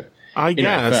to, I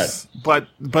guess, but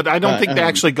I don't think they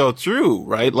actually go through,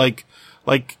 right? Like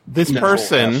this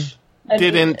person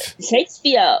didn't.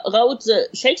 Shakespeare wrote the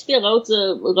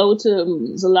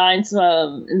lines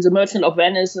in The Merchant of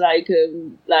Venice, like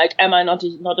am I not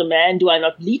a man? Do I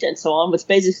not bleed? And so on, which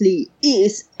basically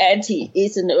is an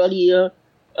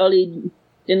early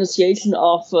denunciation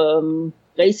of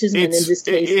racism, and in this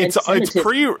case,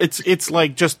 it's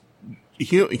like just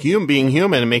being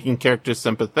human and making characters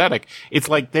sympathetic. It's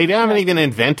like they haven't even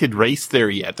invented race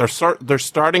theory yet. They're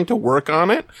starting to work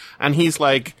on it, and he's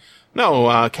like,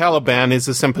 no, Caliban is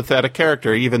a sympathetic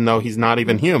character, even though he's not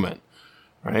even human,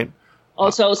 right?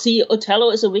 Also, see,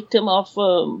 Othello is a victim of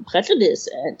prejudice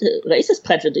and racist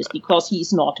prejudice because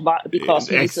he's not, because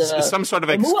he's some sort of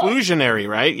exclusionary,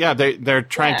 right? Yeah, they're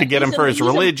trying to get him for his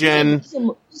religion. He's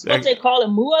what they call a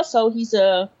Moor, so he's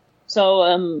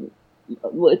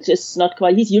which is not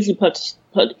quite. He's usually put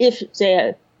if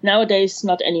they nowadays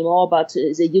not anymore, but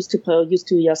they used to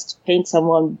just paint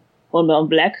someone on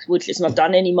black, which is not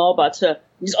done anymore. But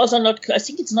it's also not. I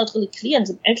think it's not really clear in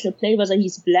the actual play whether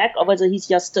he's black or whether he's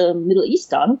just Middle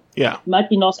Eastern. Yeah, he might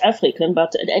be North African,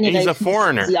 but at any rate, he's a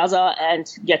foreigner. He's the other and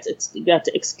gets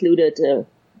excluded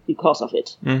because of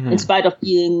it, in spite of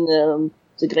being the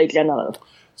great general.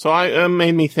 So I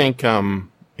made me think. I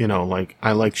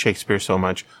like Shakespeare so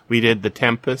much. We did The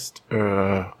Tempest,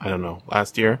 I don't know,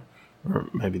 last year, or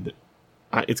maybe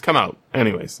it's come out,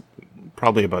 anyways,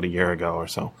 probably about a year ago or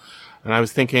so. And I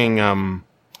was thinking,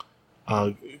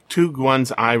 two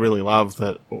ones I really love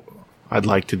that I'd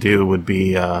like to do would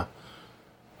be Taming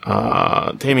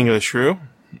of the Shrew,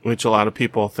 which a lot of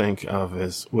people think of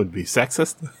as would be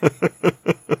sexist.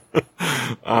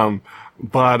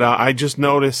 But I just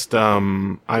noticed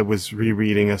I was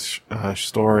rereading a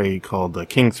story called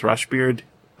King Thrushbeard.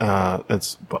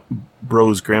 That's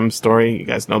Brose Grimm's story. You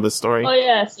guys know this story? Oh,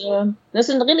 yes. There's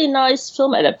a really nice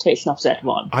film adaptation of that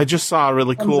one. I just saw a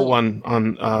really cool one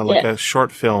on a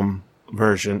short film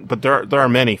version, but there are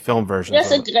many film versions.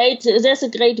 There's a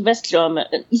great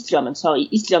East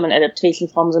German adaptation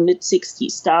from the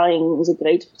mid-60s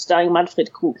starring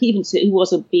Manfred Krug. He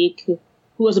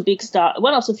was a big star,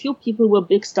 one of the few people who were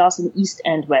big stars in East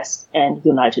and West and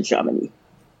United Germany.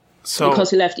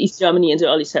 Because he left East Germany in the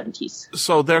early 70s.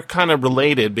 So they're kind of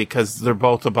related because they're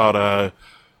both about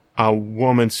a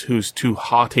woman who's too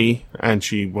haughty and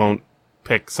she won't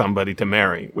pick somebody to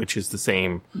marry, which is the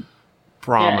same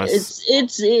promise. Yeah,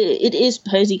 it is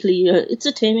basically it's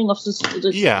a taming of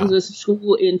the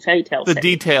shrew in fairy tale. The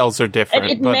details are different,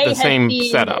 and it but may the same have been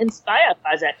setup. Inspired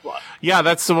by that one. Yeah,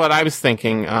 that's what I was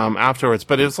thinking afterwards.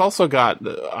 But it's also got.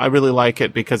 I really like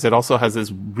it because it also has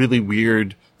this really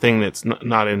weird thing that's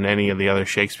not in any of the other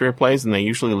Shakespeare plays, and they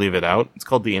usually leave it out. It's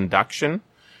called the induction.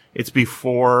 It's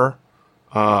before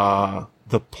the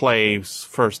play's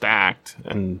first act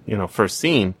and first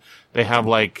scene. They have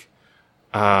like.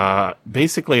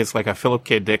 Basically it's like a Philip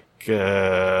K. Dick,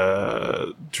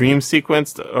 dream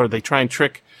sequence, or they try and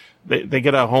trick, they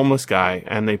get a homeless guy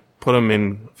and they put him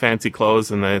in fancy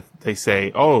clothes and they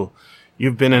say, "Oh,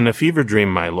 you've been in a fever dream,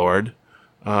 my lord.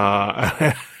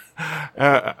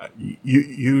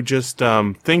 You just,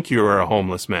 think you're a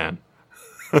homeless man."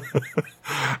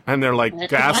 And they're like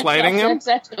gaslighting him.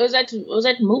 Was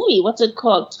that movie? What's it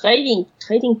called? Trading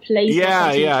Places.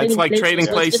 Yeah. It's like Trading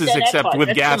Places except with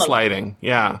gaslighting.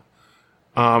 Yeah.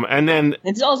 And then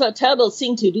it's also a terrible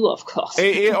thing to do, of course.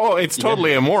 It's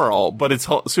totally immoral, but it's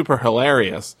super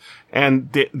hilarious. And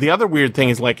the other weird thing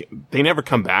is like they never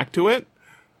come back to it.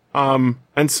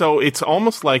 And so it's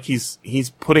almost like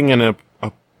he's putting in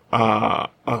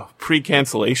a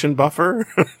pre-cancellation buffer.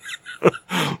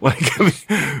 Like,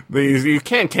 you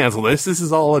can't cancel this. This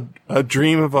is all a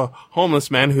dream of a homeless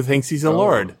man who thinks he's a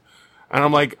lord. And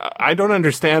I'm like, I don't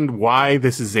understand why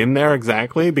this is in there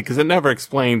exactly, because it never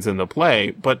explains in the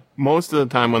play. But most of the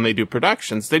time when they do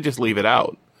productions, they just leave it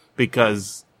out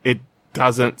because it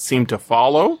doesn't seem to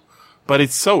follow. But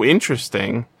it's so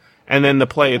interesting. And then the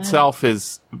play itself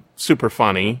is super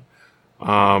funny.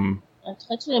 I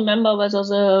try to remember whether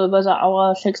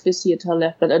our Shakespeare theater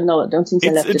left, but no, I don't think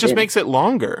they left it. It just makes it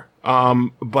longer.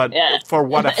 But for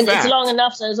what effect? And it's long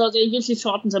enough, so they usually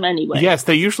shorten them anyway. Yes,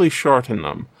 they usually shorten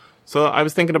them. So I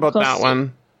was thinking about that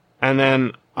one. And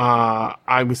then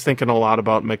I was thinking a lot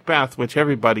about Macbeth, which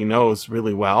everybody knows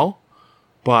really well.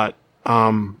 But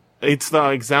it's the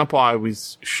example I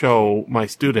always show my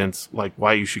students, like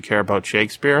why you should care about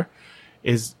Shakespeare.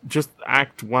 Is just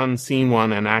Act 1, Scene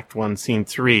 1 and Act 1, Scene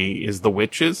 3 is the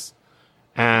witches.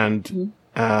 And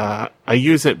I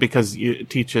use it because it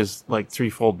teaches like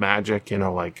threefold magic,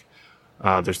 like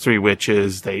there's three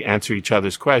witches, they answer each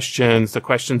other's questions. The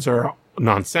questions are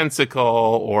nonsensical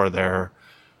or they're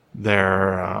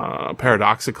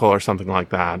paradoxical or something like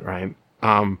that, right?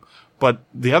 But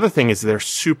the other thing is they're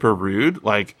super rude.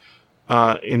 Like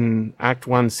in Act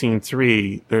 1, Scene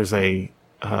 3, there's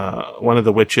one of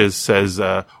the witches says,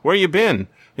 "Where you been?"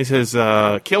 He says,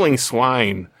 "Killing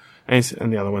swine." And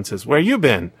the other one says, "Where you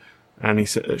been?" And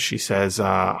she says,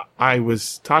 "I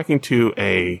was talking to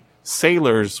a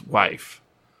sailor's wife,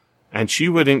 and she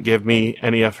wouldn't give me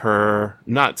any of her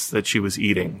nuts that she was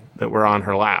eating that were on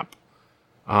her lap."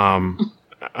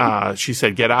 She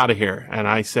said, "Get out of here." And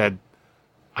I said,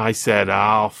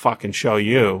 "I'll fucking show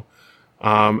you."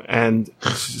 And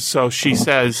so she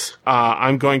says,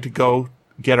 "I'm going to go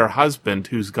get her husband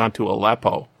who's gone to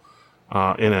Aleppo,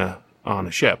 on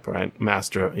a ship," right?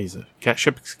 He's a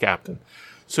ship's captain.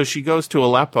 So she goes to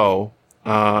Aleppo,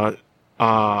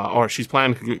 or she's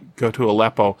planning to go to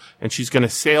Aleppo, and she's going to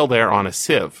sail there on a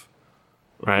sieve,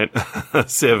 right? A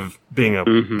sieve being a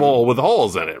bowl with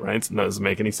holes in it, right? So it doesn't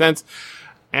make any sense.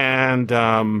 And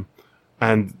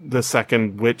the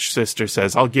second witch sister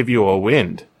says, "I'll give you a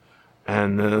wind."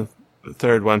 And the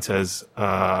third one says,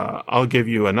 "I'll give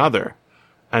you another."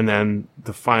 And then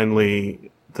finally,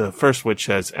 the first witch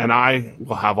says, "And I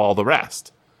will have all the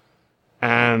rest."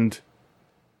 And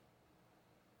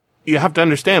you have to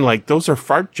understand, like, those are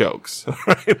fart jokes,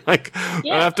 right? Like,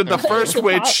 after the first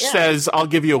witch says, "I'll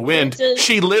give you a wind,"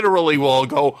 she literally will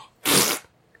go,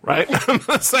 right? And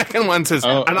the second one says,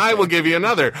 "And I will give you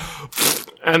another."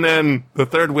 And then the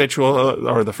third witch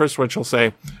or the first witch will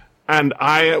say, "And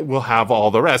I will have all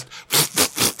the rest."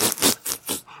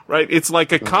 Right? It's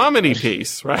like a comedy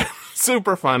piece, right?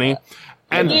 Super funny.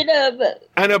 And I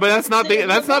know, but that's not the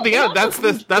end. That's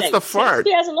the fart.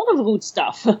 He has a lot of rude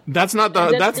stuff. That's not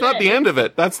the end of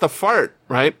it. That's the fart,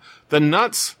 right? The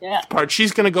nuts part.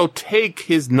 She's going to go take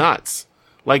his nuts.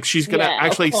 Like she's going to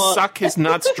actually suck his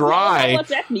nuts dry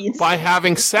by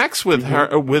having sex with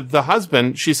with the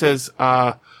husband. She says,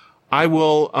 I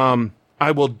will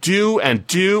do and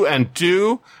do and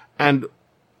do. And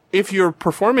if you're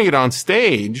performing it on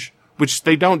stage, which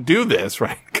they don't do this,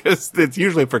 right? Because it's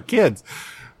usually for kids.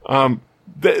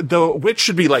 The witch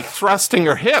should be like thrusting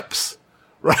her hips,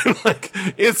 right? Like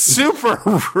it's super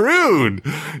rude.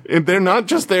 They're not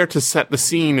just there to set the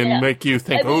scene and make you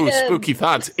think, spooky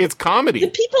thoughts. It's comedy. The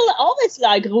people always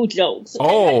like rude jokes.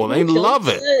 Oh, they love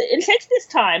it. In Shakespeare's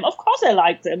time, of course, I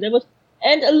liked them.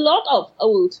 And a lot of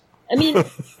old. I mean,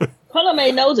 Connor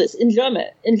may know this in German.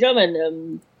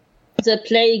 The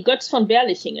play Götz von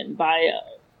Berlichingen by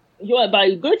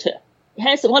Goethe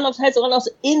has one of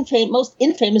the most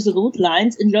infamous root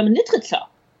lines in German literature,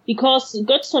 because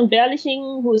Götz von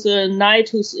Berlichingen, who is a knight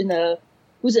he's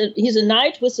a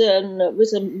knight with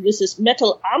his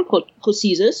metal arm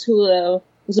prosthesis, who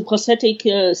with a prosthetic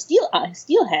steel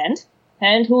hand,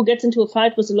 who gets into a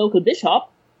fight with the local bishop,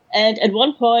 and at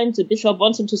one point the bishop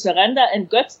wants him to surrender, and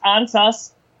Götz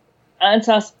answers,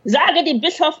 "Sage dem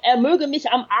Bischof, möge mich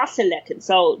am Arse lecken."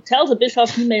 So tell the bishop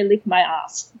he may lick my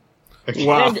ass.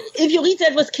 Wow. And if you read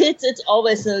that with kids, it's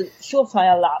always a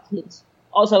surefire laugh hit.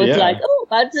 Also, it's like, oh,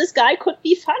 but this guy could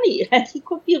be funny and he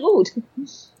could be rude.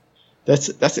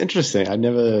 That's interesting. I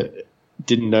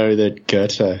didn't know that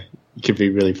Goethe could be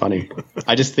really funny.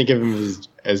 I just think of him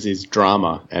as his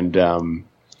drama, and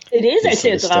it is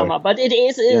actually a drama, but it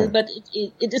is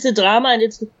a drama, and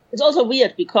it's also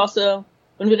weird because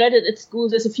when we read it at school,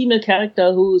 there's a female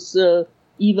character who's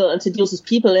evil and seduces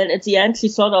people, and at the end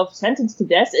she's sort of sentenced to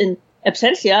death in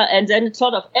absentia, and then it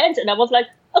sort of ends, and I was like,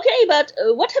 okay, but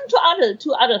what happened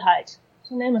to Adelheid?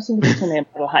 Her name, I think it's her name,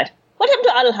 Adelheid. What happened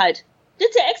to Adelheid?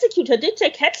 Did they execute her? Did they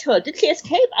catch her? Did she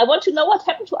escape? I want to know what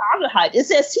happened to Adelheid. Is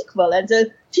there a sequel? And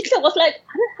the teacher was like,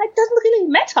 Adelheid doesn't really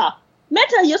matter.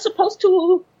 You're supposed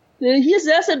to...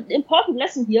 there's an important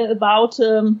lesson here about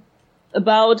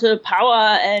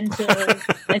power and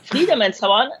freedom and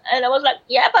so on. And I was like,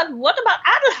 yeah, but what about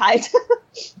Adelheid?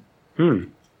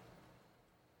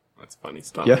 That's funny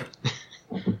stuff. Yeah.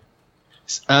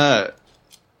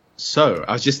 So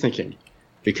I was just thinking,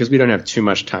 because we don't have too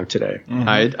much time today,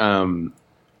 I had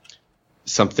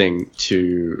something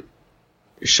to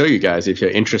show you guys if you're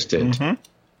interested,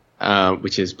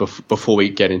 which is before we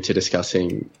get into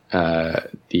discussing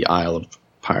the Isle of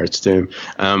Pirates' Doom.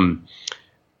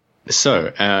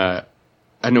 So I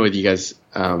don't know whether you guys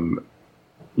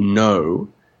know,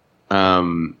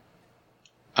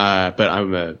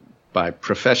 but by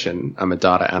profession, I'm a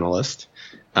data analyst,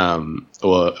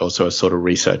 or also a sort of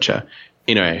researcher.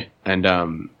 Anyway, and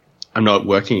I'm not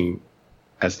working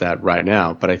as that right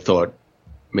now, but I thought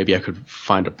maybe I could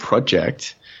find a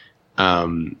project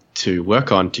to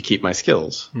work on to keep my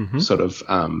skills sort of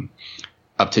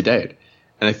up to date.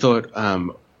 And I thought,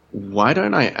 why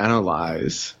don't I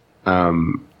analyze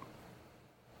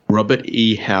Robert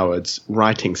E. Howard's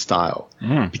writing style?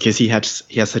 Because he has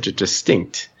such a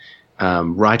distinct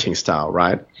writing style,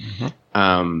 right?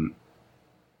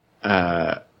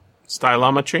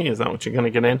 Stylometry, is that what you're going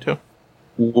to get into?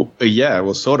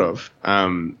 Well, sort of.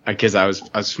 Because I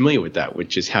was familiar with that,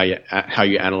 which is how you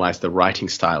analyze the writing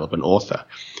style of an author,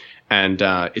 and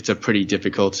it's a pretty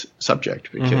difficult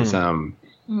subject because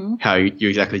how you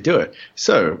exactly do it.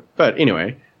 So, but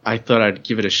anyway, I thought I'd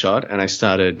give it a shot, and I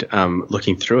started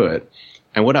looking through it.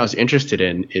 And what I was interested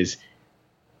in is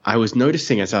I was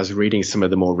noticing as I was reading some of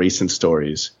the more recent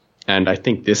stories, and I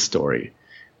think this story,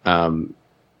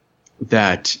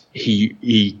 that he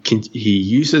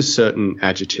uses certain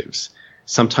adjectives,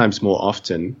 sometimes more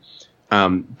often,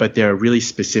 but there are really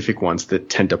specific ones that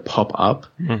tend to pop up.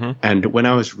 And when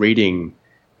I was reading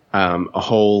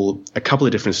a couple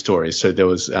of different stories, so there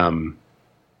was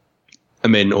I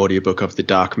made an audiobook of The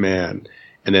Dark Man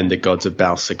and then The Gods of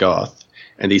Bal Sagoth,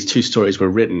 and these two stories were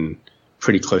written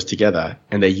pretty close together,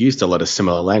 and they used a lot of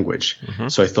similar language.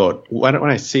 So I thought, why don't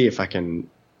I see if I can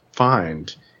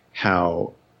find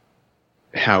how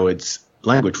Howard's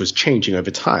language was changing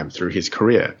over time through his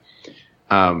career.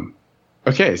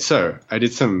 Okay, so I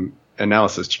did some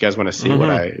analysis. Do you guys want to see what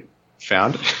I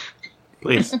found?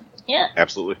 Please. Yeah,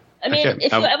 absolutely. I mean,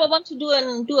 if you ever want to do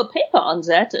a paper on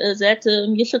that,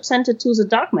 you should send it to the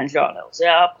Darkman Journal.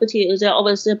 They're pretty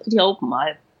open.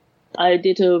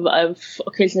 I've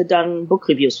occasionally done book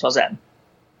reviews for them.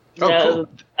 Cool.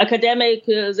 Academic,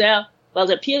 they're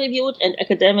peer-reviewed and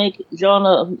academic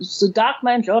journal, the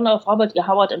Darkman Journal of Robert E.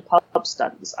 Howard and Pulp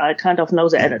Studies. I kind of know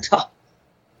the editor.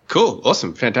 Cool,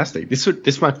 awesome, fantastic.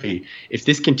 This might be, if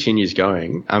this continues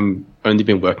going. I'm only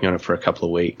been working on it for a couple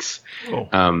of weeks.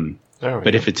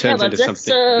 But if it turns into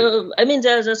something, I mean,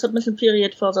 the submission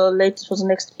period for the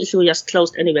next issue just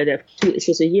closed anyway. There are 2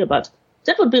 issues a year, but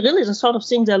that would be really the sort of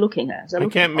thing they're looking at. I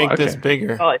can't make this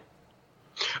bigger.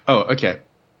 Oh, okay.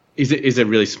 Is it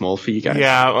really small for you guys?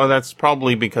 Yeah, well, that's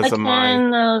probably because of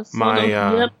my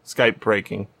Skype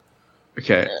breaking.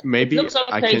 Okay, maybe it looks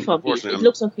okay for me.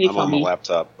 I'm on the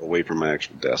laptop away from my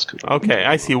actual desk. Okay,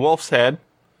 I see Wolf's Head,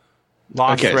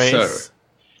 Lost Race, so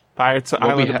Pirates,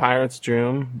 Island of Pirates'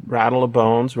 Doom, Rattle of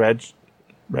Bones, Red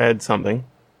something.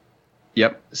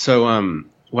 Yep. So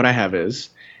what I have is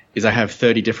I have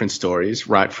 30 different stories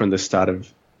right from the start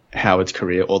of Howard's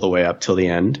career all the way up till the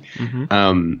end.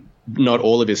 Not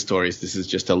all of his stories. This is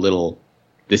just a little.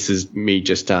 This is me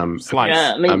just slice.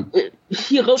 Yeah, I mean,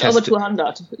 he wrote over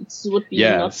 200. It would be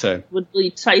would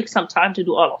really take some time to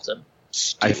do all of them.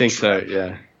 I think so.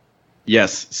 Yeah.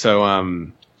 Yes.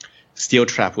 So Steel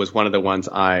Trap was one of the ones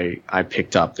I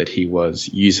picked up that he was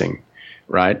using,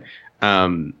 right?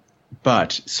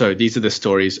 But so these are the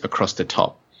stories across the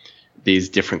top, these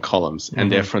different columns, and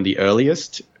they're from the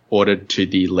earliest ordered to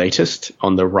the latest.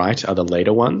 On the right are the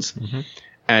later ones.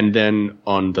 And then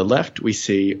on the left, we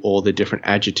see all the different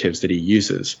adjectives that he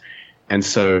uses. And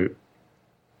so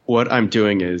what I'm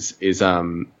doing is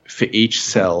for each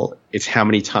cell, it's how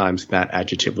many times that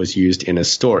adjective was used in a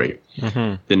story.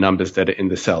 The numbers that are in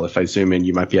the cell. If I zoom in,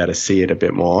 you might be able to see it a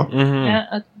bit more. Yeah,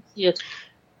 I can see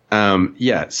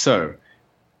it. So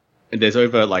there's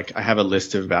over, like, I have a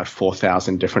list of about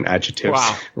 4,000 different adjectives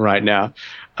right now.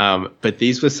 But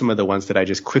these were some of the ones that I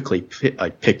just quickly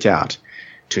picked out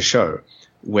to show.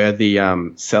 Where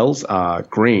the cells are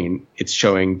green, it's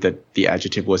showing that the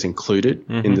adjective was included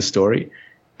in the story,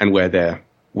 and where they're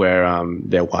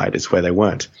white is where they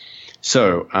weren't.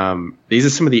 So these are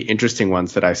some of the interesting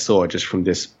ones that I saw just from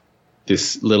this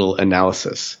little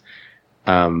analysis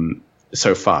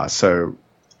so far. So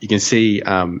you can see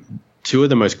two of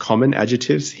the most common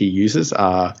adjectives he uses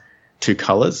are two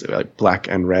colors, like black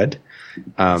and red.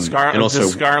 And also,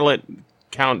 does scarlet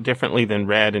count differently than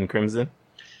red and crimson?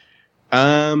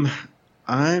 I'm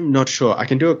not sure. I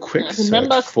can do a quick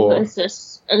search for.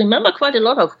 I remember quite a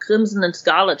lot of crimson and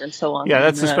scarlet and so on. Yeah,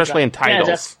 that's especially in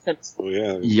titles.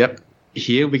 Yep.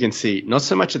 Here we can see not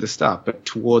so much at the start, but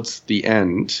towards the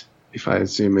end. If I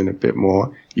zoom in a bit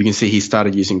more, you can see he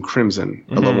started using crimson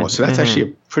a lot more. So that's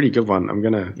actually a pretty good one. I'm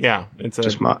gonna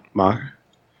just mark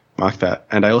that,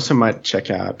 and I also might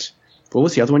check out. What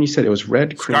was the other one you said? It was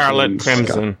red,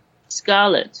 crimson,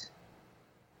 scarlet.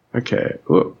 Okay.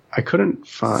 Ooh, I couldn't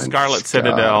find Scarlet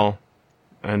Citadel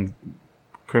and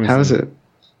Crimson. How is it?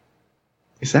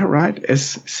 Is that right?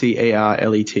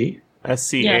 SCARLET?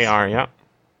 SCAR, yeah.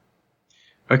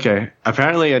 Okay.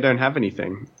 Apparently I don't have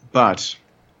anything, but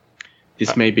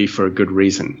this may be for a good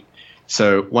reason.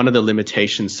 So one of the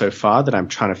limitations so far that I'm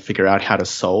trying to figure out how to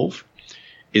solve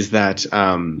is that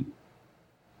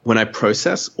when I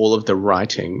process all of the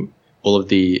writing, all of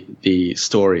the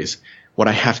stories, what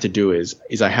I have to do is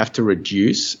I have to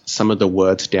reduce some of the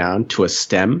words down to a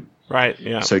stem. Right,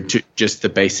 yeah. So just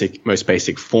the most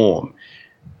basic form.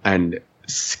 And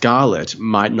scarlet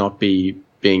might not be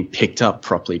being picked up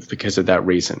properly because of that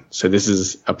reason. So this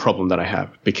is a problem that I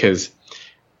have, because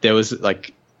there was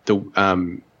like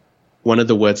one of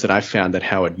the words that I found that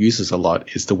Howard uses a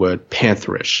lot is the word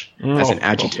pantherish as an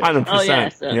adjective.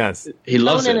 100%. Yes. He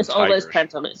loves it. Conan is always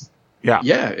pantherish.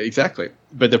 Yeah, exactly.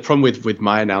 But the problem with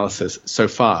my analysis so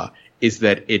far is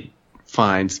that it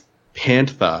finds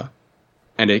panther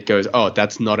and it goes, oh,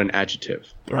 that's not an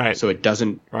adjective. Right. So it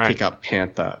doesn't pick up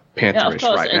pantherish of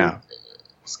course. right and now.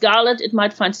 Scarlet, it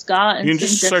might find scar and you can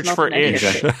just search for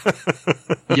ish.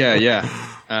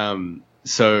 Yeah.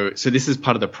 So this is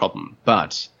part of the problem,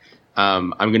 but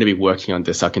I'm going to be working on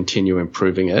this. I'll continue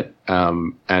improving it.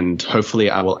 And hopefully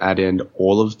I will add in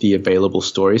all of the available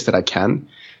stories that I can.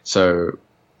 So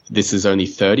this is only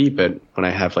 30, but when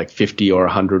I have like 50 or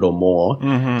 100 or more,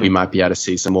 we might be able to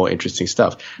see some more interesting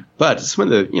stuff. But some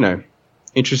of the,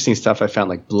 interesting stuff I found,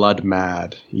 like Blood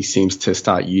Mad, he seems to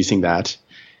start using that,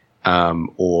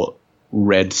 or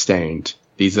Red Stained.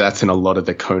 That's in a lot of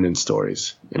the Conan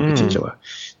stories in particular.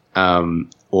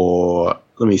 Or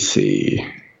let me see.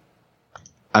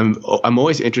 I'm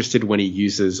always interested when he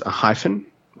uses a hyphen,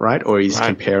 right? Or he's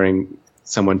comparing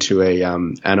someone to a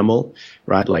animal,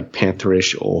 right? Like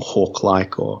pantherish or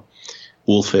hawk-like or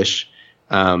wolfish.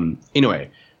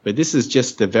 Anyway, but this is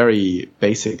just the very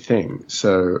basic thing.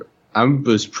 So I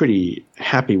was pretty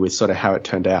happy with sort of how it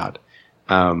turned out.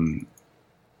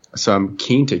 So I'm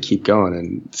keen to keep going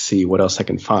and see what else I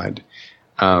can find.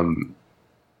 That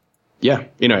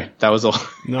was all.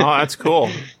 No, that's cool.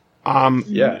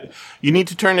 You need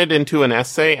to turn it into an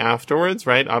essay afterwards,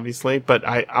 right? Obviously, but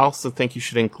I also think you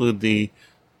should include the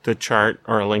chart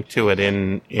or a link to it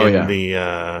in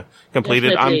the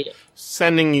completed. Definitely. I'm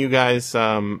sending you guys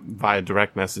via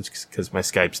direct message because my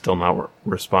Skype's still not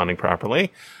responding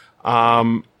properly.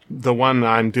 The one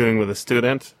I'm doing with a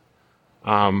student,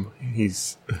 I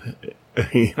guess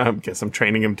I'm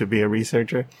training him to be a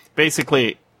researcher.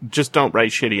 Basically, just don't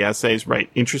write shitty essays, write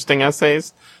interesting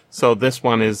essays. So this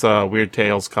one is Weird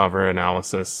Tales cover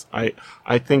analysis. I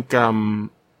think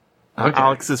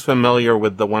Alex is familiar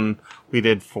with the one we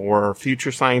did for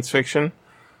future science fiction.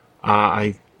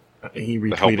 I he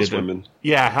retweeted The helpless it. women.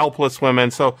 Yeah, helpless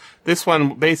women. So this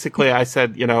one, basically, I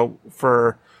said, so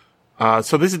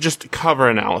this is just cover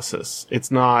analysis.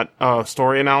 It's not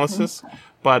story analysis.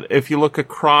 But if you look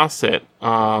across it,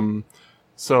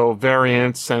 so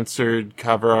variants, censored,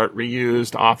 cover art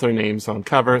reused, author names on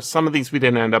cover. Some of these we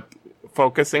didn't end up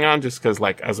focusing on just because,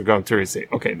 like, as we're going through, we say,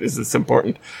 okay, this is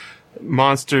important.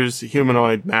 Monsters,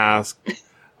 humanoid mask,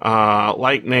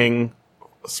 lightning,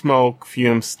 smoke,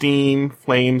 fume, steam,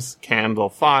 flames, candle,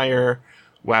 fire,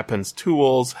 weapons,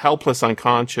 tools, helpless,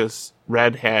 unconscious,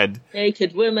 redhead,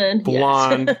 naked women,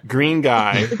 blonde, yes. green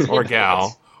guy or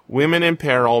gal, women in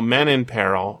peril, men in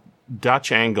peril,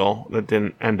 Dutch angle, that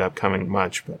didn't end up coming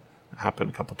much, but happened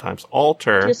a couple times.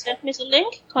 Alter. You sent me the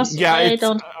link? Yeah, it's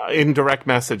in direct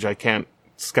message. I can't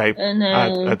Skype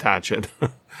attach it.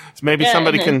 So maybe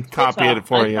somebody can copy it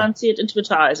for you. I can't see it in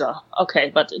Twitter either.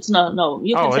 Okay, but it's no.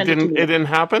 You can send it to me. It didn't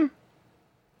happen?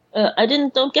 I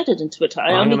don't get it in Twitter.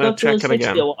 I only got the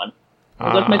Shakespeare one.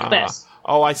 I got Macbeth.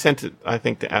 Oh, I sent it, I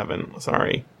think, to Evan.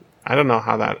 Sorry. I don't know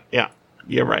how that... Yeah,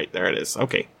 you're right. There it is.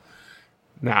 Okay.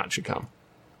 Now it should come.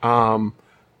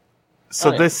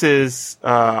 This is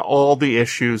all the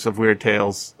issues of Weird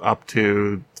Tales up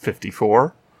to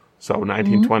 54. So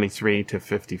 1923 to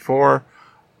 54.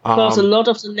 Because a lot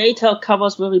of the later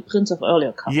covers were reprints of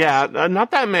earlier covers. Yeah, not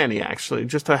that many, actually.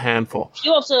 Just a handful.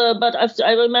 Few of but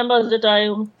I remember that I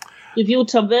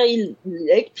reviewed some very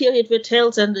late period Weird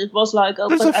Tales, and it was like,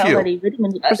 There's a few.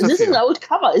 This is an old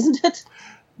cover, isn't it?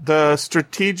 The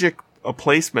strategic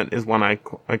placement is one I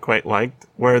quite liked,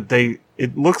 where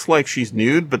it looks like she's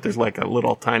nude, but there's like a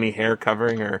little tiny hair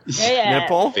covering her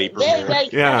nipple.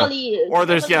 Or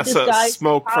there's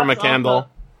smoke from a candle.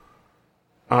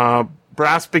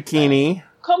 Brass bikini.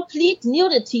 Complete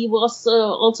nudity was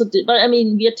also, but I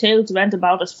mean, Weird Tales went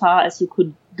about as far as you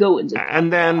could go in the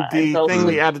And then the thing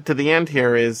we added to the end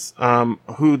here is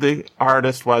who the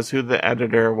artist was, who the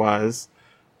editor was,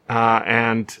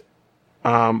 and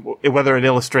whether it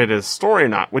illustrated a story or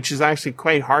not, which is actually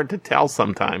quite hard to tell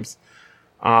sometimes.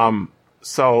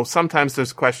 So sometimes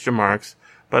there's question marks,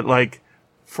 but like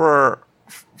for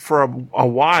a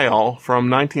while, from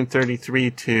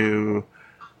 1933 to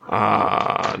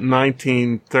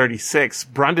 1936,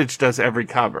 Brundage does every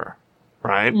cover,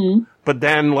 right? But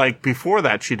then, like, before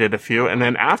that, she did a few, and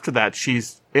then after that,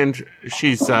 she's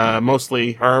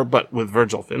mostly her, but with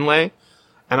Virgil Finlay.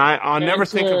 And I'll never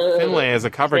think of Finlay as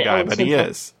a cover guy, but he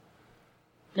is.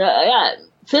 Yeah.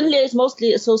 Finlay is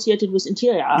mostly associated with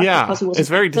interior art. Yeah, it's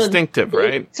very distinctive,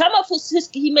 right? Some of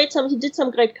he did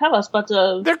some great covers, but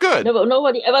they're good.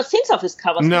 Nobody ever thinks of his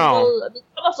covers. No.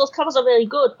 Some of those covers are very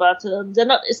good, but they're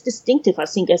not as distinctive, I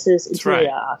think, as his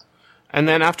interior art. And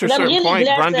then after a certain point,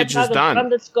 Brundage is done.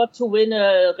 Brundage got to win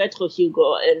a Retro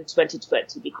Hugo in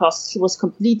 2020 because she was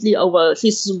completely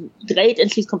she's great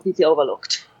and she's completely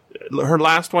overlooked. Her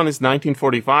last one is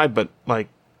 1945, but like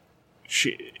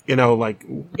she was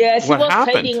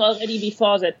trading already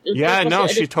before that.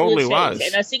 She totally was.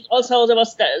 And I think also there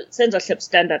was censorship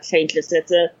standard changes.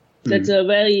 That's a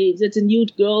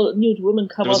nude woman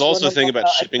cover. There was also a thing about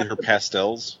shipping her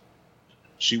pastels.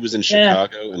 She was in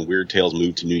Chicago, and Weird Tales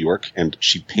moved to New York, and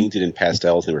she painted in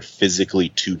pastels. They were physically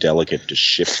too delicate to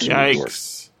ship to New York.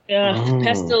 Yeah,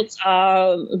 pastels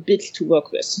are a bit to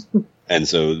work with. And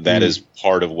so that is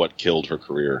part of what killed her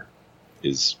career.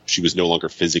 Is she was no longer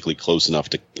physically close enough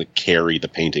to carry the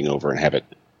painting over and have it.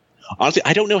 Honestly,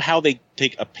 I don't know how they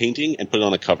take a painting and put it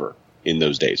on a cover in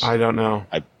those days. I don't know.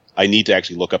 I need to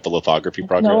actually look up the lithography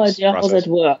process. No idea how that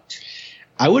worked.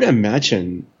 I would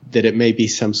imagine that it may be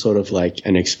some sort of like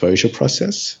an exposure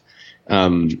process.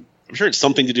 I'm sure it's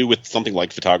something to do with something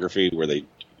like photography where they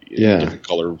different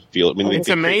color feel. I mean, it's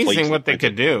amazing what they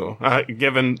could do,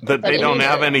 given that they don't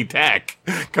have any tech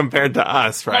compared to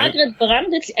us, right? Margaret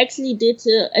Brundage actually did,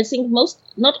 I think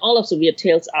not all of the Weird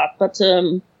Tales art, but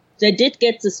they did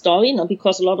get the story,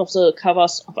 because a lot of the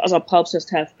covers of other pulps just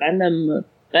have random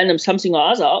something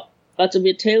or other. But the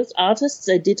Weird Tales artists,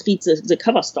 they did read the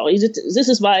cover story. This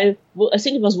is why I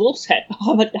think it was Wolf's Head,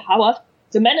 Robert Howard.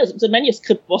 The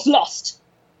manuscript was lost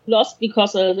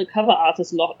because the cover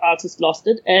artist lost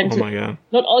it, and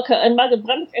not all. And Margaret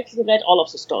Brundage actually read all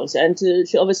of the stories, and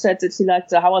she always said that she liked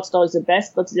the Howard stories the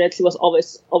best, but that she was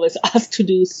always asked to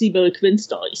do Seabury Quinn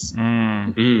stories.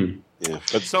 Yeah,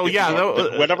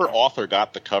 but whatever author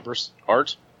got the covers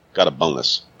art got a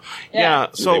bonus. Yeah,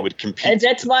 so they would compete, and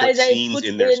that's why they put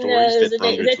in their stories that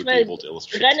Brundage would be able to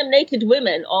illustrate. Random naked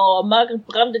women or Margaret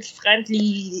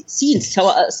Brundage-friendly scenes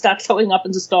start showing up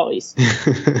in the stories.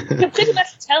 You can pretty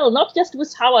much tell, not just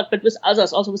with Howard, but with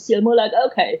others, also with Seymour. Like,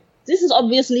 okay, this is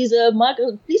obviously the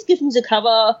Margaret. Please give me the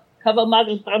cover. cover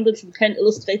Margaret Brundage, who can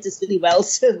illustrate this really well.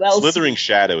 Slithering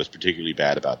Shadow is particularly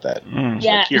bad about that.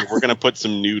 Yeah. Like, here, we're going to put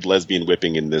some nude lesbian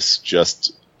whipping in this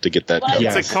just to get that. Well,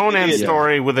 It's a Conan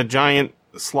story with a giant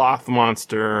sloth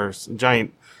monster, or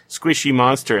giant squishy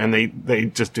monster, and they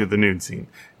just do the nude scene.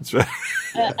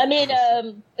 I mean,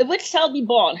 A Witch Shall Be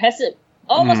Born has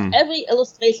almost every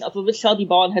illustration of A Witch Shall Be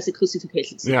Born has a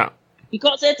crucifixion scene. Yeah.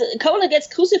 Because Conan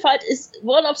gets crucified is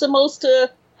one of the most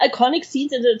iconic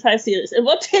scenes in the entire series. And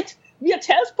what did Weird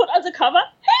Tales put on the cover?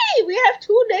 Hey, we have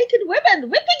two naked women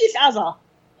whipping each other.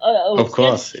 Of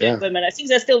course, yeah. Women. I think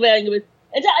they're still wearing it.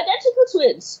 And they're identical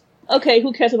twins. Okay,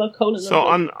 who cares about Conan? So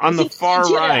on the far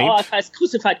right, has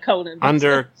crucified Conan.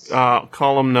 under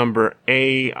column number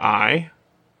AI,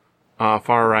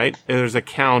 far right, there's a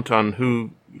count on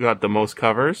who got the most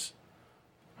covers.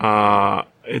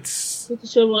 It's pretty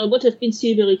sure it would have been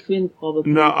Silvery Quinn,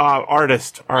 probably. no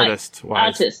artist wise.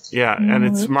 Artist. Yeah, and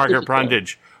it's Margaret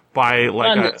Brundage by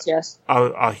like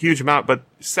a huge amount. But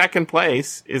second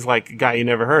place is like a guy you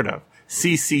never heard of,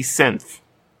 C.C. Senf.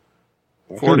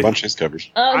 A bunch of his covers.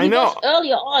 I know.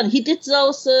 Earlier on, he did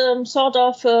those sort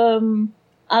of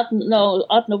Art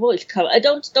Nouveau-ish cover. I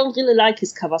don't really like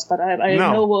his covers, but I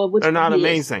know which. They're not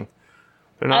amazing.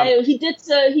 They're not. I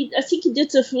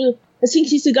think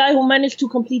he's the guy who managed to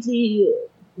completely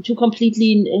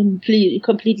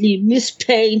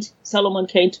mispaint Solomon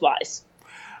Kane twice.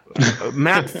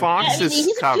 Matt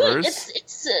Fox's covers.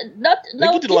 It's not. I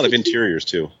think he did a lot of interiors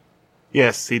too.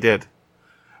 Yes, he did.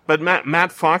 But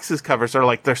Matt Fox's covers are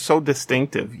like, they're so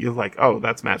distinctive. You're like, oh,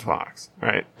 that's Matt Fox,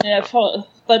 right? Yeah,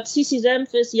 but C.C.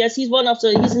 Zemfis, yes, he's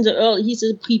he's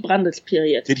a pre-Brundage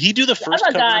period. Did he do the first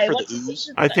cover for the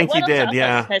Ooze? I think he did,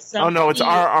 yeah. Oh no, it's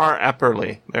R.R.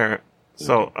 Epperly there.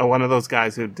 So one of those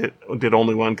guys who did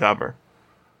only one cover.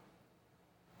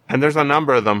 And there's a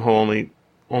number of them who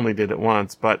only did it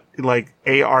once, but like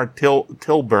A.R.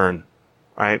 Tilburn,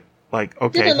 right? Like,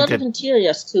 okay. Did a lot of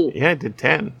interiors too. Yeah, he did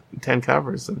 10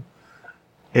 covers. And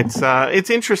it's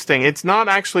interesting. It's not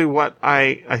actually what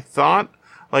I thought.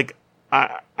 Like,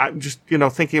 I'm just,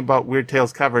 thinking about Weird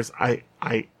Tales covers. I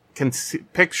can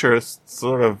picture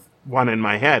sort of one in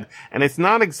my head. And it's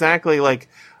not exactly like,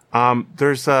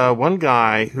 there's one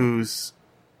guy who's,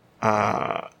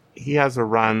 he has a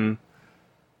run,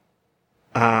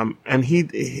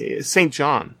 and St.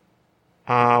 John,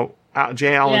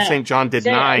 J. Allen St. John did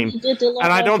 9.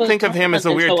 And I don't think of him as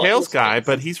a Weird Tales guy,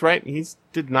 but he's right. He's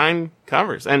did 9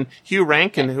 covers. And Hugh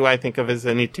Rankin, who I think of as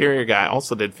an interior guy,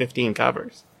 also did 15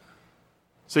 covers.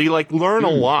 So you learn a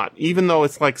lot, even though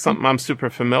it's like something I'm super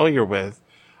familiar with.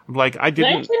 Like I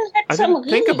didn't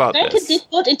think about this. Rankin did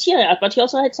good interior art, but he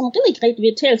also had some really great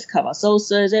Weird Tales covers. Those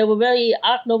they were very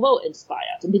Art Nouveau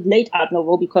inspired, a bit late Art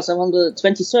Nouveau because I'm on the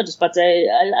 2030s. But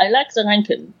I like the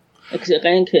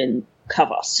Rankin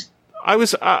covers. I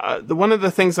was one of the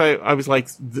things I was like,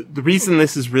 the reason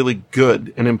this is really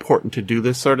good and important to do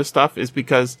this sort of stuff is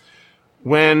because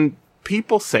when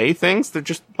people say things, they're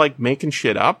just like making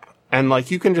shit up, and like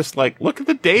you can just like look at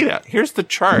the data. Here's the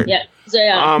chart. Yeah, they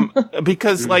are.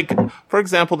 Because like, for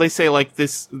example, they say like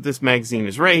this magazine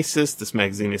is racist, this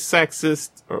magazine is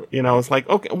sexist, or it's like,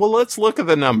 okay, well let's look at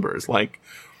the numbers. Like,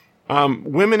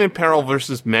 women in peril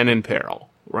versus men in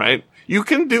peril, right? You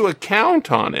can do a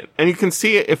count on it, and you can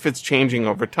see if it's changing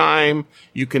over time.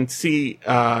 You can see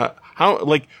how,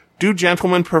 like, do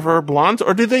gentlemen prefer blondes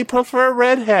or do they prefer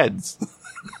redheads?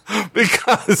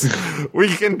 Because we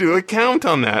can do a count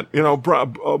on that.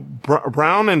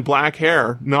 Brown and black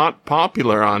hair, not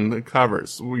popular on the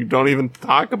covers. We don't even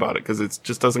talk about it because it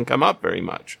just doesn't come up very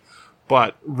much.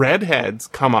 But redheads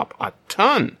come up a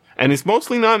ton, and it's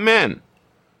mostly not men.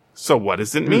 So what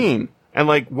does it mean? And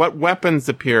like, what weapons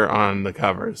appear on the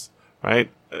covers, right?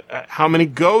 How many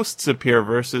ghosts appear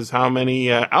versus how many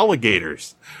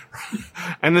alligators?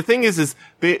 And the thing is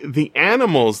the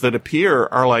animals that appear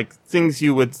are like things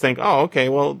you would think, oh, okay,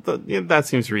 well, that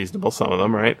seems reasonable. Some of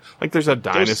them, right? Like there's a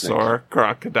dinosaur,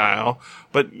 crocodile,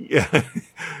 but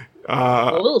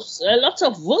wolves. Lots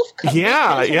of wolf covers.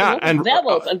 Yeah, and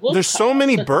werewolf and wolf there's so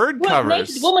many bird covers.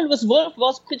 Naked Woman with Wolf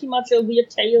was pretty much a Weird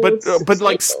Tales. But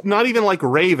like not even like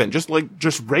raven, just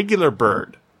regular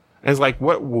bird. And it's like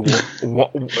what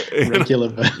regular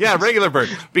bird. Yeah, regular bird.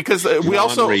 Because we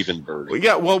also raven bird.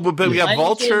 Yeah, well, but we have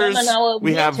vultures.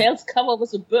 We have Tales cover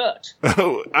was a bird.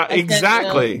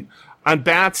 Exactly. On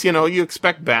bats, you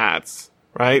expect bats,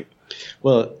 right?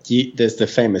 Well, there's the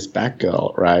famous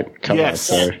Batgirl, right? Cover,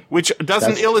 yes, which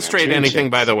doesn't illustrate anything,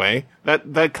 by the way.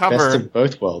 That cover Best of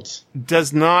both worlds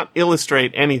does not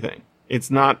illustrate anything. It's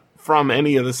not from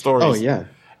any of the stories. Oh yeah,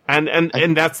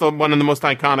 and that's one of the most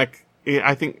iconic.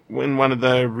 I think in one of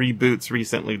the reboots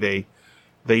recently,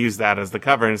 they use that as the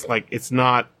cover, and it's like,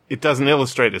 it doesn't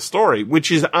illustrate a story,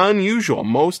 which is unusual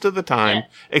most of the time,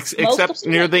 except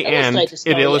near the end,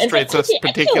 it illustrates a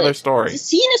particular story. The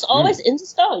scene is always in the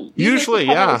story. Usually,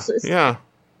 yeah.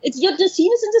 The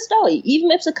scene is in the story,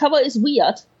 even if the cover is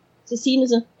weird. The scene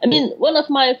is. One of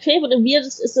my favorite and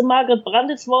weirdest is the Margaret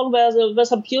Brundage one, where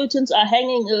some Puritans are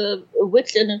hanging a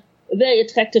witch in a very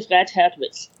attractive red-haired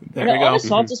witch. There and I always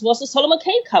thought this was a Solomon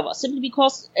Kane cover, simply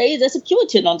because there's a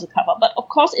Puritan on the cover, but of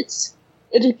course it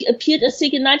appeared, I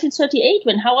think, in 1938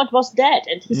 when Howard was dead,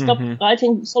 and he stopped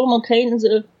writing Solomon Kane in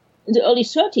the early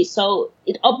 30s. So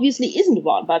it obviously isn't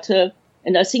one, but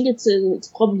and I think it's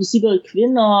probably Sibyl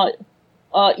Quinn or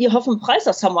Hoffen Price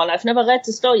or someone. I've never read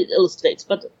the story it illustrates,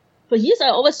 but for years I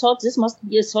always thought this must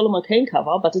be a Solomon Kane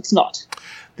cover, but it's not.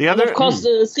 And of course,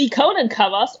 the three Conan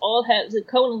covers all have the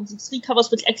three covers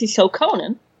which actually show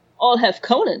Conan all have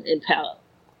Conan in parallel.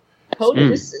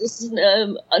 Conan is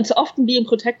often being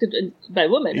protected by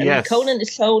women. Yes. Conan is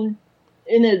shown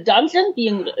in a dungeon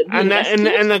being and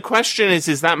the question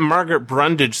is that Margaret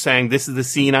Brundage saying this is the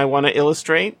scene I want to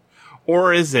illustrate,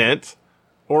 or is it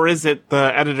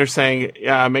the editor saying,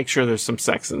 yeah, make sure there's some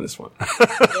sex in this one?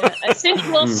 I think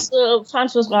it was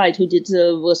Francis Wright who did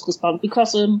was response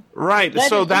because right.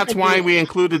 So that's why we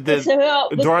incled the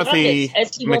Dorothy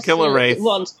McIlraith.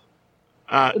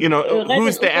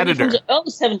 Who's the editor? From the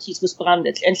early 70s with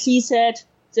Brundage, and she said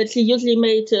that she usually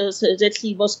made that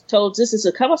she was told this is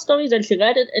a cover story. Then she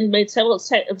read it and made several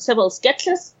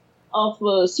sketches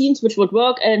of scenes which would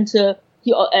work, and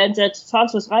that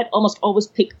Francis Wright almost always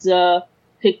picked the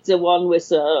one with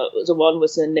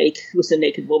the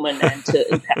naked woman and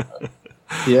in parallel.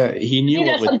 Yeah, he knew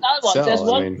what would sell. There's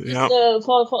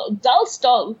one for dull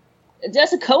story.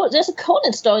 There's a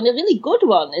Conan story, and a really good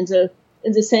one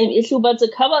in the same issue, but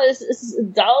the cover is a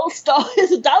dull story.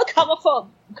 It's a dull cover for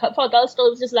a dull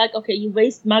story. It's just like, okay, you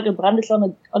waste Margaret Brundage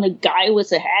on a guy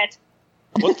with a hat.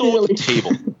 What's the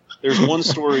table? There's one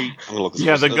story. I'm gonna look this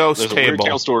up. The ghost There's table. A weird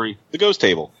tale story. The ghost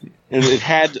table, and it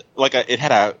had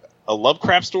a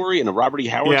Lovecraft story and a Robert E.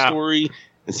 Howard story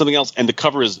and something else, and the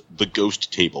cover is the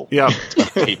ghost table. Yeah.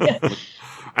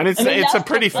 And it's a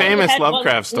pretty famous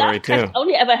Lovecraft story too.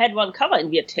 Only ever had one cover in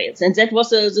Weird Tales, and that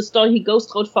was the story he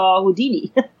ghost wrote for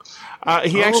Houdini.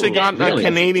 He actually got a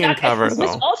Canadian cover though.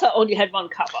 Smith also only had one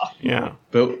cover. Yeah,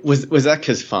 but was that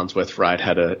because Farnsworth Wright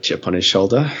had a chip on his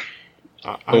shoulder,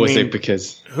 or was it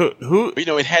because who?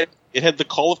 It had the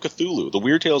Call of Cthulhu, the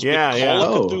Weird Tales with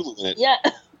Call of Cthulhu in it. Yeah.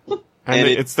 And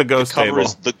it's the ghost table. The cover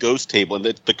is the ghost table, and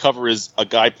the cover is a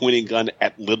guy pointing a gun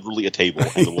at literally a table.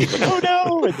 And the woman's like, oh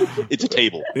no! And it's a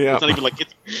table. Yeah. It's not even like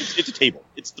it's a table.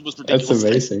 It's the most ridiculous That's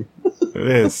amazing. It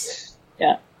is.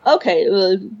 Yeah. Okay.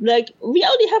 We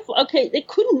only have. Okay, they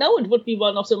couldn't know it would be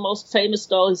one of the most famous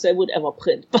stories they would ever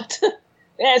print, but.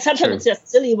 Sometimes it's just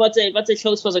silly what they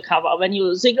chose for the cover. When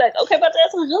you think like, okay, but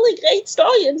there's a really great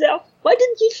story in there. Why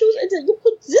didn't you choose it? You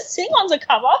put this thing on the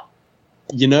cover.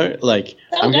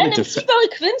 I'm going to Sibyl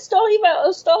Quinn story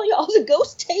of the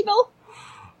ghost table.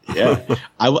 Yeah,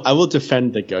 I will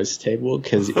defend the ghost table,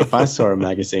 because if I saw a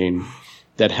magazine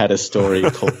that had a story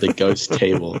called The Ghost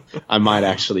Table, I might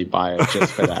actually buy it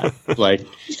just for that.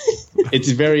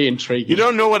 It's very intriguing. You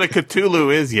don't know what a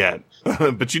Cthulhu is yet,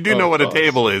 but you do know what a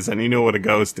table is, and you know what a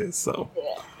ghost is. So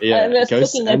yeah, I'm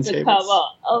just looking at the cover.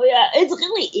 Oh yeah, it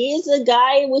really is a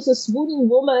guy with a swooning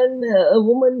woman,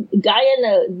 a guy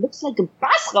in looks like a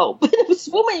bathrobe, a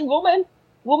swooning woman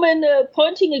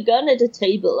pointing a gun at a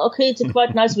table. Okay, it's a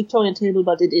quite nice Victorian table,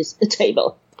 but it is a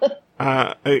table.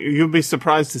 You'll be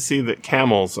surprised to see that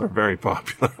camels are very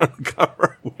popular on the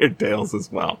cover of Weird Tales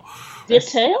as well. Weird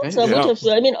Tales?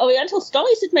 Oriental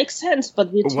stories, it makes sense,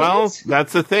 but Weird Tales? Well,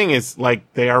 that's the thing, is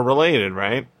they are related,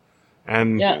 right?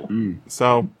 And it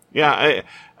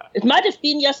might have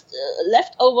been just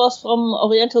leftovers from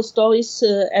Oriental stories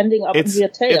ending up in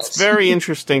Weird Tales. It's very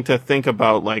interesting to think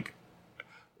about,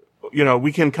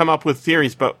 we can come up with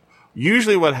theories, but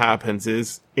usually what happens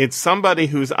is it's somebody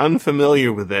who's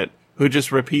unfamiliar with it who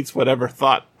just repeats whatever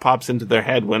thought pops into their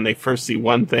head when they first see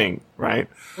one thing, right?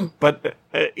 But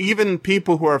even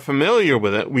people who are familiar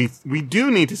with it, we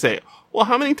do need to say, well,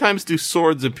 how many times do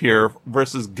swords appear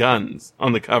versus guns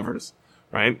on the covers,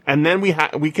 right? And then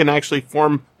we can actually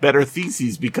form better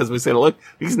theses, because we say, look,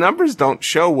 these numbers don't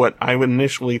show what I was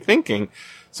initially thinking.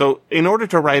 So in order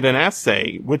to write an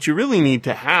essay, what you really need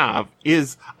to have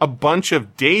is a bunch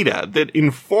of data that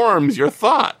informs your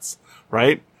thoughts,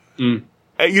 right? Mm.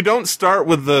 You don't start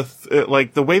with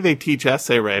the way they teach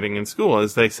essay writing in school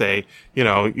is they say,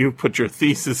 you put your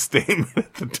thesis statement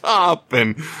at the top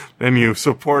and then you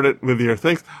support it with your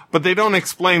things. But they don't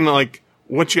explain,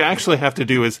 what you actually have to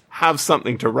do is have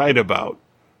something to write about.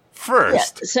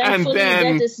 first. Yeah, and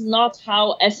then that is not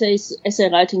how essay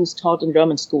writing is taught in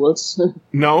German schools.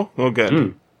 No? Oh,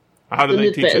 good. How do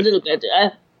they teach it? A little bit.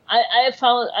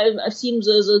 I've seen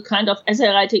the kind of essay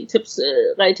writing tips,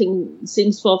 writing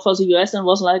things for the US, and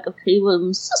was like, okay, well,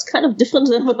 this is kind of different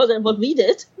than what we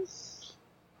did.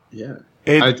 Yeah.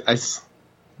 I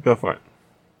go for it.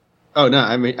 Oh, no,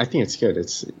 I mean, I think it's good.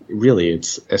 It's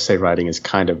essay writing is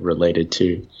kind of related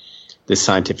to the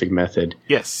scientific method.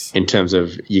 Yes. In terms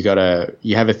of you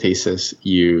have a thesis,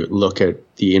 you look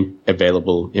at the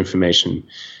available information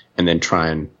and then try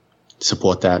and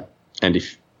support that. And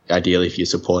ideally, if you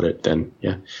support it, then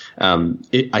yeah.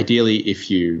 Ideally, if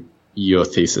your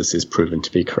thesis is proven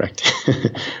to be correct.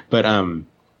 But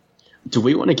do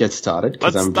we want to get started?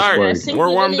 Let's start. I think We're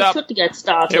we warmed really up. should get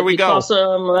started. Here we go.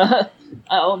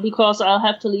 Because I'll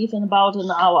have to leave in about an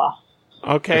hour.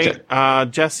 Okay.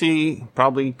 Jesse,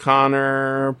 probably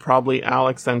Connor, probably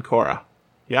Alex, and Cora.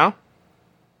 Yeah?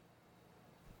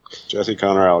 Jesse,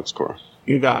 Connor, Alex, Cora.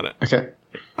 You got it. Okay.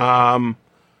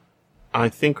 I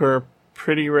think we're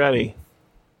pretty ready.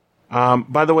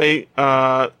 By the way,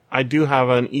 I do have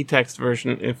an e-text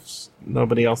version. If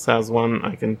nobody else has one,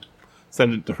 I can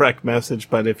send a direct message.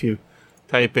 But if you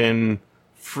type in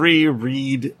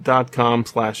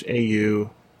freeread.com/au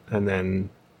and then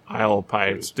Isle of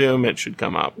Pirates Doom, it should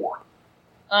come up.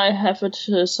 I have it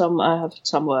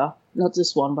somewhere. Not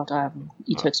this one, but I have an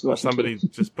e-text version. Somebody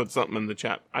just put something in the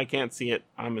chat. I can't see it.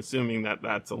 I'm assuming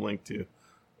that's a link to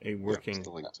a working. The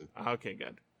link to Okay,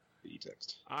 good. the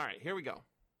e-text. All right, here we go.